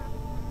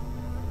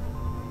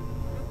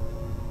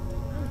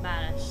 I'm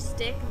about to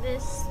stick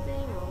this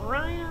thing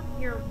right up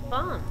your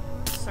bum,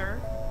 sir.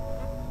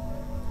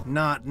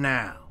 Not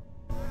now.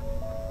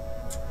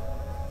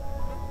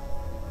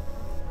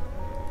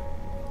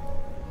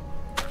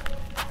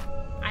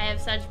 I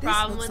have such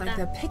problem This with looks like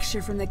that. the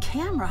picture from the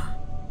camera.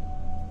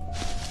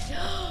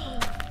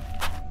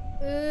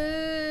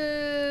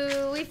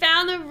 Ooh, we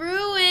found the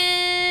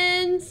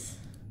ruins.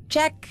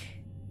 Check.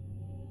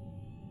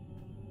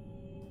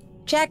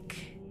 Check.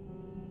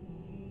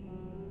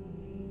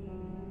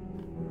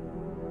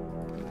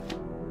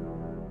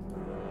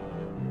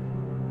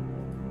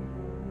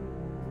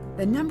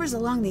 The numbers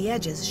along the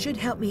edges should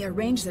help me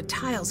arrange the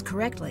tiles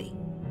correctly.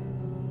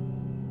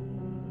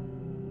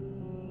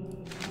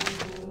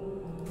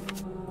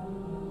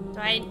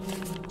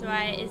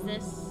 Is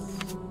this...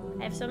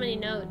 I have so many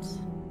notes.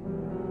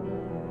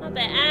 Not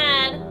the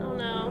ad. Oh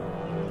no.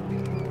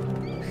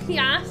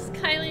 Yes,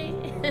 Kylie.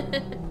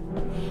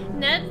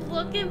 Ned's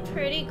looking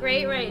pretty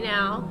great right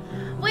now.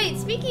 Wait,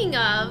 speaking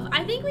of,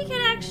 I think we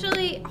can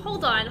actually...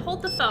 Hold on,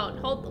 hold the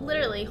phone.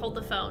 Literally, hold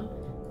the phone.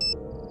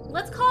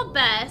 Let's call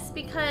Bess,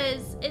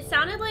 because it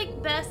sounded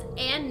like Bess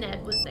and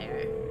Ned was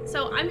there.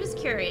 So I'm just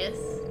curious.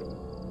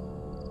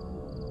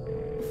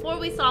 Before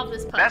we solve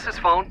this puzzle. Bess's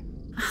phone.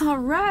 All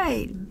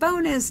right,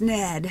 bonus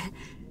Ned.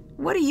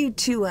 What are you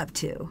two up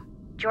to?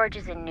 George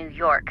is in New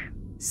York.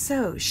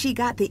 So, she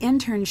got the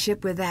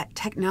internship with that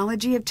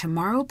Technology of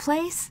Tomorrow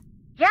place?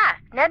 Yeah,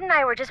 Ned and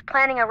I were just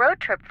planning a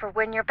road trip for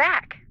when you're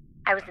back.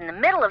 I was in the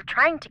middle of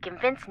trying to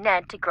convince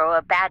Ned to grow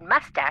a bad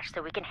mustache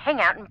so we can hang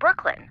out in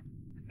Brooklyn.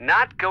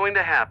 Not going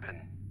to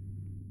happen.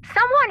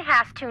 Someone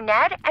has to,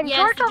 Ned, and Yes,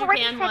 George the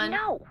already Japan said one.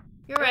 no.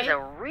 You're It was right. a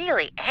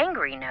really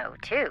angry no,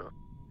 too.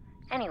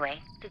 Anyway,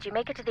 did you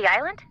make it to the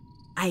island?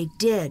 I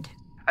did.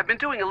 I've been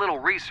doing a little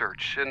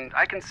research, and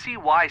I can see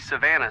why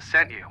Savannah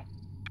sent you.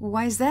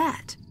 Why's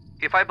that?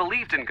 If I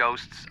believed in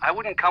ghosts, I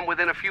wouldn't come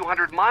within a few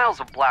hundred miles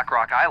of Black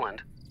Rock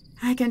Island.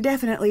 I can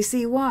definitely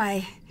see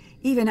why.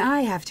 Even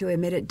I have to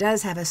admit it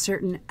does have a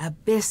certain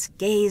abyss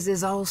gaze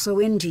is also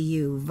into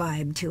you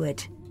vibe to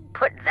it.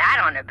 Put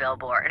that on a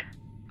billboard.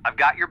 I've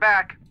got your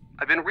back.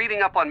 I've been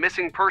reading up on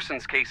missing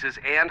persons cases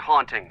and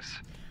hauntings.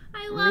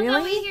 I love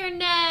how we hear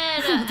Ned.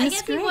 I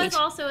That's guess he was great.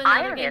 also in the I,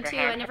 other on the game other too. I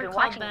hand, have never been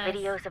called watching Bess.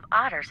 videos of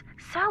otters.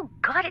 So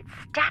good at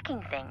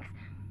stacking things.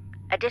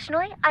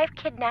 Additionally, I've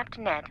kidnapped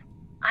Ned.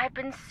 I've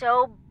been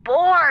so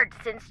bored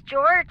since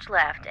George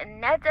left,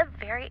 and Ned's a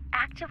very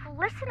active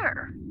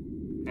listener.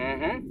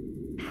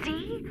 Mm-hmm.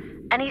 See?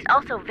 And he's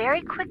also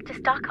very quick to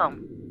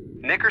Stockholm.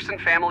 Nickerson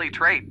family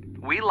trait.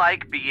 We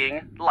like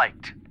being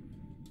liked.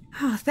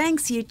 Oh,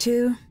 thanks, you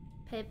two.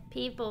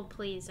 People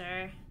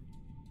pleaser.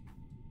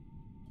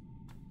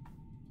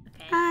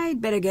 Okay. I'd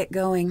better get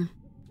going.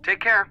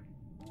 Take care.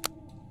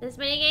 This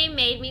minigame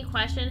made me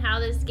question how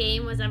this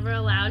game was ever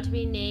allowed to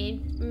be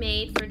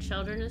made for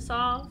children to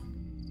solve.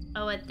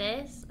 Oh, at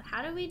this?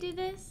 How do we do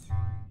this?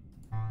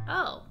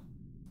 Oh.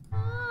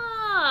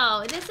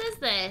 Oh, this is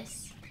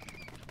this.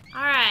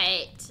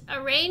 Alright.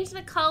 Arrange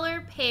the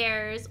color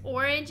pairs.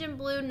 Orange and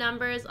blue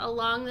numbers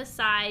along the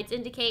sides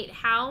indicate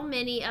how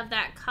many of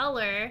that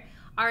color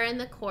are in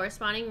the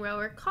corresponding row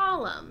or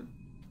column.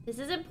 This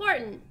is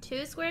important.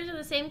 Two squares of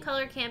the same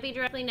color can't be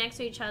directly next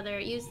to each other.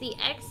 Use the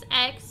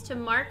XX to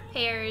mark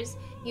pairs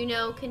you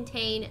know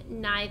contain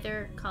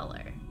neither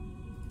color.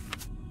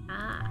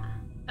 Ah,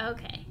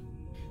 okay.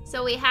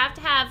 So we have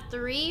to have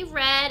 3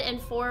 red and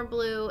 4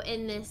 blue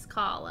in this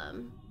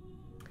column.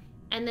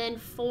 And then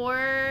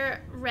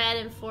 4 red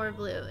and 4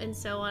 blue, and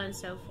so on and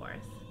so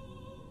forth.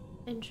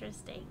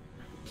 Interesting.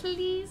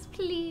 Please,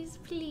 please,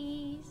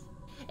 please.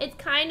 It's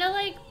kind of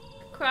like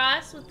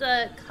cross with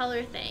the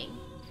color thing.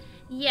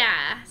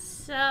 Yeah,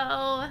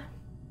 so...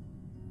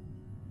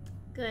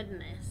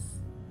 Goodness.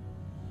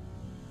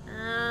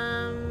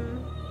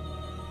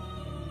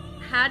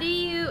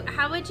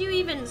 How would you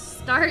even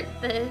start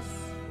this?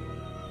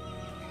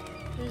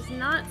 There's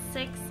not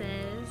 6s.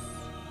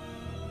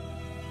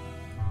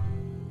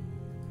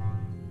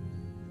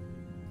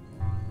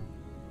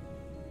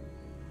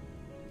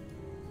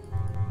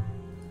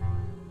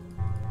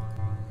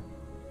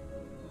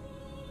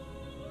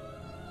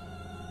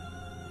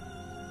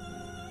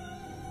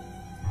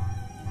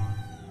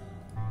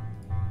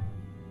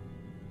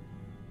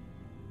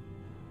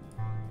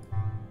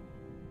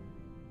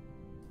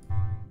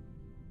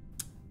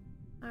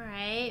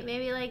 Alright,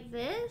 maybe like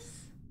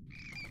this?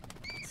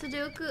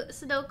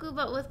 Sudoku,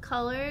 but with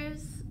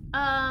colors?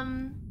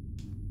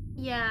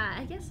 Yeah,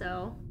 I guess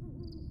so.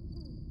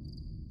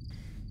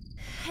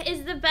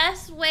 Is the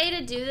best way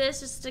to do this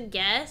just to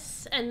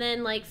guess and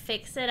then like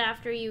fix it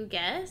after you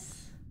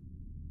guess?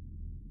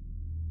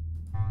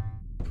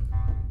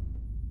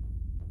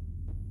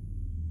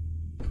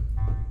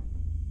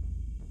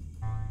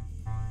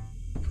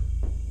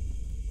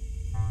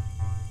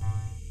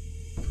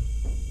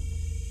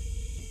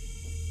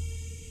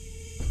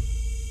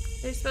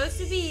 There's supposed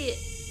to be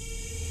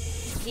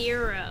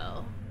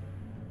 0.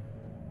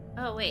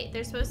 Oh wait,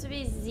 there's supposed to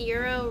be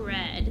 0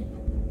 red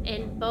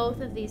in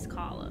both of these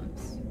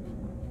columns.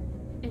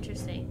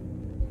 Interesting.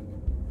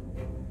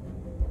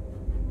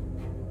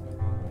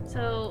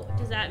 So,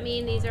 does that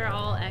mean these are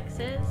all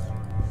X's?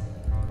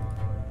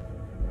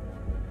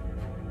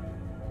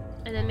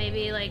 And then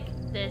maybe like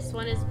this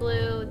one is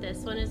blue,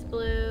 this one is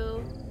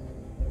blue.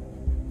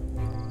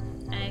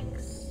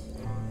 X,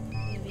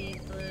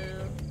 maybe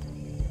blue.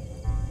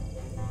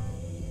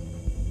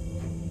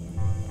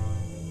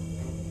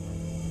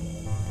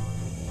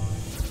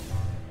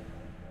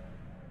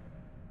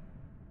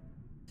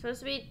 Supposed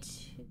to be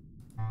 2.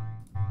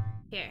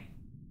 Here.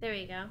 There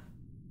we go.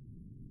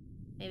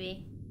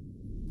 Maybe.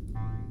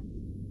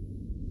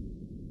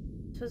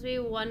 Supposed to be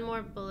 1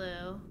 more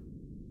blue.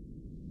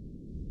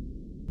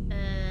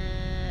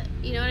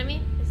 You know what I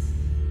mean?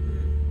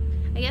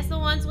 I guess the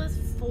ones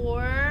with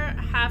 4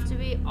 have to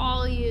be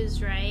all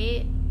used,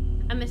 right?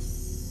 I'm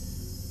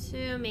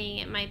assuming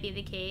it might be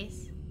the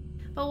case.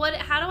 But what?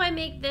 How do I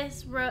make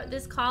this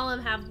this column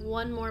have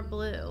 1 more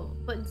blue,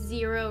 but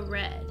 0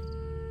 red?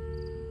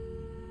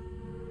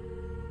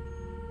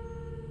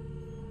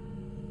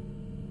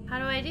 How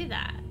do I do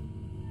that?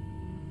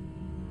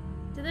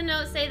 Did the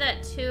note say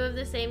that 2 of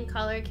the same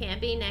color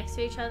can't be next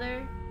to each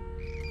other?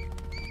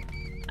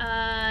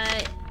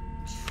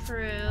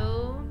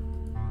 True.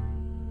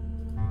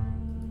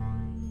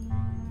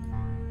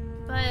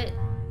 But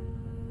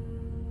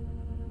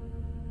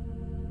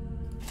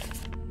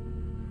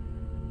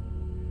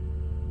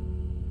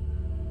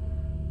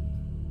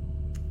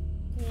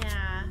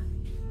yeah,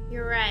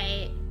 you're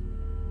right.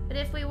 But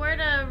if we were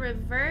to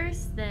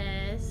reverse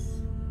this,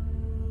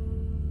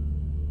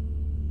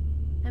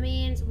 that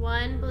means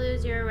 1 blue,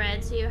 0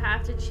 red, so you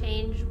have to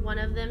change one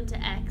of them to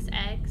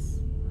XX.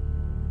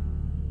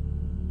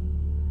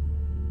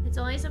 It's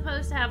only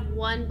supposed to have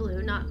 1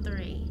 blue, not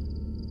 3.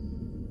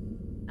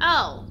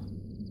 Oh!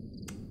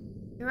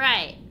 You're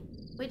right.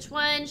 Which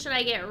one should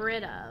I get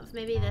rid of?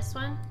 Maybe this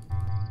one?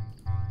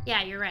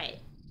 Yeah, you're right.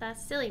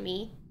 That's silly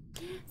me.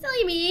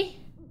 Silly me!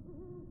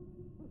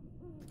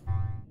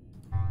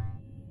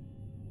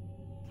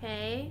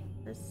 Okay,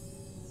 this...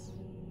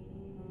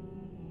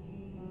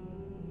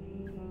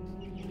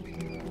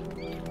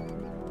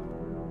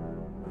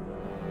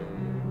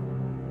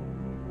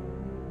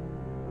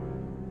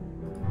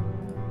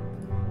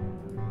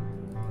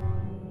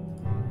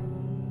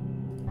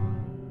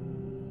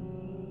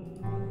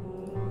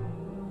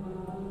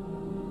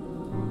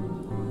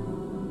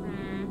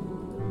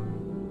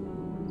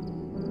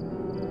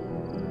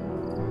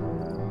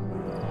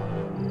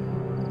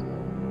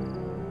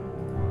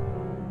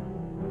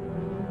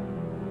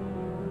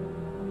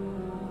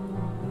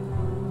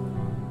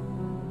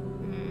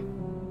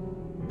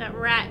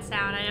 rat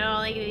sound. I don't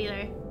like it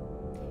either.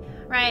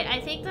 Right,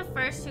 I think the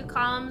first 2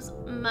 columns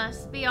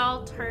must be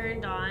all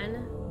turned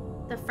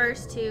on. The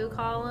first 2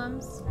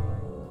 columns.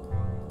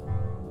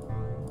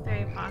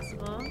 Very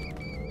possible.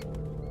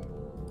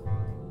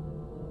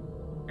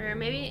 Or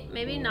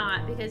maybe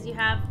not, because you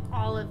have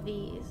all of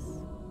these.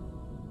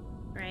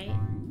 Right?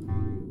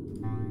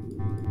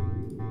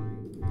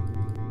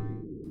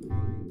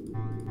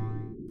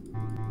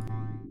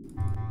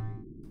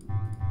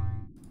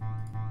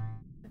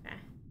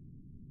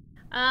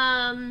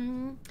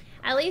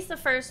 At least the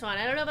first one.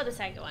 I don't know about the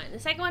second one. The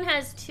second one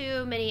has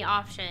too many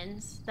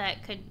options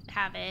that could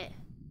have it.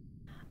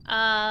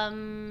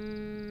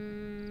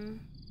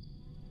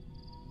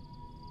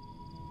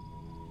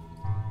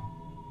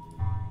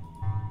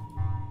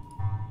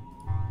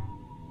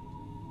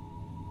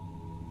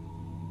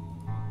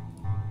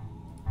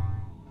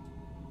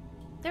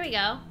 There we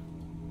go.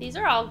 These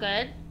are all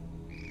good.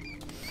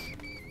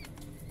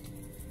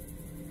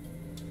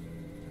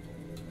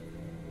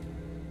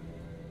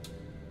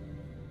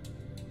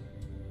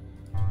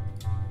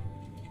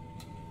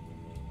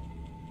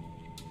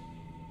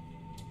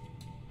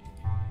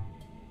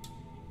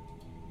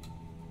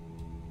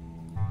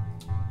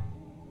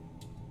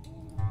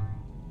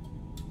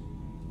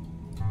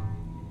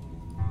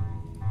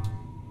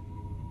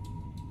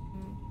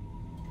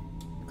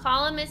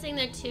 Column missing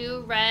the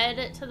 2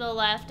 red to the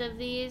left of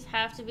these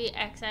have to be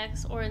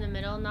XX or in the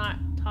middle, not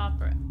top.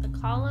 The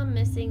column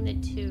missing the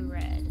 2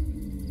 red.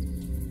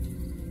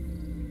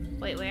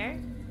 Wait, where?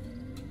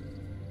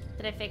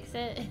 Did I fix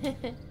it?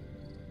 Okay,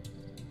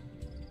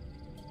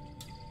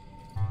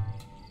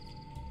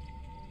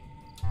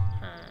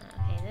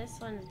 this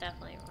one's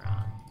definitely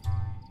wrong.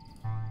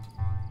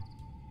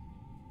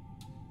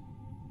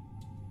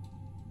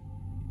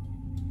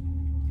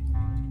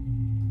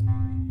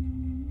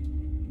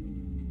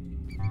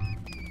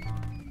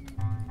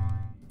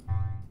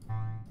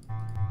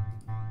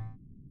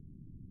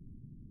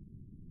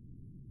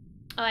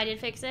 Oh, I did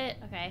fix it?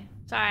 Okay.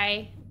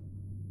 Sorry.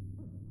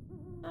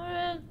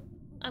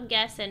 I'm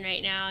guessing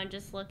right now and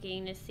just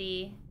looking to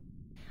see.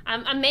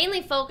 I'm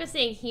mainly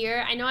focusing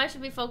here. I know I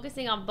should be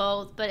focusing on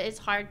both, but it's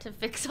hard to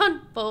fix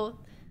on both.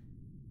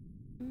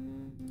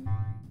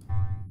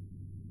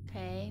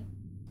 Okay.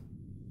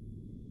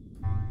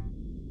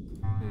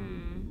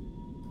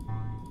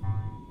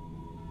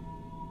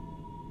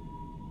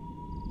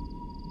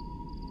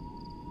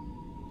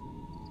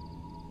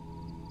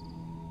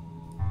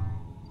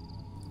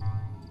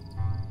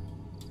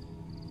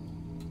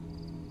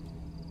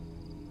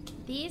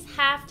 These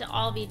have to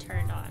all be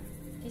turned on.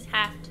 These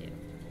have to.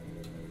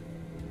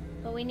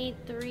 But we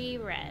need 3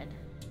 red.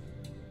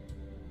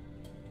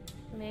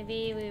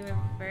 Maybe we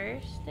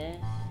reverse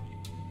this?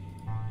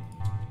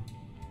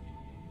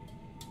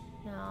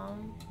 No.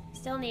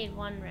 Still need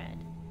 1 red.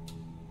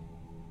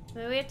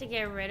 Maybe we have to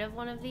get rid of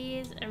one of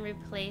these and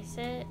replace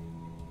it.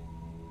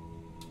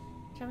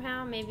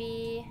 Somehow,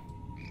 maybe...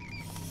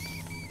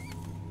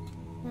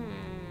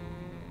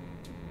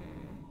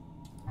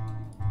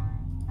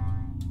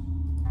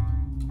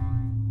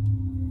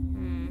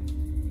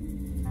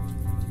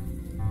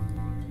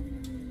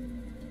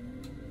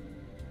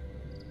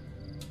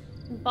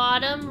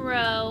 Bottom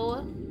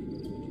row,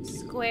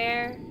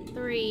 square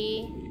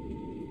 3.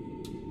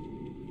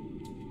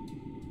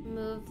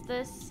 Move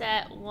the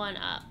set 1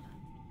 up.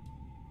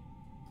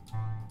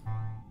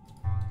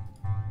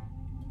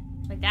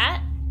 Like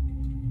that?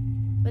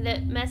 But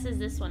it messes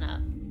this one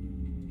up.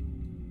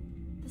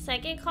 The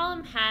second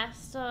column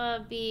has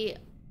to be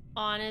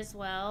on as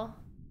well.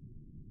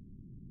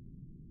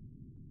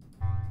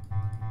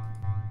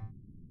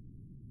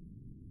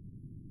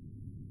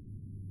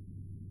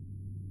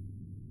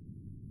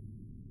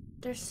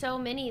 There's so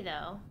many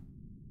though.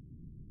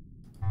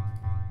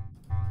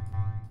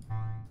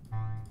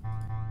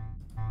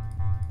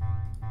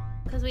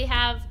 Because we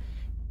have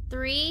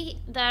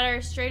 3 that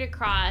are straight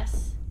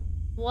across,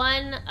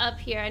 1 up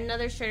here,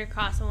 another straight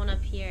across, and 1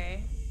 up here.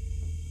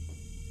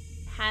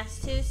 Has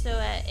to, so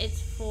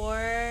it's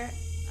 4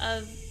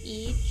 of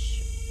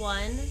each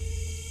 1.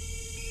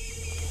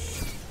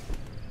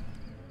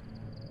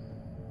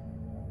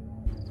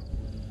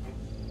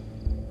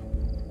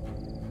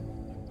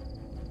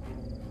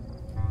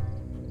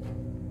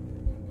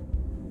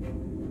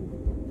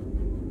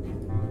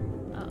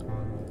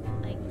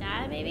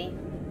 Maybe?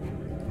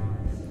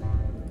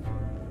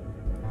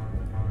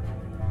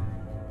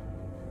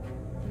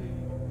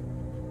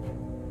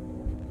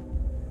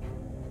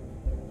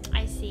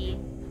 I see.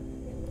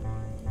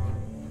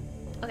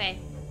 Okay,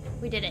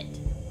 we did it.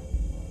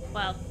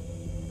 Well,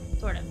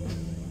 sort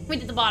of. We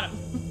did the bottom.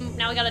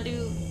 Now we gotta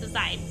do the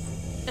sides.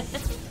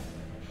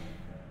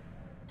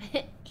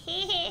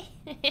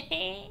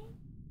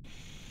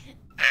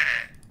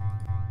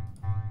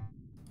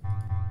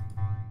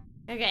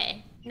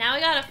 Okay, now we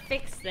gotta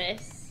fix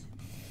this.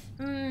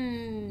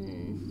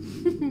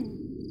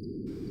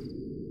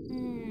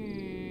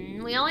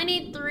 We only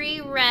need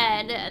 3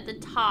 red at the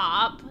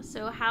top,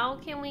 so how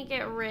can we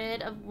get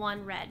rid of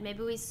 1 red?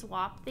 Maybe we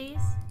swap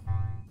these?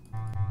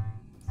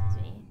 Excuse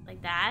me,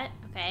 like that?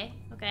 Okay,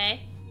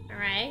 okay,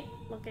 alright,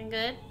 looking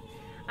good.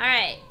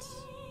 Alright,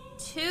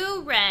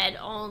 2 red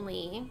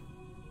only,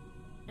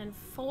 and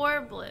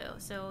 4 blue,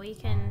 so we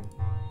can,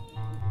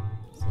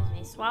 excuse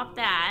me, swap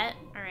that,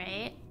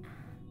 alright.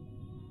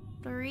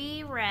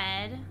 3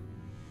 red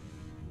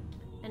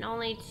and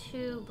only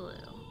 2 blue.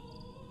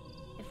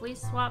 If we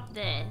swap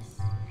this,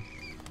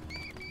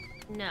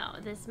 no,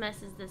 this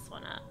messes this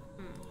one up.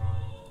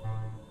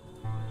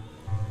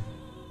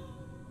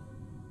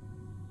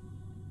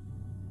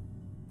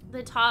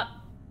 The top,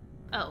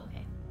 oh,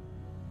 okay.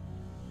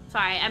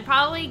 Sorry, I'm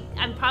probably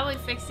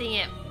fixing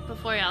it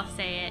before y'all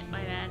say it,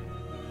 my bad.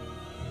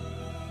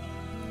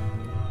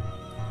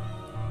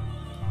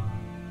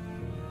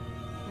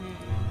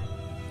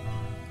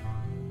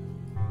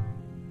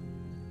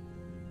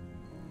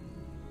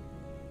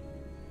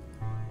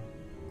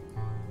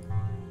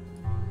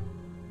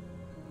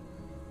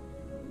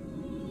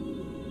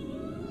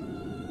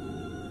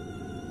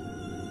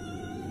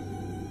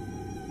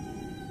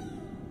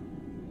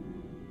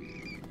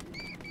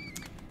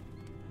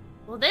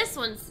 Well, this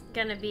one's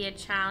gonna be a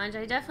challenge.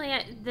 I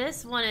definitely,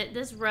 this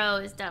row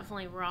is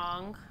definitely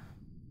wrong.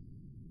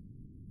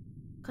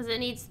 Because it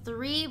needs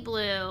 3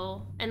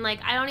 blue, and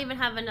like, I don't even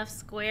have enough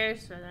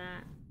squares for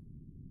that.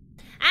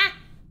 Ah!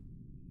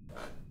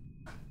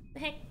 The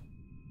heck?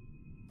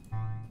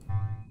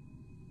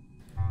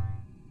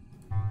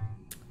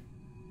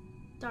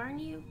 Darn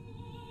you.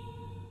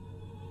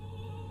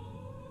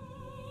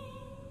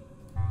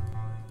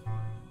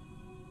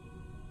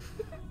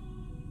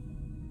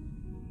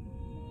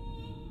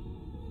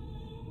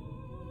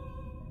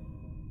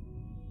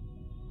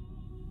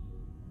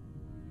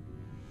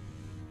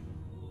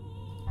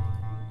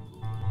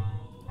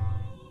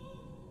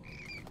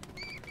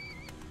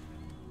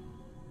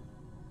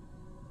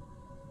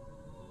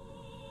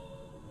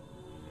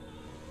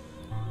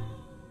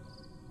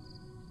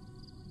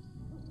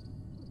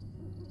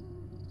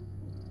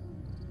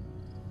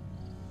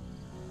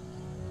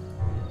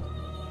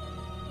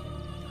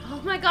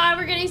 Oh my god,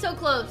 we're getting so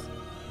close.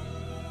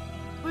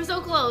 We're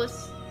so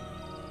close.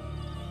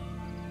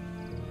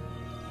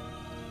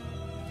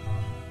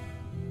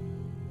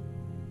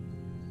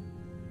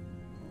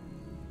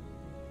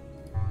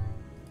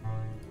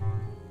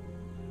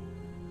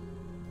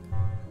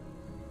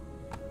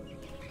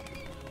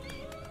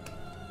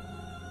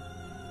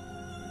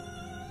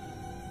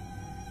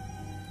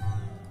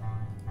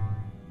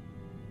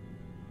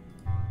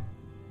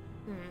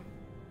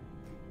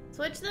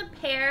 Switch the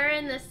pair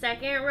in the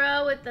second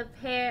row with the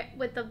pair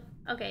with the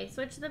Okay,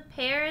 switch the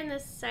pair in the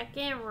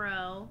second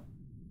row.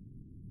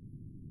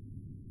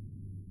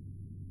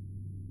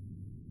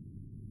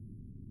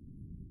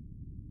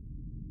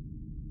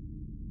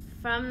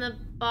 From the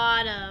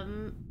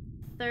bottom,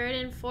 third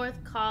and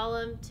fourth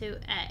column to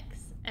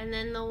X, and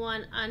then the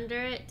one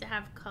under it to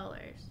have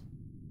colors.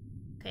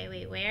 Okay,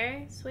 wait,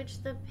 where?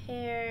 Switch the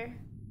pair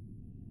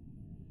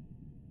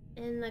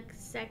in the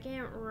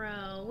second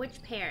row.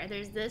 Which pair?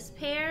 There's this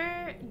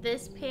pair, and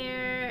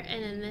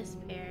then this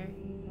pair.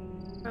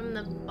 From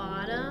the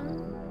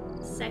bottom,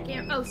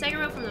 second row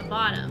from the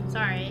bottom,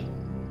 sorry.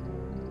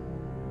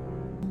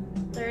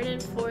 Third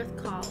and fourth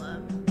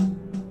column.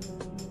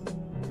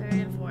 Third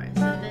and fourth,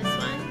 so this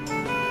one.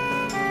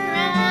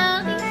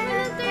 Wow, thanks for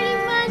the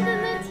 30 months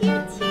and the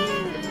tier 2.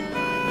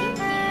 Thank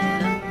you.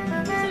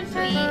 You're so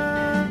sweet.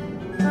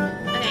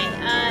 Okay,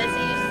 so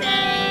you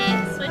say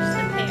switch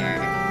the pair.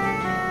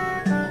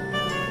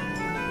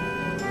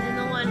 And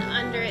the one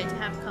under it to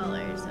have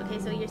colors. Okay,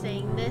 so you're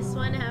saying this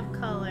one to have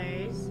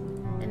colors,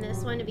 and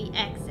this one to be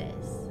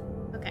X's.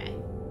 Okay.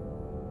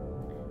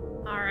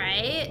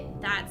 Alright,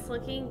 that's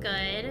looking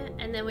good.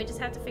 And then we just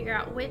have to figure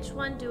out which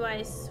one do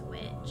I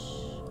switch.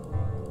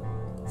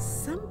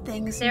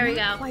 Something's there we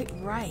not go. quite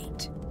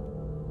right.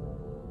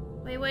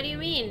 Wait, what do you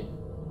mean?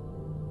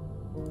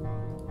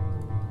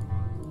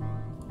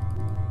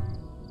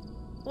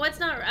 What's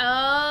not?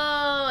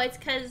 Oh, it's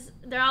because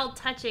they're all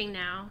touching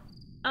now.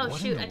 Oh What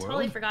shoot, in the I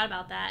totally world? forgot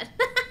about that.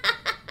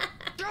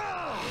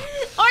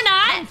 Or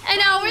not. I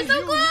know, we're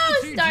so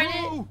close. Darn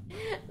it.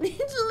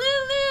 It's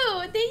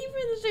Lulu. Thank you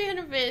for the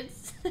 300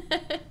 bits.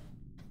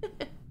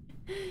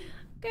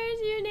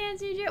 Curse you,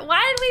 Nancy.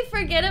 Why did we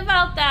forget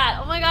about that?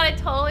 Oh my god, I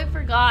totally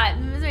forgot.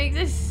 This makes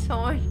it so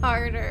much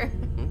harder.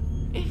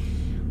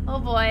 Oh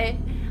boy.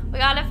 We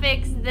gotta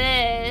fix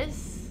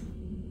this.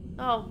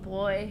 Oh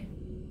boy.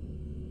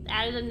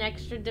 Added an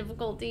extra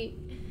difficulty.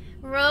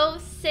 Row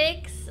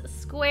 6,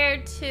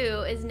 square 2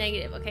 is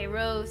negative. Okay,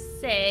 row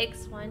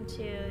 6. 1,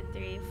 2,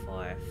 3,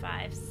 4,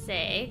 5,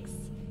 6.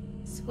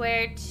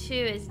 Square 2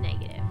 is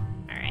negative.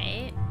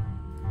 Alright.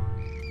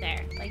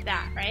 There, like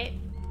that, right?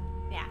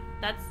 Yeah,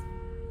 that's...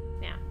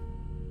 yeah.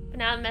 But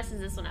now it messes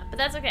this one up. But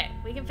that's okay.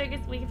 We can fix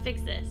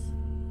this.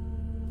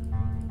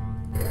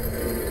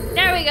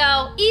 There we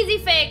go. Easy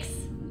fix.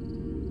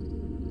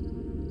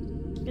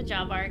 Good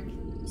job, Ark.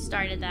 You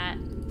started that.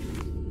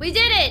 We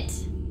did it!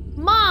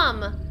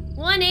 Mom!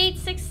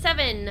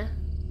 1867.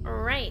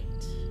 Right.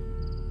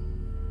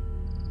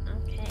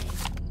 Okay.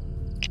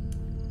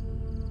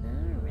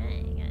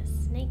 Alright, got a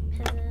snake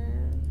puzzle.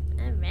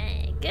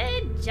 Alright,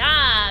 good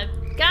job,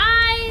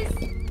 guys!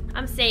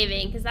 I'm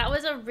saving, because that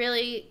was a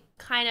really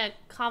kind of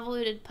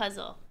convoluted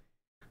puzzle.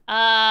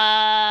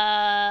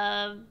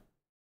 The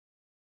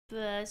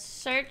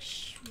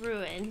search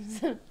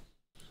ruins.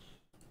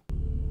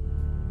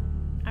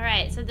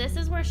 Alright, so this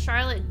is where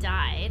Charlotte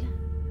died.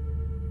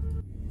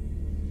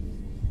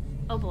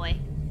 Oh boy.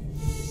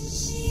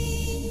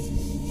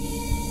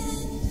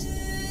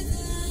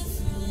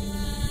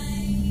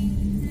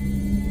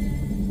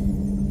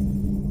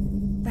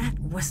 That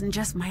wasn't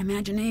just my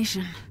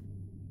imagination.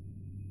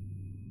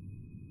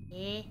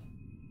 Eh.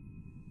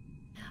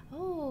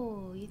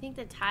 Oh, you think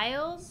the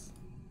tiles?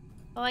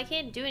 Oh, I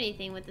can't do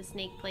anything with the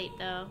snake plate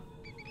though.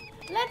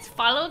 Let's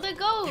follow the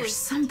ghost. There's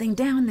something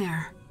down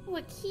there. Oh,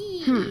 a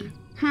key.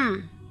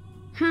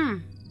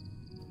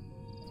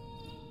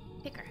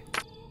 Picker.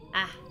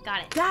 Ah,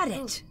 got it. Got it.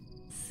 Ooh,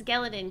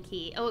 skeleton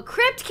key. Oh, a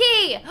crypt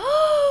key.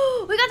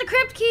 Oh, we got the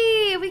crypt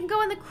key. We can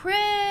go in the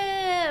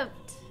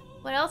crypt.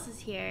 What else is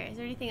here? Is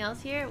there anything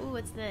else here? Ooh,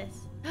 what's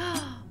this?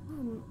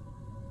 Ooh,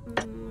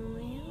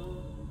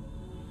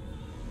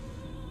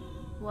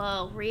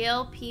 whoa,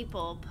 real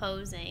people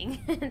posing.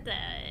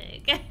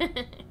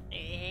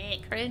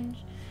 Cringe.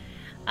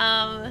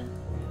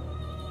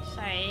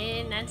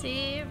 Sorry,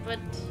 Nancy, but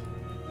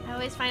I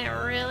always find it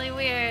really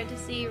weird to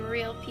see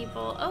real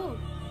people. Oh.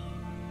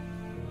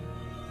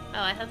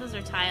 Oh, I thought those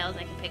were tiles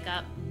I could pick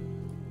up.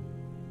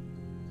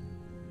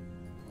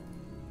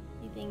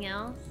 Anything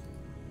else?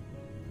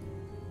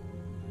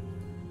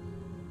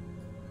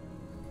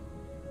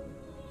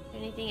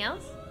 Anything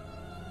else?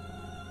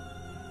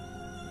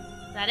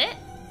 Is that it?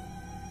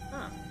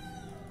 Huh.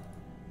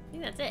 I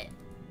think that's it.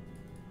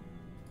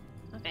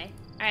 Okay.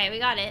 Alright, we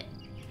got it.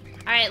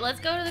 Alright, let's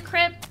go to the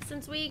crypt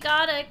since we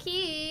got a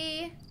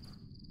key.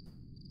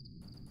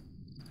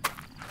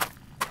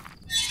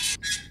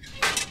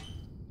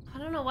 I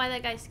don't know why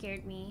that guy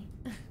scared me.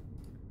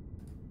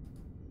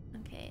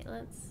 Okay,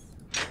 let's...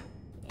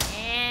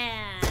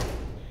 yeah!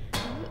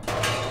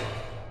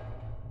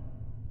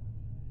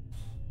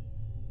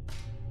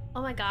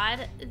 Oh my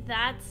god,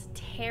 that's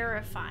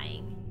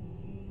terrifying.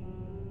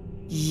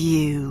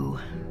 You.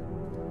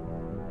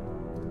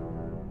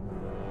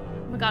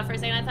 Oh my god, for a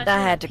second I thought I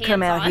she had to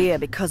come out here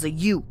because of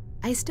you.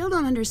 I still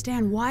don't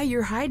understand why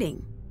you're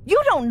hiding. You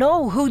don't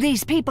know who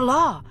these people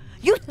are.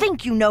 You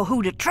think you know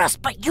who to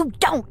trust, but you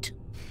don't.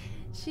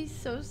 She's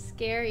so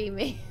scary,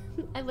 man.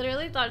 I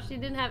literally thought she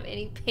didn't have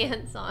any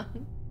pants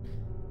on.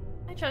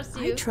 I trust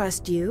you. I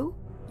trust you.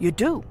 You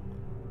do.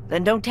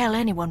 Then don't tell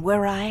anyone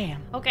where I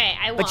am. Okay,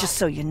 I won't. But just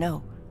so you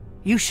know,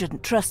 you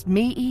shouldn't trust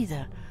me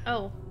either.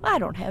 Oh. I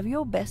don't have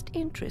your best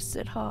interests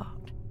at heart.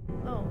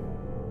 Oh.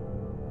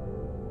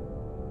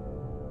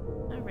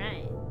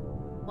 Alright.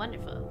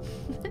 Wonderful.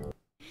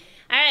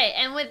 Alright,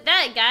 and with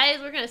that, guys,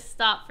 we're gonna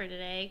stop for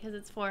today because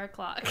it's 4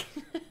 o'clock.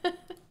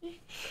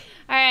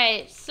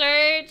 Alright,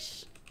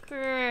 search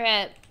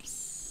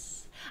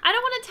scripts. I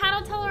don't want to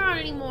tattletale her on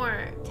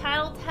anymore.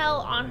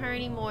 Tattletale on her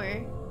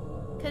anymore.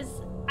 Because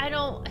I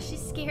don't, she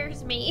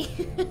scares me.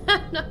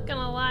 I'm not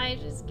gonna lie,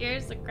 she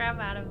scares the crap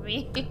out of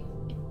me.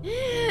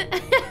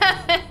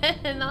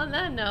 And on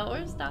that note,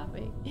 we're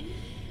stopping.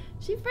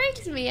 She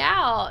freaks me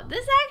out.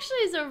 This actually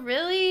is a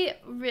really,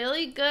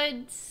 really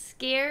good,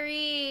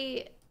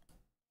 scary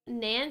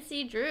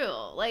Nancy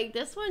Drew. Like,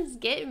 this one's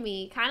getting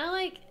me. Kind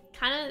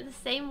of the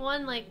same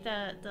one like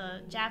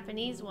the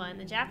Japanese one.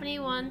 The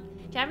Japanese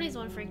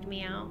one freaked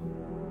me out.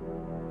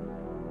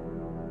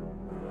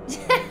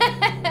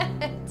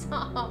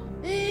 Tom,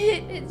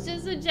 it's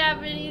just a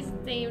Japanese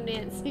themed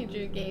Nancy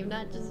Drew game,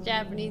 not just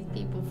Japanese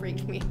people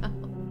freak me out.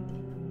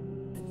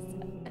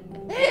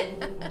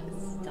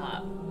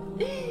 Stop.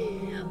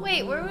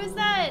 Wait, where was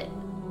that?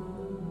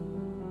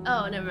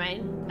 Oh, never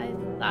mind. I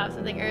thought of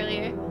something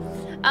earlier.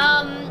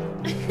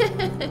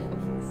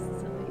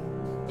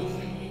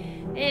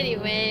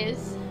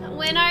 Anyways,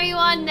 when are you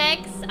on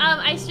next?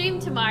 I stream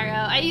tomorrow.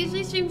 I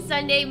usually stream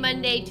Sunday,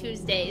 Monday,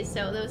 Tuesdays,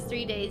 so those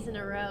 3 days in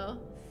a row.